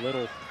Larry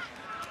Little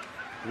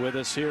with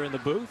us here in the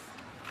booth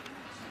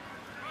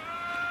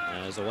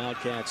as the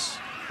Wildcats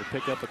will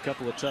pick up a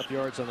couple of tough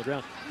yards on the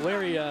ground.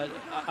 Larry,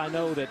 I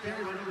know that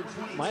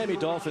Miami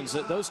Dolphins,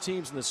 those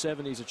teams in the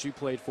 70s that you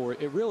played for,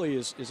 it really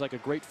is like a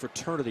great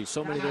fraternity.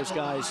 So many of those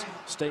guys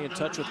stay in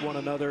touch with one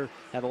another,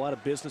 have a lot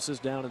of businesses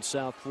down in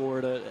South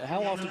Florida.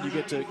 How often do you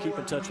get to keep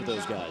in touch with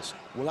those guys?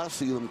 Well, I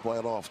see them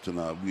quite often.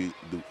 We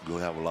go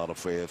have a lot of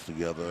fairs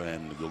together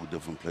and go to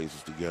different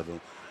places together.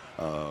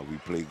 We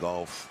play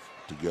golf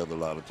together a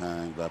lot of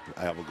times.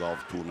 I have a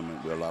golf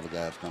tournament where a lot of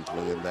guys come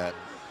play in that.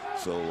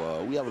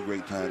 So we have a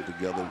great time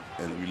together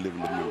and we live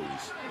in the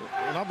memories.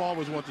 And I've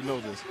always wanted to know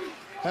this.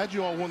 Had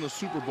you all won the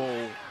Super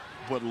Bowl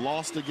but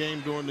lost the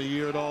game during the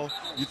year at all,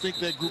 you think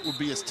that group would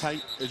be as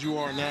tight as you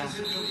are now?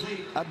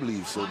 I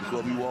believe so,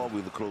 because we were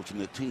always a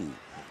close-knit team.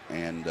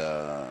 And,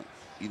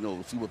 you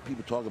know, see what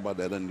people talk about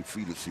that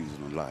undefeated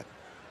season a lot.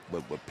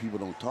 But what people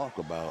don't talk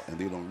about and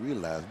they don't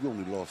realize, we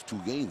only lost 2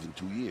 games in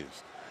 2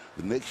 years.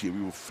 The next year,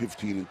 we were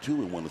 15-2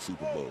 and won the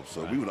Super Bowl.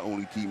 So we were the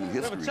only team in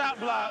history. We have a chop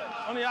block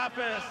on the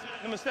offense,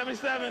 number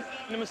 77,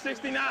 number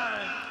 69,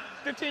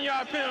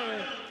 15-yard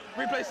penalty,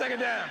 replay second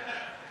down.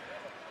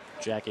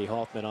 Jackie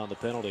Hoffman on the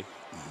penalty.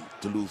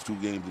 To lose 2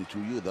 games in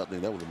 2 years, I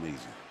think that was amazing.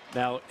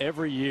 Now,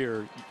 every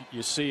year,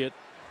 you see it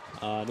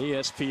on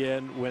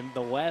ESPN when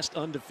the last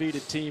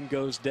undefeated team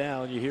goes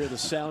down. You hear the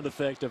sound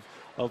effect of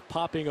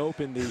popping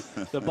open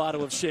the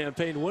bottle of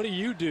champagne. What do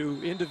you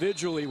do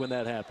individually when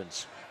that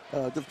happens?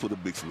 Just put a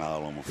big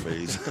smile on my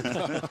face.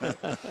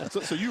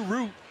 So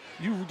you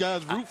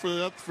guys root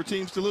for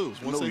teams to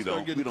lose once they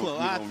start getting close.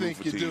 I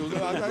think you do.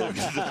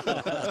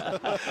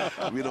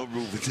 We don't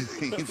root for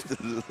teams to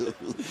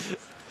lose.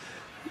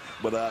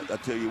 But I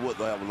tell you what,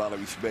 I have a lot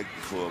of respect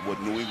for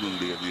what New England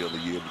did the other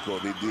year,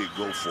 because they did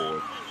go for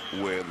it.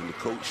 Where the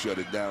coach shut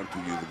it down 2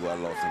 years ago, I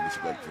lost some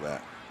respect for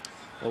that.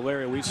 Well,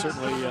 Larry, we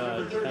certainly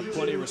have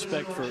plenty of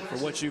respect for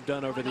what you've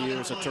done over the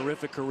years. A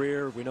terrific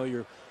career. We know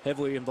you're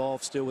heavily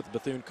involved still with the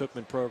Bethune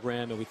Cookman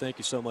program, and we thank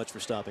you so much for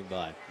stopping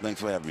by.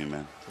 Thanks for having me,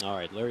 man. All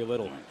right, Larry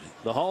Little,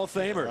 the Hall of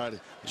Famer,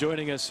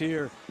 joining us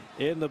here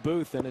in the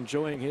booth and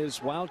enjoying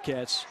his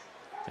Wildcats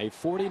a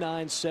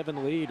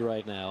 49-7 lead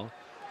right now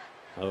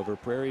over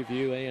Prairie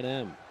View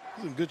A&M.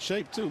 He's in good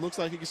shape, too. Looks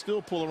like he can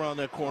still pull around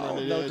that corner on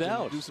the no edge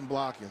doubt. And do some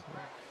blocking.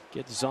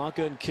 Get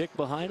Zonka and kick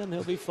behind him,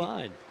 he'll be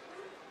fine.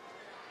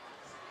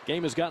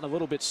 Game has gotten a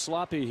little bit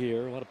sloppy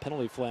here. A lot of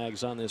penalty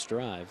flags on this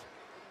drive.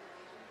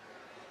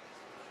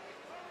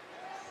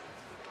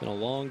 Been a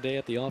long day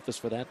at the office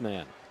for that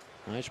man.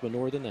 Ishma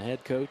Northern, the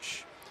head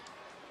coach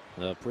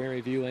of Prairie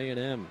View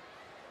A&M.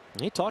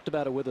 He talked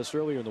about it with us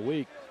earlier in the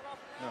week.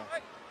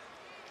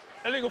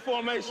 Illegal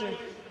formation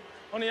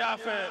on the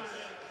offense.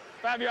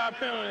 5-yard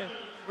penalty,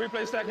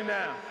 replay second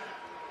down.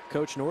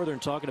 Coach Northern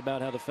talking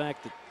about how the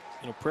fact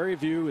that Prairie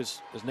View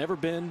has never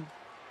been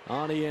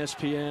on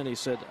ESPN. He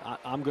said,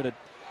 I'm going to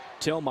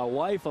tell my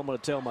wife, I'm going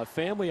to tell my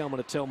family, I'm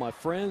going to tell my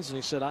friends. And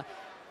he said,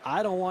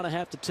 I don't want to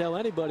have to tell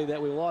anybody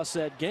that we lost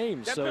that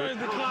game. That so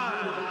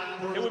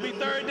decline. It would be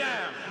third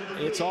down.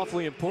 It's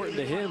awfully important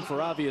to him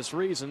for obvious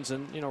reasons.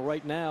 And,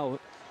 right now,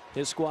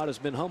 his squad has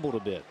been humbled a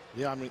bit.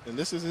 Yeah, I mean, and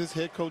this is his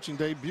head coaching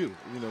debut.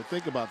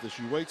 Think about this.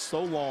 You wait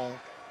so long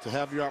to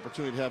have your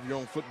opportunity to have your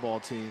own football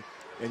team,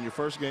 and your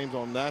first game's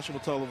on national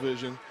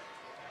television,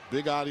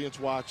 big audience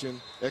watching,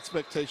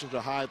 expectations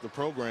are high at the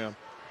program.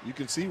 You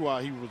can see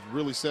why he was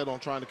really set on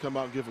trying to come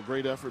out and give a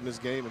great effort in this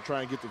game and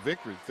try and get the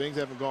victory. Things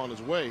haven't gone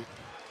his way,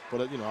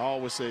 but I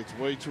always say it's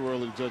way too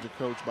early to judge a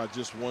coach by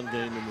just one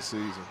game in the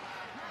season.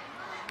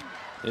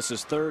 This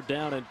is third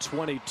down and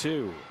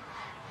 22.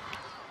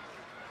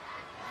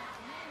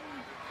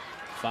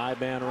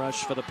 5-man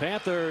rush for the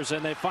Panthers,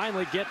 and they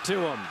finally get to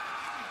him.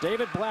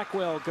 David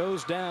Blackwell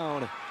goes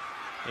down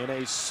in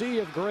a sea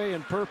of gray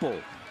and purple.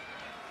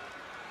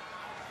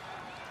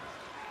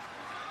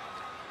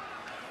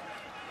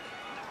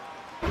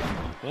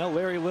 Well,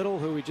 Larry Little,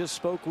 who we just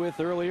spoke with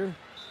earlier,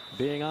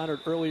 being honored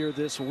earlier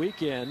this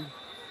weekend,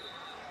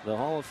 the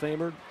Hall of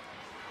Famer,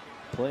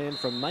 playing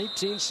from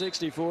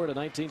 1964 to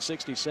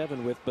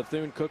 1967 with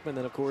Bethune Cookman,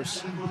 then of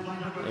course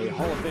a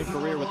Hall of Fame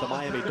career with the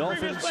Miami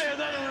Dolphins.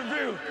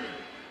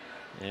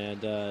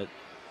 And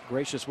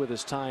gracious with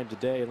his time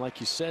today. And like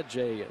you said,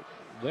 Jay,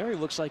 Larry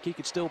looks like he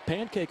could still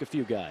pancake a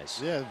few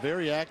guys. Yeah,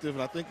 very active,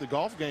 and I think the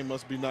golf game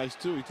must be nice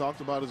too. He talked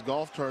about his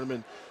golf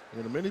tournament,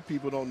 and many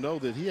people don't know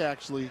that he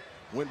actually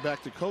went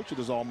back to coach at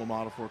his alma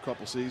mater for a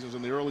couple seasons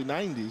in the early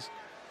 90s.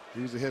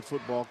 He was the head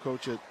football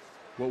coach at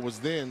what was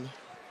then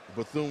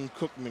Bethune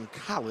Cookman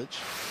College.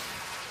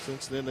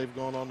 Since then, they've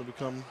gone on to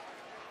become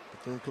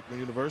Bethune Cookman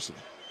University.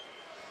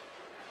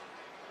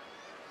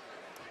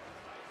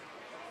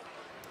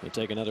 We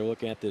take another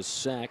look at this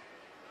sack.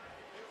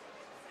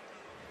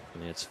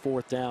 And it's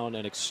fourth down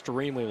and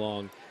extremely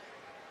long.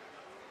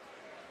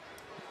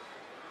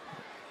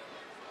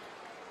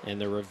 And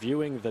they're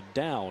reviewing the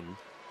down,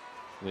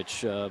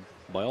 which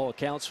by all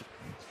accounts,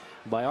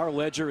 by our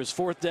ledger, is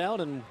fourth down,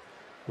 and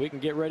we can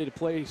get ready to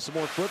play some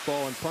more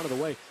football and punt it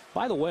away.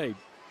 By the way,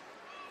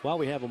 While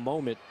we have a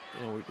moment,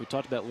 you know, we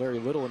talked about Larry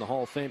Little in the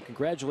Hall of Fame.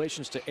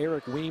 Congratulations to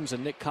Eric Weems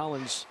and Nick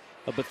Collins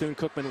of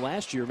Bethune-Cookman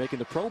last year making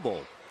the Pro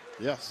Bowl.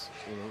 Yes,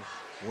 you know,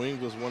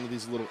 Weems was one of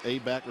these little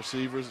A-back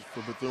receivers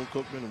for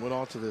Bethune-Cookman and went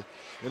on to the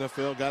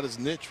NFL, got his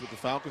niche with the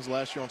Falcons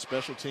last year on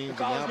special teams.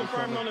 Collins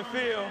confirmed on the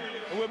field,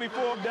 and we'll be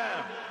 4th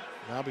down.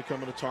 Now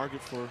becoming a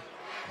target for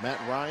Matt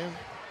Ryan,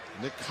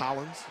 Nick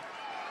Collins,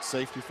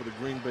 safety for the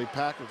Green Bay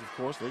Packers, of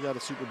course. They got a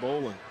Super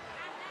Bowl, and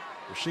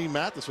Rasheem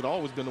Mathis had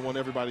always been the one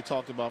everybody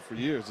talked about for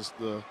years. It's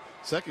the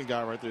second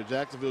guy right there,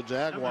 Jacksonville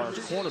Jaguars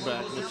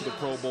cornerback, went to the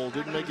Pro Bowl.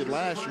 Didn't make it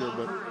last year,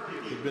 but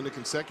he'd been to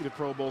consecutive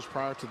Pro Bowls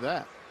prior to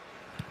that.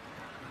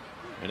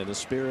 And in the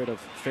spirit of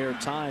fair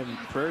time,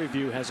 Prairie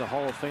View has a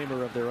Hall of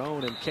Famer of their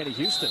own in Kenny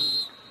Houston,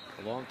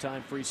 a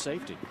longtime free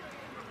safety.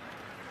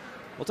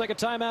 We'll take a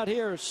timeout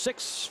here.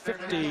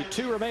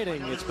 6:52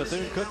 remaining. It's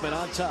Bethune-Cookman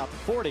on top,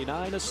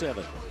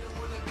 49-7.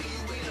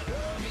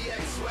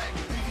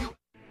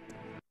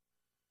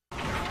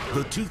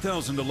 The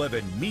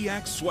 2011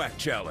 MEAC SWAC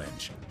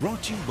Challenge,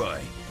 brought to you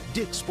by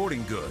Dick's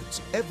Sporting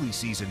Goods. Every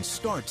season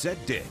starts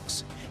at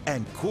Dick's.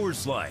 And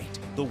Coors Light,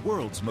 the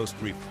world's most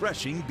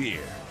refreshing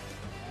beer.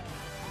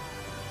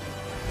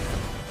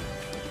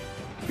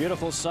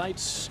 Beautiful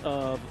sights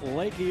of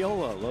Lake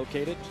Eola,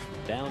 located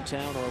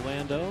downtown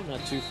Orlando,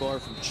 not too far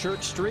from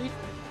Church Street.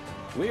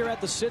 We are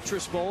at the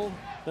Citrus Bowl.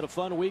 Been a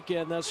fun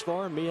weekend thus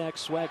far. MEAC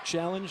SWAC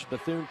Challenge,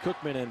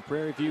 Bethune-Cookman and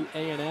Prairie View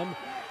A&M.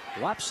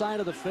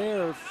 Lopsided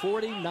affair,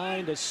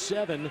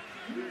 49-7,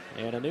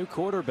 and a new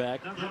quarterback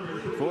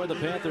for the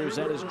Panthers.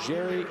 That is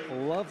Jerry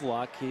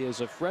Lovelock. He is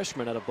a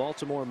freshman out of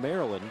Baltimore,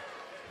 Maryland.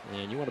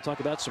 And you want to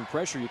talk about some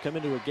pressure. You come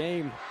into a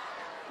game,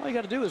 all you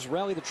got to do is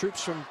rally the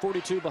troops from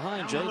 42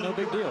 behind, Jay. No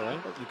big deal, right?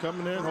 You come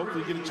in there and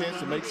hopefully you get a chance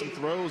to make some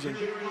throws, and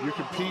you're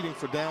competing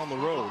for down the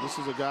road. This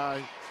is a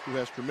guy who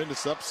has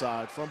tremendous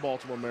upside from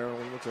Baltimore,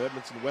 Maryland, went to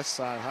Edmonton West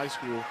Side High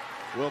School,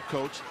 well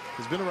coached.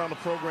 He's been around the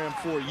program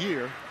for a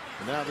year,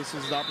 and now this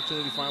is his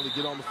opportunity to finally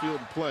get on the field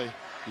and play.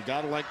 You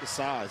got to like the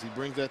size. He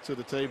brings that to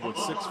the table at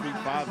 6 feet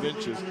 5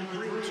 inches,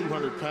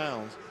 200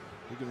 pounds.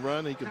 He can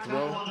run, he can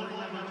throw.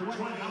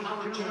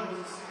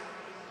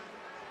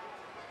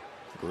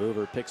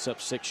 Groover picks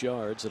up 6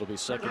 yards. It'll be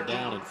 2nd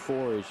down and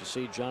 4 as you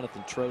see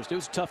Jonathan Trost. It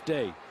was a tough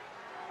day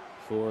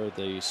for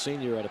the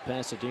senior out of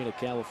Pasadena,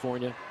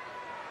 California.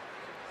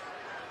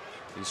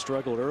 He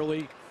struggled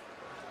early,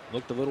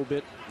 looked a little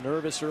bit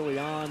nervous early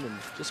on, and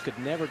just could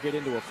never get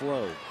into a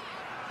flow.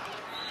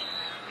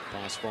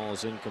 Pass ball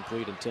is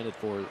incomplete, intended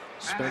for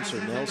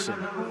Spencer Nelson.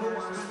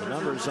 The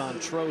numbers on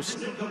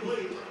Trost,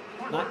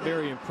 not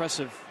very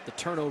impressive. The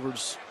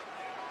turnovers,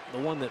 the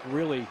one that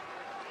really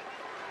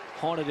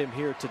haunted him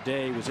here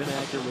today, was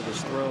inaccurate with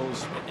his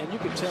throws, and you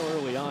could tell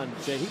early on,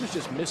 Jay, he was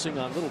just missing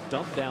on little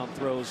dump down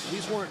throws.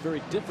 These weren't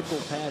very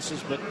difficult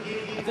passes, but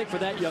I think for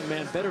that young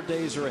man, better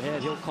days are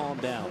ahead. He'll calm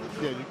down.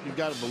 Yeah, you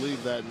got to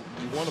believe that.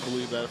 You want to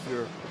believe that if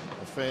you're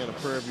a fan of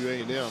Prairie View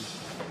A&M.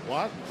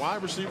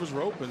 Wide receivers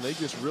were open. They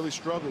just really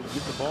struggled to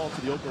get the ball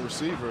to the open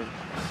receiver.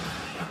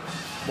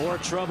 More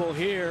trouble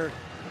here.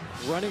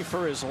 Running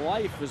for his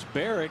life is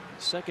Barrett.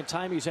 Second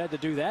time he's had to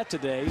do that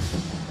today.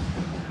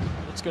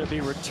 It's going to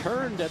be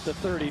returned at the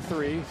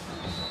 33,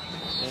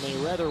 and a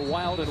rather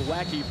wild and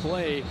wacky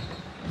play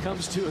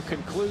comes to a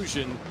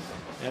conclusion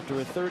after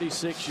a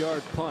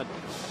 36-yard punt.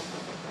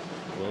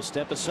 We'll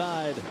step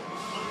aside.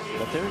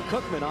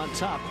 Bethune-Cookman on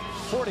top,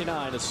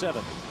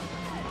 49-7.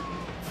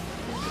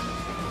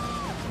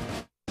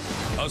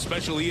 A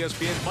special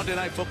ESPN Monday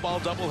Night Football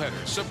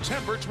doubleheader,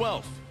 September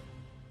 12th.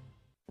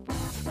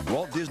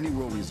 Walt Disney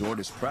World Resort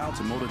is proud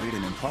to motivate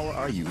and empower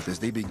our youth as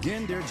they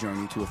begin their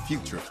journey to a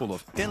future full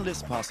of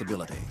endless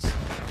possibilities.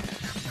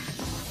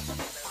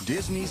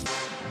 Disney's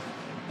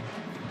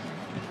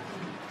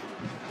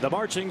The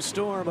marching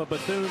storm of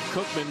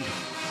Bethune-Cookman,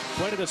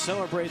 plenty to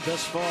celebrate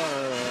thus far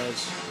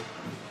as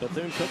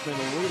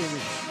Bethune-Cookman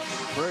leading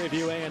Prairie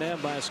View A&M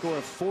by a score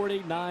of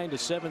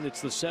 49-7.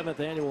 It's the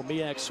 7th annual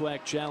MEAC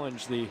SWAC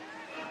Challenge. The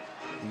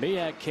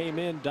MEAC came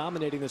in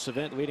dominating this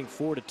event, leading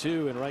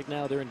 4-2, and right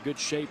now they're in good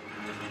shape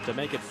to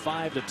make it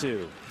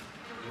 5-2.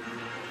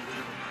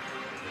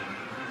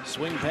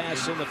 Swing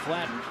pass in the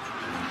flat,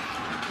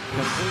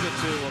 completed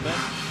to Lament,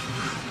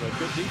 but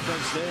good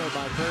defense there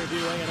by Prairie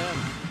View A&M.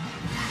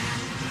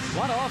 A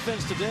lot of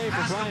offense today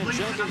for Brian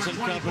Jenkins and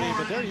company,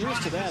 but they're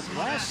used to that.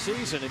 Last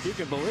season, if you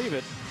can believe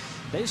it,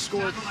 they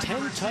scored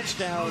 10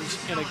 touchdowns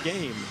in a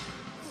game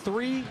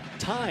 3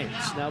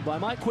 times. Now, by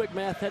my quick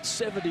math, that's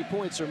 70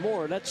 points or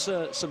more. That's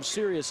some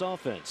serious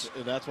offense.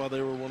 And that's why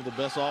they were one of the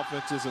best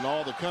offenses in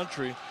all the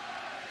country.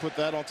 Put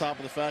that on top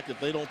of the fact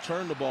that they don't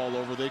turn the ball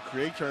over. They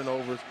create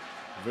turnovers.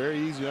 Very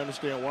easy to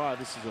understand why.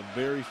 This is a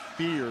very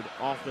feared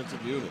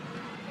offensive unit.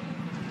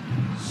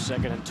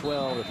 2nd and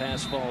 12. The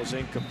pass ball is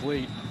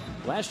incomplete.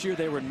 Last year,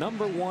 they were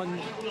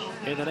 #1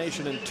 in the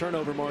nation in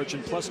turnover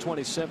margin, plus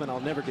 27. I'll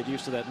never get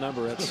used to that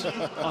number. That's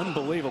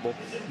unbelievable.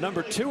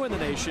 #2 in the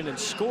nation in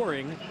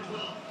scoring,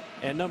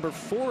 and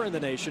 #4 in the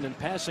nation in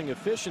passing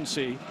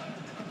efficiency.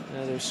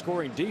 Their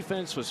scoring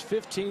defense was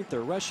 15th.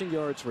 Their rushing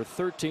yards were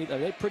 13th.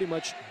 They pretty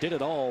much did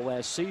it all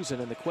last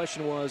season. And the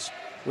question was,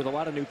 with a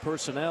lot of new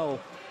personnel,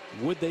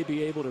 would they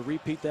be able to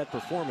repeat that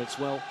performance?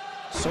 Well,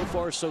 so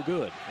far, so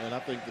good. And I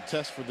think the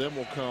test for them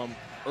will come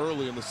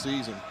early in the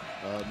season.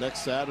 Next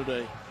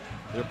Saturday,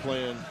 they're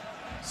playing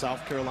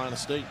South Carolina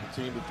State,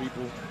 the team that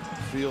people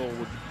feel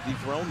would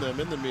dethrone them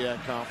in the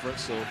MEAC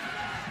conference. So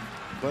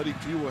Buddy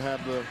Pugh will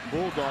have the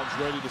Bulldogs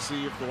ready to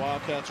see if the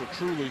Wildcats are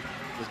truly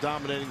as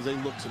dominating as they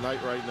look tonight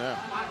right now.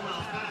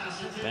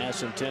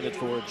 Pass intended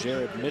for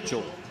Jared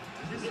Mitchell,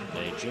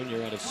 a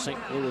junior out of St.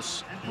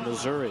 Louis,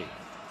 Missouri.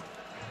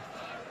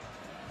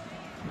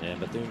 And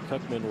Bethune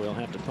Cookman will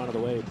have to punt it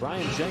away.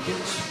 Brian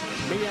Jenkins,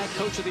 MEAC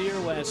Coach of the Year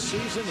last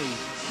season.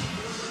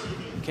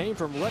 He came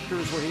from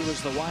Rutgers, where he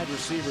was the wide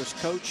receivers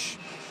coach.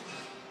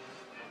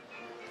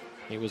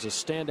 He was a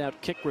standout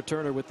kick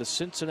returner with the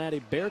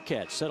Cincinnati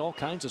Bearcats. Set all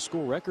kinds of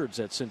school records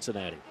at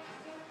Cincinnati.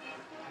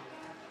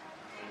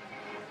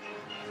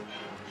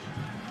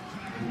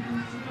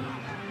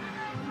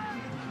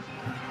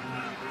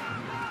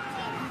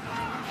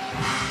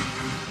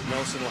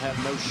 Nelson will have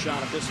no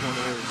shot at this one.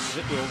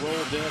 It will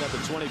roll dead at the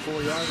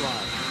 24-yard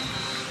line.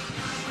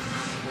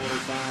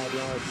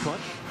 45-yard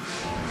punt.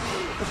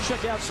 Let's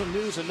check out some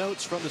news and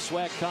notes from the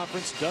SWAC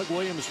conference. Doug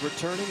Williams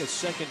returning his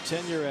second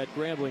tenure at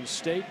Grambling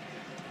State.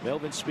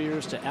 Melvin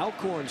Spears to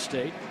Alcorn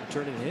State,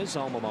 returning his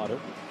alma mater.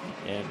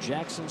 And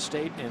Jackson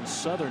State and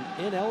Southern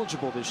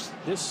ineligible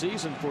this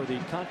season for the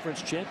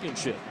conference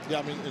championship. Yeah,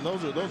 I mean, and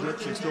those are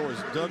interesting stories.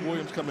 Doug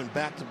Williams coming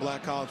back to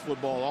black college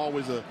football,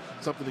 always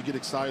something to get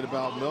excited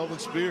about. Melvin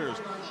Spears,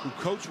 who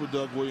coached with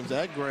Doug Williams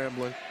at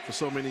Grambling for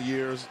so many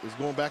years, is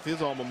going back to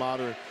his alma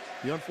mater.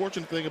 The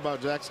unfortunate thing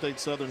about Jackson State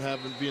Southern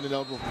being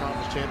ineligible for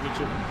conference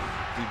championship,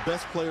 the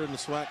best player in the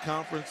SWAC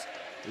conference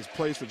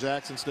plays for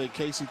Jackson State,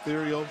 Casey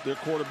Theriot, their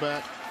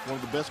quarterback, one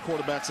of the best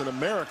quarterbacks in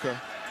America.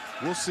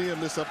 We'll see him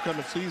this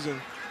upcoming season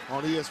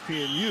on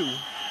ESPNU,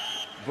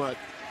 but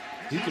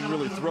he can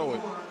really throw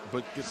it,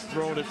 but gets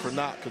thrown it for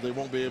naught because they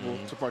won't be able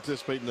to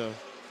participate in the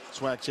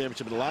SWAC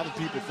championship. But a lot of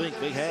people think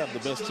they have the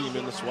best team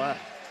in the SWAC.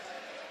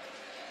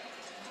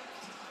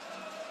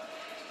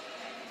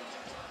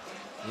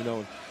 You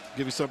know,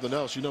 give you something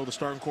else. You know the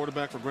starting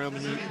quarterback for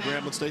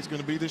Grambling State's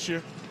going to be this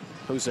year?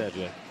 Who's that,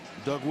 Jay?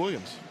 Doug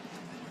Williams.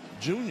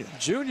 Junior.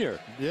 Junior?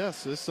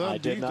 Yes, his son I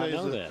did DJ not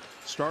know is that.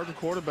 Starting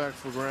quarterback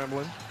for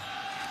Grambling.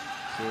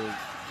 So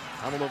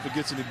I don't know if it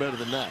gets any better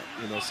than that.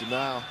 You know, so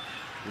now,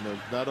 you know,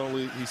 not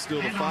only he's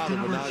still the father,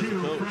 but now he's the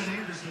coach.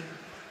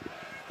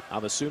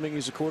 I'm assuming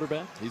he's a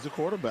quarterback? He's a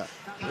quarterback.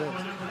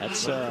 Yeah.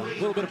 That's a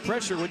little bit of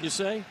pressure, wouldn't you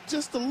say?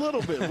 Just a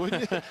little bit,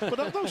 wouldn't you?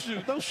 But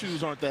those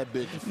shoes aren't that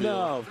big to feel.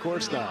 No, of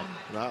course not.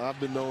 I've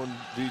been knowing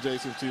DJ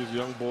since he was a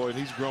young boy, and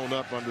he's grown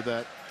up under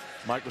that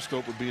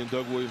microscope of being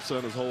Doug Williams'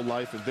 son his whole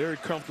life, and very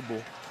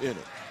comfortable in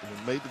it.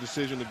 And made the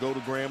decision to go to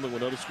Grambling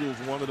when other schools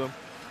wanted him.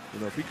 You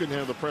know, if he couldn't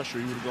handle the pressure,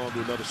 he would have gone to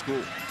another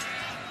school.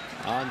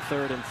 On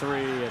 3rd and 3,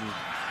 and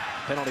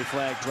penalty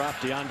flag dropped.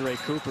 DeAndre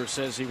Cooper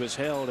says he was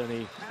held, and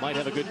he might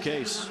have a good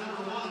case.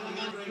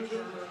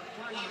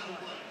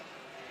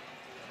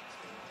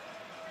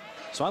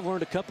 So I've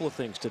learned a couple of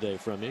things today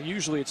from you.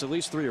 Usually it's at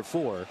least 3 or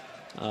 4.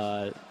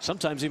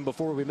 Sometimes even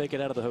before we make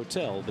it out of the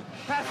hotel. But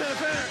pass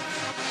interference,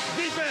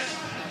 defense,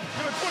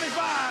 number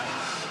 25,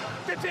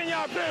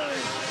 15-yard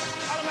penalty,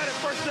 automatic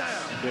first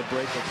down. Good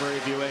break for Prairie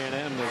View A&M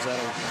as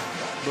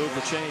that'll move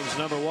the chains.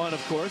 Number 1,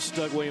 of course,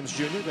 Doug Williams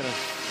Jr. going to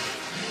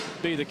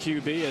be the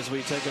QB as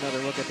we take another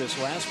look at this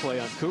last play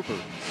on Cooper.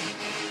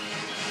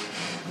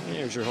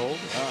 There's your hold.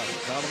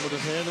 Got him with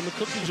his hand in the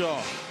cookie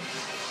jar.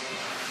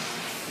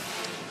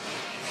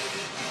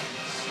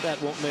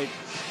 That won't make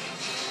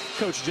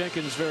Coach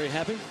Jenkins very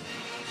happy.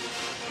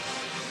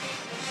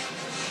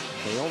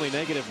 The only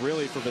negative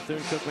really for Bethune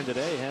Cookman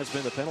today has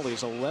been the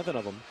penalties, 11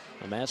 of them,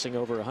 amassing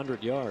over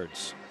 100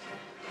 yards.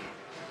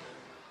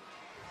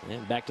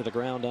 And back to the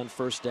ground on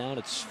first down.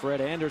 It's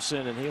Fred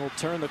Anderson, and he'll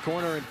turn the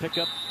corner and pick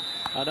up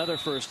another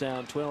first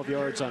down, 12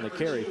 yards on the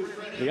carry.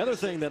 The other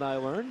thing that I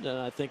learned, and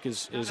I think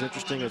is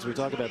interesting as we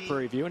talk about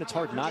Prairie View, and it's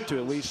hard not to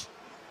at least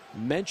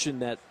mention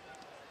that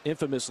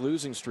infamous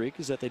losing streak,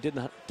 is that they did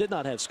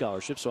not have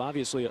scholarships, so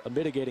obviously a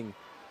mitigating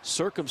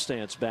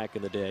circumstance back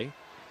in the day.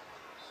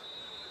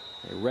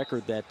 A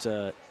record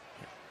that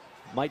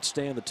might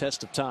stand the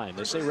test of time.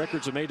 They say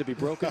records are made to be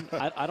broken.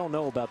 I don't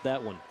know about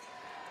that one.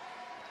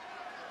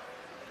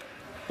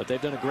 But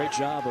they've done a great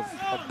job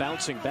of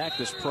bouncing back.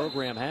 This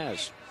program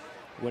has,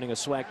 winning a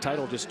SWAC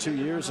title just 2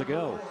 years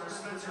ago.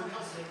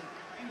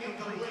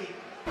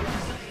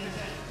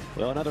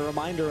 Well, another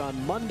reminder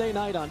on Monday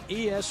night on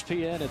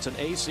ESPN. It's an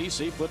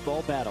ACC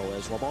football battle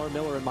as Lamar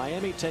Miller and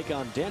Miami take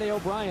on Danny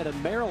O'Brien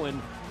and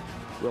Maryland.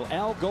 Will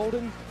Al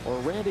Golden or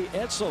Randy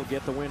Edsel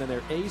get the win in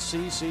their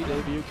ACC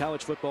debut?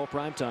 College football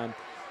primetime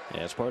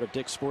as part of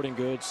Dick's Sporting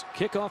Goods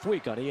kickoff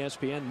week on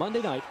ESPN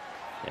Monday night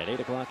at 8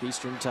 o'clock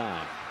Eastern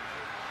time.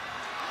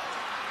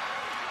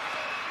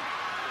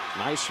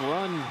 Nice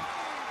run.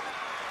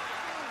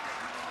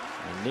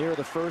 And near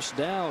the first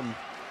down.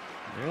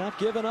 They're not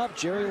giving up.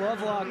 Jerry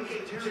Lovelock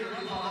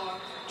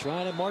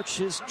trying to march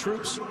his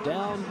troops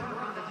down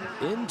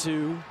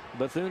into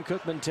Bethune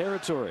Cookman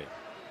territory.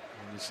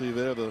 You see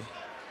there the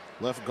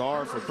left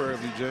guard for Prairie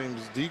View,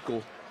 James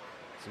Deacle.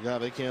 It's a guy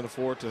they can't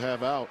afford to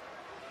have out.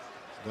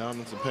 He's down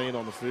in some pain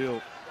on the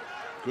field.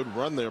 Good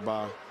run there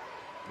by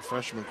the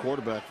freshman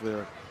quarterback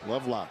there,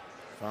 Lovelock.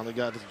 Finally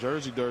got his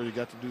jersey dirty,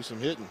 got to do some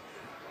hitting.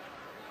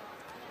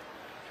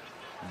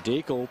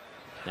 Deacle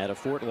out of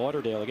Fort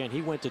Lauderdale. Again,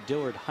 he went to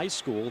Dillard High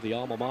School, the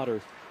alma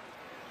mater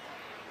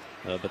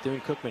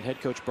Bethune-Cookman head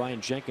coach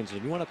Brian Jenkins.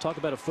 And you want to talk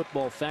about a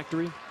football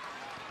factory?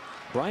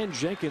 Brian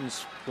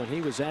Jenkins, when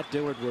he was at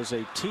Dillard, was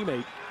a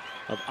teammate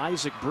of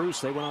Isaac Bruce.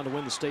 They went on to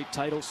win the state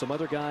title. Some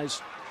other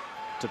guys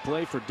to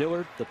play for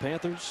Dillard, the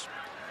Panthers: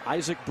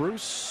 Isaac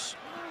Bruce,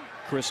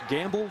 Chris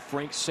Gamble,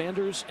 Frank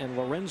Sanders, and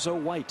Lorenzo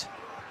White.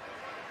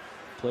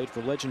 Played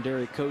for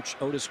legendary coach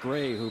Otis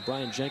Gray, who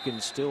Brian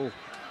Jenkins still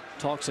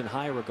talks in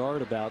high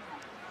regard about.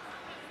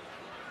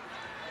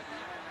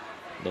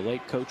 The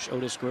late coach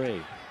Otis Gray.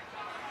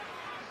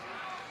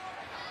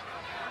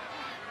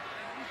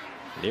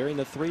 Nearing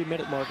the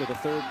 3-minute mark of the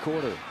third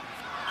quarter.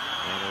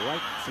 And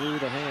right through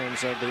the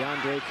hands of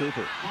DeAndre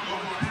Cooper.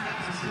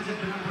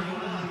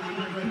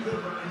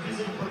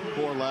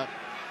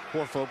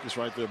 Poor focus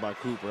right there by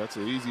Cooper. That's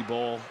an easy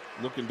ball.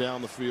 Looking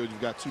down the field,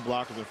 you've got 2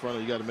 blockers in front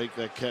of you. You got to make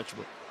that catch.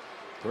 But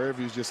Prairie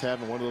View's just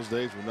having one of those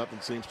days where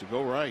nothing seems to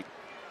go right.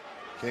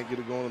 Can't get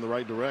it going in the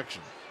right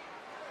direction.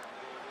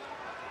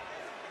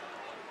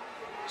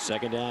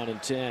 2nd down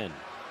and 10.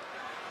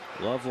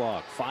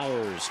 Lovelock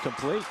fires,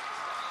 complete.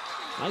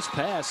 Nice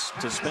pass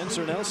to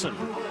Spencer Nelson.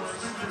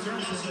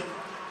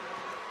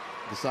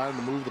 Deciding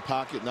to move the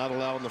pocket, not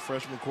allowing the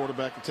freshman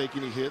quarterback to take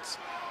any hits.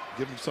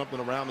 Give him something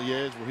around the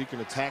edge where he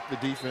can attack the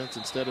defense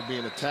instead of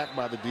being attacked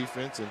by the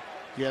defense. And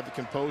he had the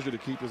composure to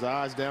keep his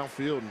eyes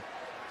downfield and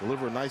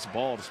deliver a nice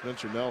ball to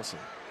Spencer Nelson.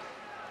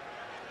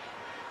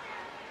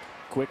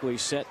 Quickly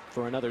set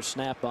for another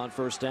snap on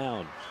 1st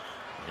down.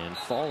 And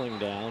falling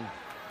down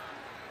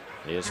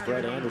is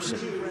Fred Anderson.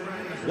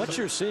 What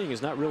you're seeing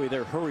is not really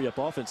their hurry-up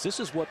offense. This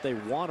is what they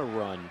want to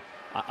run.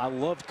 I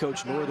loved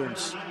Coach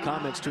Northern's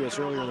comments to us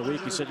earlier in the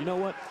week. He said, you know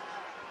what?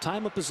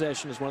 Time of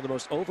possession is one of the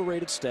most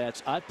overrated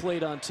stats. I've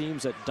played on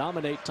teams that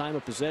dominate time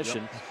of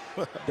possession,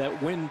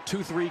 that win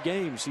 2-3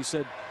 games. He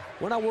said,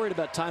 we're not worried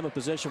about time of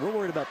possession. We're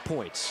worried about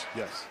points.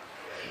 Yes,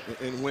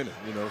 and winning.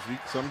 You know,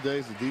 some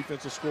days the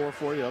defense will score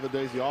for you. Other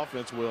days the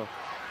offense will.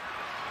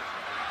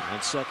 And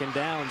 2nd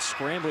down,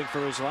 scrambling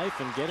for his life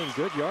and getting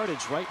good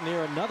yardage right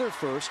near another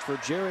first for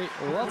Jerry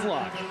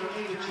Lovelock.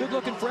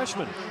 Good-looking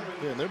freshman.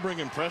 Yeah, and they're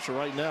bringing pressure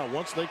right now.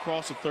 Once they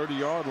cross the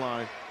 30-yard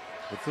line,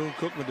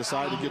 Bethune-Cookman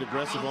decided to get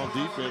aggressive on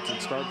defense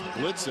and start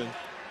blitzing.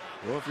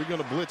 Well, if you're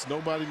going to blitz,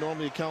 nobody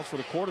normally accounts for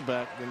the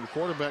quarterback. Then the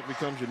quarterback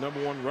becomes your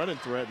 #1 running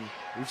threat. And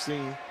we've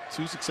seen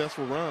 2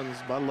 successful runs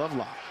by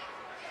Lovelock.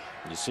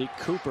 You see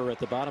Cooper at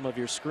the bottom of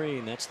your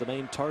screen. That's the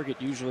main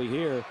target usually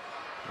here.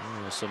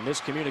 Some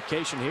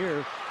miscommunication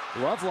here.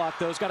 Lovelock,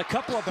 though, has got a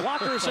couple of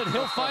blockers, and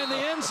he'll find the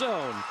end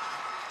zone.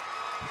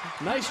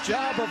 Nice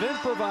job of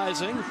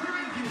improvising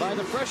by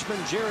the freshman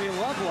Jerry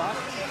Lovelock,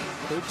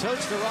 who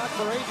totes the rock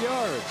for 8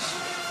 yards.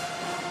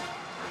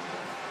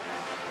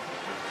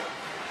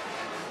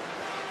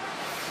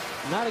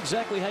 Not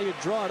exactly how you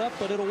draw it up,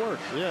 but it'll work.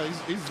 Yeah,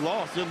 he's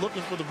lost. They're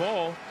looking for the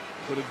ball,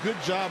 but a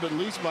good job at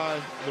least by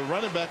the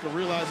running back of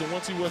realizing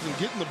once he wasn't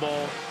getting the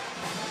ball,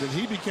 then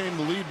he became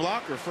the lead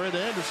blocker. Fred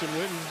Anderson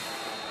went and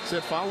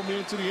said, follow me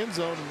into the end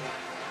zone,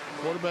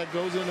 and quarterback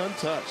goes in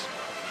untouched.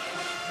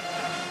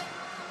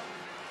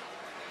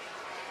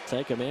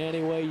 Take him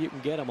any way you can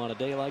get him on a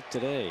day like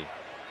today.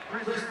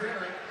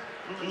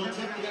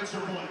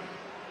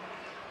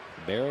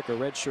 Barrick, a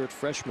redshirt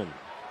freshman.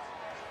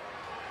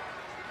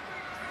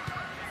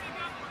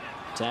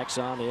 Tacks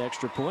on the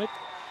extra point,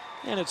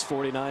 and it's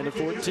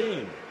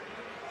 49-14.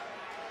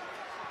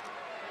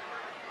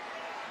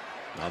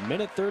 A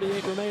minute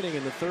 38 remaining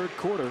in the 3rd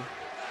quarter.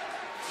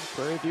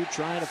 Prairie View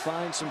trying to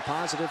find some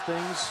positive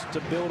things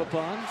to build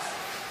upon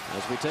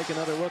as we take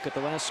another look at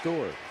the last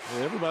score.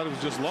 Well, everybody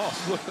was just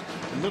lost. Look,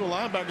 the middle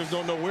linebackers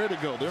don't know where to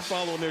go. They're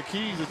following their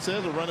keys. It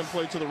says a running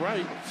play to the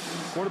right.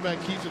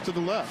 Quarterback keeps it to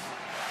the left.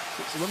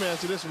 So let me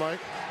ask you this, Mike.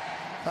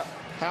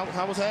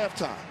 How was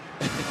halftime?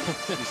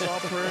 You saw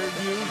Prairie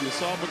View. You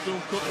saw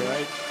Bethune-Cookman.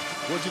 Right.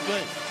 What'd you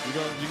think?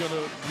 You're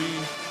gonna be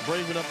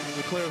brave enough to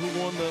declare who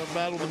won the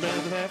battle of the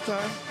bands at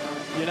halftime?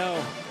 You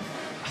know,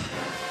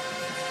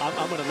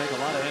 I'm going to make a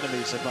lot of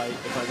enemies if I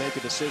make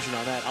a decision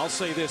on that. I'll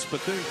say this: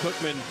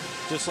 Bethune-Cookman,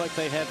 just like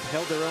they have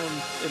held their own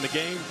in the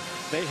game,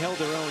 they held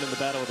their own in the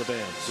battle of the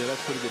bands. Yeah,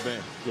 that's a pretty good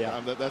band. Yeah,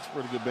 that's a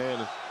pretty good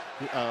band.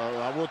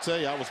 I will tell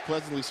you, I was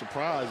pleasantly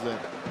surprised that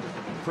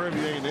Prairie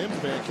View A&M's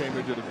band came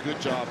here and did a good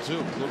job too.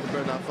 A little bit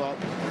better than I thought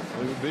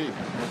it would be.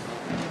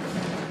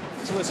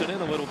 Let's listen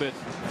in a little bit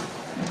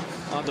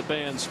on the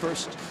bands.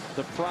 First,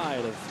 the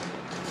pride of.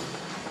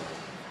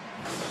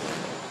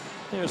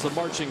 There's the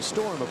marching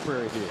storm of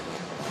Prairie View.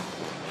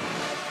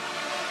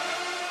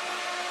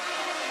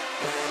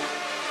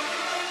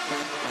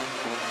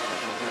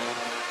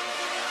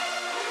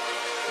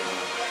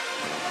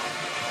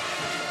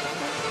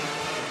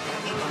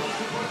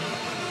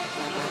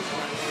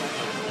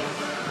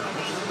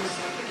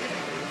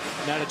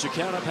 Now, did you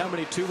count up how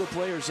many tuba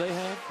players they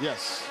have?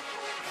 Yes,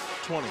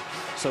 20.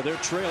 So they're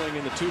trailing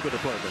in the tuba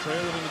department.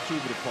 Trailing in the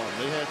tuba department.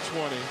 They had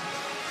 20.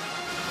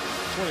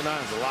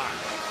 29 is a lot.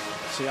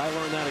 See, I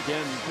learned that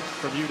again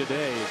from you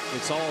today.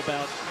 It's all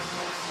about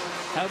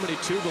how many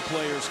tuba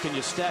players can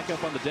you stack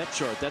up on the depth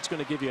chart. That's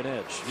going to give you an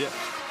edge. Yeah.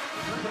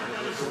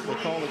 They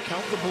call it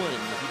count the bling.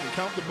 If you can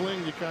count the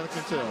bling, you kind of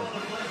can tell.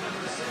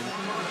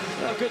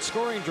 A good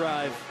scoring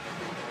drive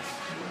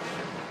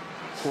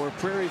for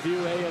Prairie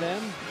View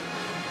A&M.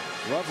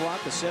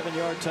 Lovelock, the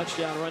 7-yard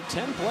touchdown run,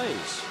 10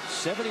 plays,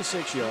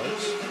 76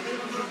 yards.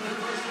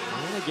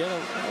 And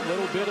again, a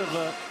little bit of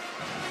a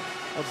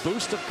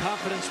boost of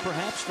confidence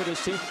perhaps for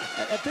this team.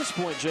 At this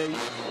point, Jay,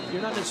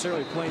 you're not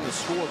necessarily playing the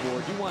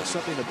scoreboard. You want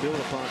something to build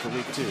upon for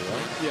week 2,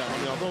 right? Yeah, I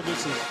mean, although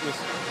this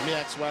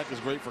MEAC SWAC is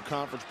great for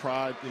conference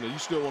pride, you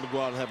still want to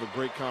go out and have a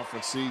great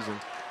conference season.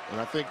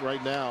 And I think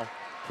right now,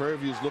 Prairie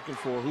View is looking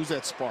for who's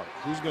that spark,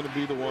 who's going to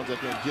be the ones that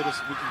can get us,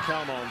 we can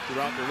count on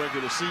throughout the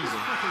regular season.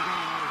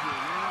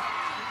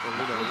 And,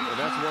 and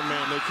that's one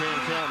man they can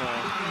count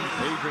on.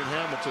 Adrian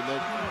Hamilton,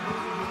 that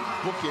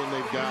bookend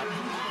they've got.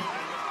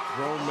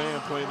 Grown man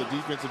playing the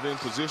defensive end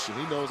position.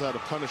 He knows how to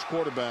punish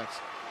quarterbacks.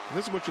 And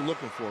this is what you're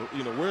looking for.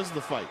 Where's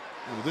the fight?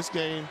 This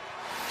game,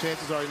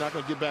 chances are you're not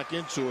going to get back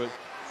into it,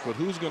 but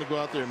who's going to go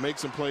out there and make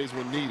some plays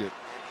when needed?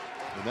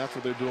 And that's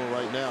what they're doing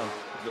right now.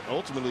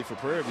 Ultimately, for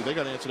Prairie View, they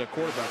got to answer that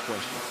quarterback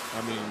question.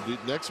 I mean,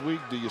 next week,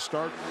 do you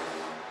start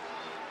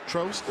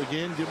Trost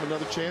again, give him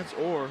another chance,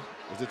 or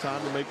is it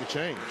time to make a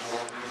change?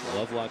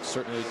 Lovelock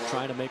certainly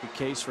trying to make a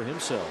case for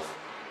himself.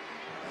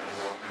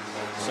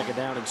 2nd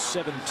down and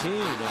 17,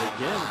 and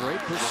again, great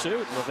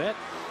pursuit. Levette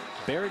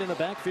buried in the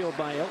backfield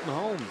by Elton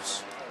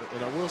Holmes.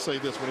 And I will say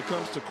this, when it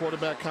comes to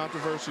quarterback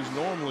controversies,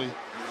 normally,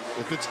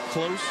 if it's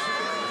close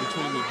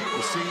between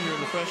the senior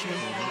and the freshman,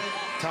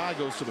 tie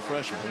goes to the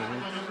freshman.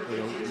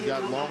 You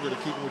got longer to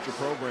keep him with your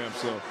program,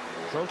 so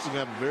Trost is going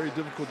to have a very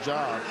difficult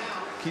job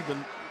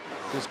keeping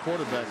his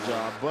quarterback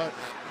job, but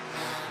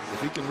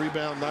if he can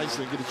rebound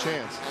nicely and get a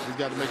chance, he's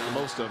got to make the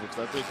most of it.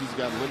 So I think he's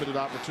got limited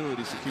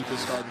opportunities to keep his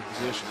starting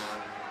position.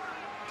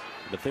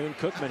 Bethune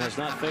Cookman has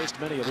not faced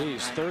many of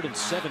these. 3rd and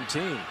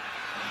 17.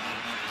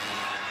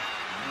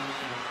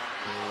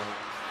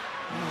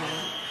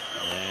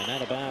 And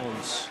out of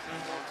bounds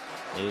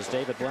is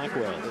David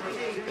Blackwell.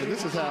 And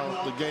this is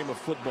how the game of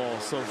football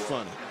is so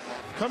funny.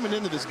 Coming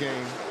into this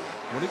game,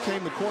 when it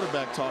came to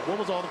quarterback talk, what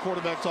was all the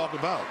quarterback talk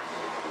about?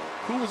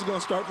 Who was going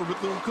to start for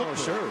Bethune Cookman? Oh,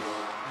 sure.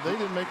 They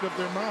didn't make up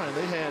their mind.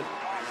 They had,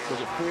 was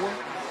it four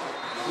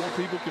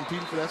people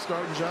competing for that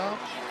starting job?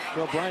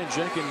 Well, Brian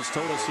Jenkins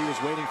told us he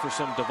was waiting for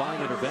some divine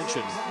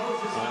intervention.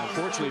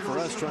 Unfortunately for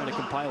us, trying to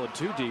compile it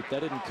too deep, that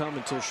didn't come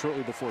until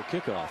shortly before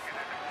kickoff.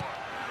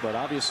 But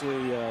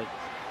obviously,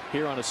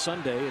 here on a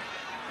Sunday,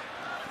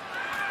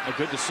 a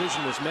good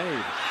decision was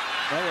made.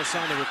 Ellis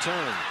on the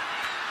return.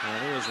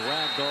 And he is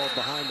ragdolled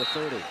behind the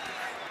 30.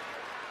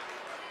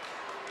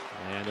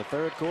 And the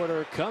 3rd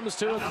quarter comes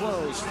to a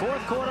close.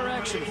 4th quarter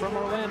action from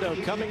Orlando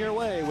coming your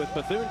way with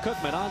Bethune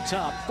Cookman on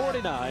top,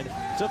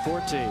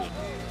 49-14.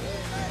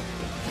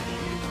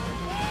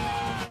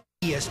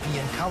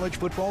 ESPN College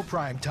Football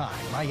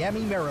Primetime,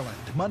 Miami, Maryland,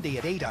 Monday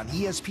at 8 on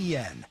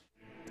ESPN.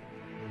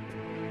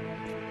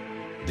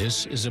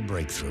 This is a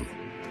breakthrough.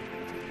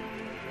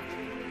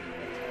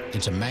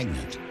 It's a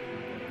magnet.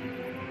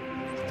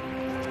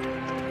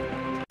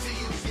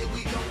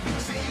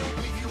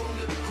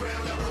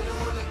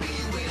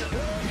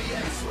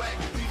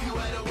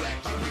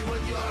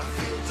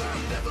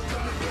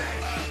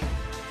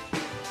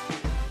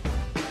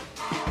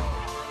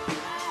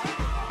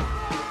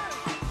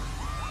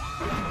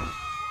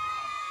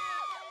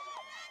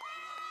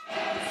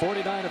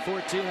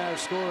 Our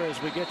score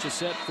as we get you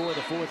set for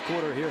the 4th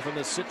quarter here from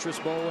the Citrus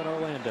Bowl in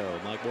Orlando.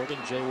 Mike Morgan,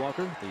 Jay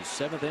Walker, the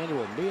 7th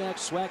annual MEAC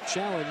SWAC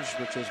Challenge,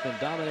 which has been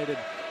dominated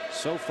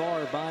so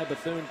far by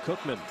Bethune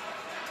Cookman.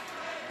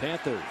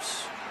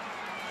 Panthers,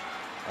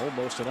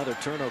 almost another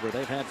turnover.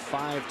 They've had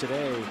 5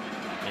 today.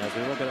 As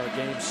we look at our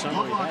game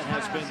summary, that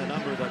has been the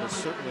number that has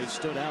certainly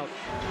stood out.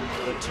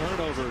 The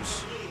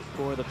turnovers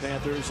for the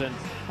Panthers. And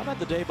how about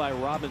the day by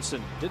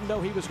Robinson? Didn't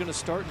know he was going to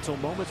start until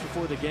moments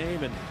before the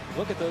game, and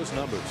look at those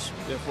numbers.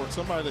 Yeah, for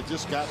somebody that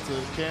just got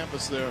to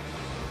campus there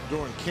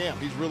during camp,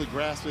 he's really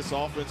grasped this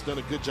offense, done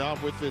a good job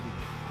with it.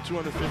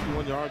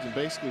 251 yards in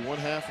basically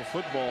 1/2 of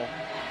football,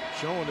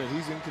 showing that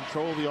he's in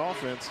control of the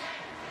offense.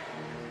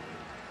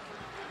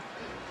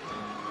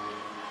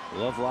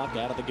 Lovelock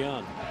out of the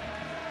gun.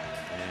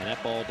 And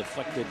that ball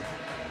deflected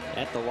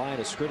at the line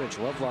of scrimmage.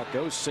 Lovelock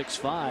goes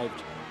 6'5",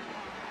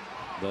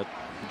 but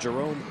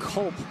Jerome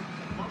Culp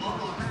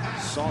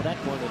saw that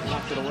one and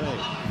knocked it away.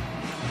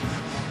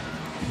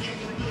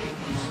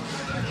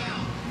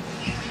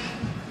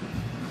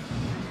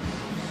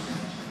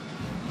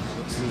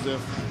 Looks as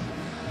if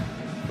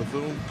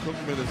Bethune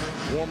Cookman is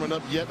warming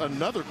up yet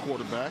another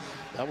quarterback.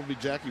 That would be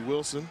Jackie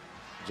Wilson.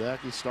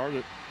 Jackie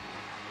started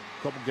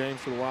a couple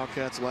games for the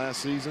Wildcats last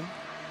season.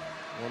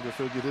 Wonder if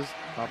he'll get his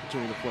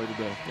opportunity to play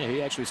today. Yeah,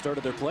 he actually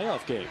started their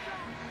playoff game.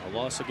 A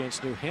loss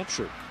against New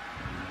Hampshire.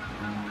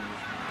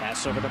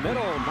 Pass over the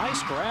middle.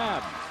 Nice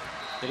grab.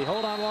 Did he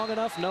hold on long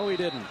enough? No, he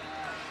didn't.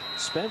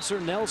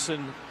 Spencer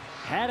Nelson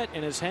had it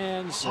in his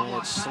hands, and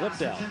it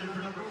slipped out.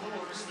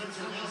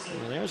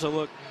 And there's a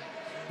look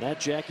at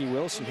Jackie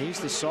Wilson.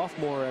 He's the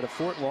sophomore out of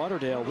Fort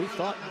Lauderdale. We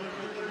thought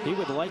he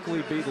would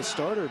likely be the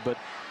starter, but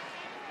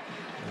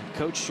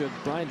Coach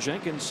Brian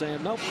Jenkins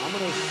saying, nope, I'm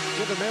going to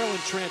give the Maryland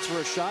transfer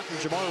a shot, and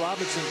Jamar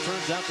Robinson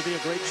turns out to be a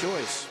great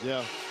choice. Yeah,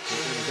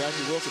 and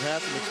Jackie Wilson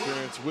had some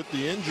experience with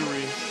the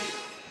injury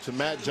to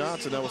Matt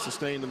Johnson that was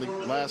sustained in the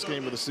last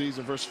game of the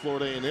season versus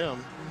Florida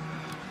A&M.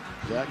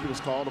 Jackie was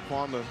called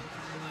upon to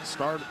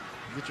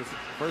get your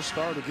first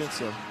start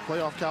against a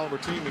playoff caliber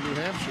team in New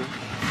Hampshire.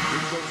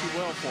 Didn't go too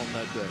well for him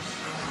that day.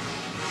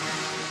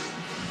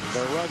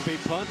 The rugby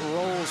punt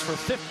rolls for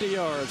 50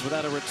 yards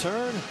without a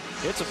return.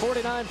 It's a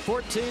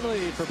 49-14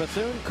 lead for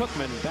Bethune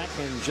Cookman. Back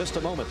in just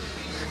a moment.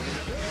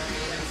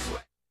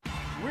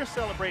 We're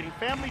celebrating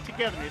family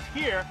togetherness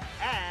here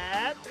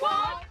at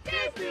Walt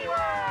Disney World.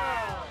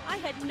 I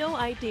had no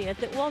idea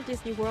that Walt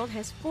Disney World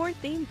has 4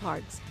 theme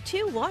parks,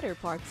 2 water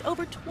parks,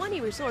 over 20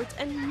 resorts,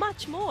 and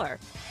much more.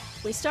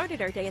 We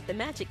started our day at the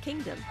Magic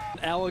Kingdom.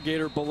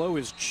 Alligator below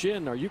his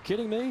chin. Are you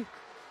kidding me?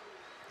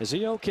 Is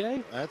he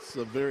okay? That's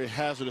a very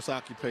hazardous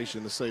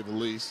occupation, to say the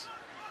least.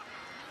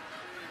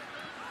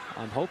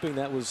 I'm hoping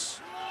that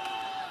was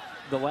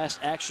the last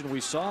action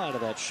we saw out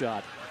of that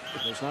shot.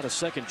 There's not a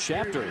second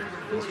chapter.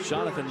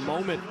 Jonathan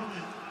Moment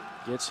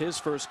gets his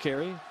first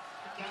carry.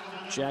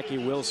 Jackie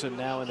Wilson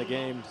now in the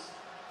game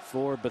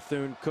for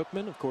Bethune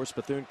Cookman. Of course,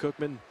 Bethune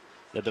Cookman,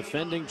 the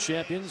defending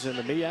champions in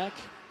the MEAC.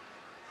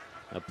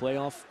 A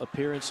playoff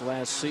appearance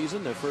last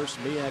season, their first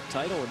MEAC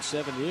title in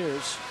 7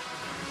 years.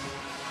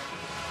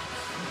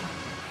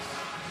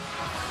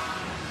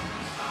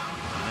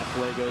 That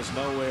play goes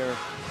nowhere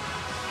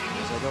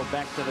as they go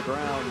back to the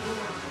ground.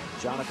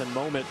 Jonathan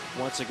Moment,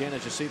 once again,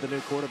 as you see the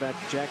new quarterback,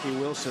 Jackie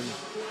Wilson,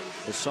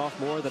 the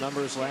sophomore, the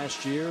numbers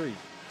last year. He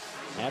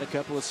had a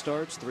couple of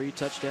starts, 3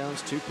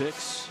 touchdowns, 2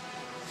 picks.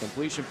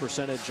 Completion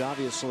percentage,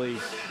 obviously,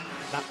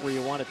 not where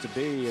you want it to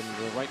be. And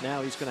right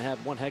now, he's going to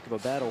have one heck of a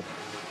battle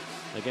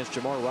against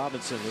Jamar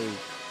Robinson,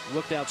 who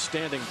looked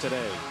outstanding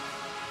today.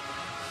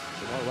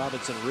 Jamar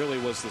Robinson really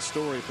was the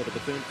story for the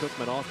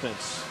Bethune-Cookman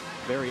offense.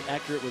 Very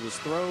accurate with his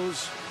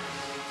throws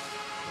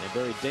and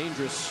very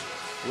dangerous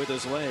with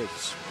his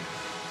legs.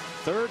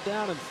 3rd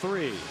down and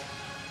 3.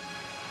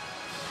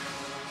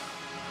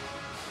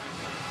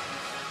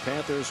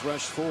 Panthers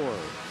rush 4.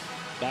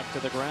 Back to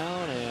the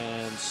ground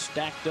and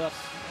stacked up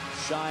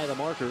shy of the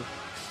marker.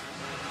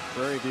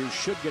 Prairie View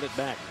should get it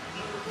back.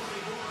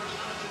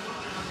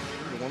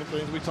 One of the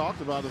things we talked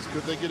about is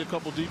could they get a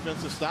couple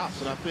defensive stops,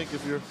 and I think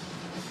if you're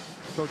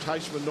Coach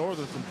Heisman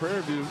Northern from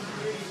Prairie View,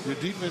 your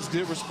defense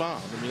did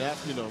respond. I mean,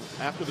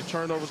 after the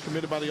turnovers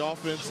committed by the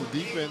offense, the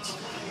defense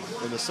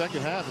in the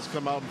second half has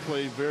come out and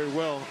played very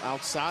well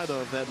outside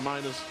of that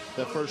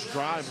first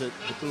drive that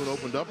Bethune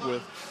opened up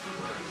with.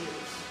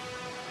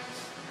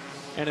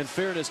 And in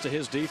fairness to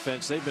his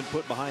defense, they've been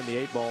put behind the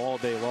 8 ball all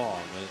day long.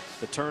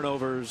 The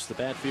turnovers, the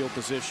bad field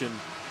position,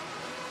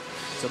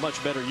 it's a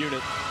much better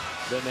unit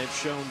than they've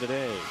shown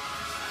today.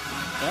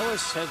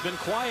 Ellis has been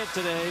quiet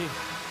today,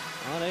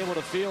 unable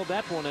to field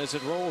that one as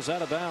it rolls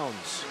out of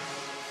bounds.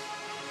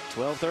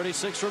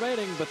 12:36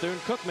 remaining.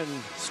 Bethune-Cookman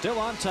still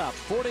on top,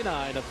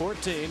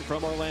 49-14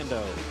 from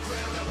Orlando.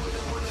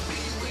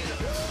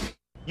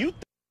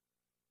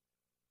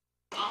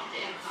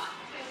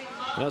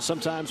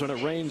 Sometimes when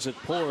it rains, it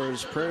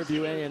pours. Prairie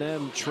View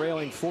A&M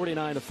trailing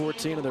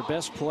 49-14, and their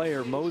best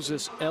player,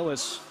 Moses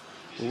Ellis,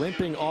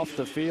 limping off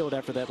the field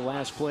after that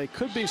last play.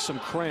 Could be some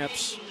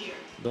cramps,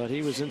 but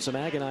he was in some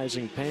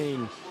agonizing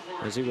pain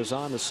as he was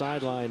on the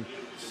sideline.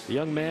 The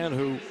young man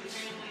who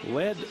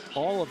led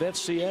all of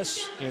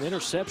FCS in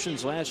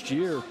interceptions last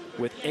year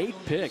with 8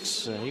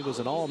 picks. He was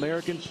an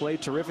All-American,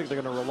 played terrific.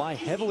 They're going to rely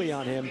heavily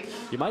on him.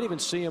 You might even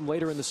see him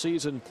later in the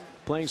season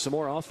playing some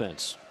more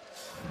offense.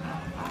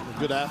 A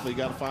good athlete,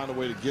 got to find a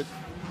way to get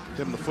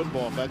him the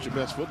football if that's your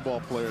best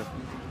football player.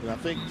 And I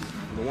think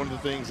one of the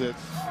things that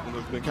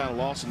has been kind of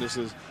lost in this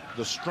is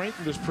the strength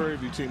of this Prairie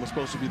View team was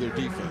supposed to be their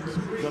defense.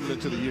 Coming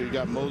into the year, you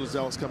got Moses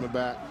Ellis coming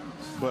back,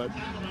 but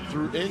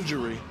through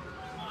injury,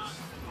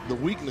 the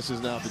weakness is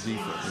now the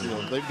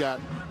defense. They've got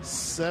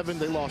 7,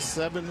 they lost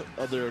 7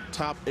 of their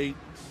top 8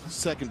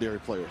 secondary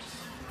players.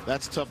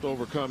 That's tough to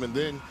overcome. And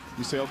then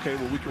you say, okay,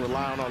 well, we can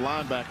rely on our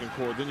linebacking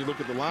core. Then you look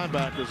at the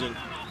linebackers, and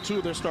 2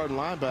 of their starting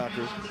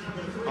linebackers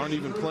aren't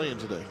even playing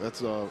today.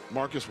 That's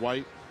Marcus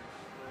White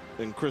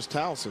and Chris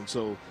Towson.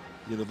 So,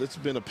 this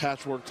has been a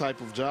patchwork type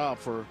of job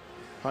for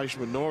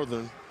Heisman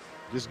Northern,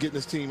 just getting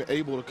this team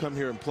able to come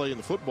here and play in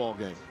the football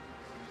game.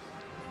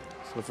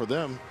 So for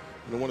them,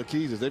 one of the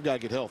keys is they've got to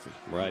get healthy.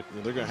 Right.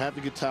 They're going to have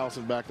to get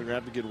Towson back. They're going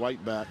to have to get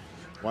White back.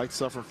 White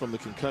suffering from the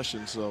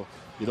concussion, so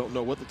you don't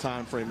know what the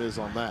time frame is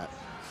on that.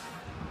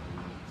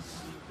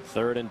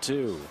 3rd and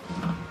 2.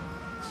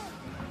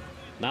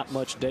 Not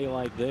much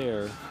daylight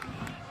there.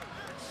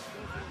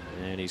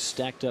 And he's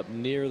stacked up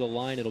near the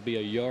line. It'll be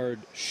a yard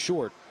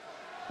short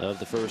of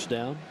the first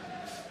down.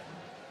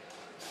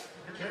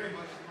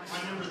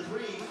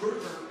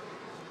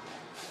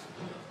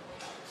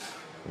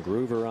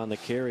 Groover on the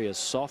carry, a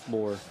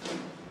sophomore,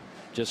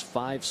 just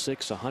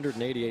 5'6",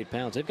 188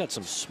 pounds. They've got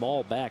some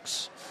small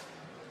backs.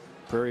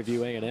 Prairie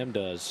View A&M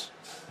does.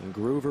 And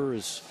Groover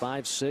is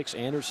 5'6",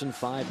 Anderson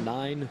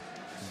 5'9".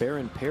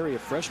 Baron Perry, a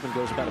freshman,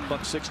 goes about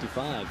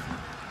 $165.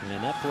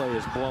 And that play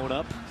is blown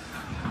up.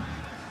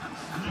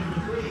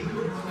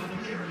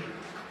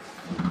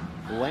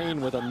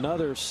 Lane with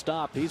another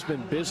stop. He's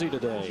been busy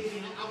today.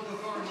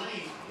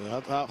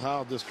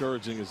 How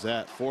discouraging is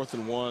that? 4th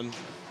and 1, you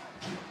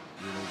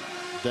know,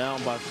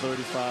 down by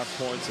 35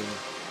 points, and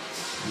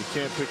you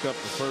can't pick up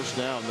the first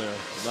down there.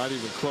 Not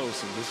even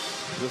close. And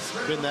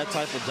this been that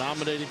type of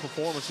dominating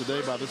performance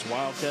today by this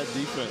Wildcat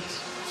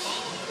defense.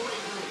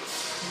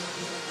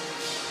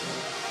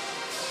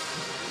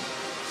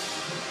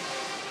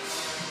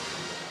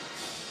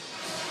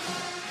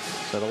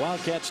 So the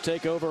Wildcats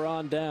take over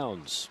on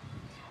downs.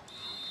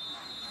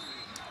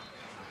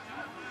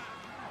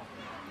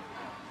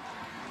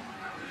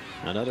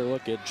 Another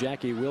look at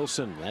Jackie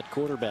Wilson, that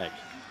quarterback,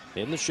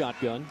 in the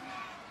shotgun.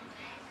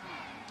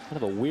 Kind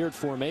of a weird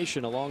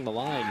formation along the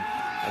line,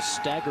 a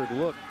staggered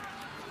look.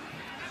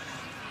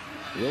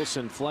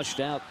 Wilson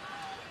flushed out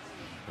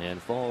and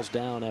falls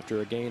down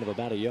after a gain of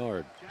about a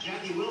yard.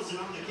 Jackie Wilson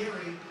on the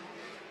carry.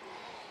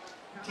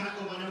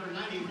 Tackled by number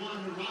 91,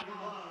 Robert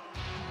Love.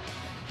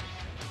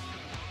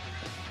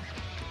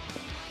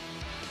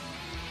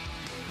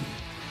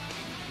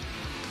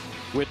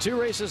 With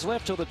 2 races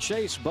left till the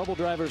chase, bubble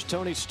drivers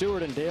Tony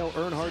Stewart and Dale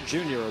Earnhardt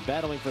Jr. are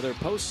battling for their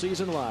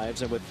postseason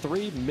lives, and with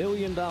 $3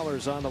 million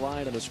on the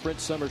line in the Sprint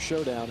Summer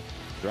Showdown,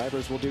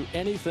 drivers will do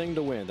anything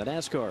to win. The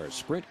NASCAR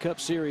Sprint Cup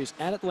Series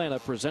at Atlanta,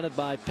 presented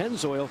by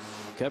Pennzoil.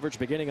 Coverage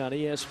beginning on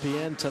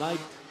ESPN tonight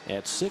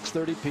at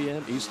 6:30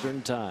 p.m.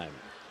 Eastern Time.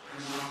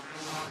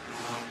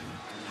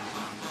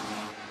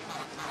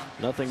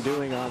 Nothing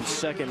doing on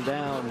 2nd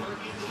down.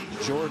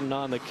 Jordan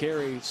on the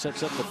carry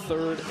sets up the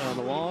 3rd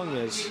and long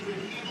as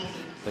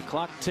the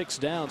clock ticks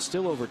down.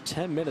 Still over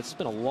 10 minutes. It's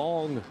been a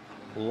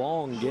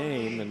long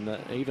game, and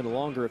even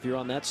longer if you're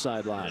on that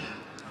sideline.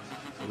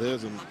 It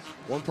is, and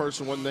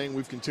one name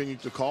we've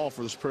continued to call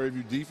for this Prairie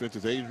View defense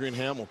is Adrian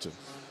Hamilton.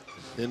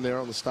 In there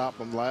on the stop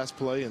on the last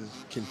play and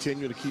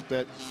continue to keep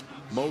that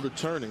motor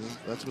turning.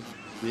 That's what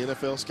the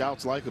NFL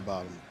scouts like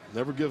about him.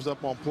 Never gives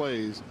up on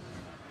plays.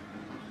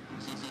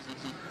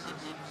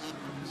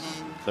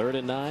 3rd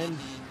and 9.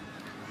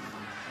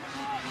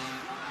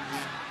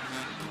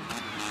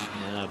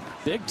 And a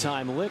big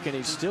time lick, and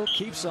he still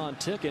keeps on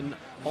ticking.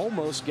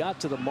 Almost got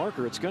to the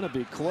marker. It's going to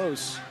be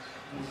close.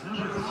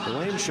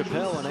 Blaine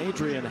Chappelle and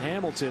Adrian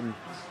Hamilton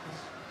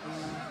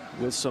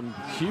with some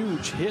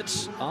huge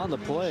hits on the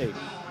play.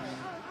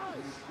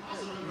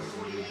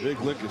 Big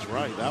lick is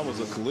right. That was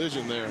a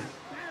collision there.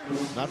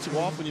 Not too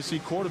often you see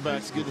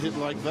quarterbacks get hit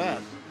like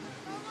that.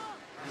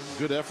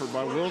 Good effort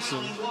by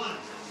Wilson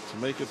to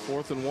make it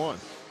 4th and 1.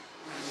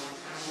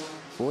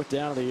 4th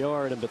down of the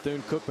yard, and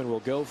Bethune Cookman will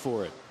go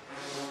for it.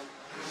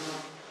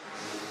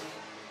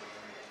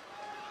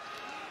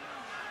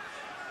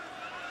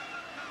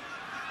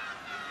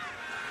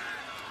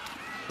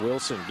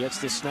 Wilson gets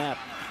the snap,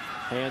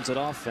 hands it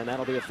off, and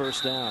that'll be a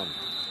 1st down.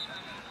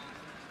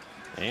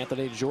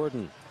 Anthony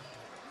Jordan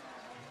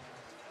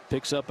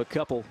picks up a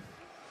couple,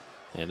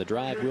 and the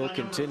drive will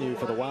continue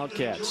for the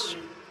Wildcats.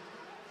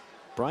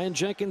 Brian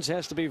Jenkins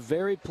has to be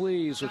very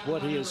pleased with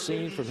what he has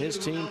seen from his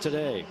team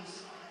today.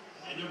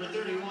 And number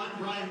 31,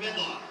 Brian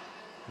Medlock.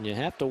 And you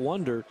have to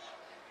wonder,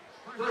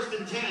 1st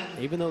and 10.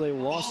 even though they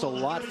lost a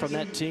lot from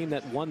that team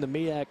that won the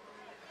MEAC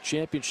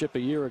championship a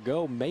year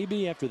ago,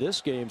 maybe after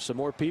this game some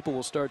more people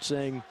will start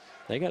saying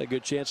they got a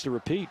good chance to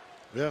repeat.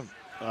 Yeah,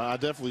 I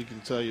definitely can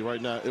tell you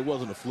right now it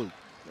wasn't a fluke.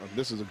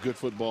 This is a good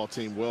football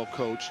team, well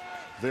coached,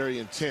 very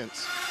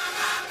intense.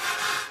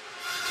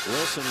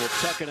 Wilson will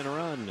tuck it and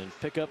run and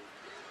pick up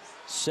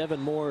 7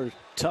 more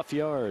tough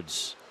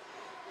yards.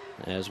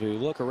 As we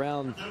look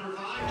around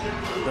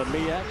the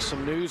MEAC,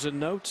 some news and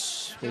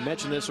notes. We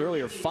mentioned this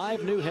earlier,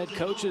 5 new head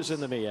coaches in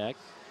the MEAC,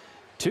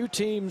 2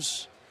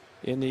 teams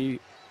in the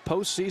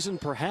postseason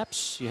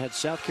perhaps. You had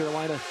South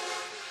Carolina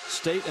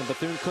State and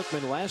Bethune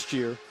Cookman last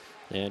year,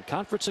 and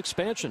conference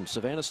expansion,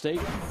 Savannah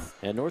State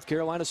and North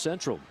Carolina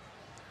Central.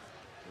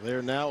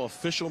 They're now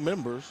official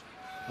members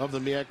of the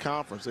MEAC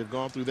conference. They've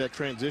gone through that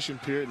transition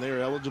period, and they are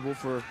eligible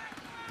for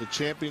the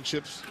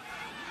championships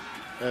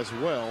as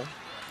well.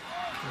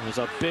 There's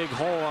a big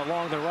hole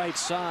along the right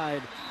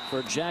side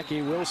for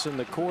Jackie Wilson,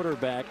 the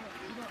quarterback,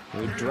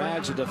 who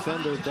drags a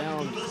defender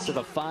down to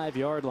the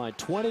 5-yard line.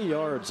 20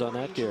 yards on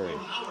that carry.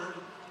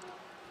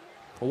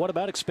 Well, what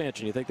about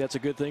expansion? You think that's a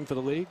good thing for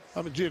the league?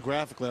 I mean,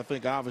 geographically, I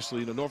think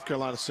obviously, North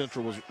Carolina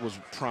Central was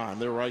prime.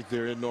 They're right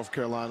there in North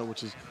Carolina,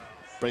 which is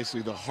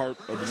basically the heart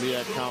of the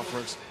MEAC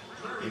conference.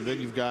 And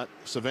then you've got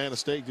Savannah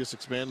State just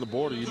expanding the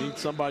border. You need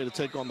somebody to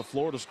take on the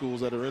Florida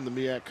schools that are in the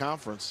MEAC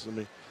conference. I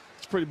mean,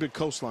 it's a pretty big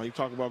coastline. You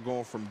talk about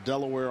going from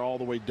Delaware all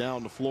the way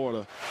down to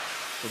Florida.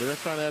 So they're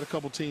trying to add a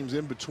couple teams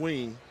in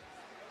between.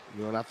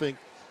 And I think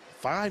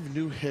 5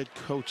 new head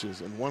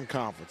coaches in one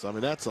conference. I mean,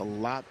 that's a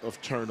lot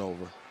of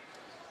turnover.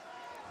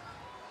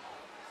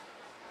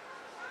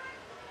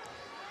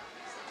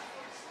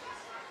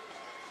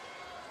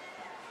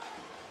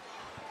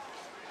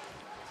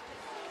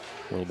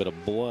 A little bit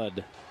of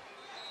blood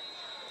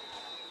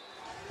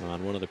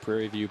on one of the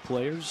Prairie View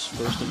players.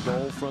 First and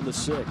goal from the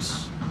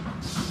 6.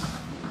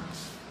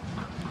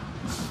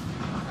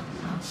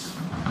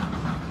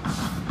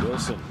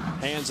 Wilson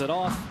hands it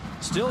off,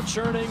 still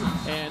churning,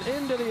 and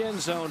into the end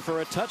zone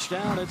for a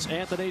touchdown. It's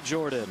Anthony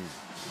Jordan.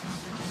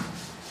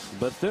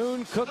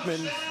 Bethune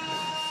Cookman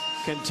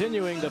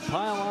continuing to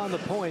pile on the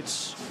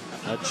points.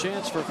 A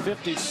chance for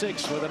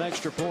 56 with an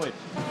extra point.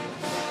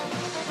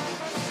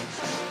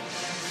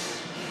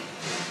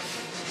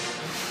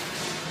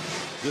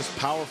 Just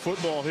power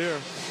football here.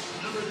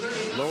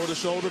 Lower the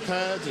shoulder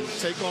pads and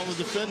take on the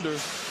defender.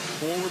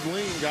 Forward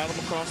lean, got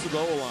him across the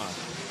goal line.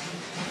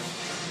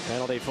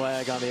 Penalty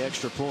flag on the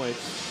extra point.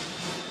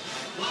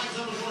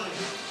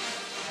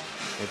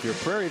 If you're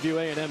Prairie View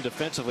A&M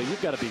defensively,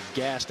 you've got to be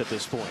gassed at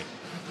this point.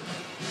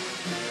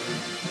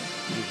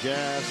 You're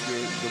gassed,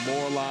 you're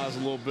demoralized a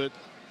little bit.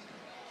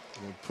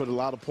 You put a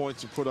lot of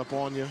points to put up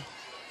on you.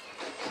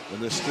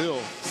 And there's still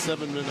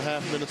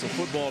 7.5 minutes of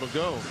football to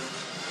go.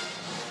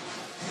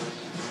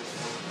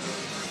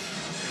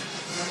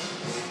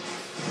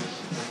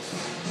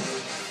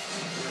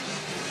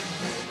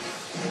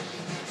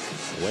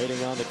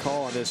 Waiting on the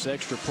call on this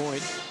extra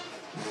point.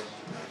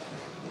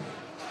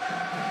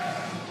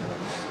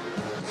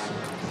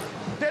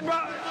 Dead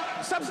ball,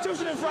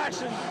 substitution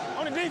infraction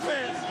on the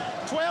defense.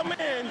 12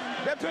 men,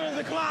 that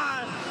penalty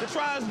decline. The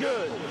try is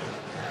good.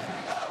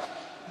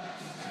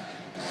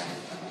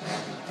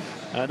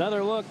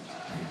 Another look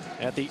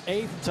at the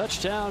 8th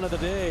touchdown of the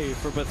day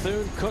for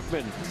Bethune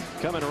Cookman,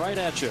 coming right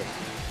at you.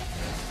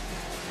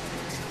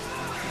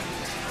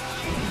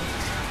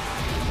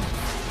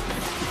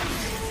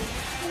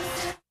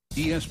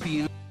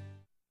 ESPN.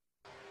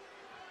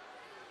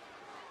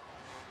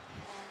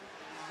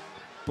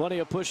 Plenty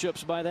of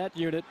push-ups by that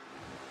unit.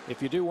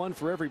 If you do one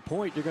for every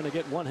point, you're going to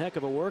get one heck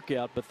of a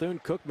workout. Bethune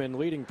Cookman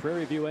leading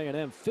Prairie View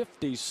A&M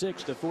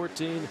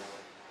 56-14.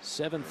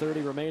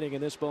 7:30 remaining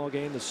in this ball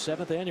game. The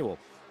 7th annual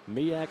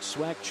MEAC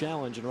SWAC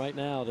Challenge, and right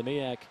now the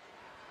MEAC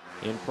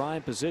in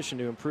prime position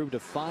to improve to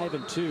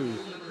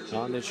 5-2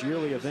 on this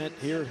yearly event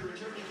here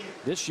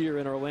this year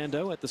in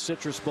Orlando at the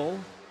Citrus Bowl.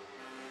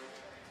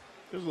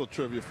 Here's a little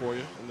trivia for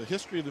you. In the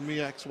history of the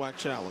MEAC SWAC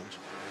Challenge,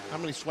 how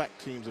many SWAC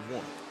teams have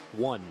won?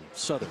 One.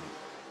 Southern.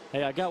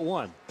 Hey, I got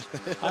one.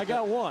 I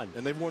got one.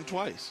 And they've won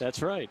twice.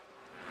 That's right.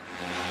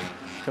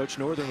 Coach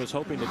Northern was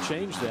hoping to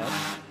change that.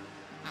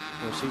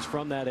 Of course, he's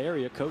from that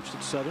area, coached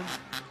at Southern.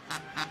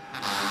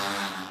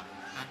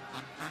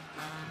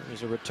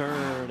 There's a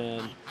return,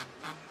 and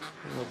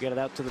we'll get it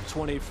out to the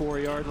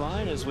 24-yard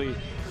line as we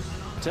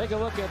take a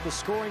look at the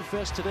scoring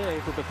fest today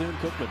for Bethune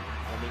Cookman.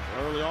 I mean,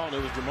 early on,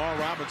 it was Jamar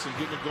Robinson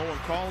getting it going,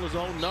 calling his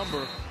own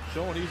number,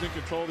 showing he's in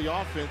control of the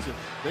offense, and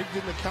they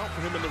didn't account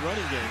for him in the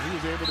running game. He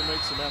was able to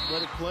make some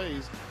athletic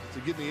plays to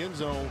get in the end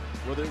zone,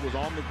 whether it was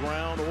on the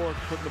ground or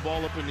putting the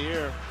ball up in the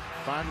air,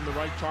 finding the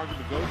right target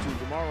to go to.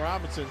 Jamar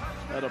Robinson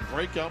had a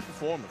breakout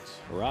performance.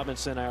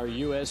 Robinson, our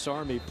U.S.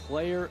 Army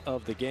player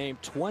of the game,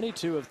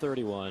 22 of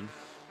 31,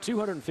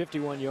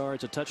 251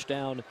 yards, a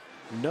touchdown,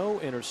 no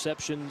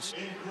interceptions,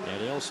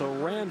 and he also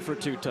ran for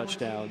 2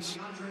 touchdowns.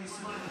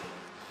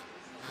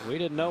 We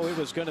didn't know it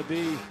was going to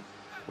be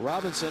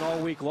Robinson all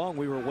week long.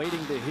 We were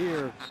waiting to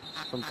hear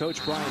from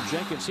Coach Brian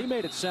Jenkins. He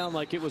made it sound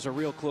like it was a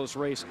real close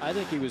race. I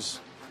think he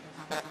was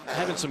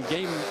having some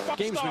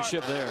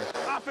gamesmanship there.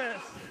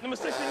 Offense, number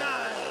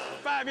 69,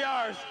 5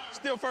 yards,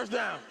 still first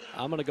down.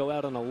 I'm going to go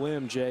out on a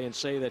limb, Jay, and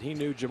say that he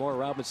knew Jamar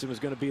Robinson was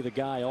going to be the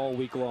guy all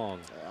week long.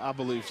 I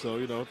believe so.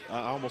 You know,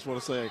 I almost want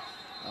to say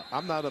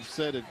I'm not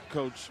upset at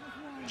Coach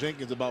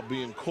Jenkins about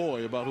being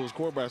coy about who his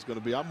quarterback's going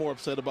to be. I'm more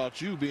upset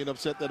about you being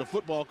upset that a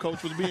football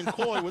coach was being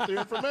coy with their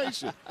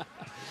information.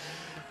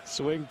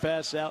 Swing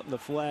pass out in the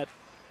flat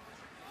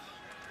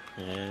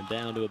and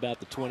down to about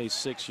the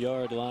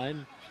 26-yard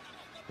line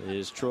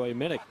is Troy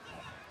Minnick.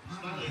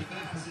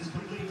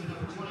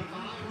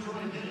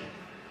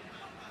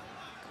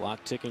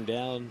 Clock ticking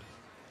down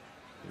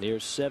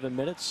near 7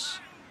 minutes.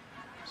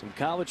 Some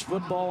college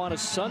football on a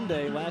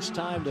Sunday. Last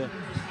time to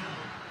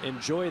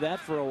enjoy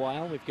that for a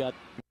while. We've got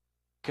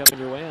coming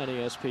your way on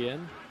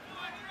ESPN.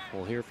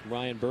 We'll hear from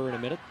Ryan Burr in a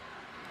minute.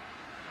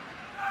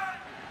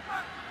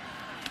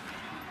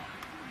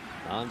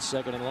 On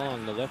 2nd and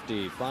long, the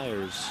lefty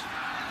fires.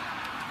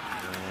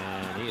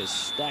 And he is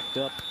stacked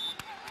up.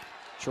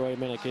 Troy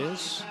Minnick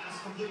is.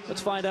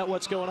 Let's find out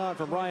what's going on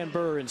from Ryan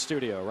Burr in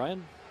studio.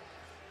 Ryan?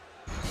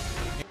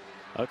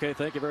 Okay,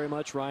 thank you very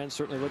much, Ryan.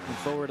 Certainly looking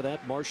forward to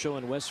that. Marshall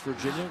and West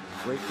Virginia,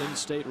 great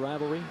in-state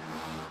rivalry,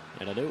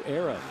 and a new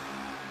era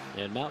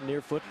in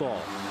Mountaineer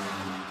football.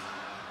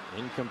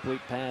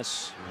 Incomplete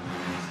pass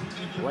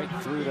right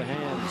through the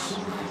hands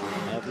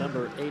of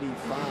number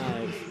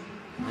 85.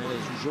 That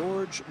is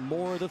George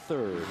Moore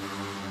III.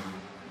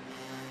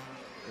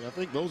 I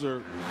think those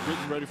are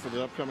getting ready for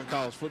the upcoming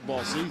college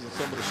football season.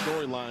 Some of the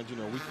storylines, you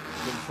know, we've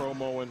been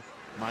promoing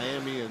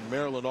Miami and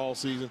Maryland all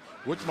season.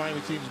 Which Miami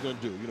team is going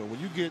to do? You know, when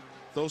you get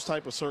those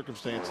type of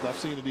circumstances, I've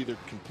seen it either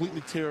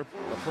completely tear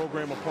a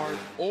program apart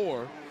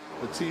or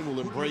the team will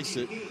embrace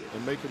it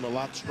and make them a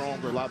lot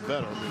stronger, a lot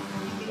better.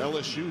 I mean,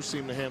 LSU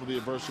seemed to handle the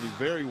adversity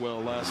very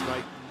well last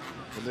night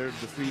in their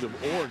defeat of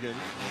Oregon.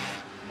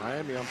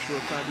 Miami, I'm sure,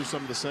 trying to do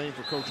some of the same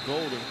for Coach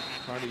Golden,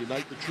 trying to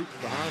unite the troops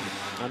behind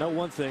him. I know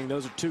one thing,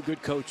 those are two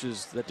good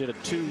coaches that did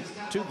two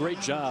great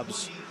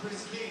jobs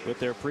with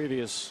their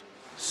previous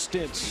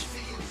stints.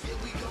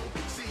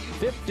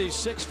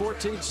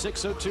 56-14,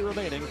 6:02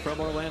 remaining from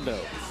Orlando.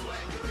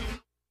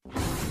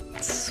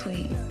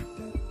 Sweet.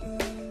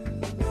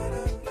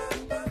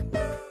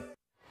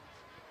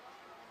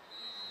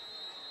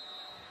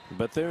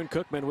 Bethune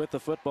Cookman with the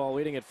football,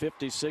 leading at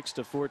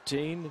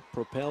 56-14,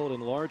 propelled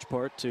in large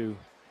part to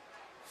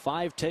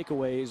 5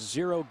 takeaways,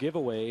 0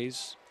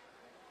 giveaways.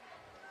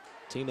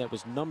 Team that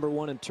was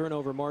 #1 in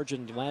turnover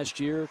margin last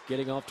year,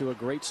 getting off to a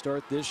great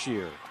start this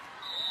year.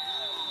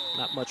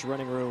 Not much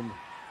running room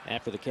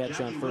after the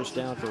catch on first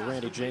down for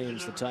Randy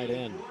James, the tight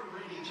end.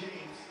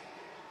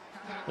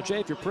 Well, Jay,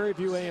 if you're Prairie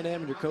View A&M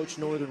and you're Coach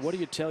Northern, what do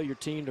you tell your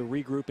team to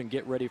regroup and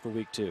get ready for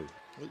week 2?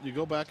 You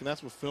go back, and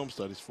that's what film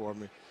studies for. I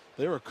mean,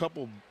 they were a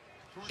couple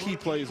key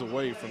plays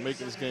away from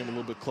making this game a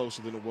little bit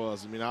closer than it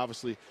was. I mean,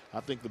 obviously,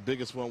 I think the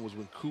biggest one was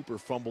when Cooper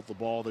fumbled the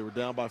ball. They were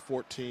down by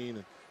 14,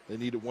 and they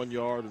needed 1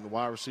 yard, and the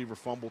wide receiver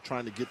fumbled,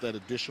 trying to get that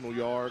additional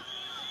yard.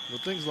 You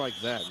know, things like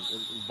that,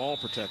 and ball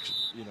protection.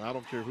 You know, I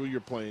don't care who you're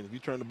playing. If you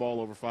turn the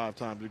ball over 5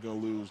 times, you're going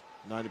to lose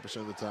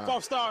 90% of the time.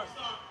 False start.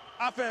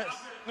 Offense,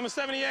 number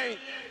 78,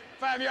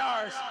 5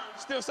 yards,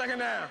 still second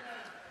down.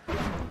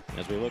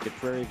 As we look at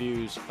Prairie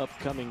View's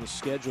upcoming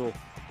schedule,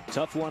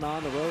 tough one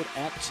on the road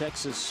at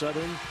Texas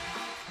Southern.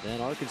 Then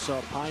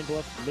Arkansas, Pine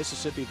Bluff,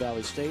 Mississippi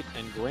Valley State,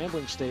 and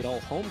Grambling State, all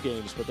home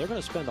games, but they're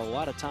going to spend a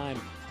lot of time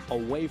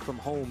away from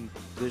home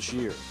this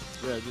year.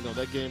 Yeah, you know,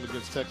 that game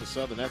against Texas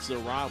Southern, that's their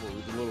rivalry,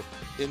 the little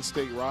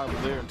in-state rival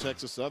there in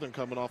Texas Southern,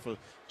 coming off a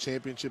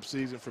championship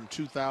season from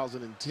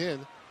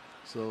 2010.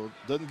 So it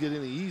doesn't get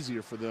any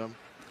easier for them.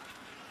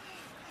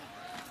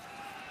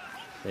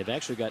 They've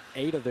actually got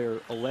 8 of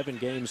their 11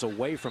 games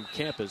away from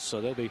campus,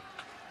 so they'll be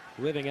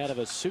living out of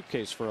a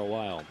suitcase for a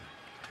while.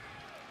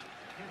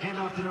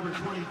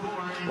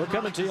 We're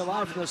coming to you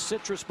live from the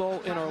Citrus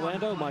Bowl in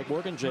Orlando. Mike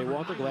Morgan, Jay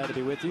Walker, glad to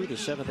be with you. The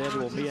 7th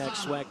annual MEAC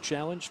SWAC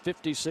Challenge,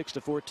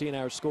 56-14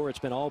 our score. It's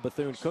been all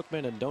Bethune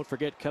Cookman, and don't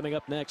forget, coming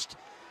up next,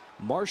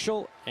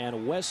 Marshall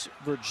and West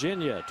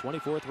Virginia.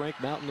 24th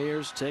ranked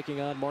Mountaineers taking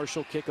on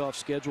Marshall. Kickoff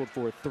scheduled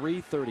for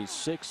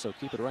 3:36, so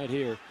keep it right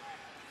here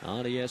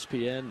on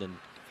ESPN and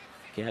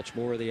catch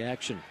more of the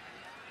action.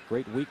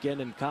 Great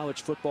weekend in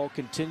college football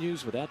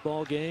continues with that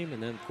ball game,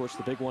 and then of course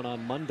the big one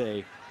on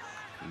Monday,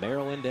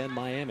 Maryland and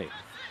Miami.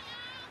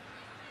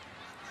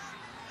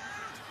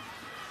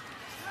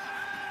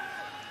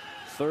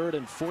 Third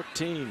and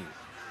 14.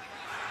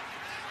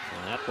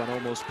 And that one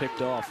almost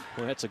picked off.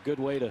 Well, that's a good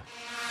way to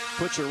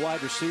put your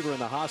wide receiver in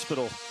the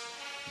hospital.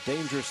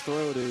 Dangerous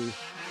throw to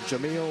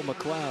Jameel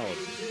McLeod.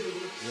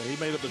 Yeah, he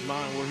made up his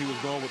mind where he was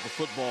going with the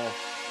football.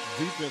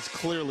 Defense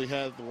clearly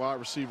had the wide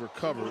receiver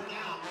covered,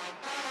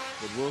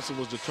 but Wilson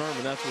was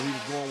determined. That's where he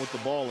was going with the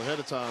ball ahead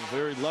of time.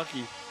 Very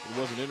lucky it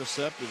wasn't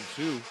intercepted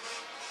too.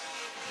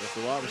 If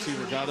the wide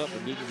receiver got up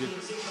and didn't get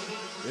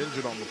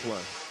injured on the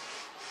play.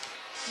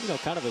 You know,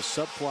 kind of a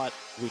subplot,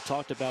 we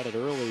talked about it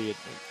early,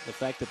 the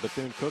fact that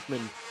Bethune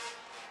Cookman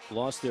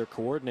lost their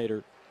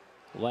coordinator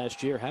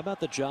last year. How about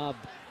the job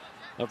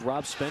of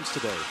Rob Spence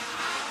today?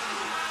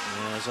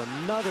 There's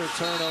another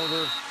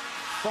turnover,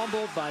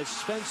 fumbled by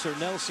Spencer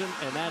Nelson,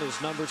 and that is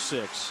number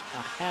 6.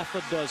 A half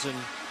a dozen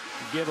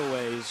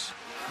giveaways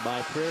by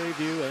Prairie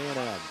View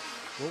A&M.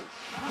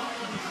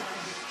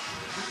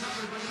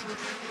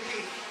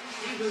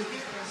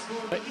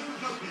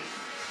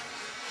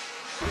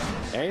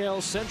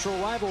 AL Central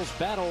rivals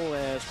battle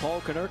as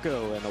Paul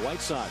Konerko and the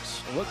White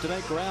Sox look to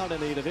make ground in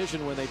the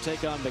division when they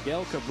take on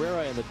Miguel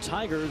Cabrera and the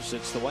Tigers.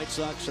 It's the White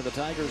Sox and the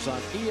Tigers on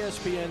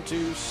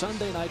ESPN2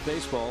 Sunday Night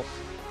Baseball,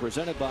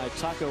 presented by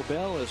Taco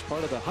Bell as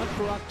part of the Hunt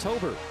for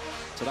October,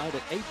 tonight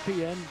at 8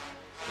 p.m.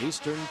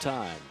 Eastern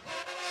Time.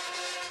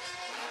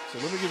 So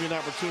let me give you an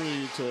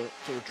opportunity to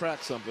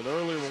retract something.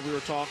 Earlier when we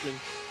were talking,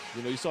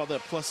 you know, you saw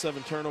that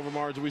 +7 turnover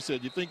margin. We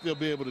said, you think they'll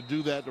be able to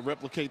do that, to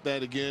replicate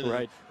that again?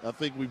 Right. And I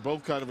think we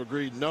both kind of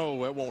agreed, no,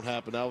 that won't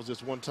happen. That was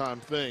just one-time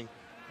thing.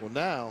 Well,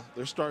 now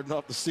they're starting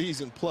off the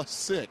season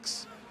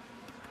 +6.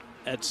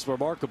 That's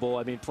remarkable.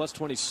 I mean,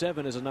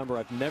 +27 is a number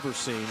I've never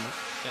seen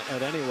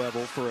at any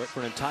level for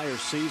an entire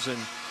season.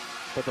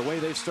 But the way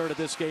they've started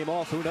this game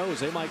off, who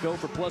knows? They might go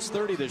for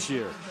 +30 this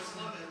year.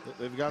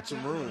 They've got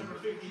some room.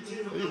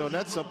 You know, and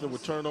that's something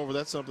with turnover.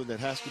 That's something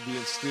that has to be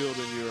instilled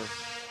in your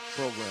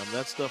program.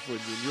 That stuff when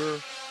you're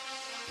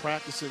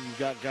practicing, you've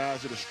got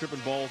guys that are stripping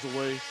balls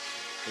away.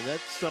 And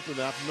that's something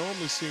that I've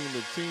normally seen.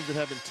 The teams that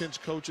have intense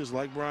coaches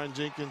like Brian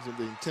Jenkins and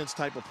the intense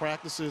type of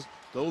practices,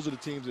 those are the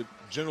teams that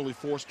generally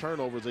force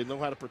turnovers. They know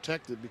how to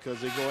protect it because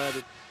they go at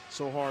it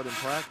so hard in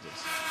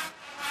practice.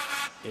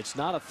 It's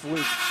not a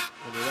fluke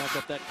when you rack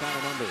up that kind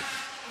of number.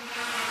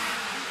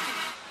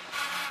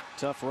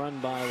 Tough run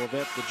by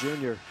Levette, the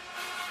junior.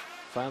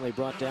 Finally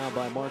brought down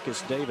by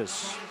Marcus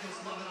Davis.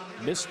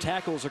 Missed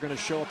tackles are going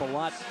to show up a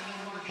lot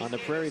on the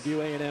Prairie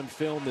View A&M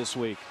film this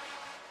week.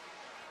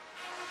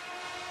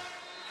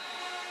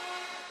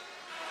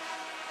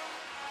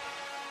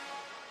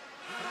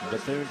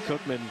 Bethune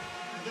Cookman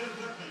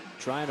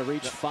trying to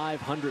reach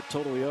 500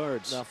 total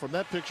yards. Now, from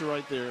that picture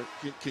right there,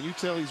 can you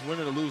tell he's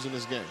winning or losing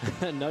this game?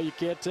 No, you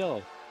can't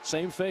tell.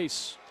 Same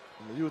face.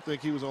 I mean, you would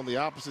think he was on the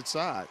opposite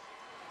side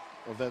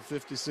of that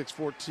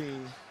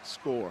 56-14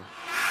 score.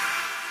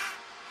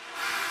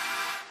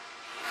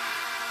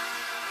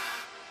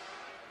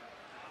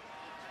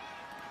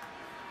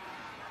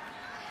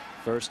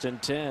 First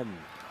and 10.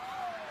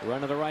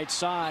 Run to the right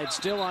side,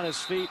 still on his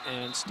feet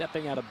and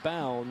stepping out of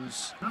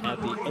bounds at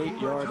the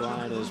 8-yard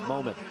line is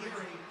Moment.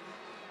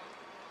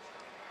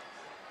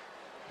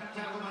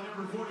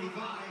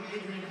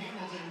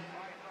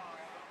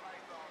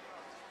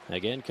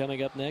 Again,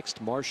 coming up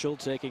next, Marshall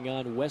taking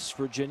on West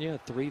Virginia,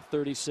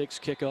 3:36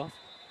 kickoff.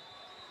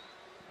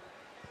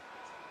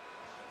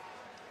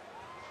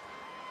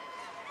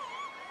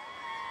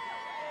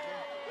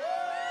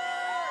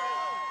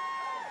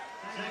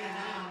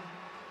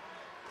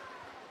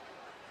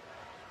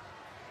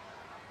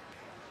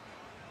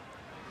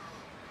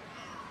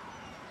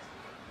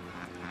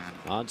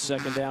 On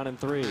second down and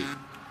 3.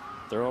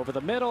 They're over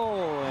the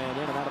middle and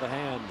in and out of the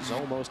hands.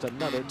 Almost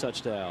another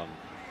touchdown.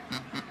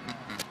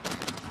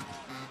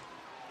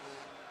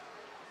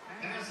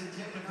 Pass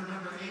intended for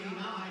number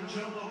 89,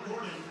 Jomo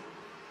Gordon.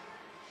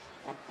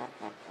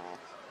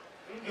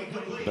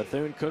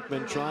 Bethune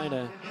Cookman trying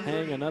to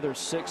hang another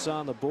 6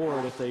 on the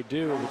board. If they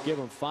do, it would give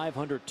them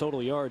 500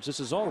 total yards.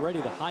 This is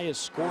already the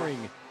highest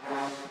scoring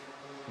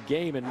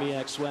game in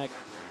MEAC SWAC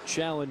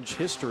Challenge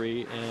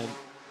history, and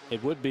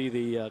it would be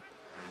the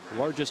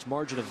largest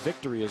margin of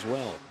victory as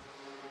well.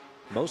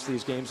 Most of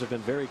these games have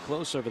been very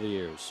close over the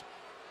years.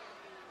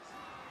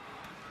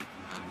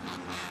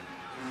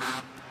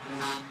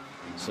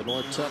 Some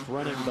more tough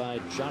running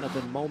by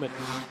Jonathan Moment,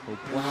 who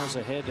plows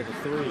ahead to the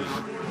 3.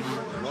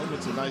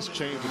 Moment's a nice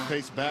change of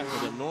pace back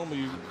for them. Normally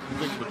you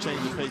think of a change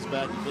of pace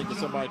back, you think of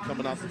somebody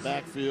coming out the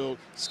backfield,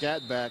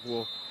 scat back.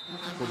 Well,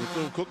 for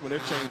Bethune Cookman, their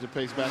change of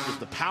pace back is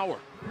the power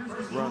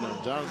runner,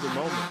 Jonathan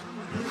Moment.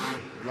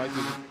 I'd like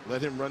to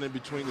let him run in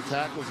between the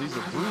tackles. He's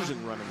a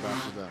bruising running back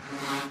for them.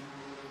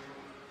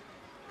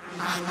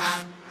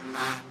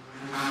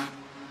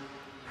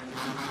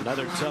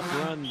 Another tough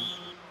run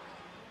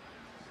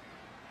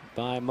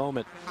by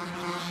Moment.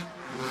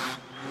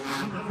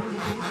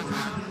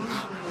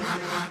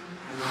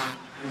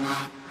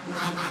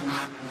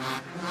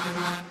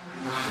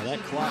 Now that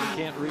clock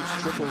can't reach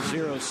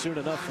 000 soon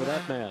enough for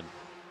that man.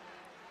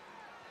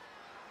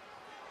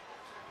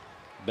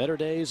 Better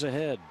days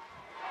ahead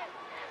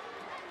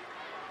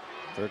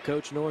for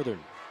Coach Northern.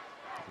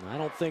 I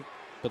don't think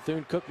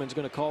Bethune Cookman's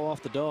going to call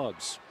off the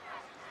Dogs.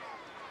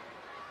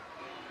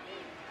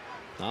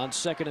 On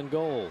second and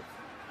goal.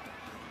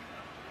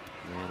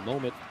 And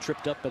Moment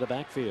tripped up at the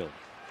backfield.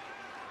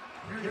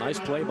 Nice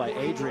play by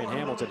Adrian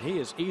Hamilton. He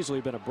has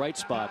easily been a bright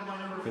spot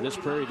for this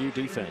Prairie View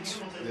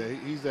defense. Yeah,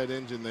 he's that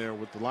engine there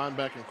with the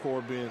linebacking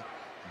core being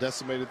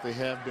decimated. They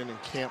have been in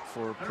camp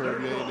for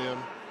Prairie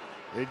A&M.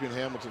 Adrian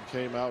Hamilton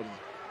came out and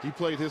he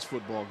played his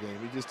football game.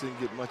 He just didn't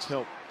get much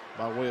help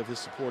by way of his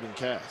supporting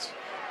cast.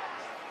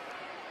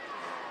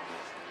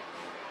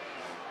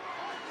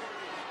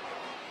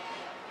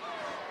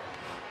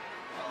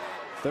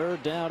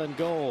 Third down and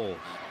goal.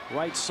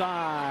 Right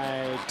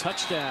side,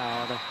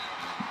 touchdown.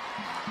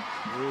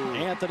 Ooh.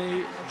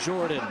 Anthony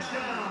Jordan.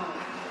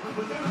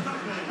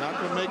 Not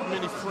going to make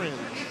many friends.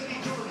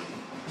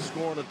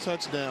 Scoring a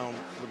touchdown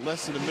with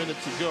less than a minute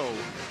to go.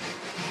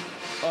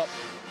 Up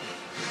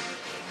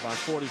by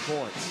 40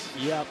 points.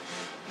 Yep.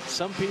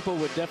 Some people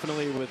would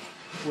definitely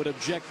would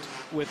object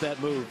with that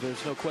move.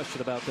 There's no question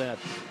about that.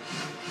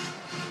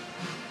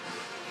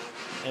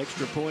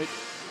 Extra point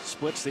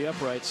splits the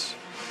uprights.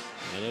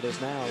 And it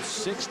is now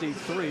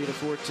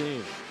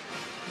 63-14.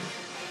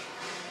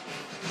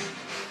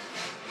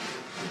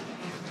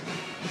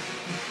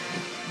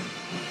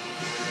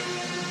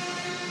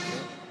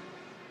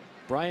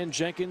 Brian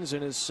Jenkins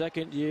in his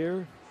second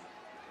year.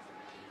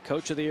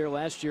 Coach of the year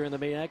last year in the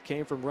MEAC,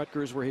 came from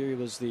Rutgers where he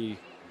was the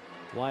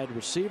wide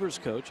receivers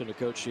coach under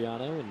Coach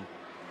Schiano, and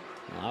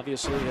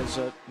obviously has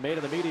made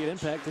an immediate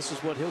impact. This is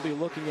what he'll be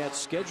looking at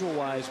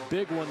schedule-wise.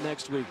 Big one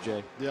next week,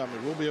 Jay. Yeah, I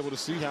mean, we'll be able to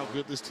see how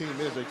good this team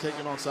is. They're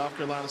taking on South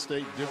Carolina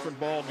State, different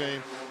ball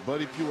game.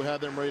 Buddy Pugh will have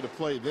them ready to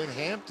play. Then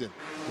Hampton,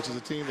 which is a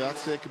team that I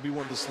said could be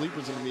one of the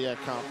sleepers in the MEAC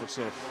conference.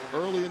 So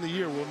early in the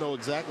year, we'll know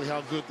exactly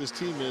how good this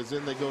team is.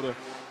 Then they go to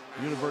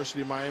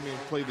University of Miami and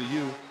play the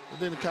U, and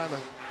then kind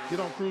of get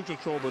on cruise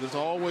control. But it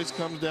always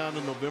comes down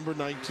to November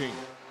 19th.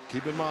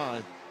 Keep in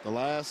mind, the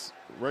last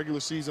regular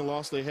season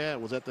loss they had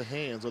was at the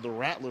hands of the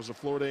Rattlers of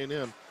Florida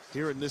A&M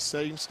here in this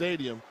same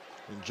stadium.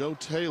 And Joe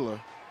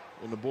Taylor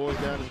and the boys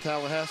down in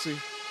Tallahassee,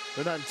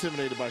 they're not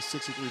intimidated by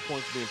 63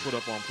 points being put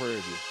up on Prairie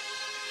View.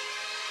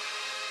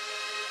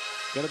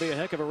 Going to be a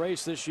heck of a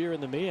race this year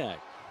in the MEAC.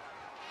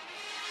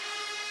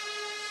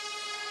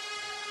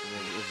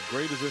 As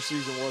great as their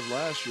season was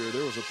last year,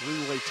 there was a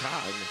three-way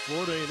tie. And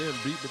Florida A&M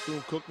beat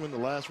Bethune-Cookman the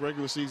last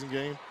regular season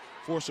game,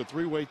 forced a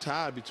three-way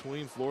tie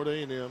between Florida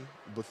A&M,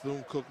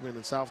 Bethune-Cookman,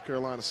 and South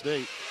Carolina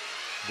State.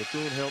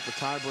 Bethune held the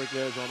tiebreak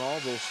edge on all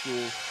those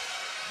schools.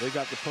 They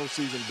got the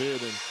postseason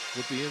bid, and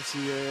with the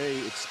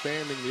NCAA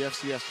expanding the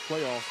FCS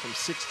playoff from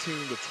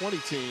 16 to 20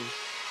 teams,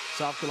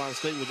 South Carolina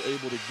State was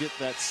able to get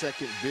that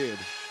second bid.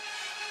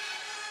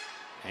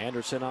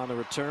 Anderson on the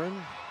return,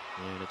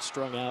 and it's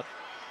strung out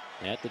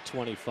at the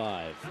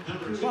 25.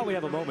 While we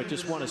have a moment,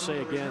 just want to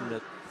say again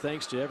that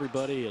thanks to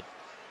everybody at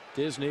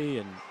Disney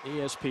and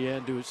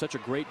ESPN doing such a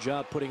great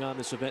job putting on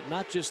this event,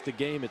 not just the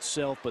game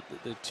itself, but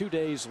the 2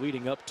 days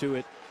leading up to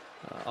it.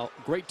 A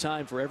great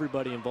time for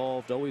everybody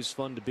involved. Always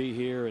fun to be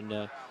here,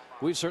 and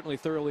we've certainly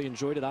thoroughly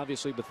enjoyed it.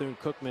 Obviously,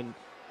 Bethune-Cookman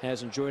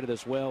has enjoyed it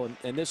as well,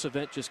 and this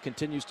event just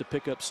continues to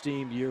pick up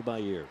steam year by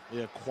year.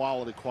 Yeah,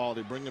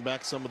 quality, bringing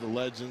back some of the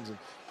legends. And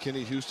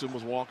Kenny Houston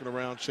was walking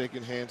around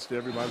shaking hands to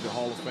everybody, the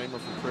Hall of Famer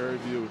from Prairie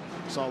View.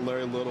 Saw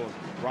Larry Little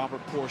and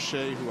Robert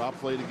Porcher, who I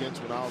played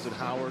against when I was at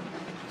Howard.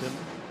 Him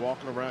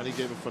walking around, he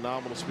gave a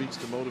phenomenal speech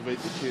to motivate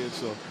the kids.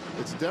 So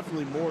it's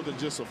definitely more than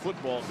just a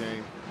football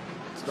game.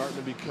 It's starting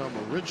to become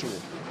a ritual.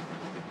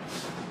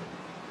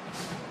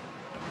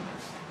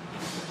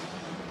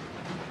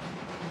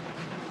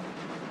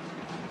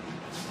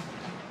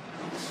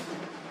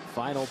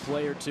 Final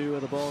play or two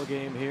of the ball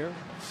game here.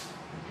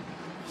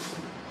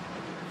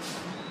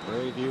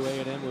 Prairie View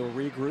A&M will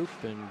regroup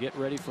and get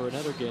ready for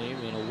another game,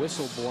 and a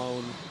whistle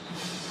blown.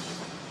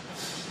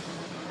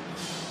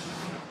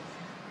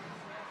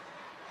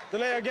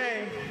 Delay of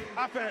game,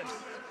 offense,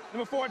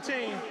 number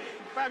 14,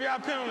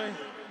 5-yard penalty,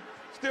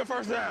 still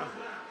first down.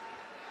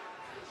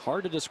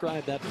 Hard to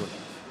describe that one.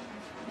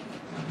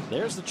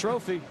 There's the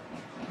trophy,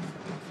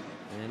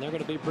 and they're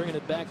going to be bringing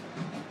it back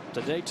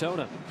to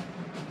Daytona.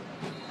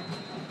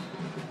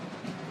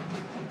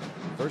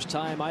 First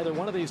time either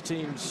one of these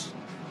teams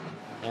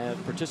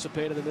have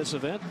participated in this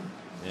event.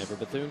 And for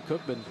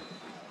Bethune-Cookman,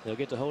 they'll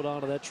get to hold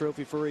on to that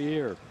trophy for a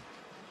year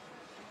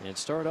and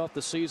start off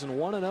the season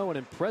 1-0. An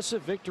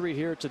impressive victory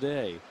here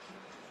today.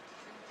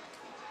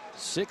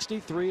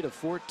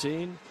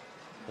 63-14,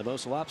 the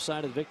most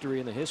lopsided victory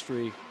in the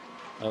history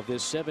of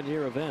this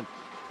 7-year event.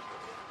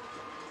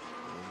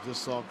 I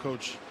just saw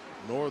Coach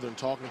Northern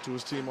talking to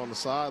his team on the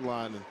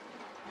sideline, and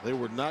they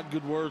were not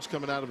good words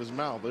coming out of his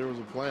mouth. There was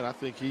a plan. I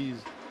think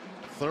he's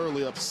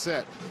thoroughly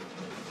upset,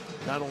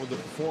 not only the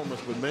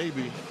performance, but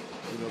maybe,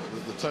 you know,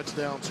 the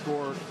touchdown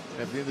score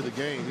at the end of the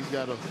game. He's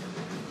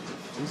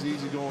an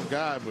easygoing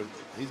guy, but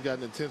he's got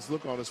an intense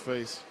look on his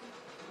face.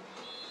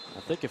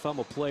 I think if I'm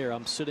a player,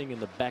 I'm sitting in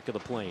the back of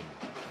the plane.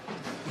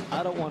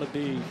 I don't want to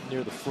be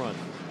near the front.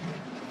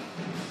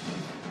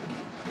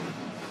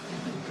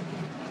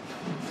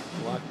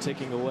 Clock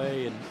ticking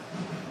away, and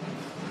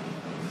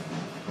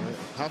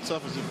how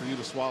tough is it for you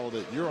to swallow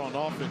that you're on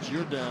offense,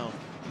 you're down,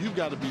 you've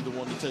got to be the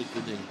one to take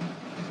the knee,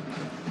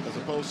 as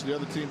opposed to the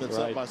other team that's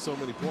up by so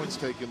many points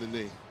taking the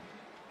knee.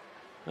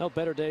 Well,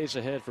 better days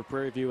ahead for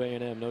Prairie View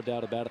A&M, no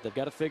doubt about it. They've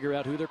got to figure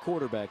out who their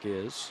quarterback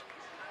is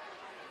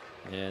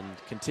and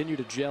continue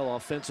to gel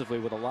offensively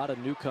with a lot of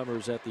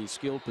newcomers at the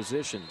skilled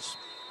positions.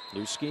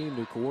 New scheme,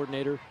 new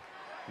coordinator,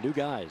 new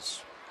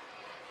guys.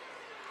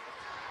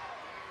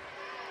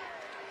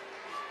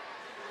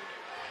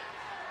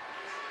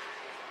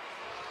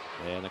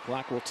 And the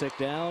clock will tick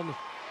down.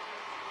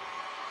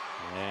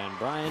 And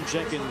Brian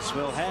Jenkins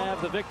will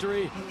have the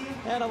victory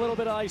and a little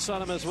bit of ice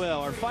on him as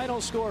well. Our final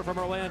score from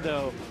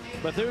Orlando,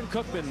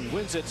 Bethune-Cookman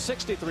wins it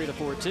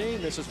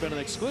 63-14. This has been an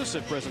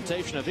exclusive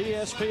presentation of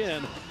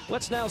ESPN.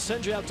 Let's now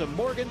send you out to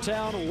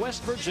Morgantown,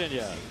 West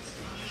Virginia.